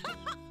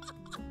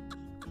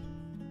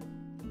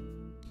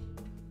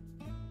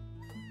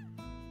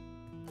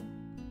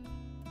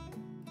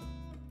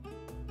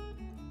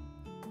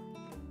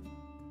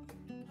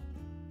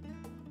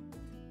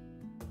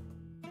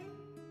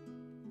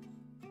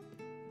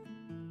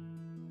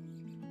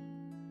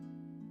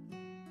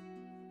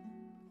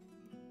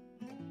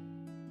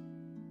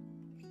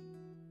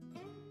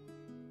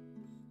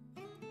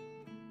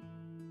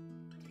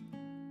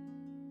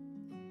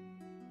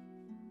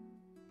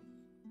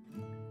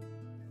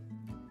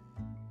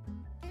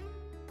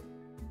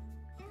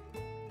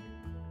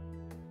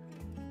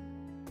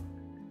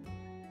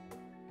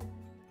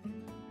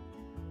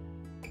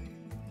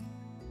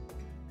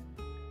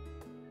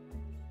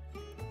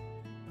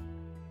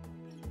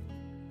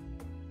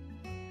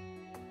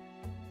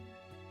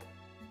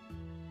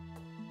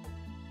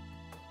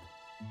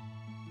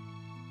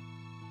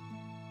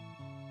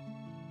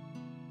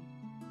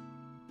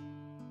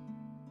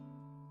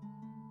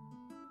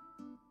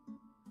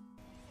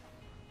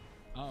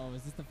 Oh,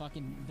 is this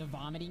the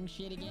vomiting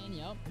shit again?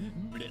 Yup.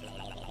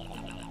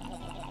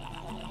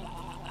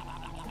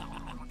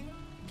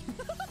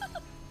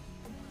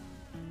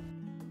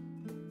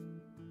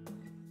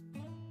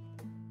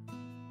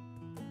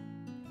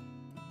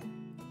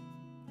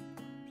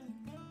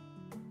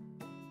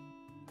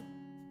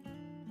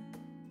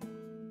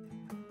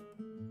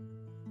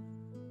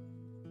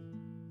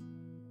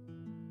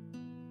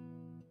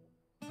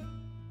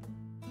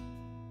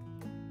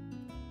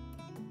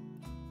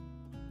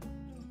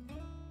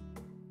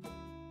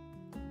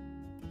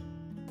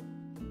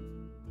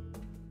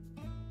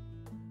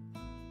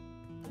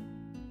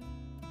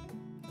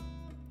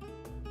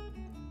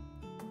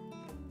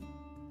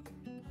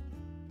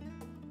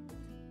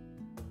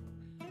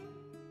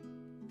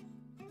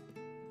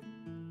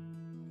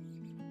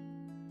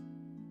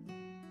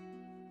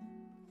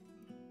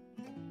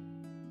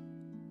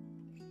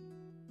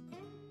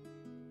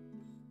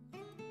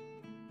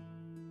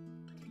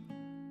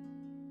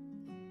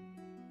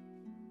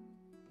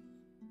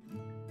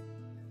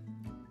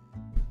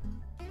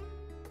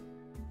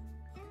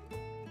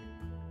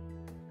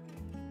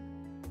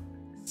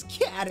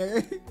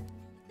 Scatter.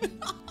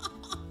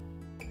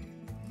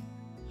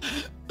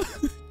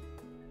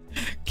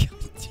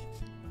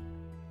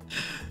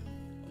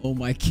 Oh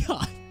my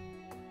god.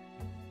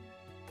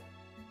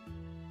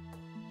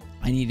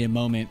 I needed a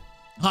moment.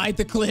 Hide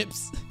the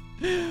clips.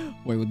 Wait,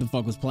 what the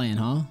fuck was playing,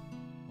 huh?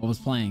 What was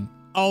playing?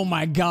 Oh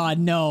my god,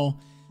 no.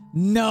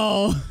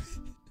 No.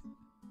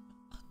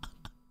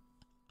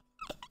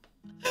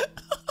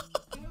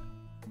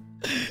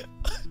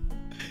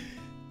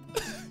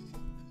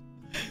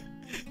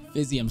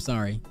 Fizzy, I'm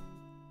sorry.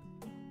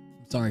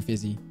 I'm sorry,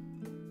 Fizzy.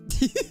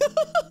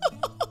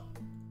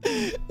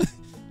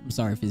 I'm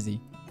sorry,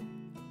 Fizzy.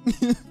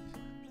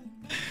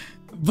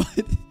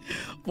 But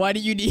why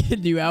do you need a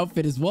new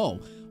outfit as well?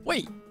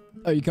 Wait,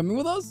 are you coming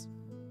with us?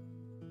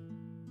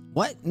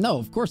 What? No,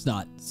 of course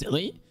not.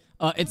 Silly.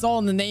 It's all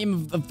in the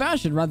name of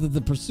fashion rather than the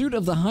pursuit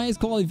of the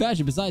highest quality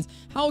fashion. Besides,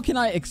 how can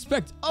I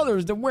expect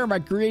others to wear my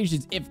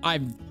creations if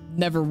I've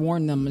never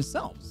worn them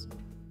myself?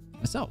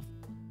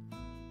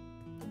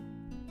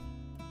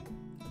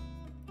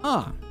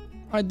 Ah,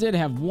 I did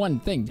have one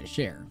thing to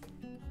share.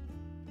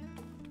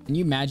 Can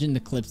you imagine the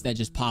clips that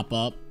just pop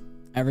up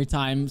every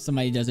time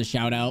somebody does a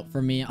shout out for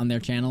me on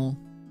their channel?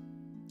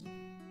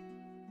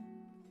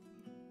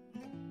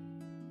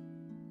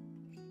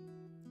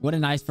 What a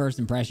nice first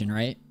impression,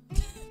 right?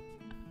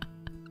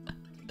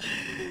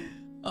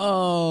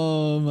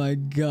 Oh my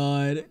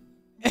god.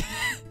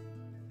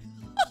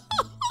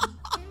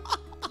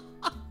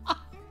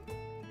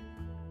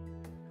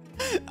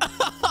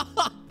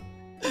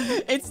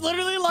 It's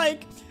literally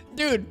like,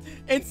 dude,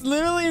 it's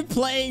literally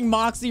playing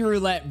Moxi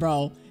roulette,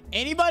 bro.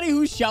 Anybody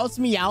who shouts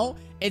me out,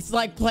 it's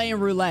like playing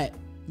roulette.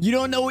 You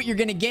don't know what you're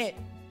gonna get.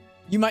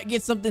 You might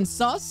get something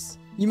sus.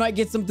 You might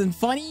get something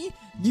funny.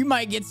 You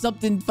might get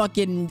something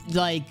fucking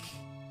like,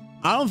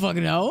 I don't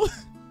fucking know.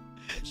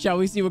 Shall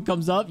we see what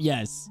comes up?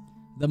 Yes.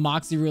 The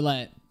Moxi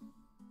roulette.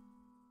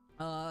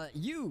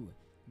 You,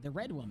 the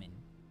red woman.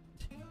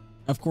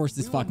 Of course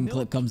this fucking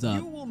clip comes up.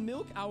 You will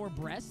milk our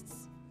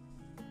breasts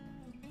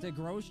to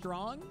grow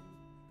strong.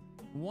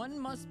 One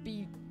must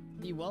be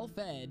well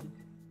fed.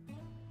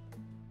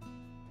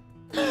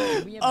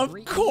 Of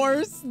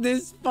course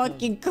this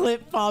fucking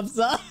clip pops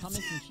up.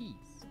 Hummus and cheese.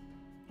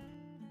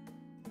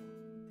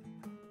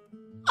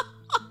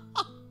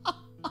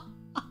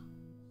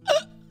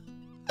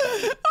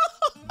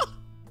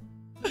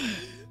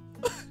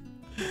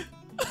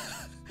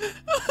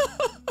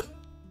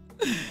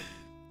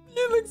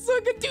 You look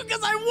so good too,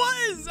 because I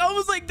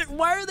was like,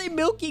 why are they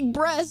milking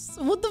breasts?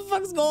 What the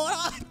fuck's going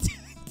on?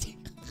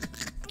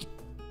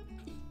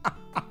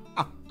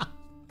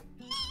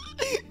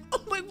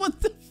 I'm like, what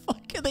the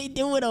fuck are they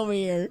doing over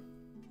here?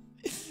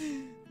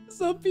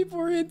 Some people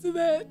are into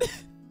that.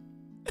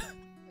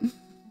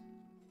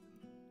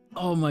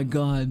 Oh my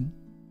god.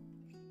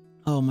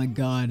 Oh my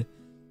god.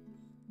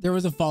 There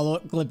was a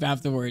follow-up clip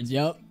afterwards.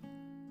 Yep.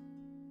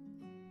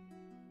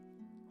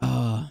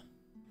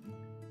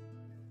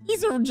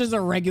 He's just a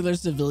regular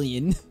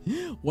civilian.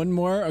 One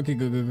more? Okay,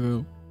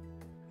 go.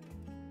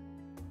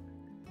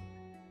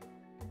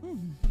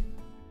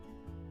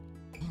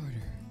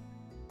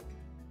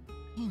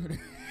 Harder.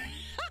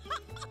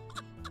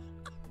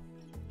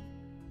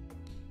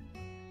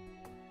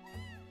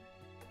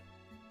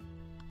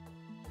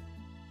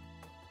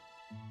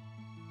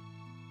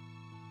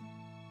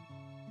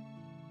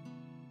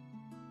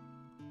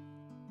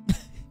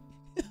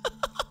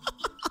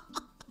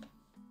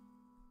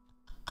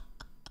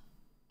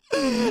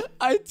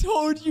 I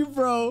told you,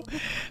 bro.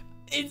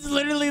 It's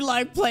literally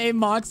like playing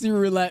Moxi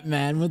roulette,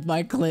 man, with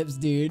my clips,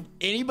 dude.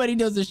 Anybody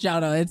does a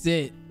shout out, that's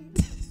it.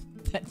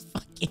 That's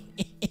fucking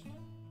it.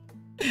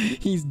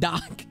 He's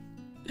Doc.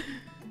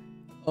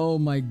 Oh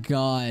my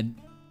god.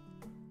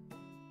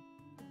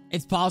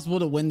 It's possible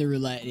to win the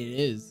roulette. It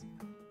is.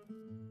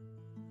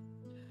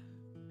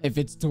 If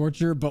it's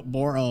torture, but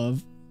more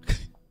of.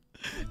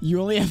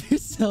 You only have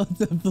yourself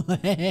to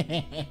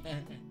play.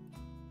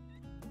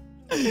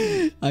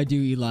 I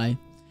do, Eli.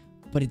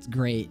 But it's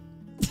great.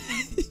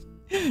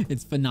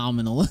 It's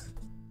phenomenal.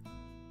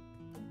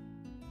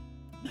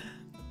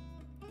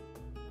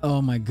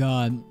 Oh my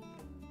god.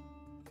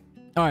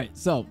 Alright,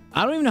 so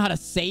I don't even know how to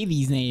say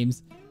these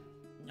names.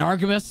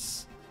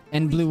 Artemis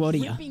and Blue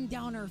Odia. Dripping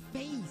down her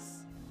face.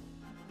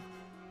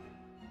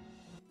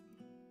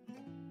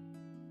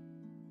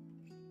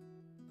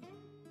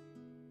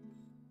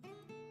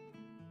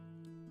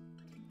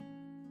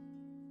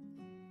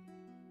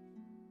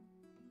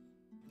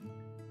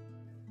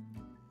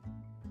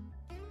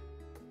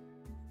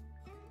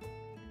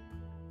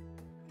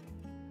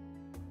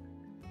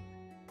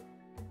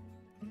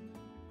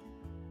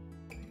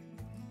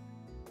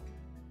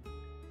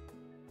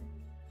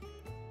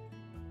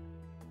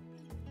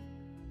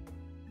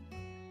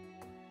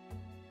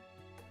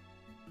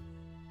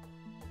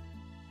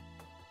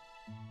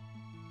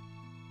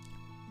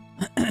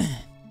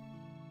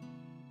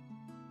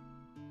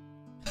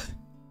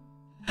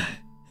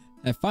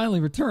 I finally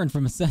returned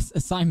from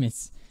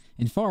assignments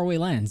in faraway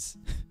lands.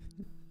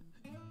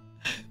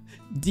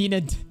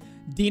 Dina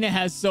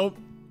has so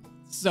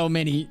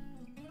many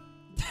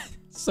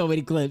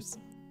clips.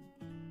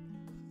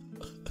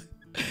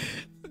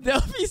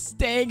 They'll be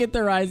staying at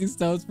the Rising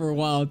Stones for a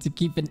while to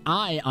keep an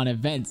eye on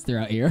events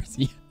throughout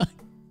Eorzea.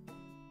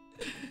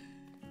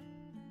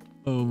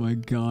 Oh my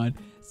god.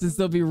 Since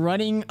they'll be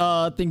running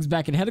things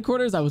back in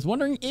headquarters, I was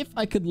wondering if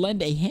I could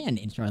lend a hand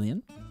in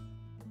Charlian.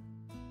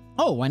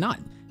 Oh, why not?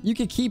 You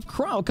could keep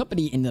Crow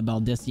company in the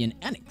Baldician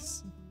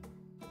Annex.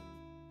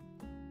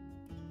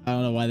 I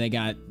don't know why that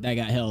got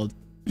held.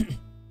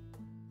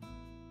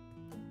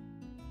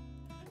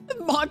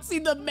 Moxi,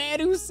 the man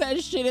who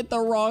says shit at the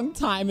wrong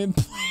time and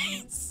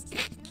place.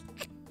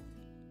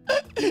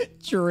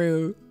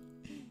 True.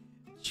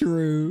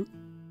 True.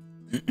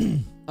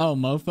 Oh,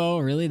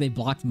 Mofo? Really? They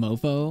blocked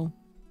Mofo?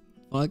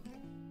 Fuck.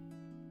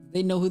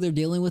 They know who they're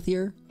dealing with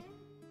here?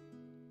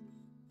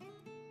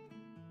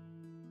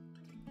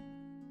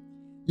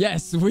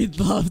 Yes, we'd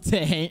love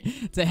to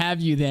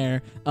have you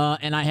there.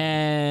 And I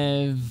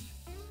have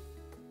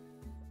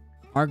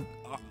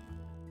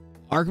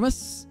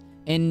Artemis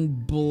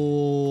and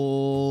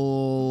Bull.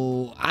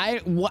 I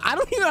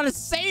don't even know how to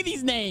say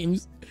these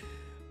names.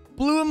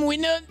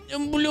 Bloomwinda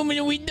and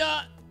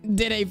Bloomwinda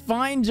did a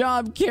fine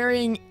job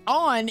carrying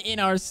on in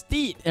our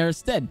stead.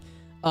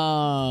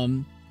 Our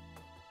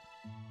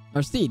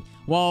steed.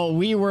 While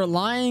we were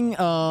lying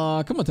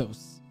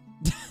comatose.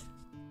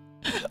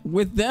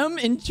 With them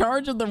in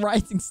charge of the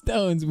Rising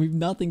Stones, we've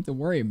nothing to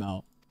worry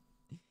about.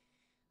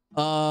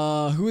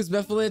 Who is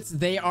Mephalitz?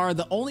 They are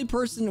the only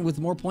person with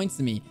more points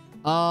than me.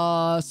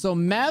 So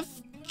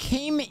Meph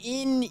came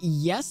in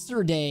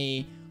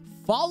yesterday,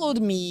 followed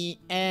me,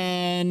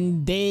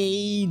 and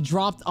they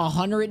dropped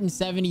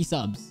 170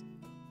 subs.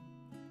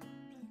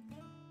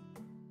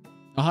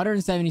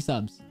 170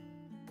 subs.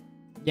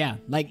 Yeah,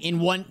 like in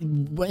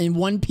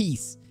one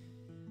piece.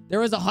 There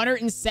was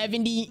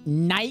 170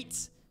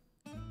 night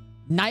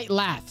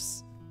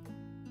laughs.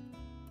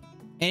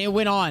 And it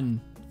went on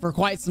for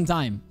quite some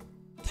time.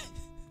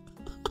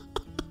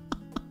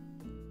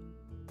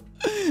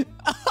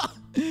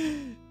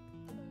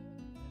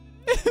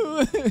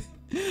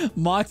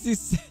 Moxie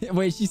said,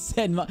 wait, she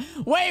said,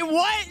 wait,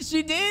 what?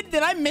 She did?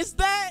 Did I miss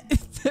that?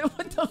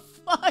 What the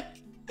fuck?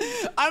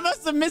 I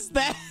must have missed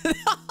that.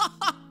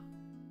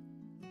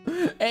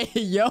 Hey,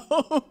 yo.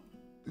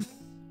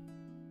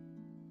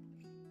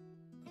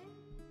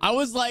 I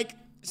was like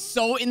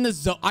so in the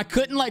zone. I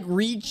couldn't like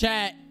read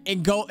chat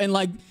and go and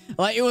like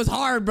it was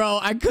hard, bro.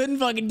 I couldn't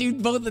fucking do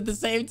both at the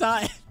same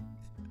time.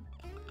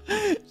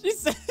 She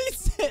said,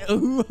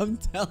 ooh, I'm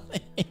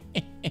telling.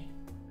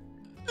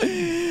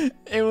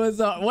 It was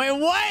wait,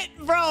 what,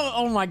 bro?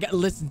 Oh my god.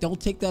 Listen, don't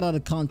take that out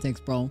of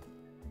context, bro.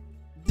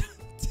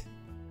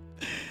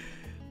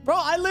 Bro,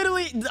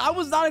 I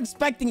was not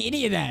expecting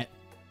any of that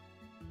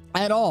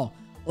at all.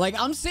 Like,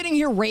 I'm sitting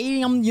here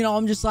raiding.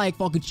 I'm just like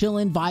fucking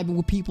chilling, vibing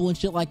with people and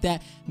shit like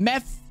that.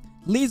 Meth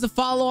leaves a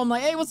follow. I'm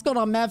like, hey, what's going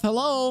on, Meth?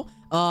 Hello.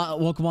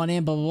 Welcome on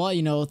in, blah, blah,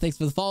 blah. Thanks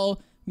for the follow.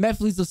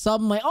 Meth leaves a sub.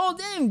 I'm like, oh,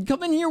 damn,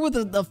 come in here with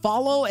a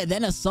follow and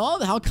then a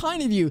sub? How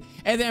kind of you.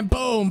 And then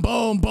boom,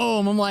 boom,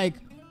 boom. I'm like,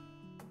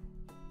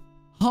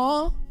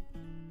 huh?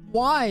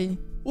 Why?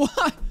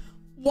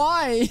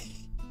 Why?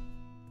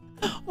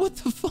 What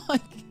the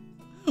fuck?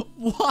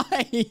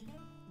 Why?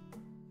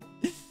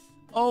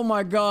 Oh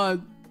my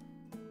god.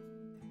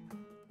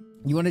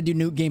 You want to do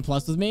New Game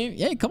Plus with me?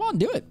 Yeah, come on,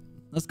 do it.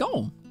 Let's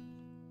go.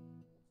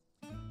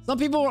 Some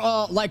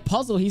people like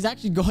Puzzle. He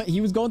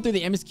was going through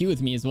the MSQ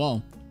with me as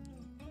well.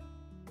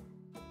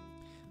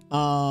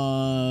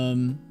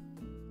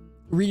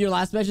 Read your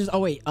last messages. Oh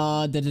wait.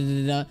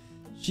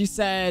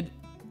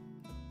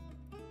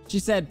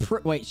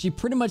 She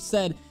pretty much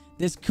said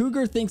this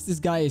cougar thinks this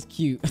guy is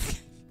cute.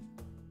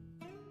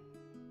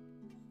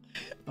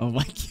 Oh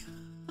my god.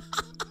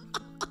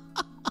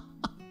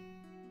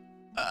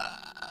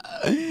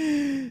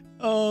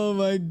 Oh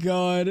my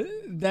god.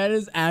 That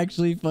is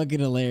actually fucking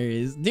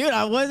hilarious. Dude,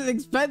 I wasn't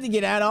expecting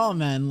it at all,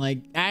 man. Like,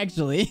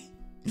 actually.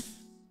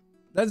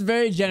 That's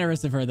very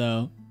generous of her,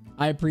 though.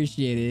 I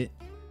appreciate it.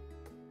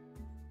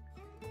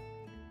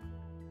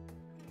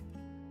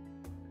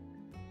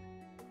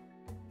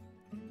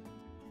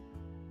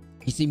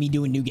 You see me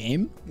doing new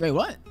game? Wait,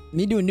 what?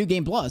 Me doing new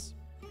game plus?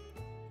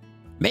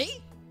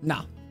 Me?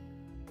 Nah.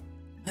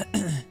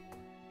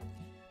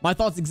 My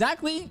thoughts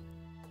exactly?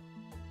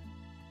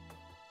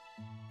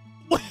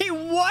 Wait,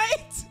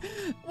 what?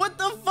 What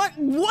the fuck?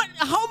 What?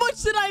 How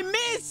much did I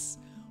miss?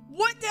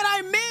 What did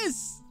I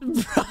miss?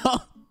 Bro,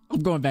 I'm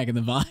going back in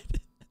the VOD.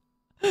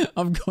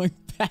 I'm going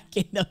back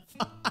in the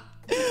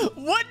VOD.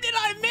 What did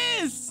I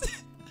miss?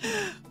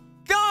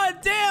 God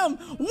damn.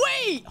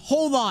 Wait,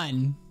 hold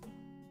on.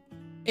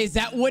 Is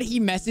that what he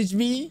messaged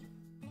me?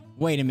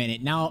 Wait a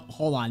minute. Now,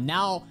 hold on.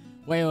 Now,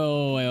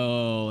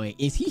 wait.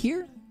 Is he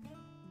here?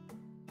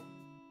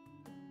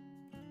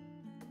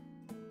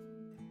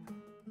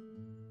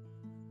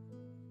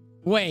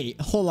 Wait,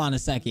 hold on a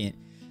second.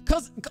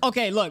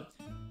 Okay, look.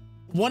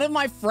 One of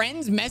my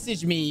friends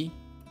messaged me.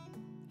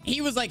 He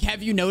was like,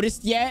 have you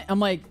noticed yet? I'm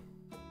like,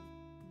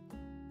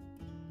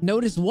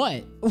 notice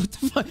what? What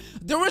the fuck?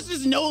 There was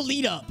just no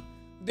lead up.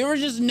 There was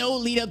just no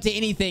lead up to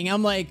anything.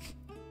 I'm like,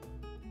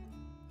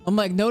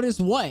 notice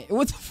what?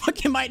 What the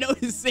fuck am I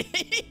noticing?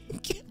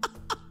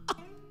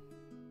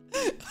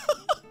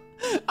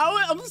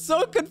 I'm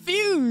so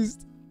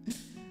confused.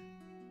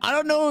 I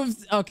don't know if...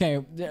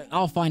 Okay,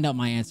 I'll find out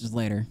my answers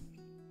later.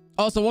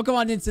 Also, welcome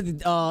on into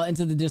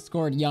the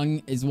Discord,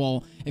 Young, as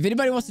well. If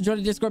anybody wants to join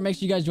the Discord, make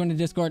sure you guys join the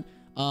Discord.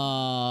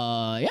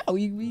 Yeah,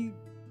 we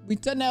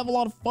tend to have a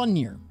lot of fun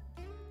here.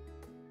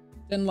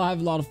 Tend to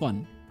have a lot of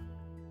fun.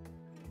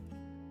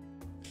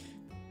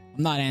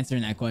 I'm not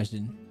answering that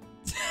question.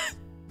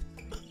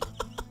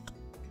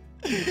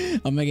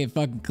 I'm gonna get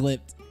fucking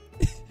clipped.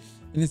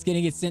 And it's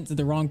gonna get sent to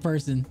the wrong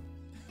person.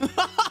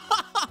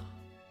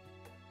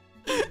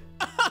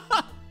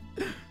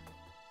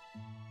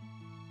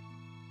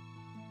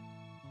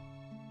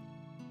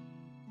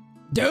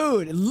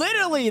 Dude,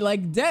 literally,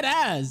 like, dead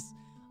ass.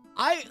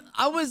 I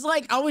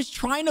was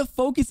trying to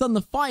focus on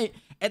the fight,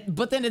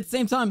 but then at the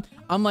same time,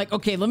 I'm like,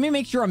 okay, let me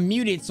make sure I'm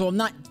muted so I'm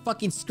not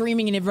fucking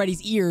screaming in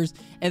everybody's ears.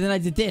 And then I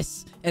did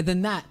this, and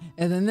then that,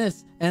 and then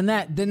this, and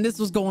that. Then this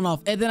was going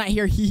off, and then I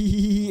hear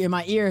hee in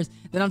my ears.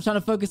 Then I'm trying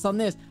to focus on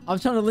this. I'm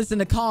trying to listen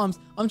to comms.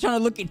 I'm trying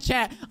to look at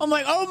chat. I'm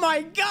like, oh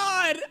my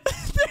god,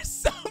 there's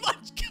so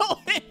much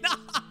going on.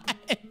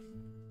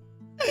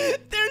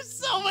 There's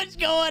so much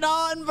going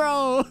on,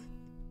 bro.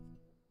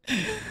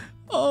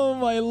 Oh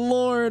my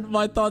lord,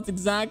 my thoughts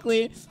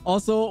exactly.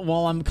 Also,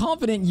 while I'm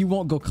confident you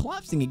won't go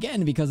collapsing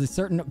again because a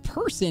certain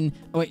person,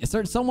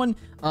 someone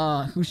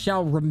who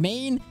shall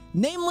remain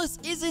nameless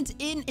isn't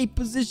in a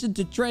position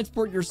to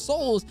transport your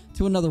souls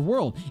to another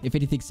world. If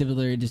anything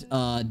similar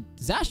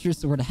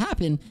disastrous were to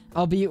happen,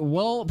 I'll be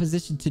well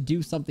positioned to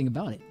do something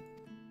about it.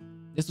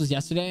 This was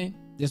yesterday?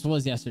 This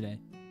was yesterday.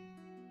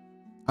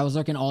 I was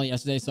working all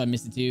yesterday, so I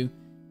missed it too.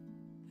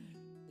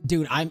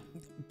 Dude,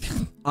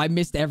 I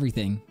missed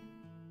everything.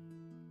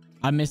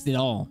 I missed it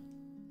all.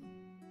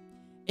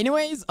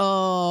 Anyways,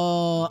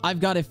 I've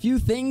got a few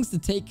things to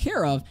take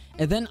care of,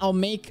 and then I'll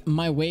make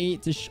my way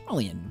to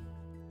Shalian.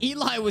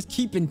 Eli was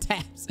keeping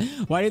tabs.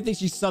 Why do you think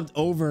she subbed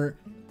over?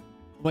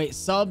 Wait,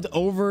 subbed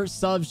over,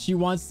 sub. She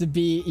wants to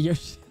be your...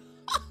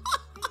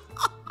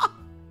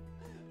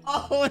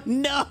 Oh,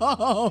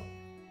 no.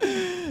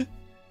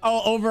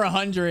 Oh, over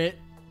 100.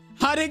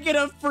 How to get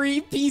a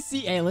free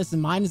PC? Hey, listen,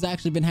 mine has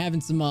actually been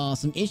having some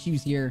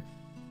issues here.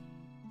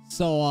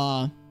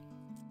 So,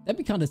 that'd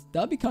be kind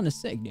of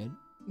sick, dude.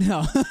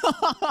 No.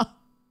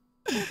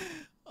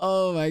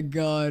 Oh my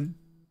god.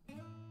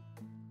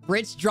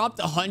 Rich dropped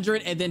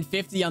 100 and then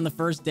 50 on the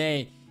first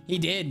day. He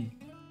did.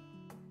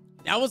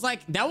 That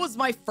was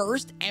my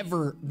first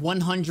ever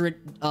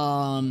 100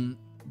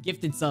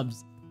 gifted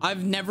subs.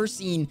 I've never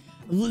seen,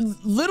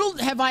 little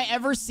have I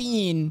ever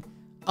seen,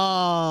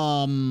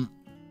 I've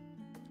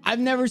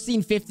never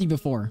seen 50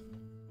 before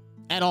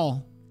at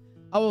all.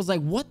 I was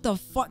like, what the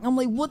fuck? I'm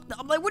like, what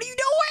are you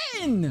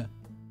doing?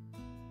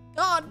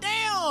 God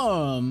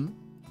damn.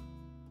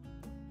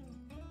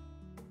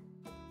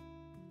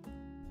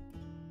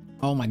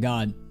 Oh my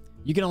god.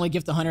 You can only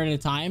gift 100 at a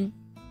time?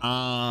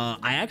 I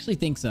actually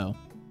think so.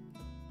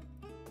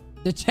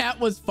 The chat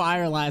was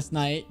fire last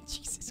night.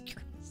 Jesus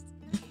Christ.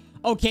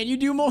 Oh, can you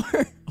do more?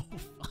 Oh,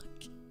 fuck.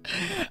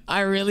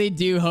 I really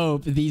do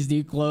hope these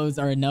new clothes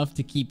are enough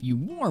to keep you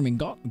warm in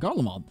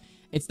Garlemald.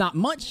 It's not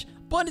much,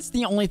 but it's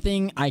the only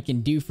thing I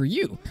can do for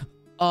you.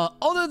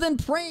 Other than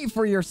pray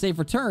for your safe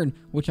return,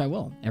 which I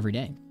will every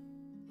day.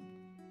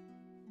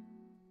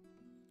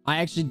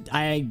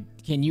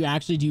 Can you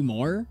actually do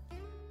more?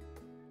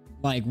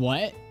 Like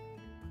what?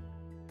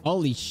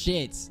 Holy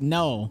shit,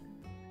 no.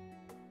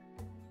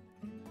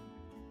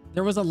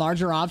 There was a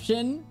larger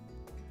option?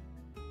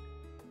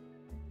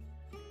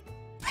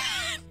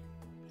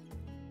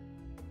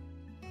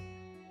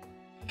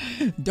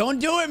 Don't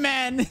do it,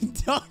 man.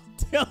 Don't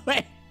do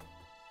it.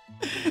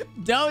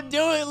 Don't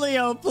do it,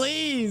 Leo,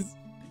 please.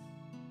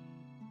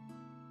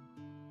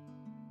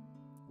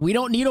 We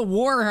don't need a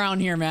war around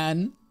here,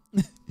 man.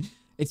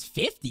 It's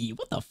 50.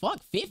 What the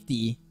fuck?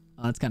 50?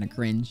 Oh, that's kind of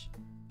cringe.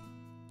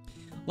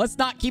 Let's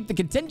not keep the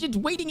contingent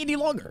waiting any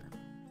longer.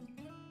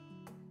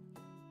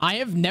 I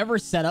have never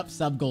set up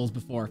sub goals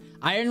before.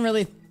 I didn't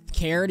really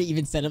care to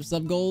even set up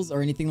sub goals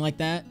or anything like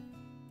that.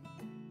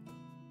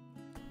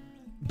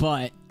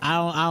 But I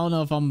don't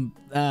know if I'm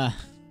I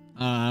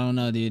don't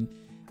know, dude.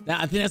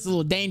 I think that's a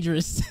little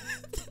dangerous.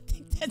 I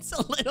think that's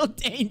a little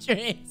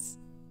dangerous.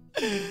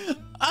 I'm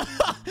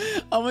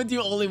gonna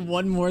do only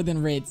one more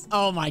than Ritz.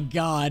 Oh my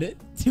god.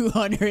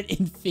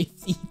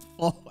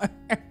 254.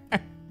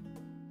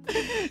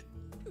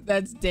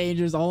 That's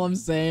dangerous. All I'm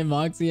saying,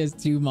 Moxi has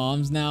 2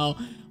 moms now.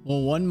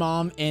 Well, 1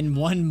 mom and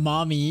 1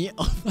 mommy.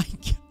 Oh my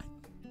god.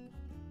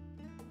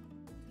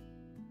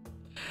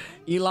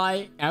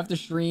 Eli, after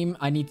stream,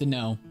 I need to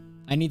know.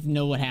 I need to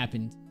know what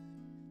happened.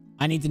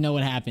 I need to know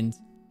what happened.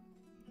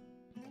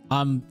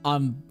 I'm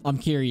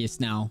curious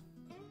now.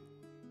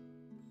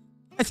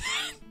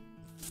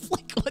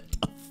 Like, what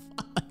the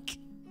fuck?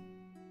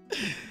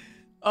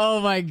 Oh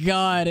my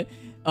god.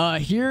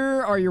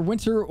 Here are your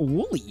winter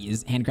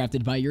woolies,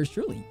 handcrafted by yours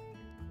truly.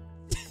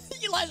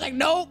 Eli's like,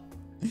 nope.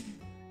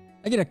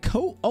 I get a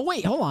coat. Oh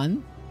wait, hold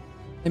on.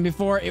 And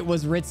before it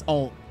was Ritz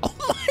ult. Oh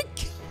my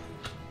god.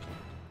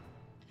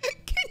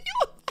 Can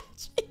you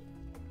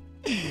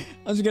imagine?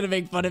 I'm just gonna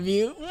make fun of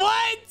you.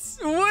 What?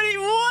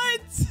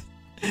 What?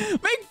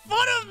 Make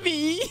fun of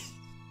me?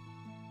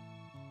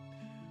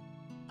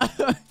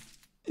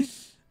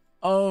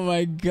 Oh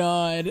my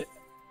god.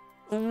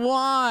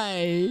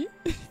 Why?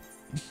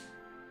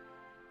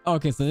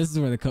 Okay, so this is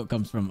where the coat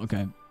comes from.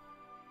 Okay.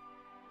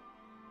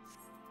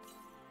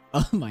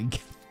 Oh my god.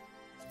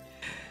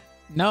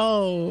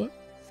 No.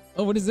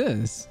 Oh, what is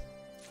this?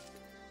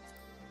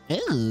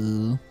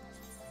 Ew.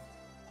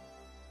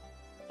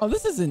 Oh,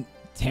 this isn't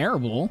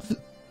terrible.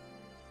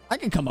 I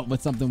can come up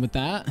with something with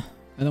that.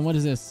 And then what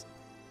is this?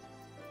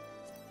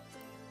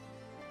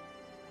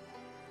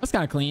 That's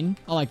kind of clean.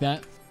 I like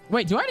that.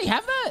 Wait, do I already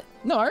have that?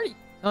 No, I already...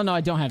 Oh, no, I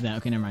don't have that.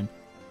 Okay, never mind.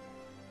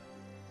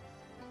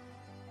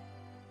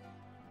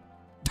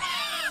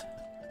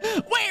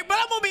 Wait, but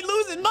I'm gonna be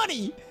losing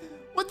money.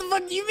 What the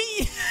fuck do you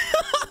mean?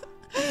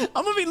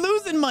 I'm gonna be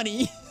losing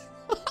money.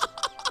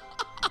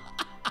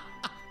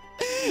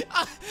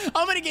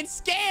 I'm gonna get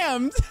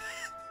scammed.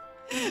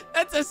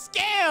 That's a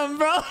scam,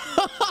 bro.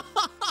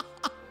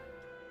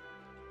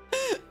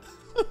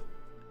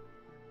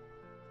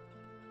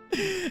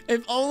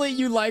 If only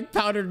you like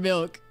powdered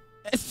milk.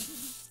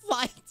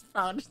 Like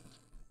powdered.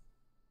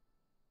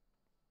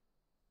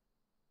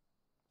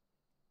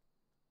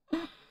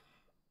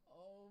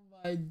 Oh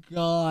my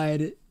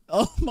god.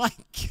 Oh my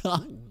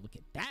god. Ooh, look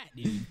at that,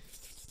 dude.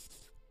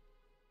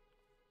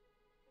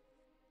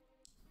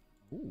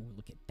 Ooh,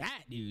 look at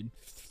that, dude.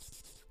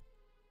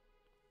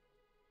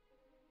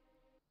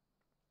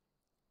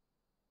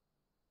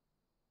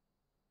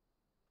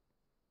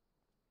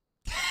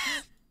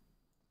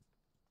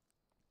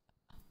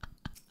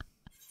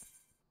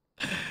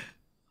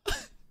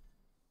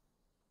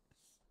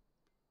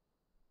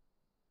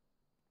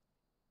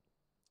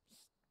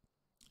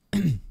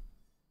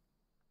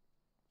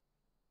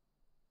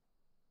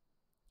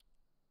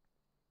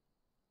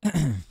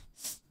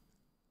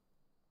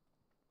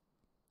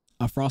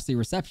 A frosty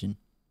reception.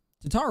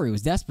 Tataru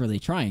is desperately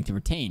trying to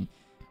retain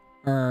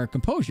her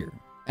composure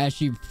as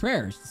she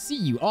prepares to see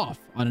you off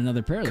on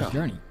another perilous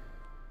journey.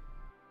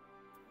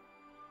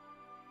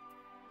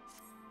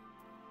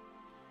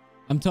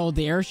 I'm told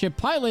the airship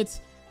pilot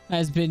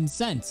has been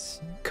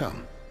sent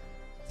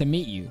to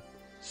meet you.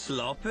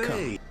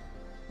 Sloppy.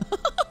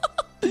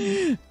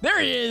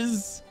 There he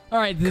is. All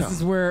right, this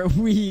is where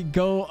we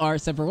go our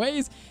separate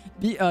ways.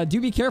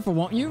 Do be careful,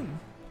 won't you?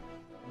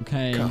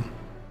 Okay.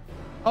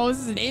 Oh, this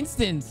is an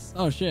instance.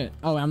 Oh shit.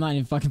 Oh, I'm not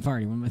in fucking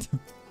party. What am I doing?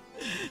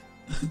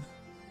 Oh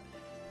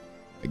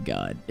my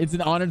god. It's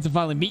an honor to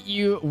finally meet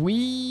you.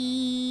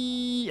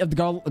 We of the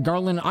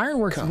Garland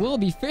Ironworks will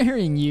be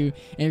ferrying you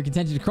and your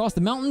contention across the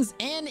mountains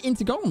and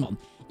into Garland.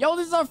 Yo,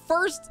 this is our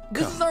first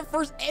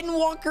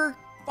Endwalker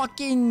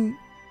fucking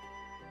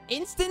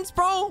instance,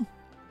 bro.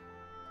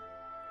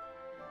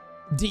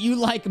 Do you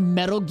like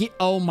Metal Gear?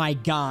 Oh my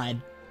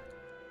god.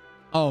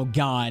 Oh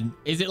god.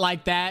 Is it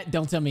like that?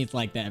 Don't tell me it's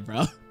like that,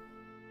 bro.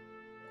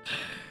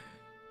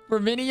 For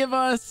many of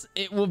us,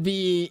 it will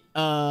be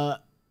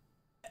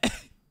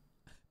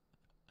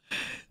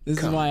this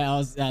is why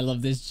I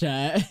love this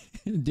chat.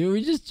 Dude,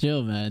 we just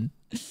chill, man.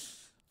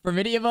 For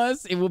many of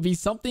us, it will be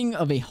something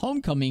of a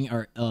homecoming.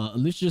 Our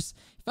Lucius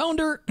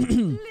founder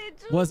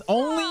was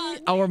only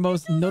our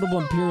most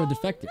notable Imperial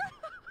defector.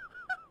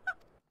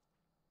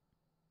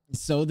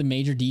 So the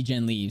major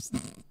degen leaves.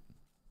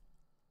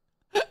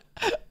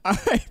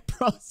 Alright,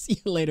 bro.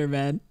 See you later,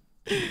 man.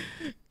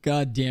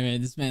 God damn it.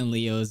 This man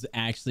Leo's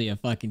actually a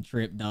fucking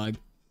trip, dog.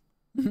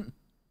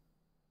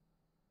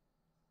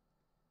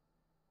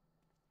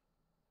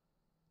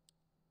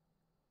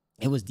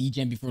 It was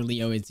degen before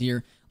Leo is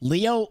here.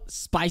 Leo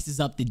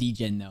spices up the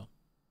degen, though.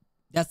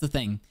 That's the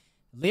thing.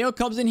 Leo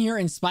comes in here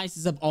and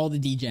spices up all the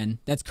degen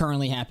that's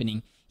currently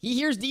happening. He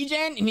hears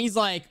DJing and he's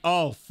like,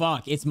 oh,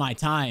 fuck, it's my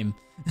time.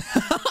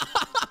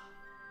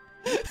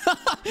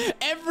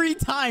 Every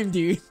time,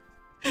 dude.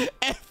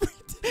 Yeah,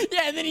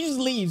 and then he just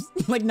leaves.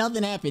 Like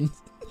nothing happened.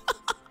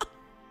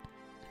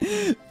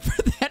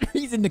 For that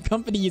reason, the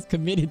company is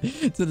committed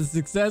to the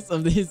success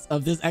of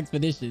this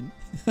expedition.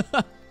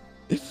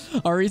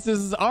 Our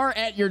resources are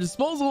at your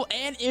disposal,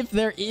 and if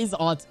there is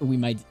aught we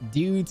might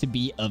do to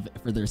be of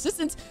further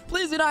assistance,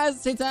 please do not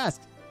hesitate to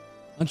ask.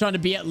 I'm trying to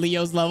be at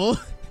Leo's level.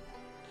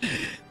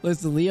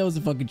 Listen, Leo's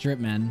a fucking trip,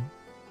 man.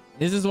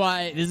 This is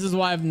why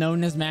I've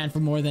known this man for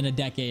more than a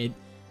decade.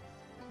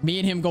 Me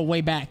and him go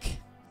way back.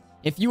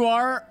 If you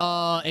are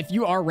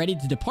ready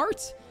to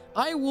depart,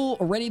 I will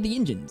ready the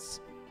engines.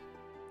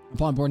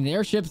 Upon boarding the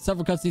airship,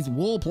 several cutscenes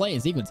will play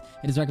in sequence.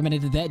 It is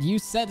recommended that you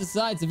set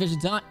aside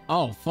sufficient time.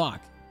 Oh,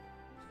 fuck.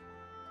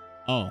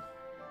 Oh.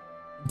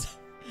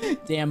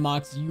 Damn,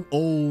 Mox, you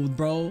old,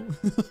 bro.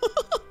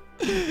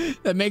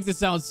 That makes it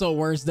sound so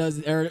worse, does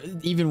it? Or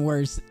even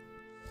worse.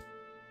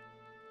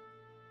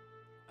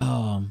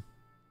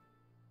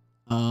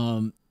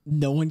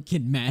 No one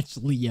can match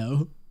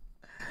Leo.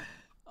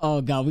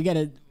 Oh, God, we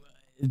gotta...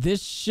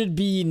 This should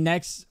be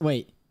next...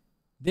 Wait.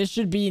 This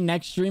should be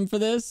next stream for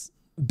this?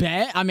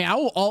 Bet? I mean, I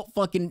will alt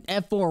fucking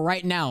F4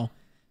 right now.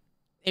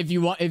 If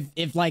you want...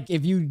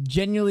 If you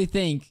genuinely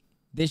think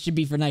this should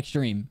be for next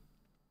stream.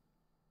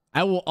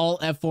 I will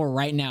alt F4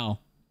 right now.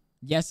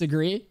 Yes,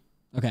 agree?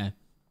 Okay.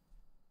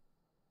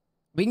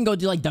 We can go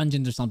do like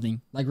dungeons or something.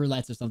 Like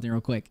roulettes or something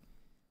real quick.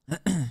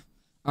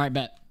 Alright,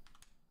 bet.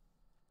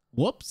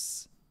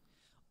 Whoops.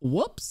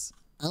 Whoops.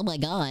 Oh my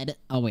god.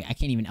 Oh wait, I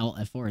can't even alt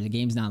F4. The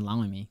game's not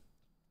allowing me.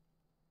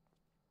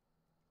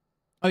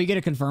 Oh, you get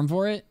a confirm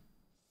for it?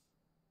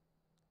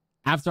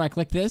 After I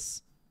click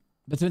this?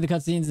 Between the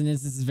cutscenes and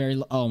this is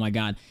very... Oh my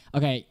god.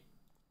 Okay.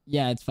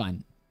 Yeah, it's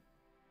fine.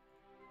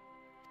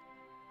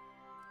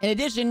 In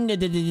addition... Yep.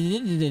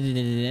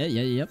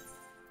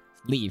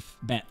 Leave.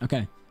 Bet.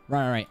 Okay.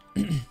 Right.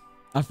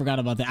 I forgot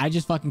about that. I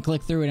just fucking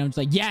clicked through it and I'm just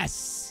like,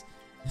 yes!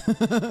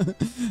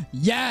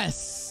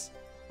 Yes!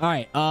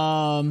 Alright,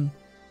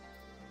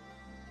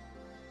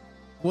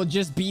 we'll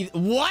just be...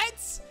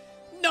 What?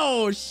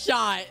 No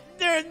shot.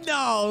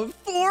 No.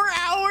 4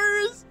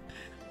 hours?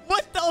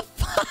 What the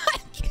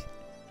fuck?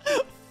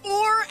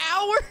 4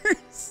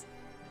 hours?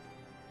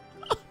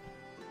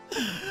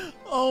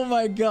 Oh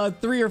my god.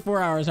 3 or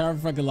 4 hours, however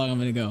fucking long I'm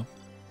gonna go.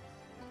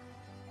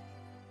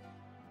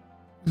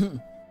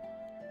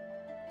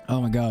 Oh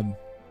my god.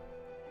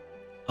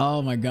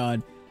 Oh my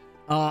god.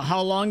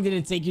 How long did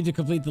it take you to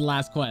complete the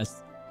last quest?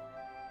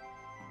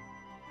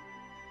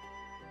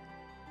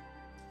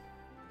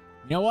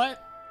 You know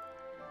what?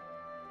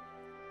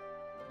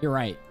 You're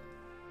right.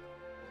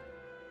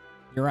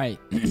 You're right.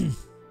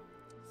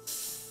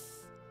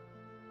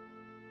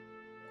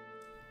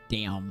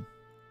 Damn.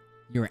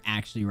 You're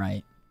actually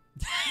right.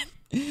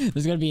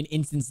 There's gonna be an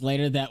instance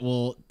later that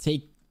will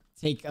take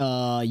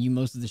you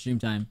most of the stream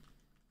time.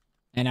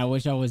 And I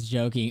wish I was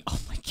joking. Oh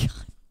my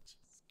god.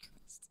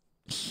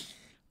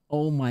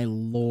 Oh my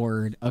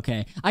lord.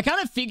 Okay. I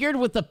kind of figured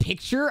with the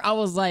picture, I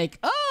was like,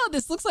 oh,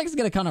 this looks like it's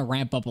gonna kind of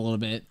ramp up a little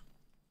bit.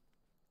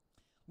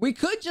 We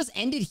could just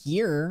end it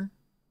here.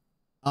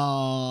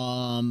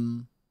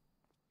 And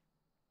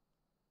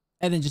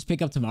then just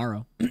pick up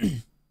tomorrow.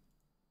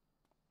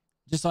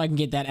 Just so I can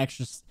get that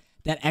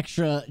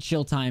extra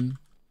chill time,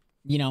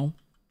 you know?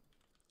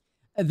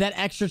 That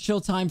extra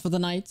chill time for the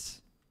night.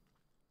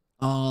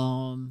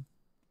 Let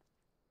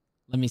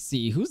me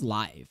see. Who's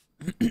live?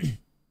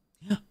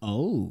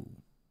 Oh.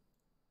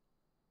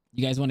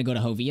 You guys want to go to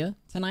Hovia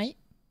tonight?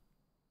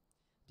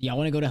 Do y'all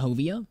want to go to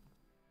Hovia?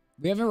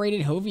 We haven't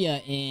raided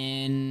Hovia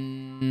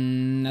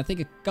in, I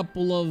think, a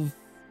couple of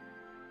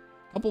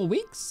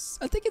weeks,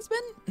 I think it's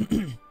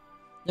been.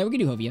 Yeah, we can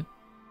do Hovia.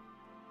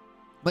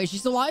 Wait, is she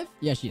still live?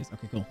 Yeah, she is.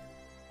 Okay, cool.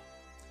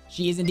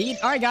 She is indeed.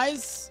 All right,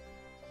 guys.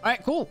 All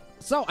right, cool.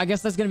 So I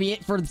guess that's going to be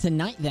it for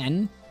tonight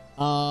then. It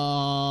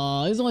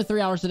was only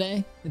 3 hours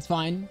today. It's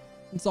fine.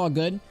 It's all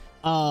good.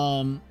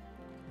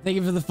 Thank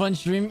you for the fun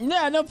stream.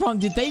 Yeah, no problem,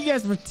 dude. Thank you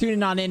guys for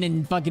tuning on in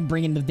and fucking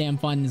bringing the damn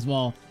fun as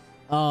well.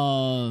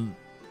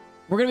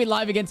 We're going to be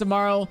live again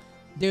tomorrow.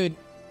 Dude,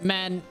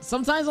 man,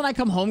 sometimes when I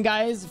come home,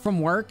 guys,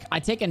 from work, I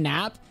take a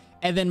nap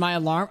and then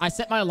I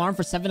set my alarm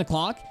for 7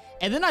 o'clock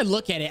and then I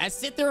look at it. I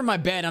sit there in my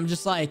bed. I'm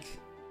just like,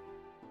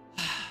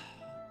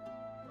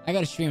 I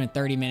got to stream in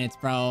 30 minutes,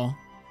 bro.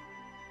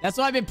 That's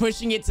why I've been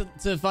pushing it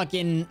to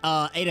fucking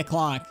 8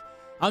 o'clock.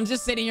 I'm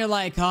just sitting here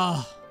like,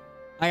 oh,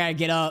 I gotta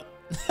get up.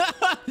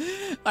 I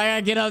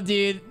gotta get up,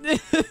 dude.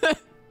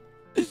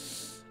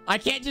 I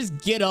can't just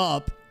get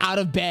up out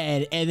of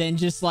bed and then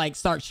just like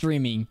start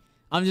streaming.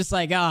 I'm just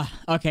like,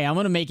 okay, I'm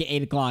gonna make it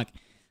 8 o'clock.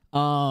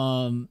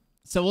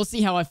 So we'll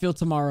see how I feel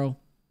tomorrow,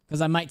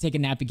 because I might take a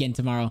nap again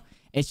tomorrow.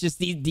 It's just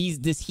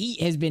this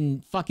heat has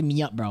been fucking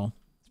me up, bro.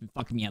 It's been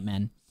fucking me up,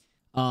 man.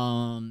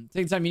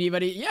 Take the time you need,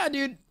 buddy. Yeah,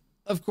 dude.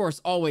 Of course,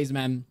 always,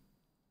 man.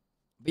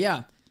 But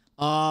yeah,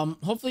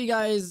 Hopefully you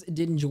guys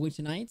did enjoy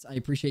tonight. I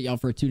appreciate y'all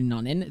for tuning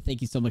on in.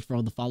 Thank you so much for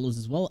all the follows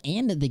as well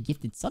and the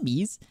gifted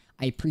subbies.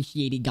 I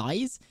appreciate it,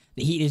 guys.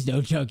 The heat is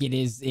no joke. It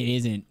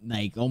isn't.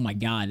 Like, oh my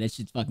god, that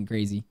shit's fucking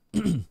crazy.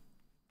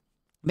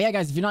 But yeah,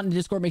 guys, if you're not in the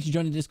Discord, make sure you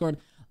join the Discord.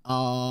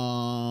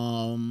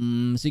 So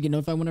you get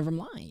notified whenever I'm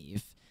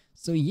live.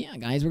 So yeah,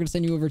 guys, we're gonna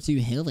send you over to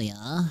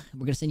Helvia.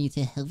 We're gonna send you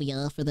to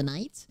Helvia for the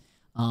night.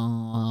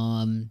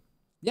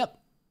 Yep.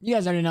 You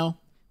guys already know.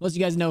 Most of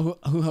you guys know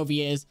who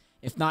Helvia is.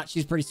 If not,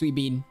 she's pretty sweet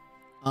bean.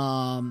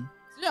 So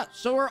yeah,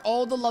 show her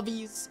all the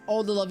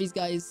lovies,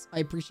 guys. I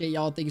appreciate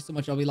y'all. Thank you so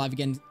much. I'll be live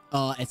again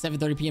at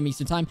 7:30 p.m.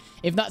 Eastern time.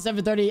 If not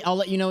 7:30, I'll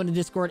let you know in the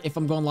Discord if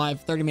I'm going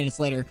live 30 minutes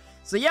later.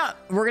 So yeah,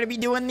 we're gonna be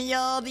doing the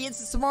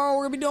instance tomorrow.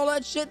 We're gonna be doing all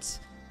that shit.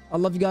 I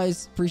love you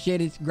guys.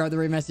 Appreciate it. Grab the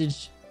right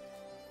message.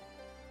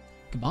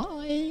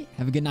 Goodbye.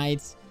 Have a good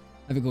night.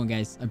 Have a good one,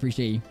 guys. I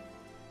appreciate you.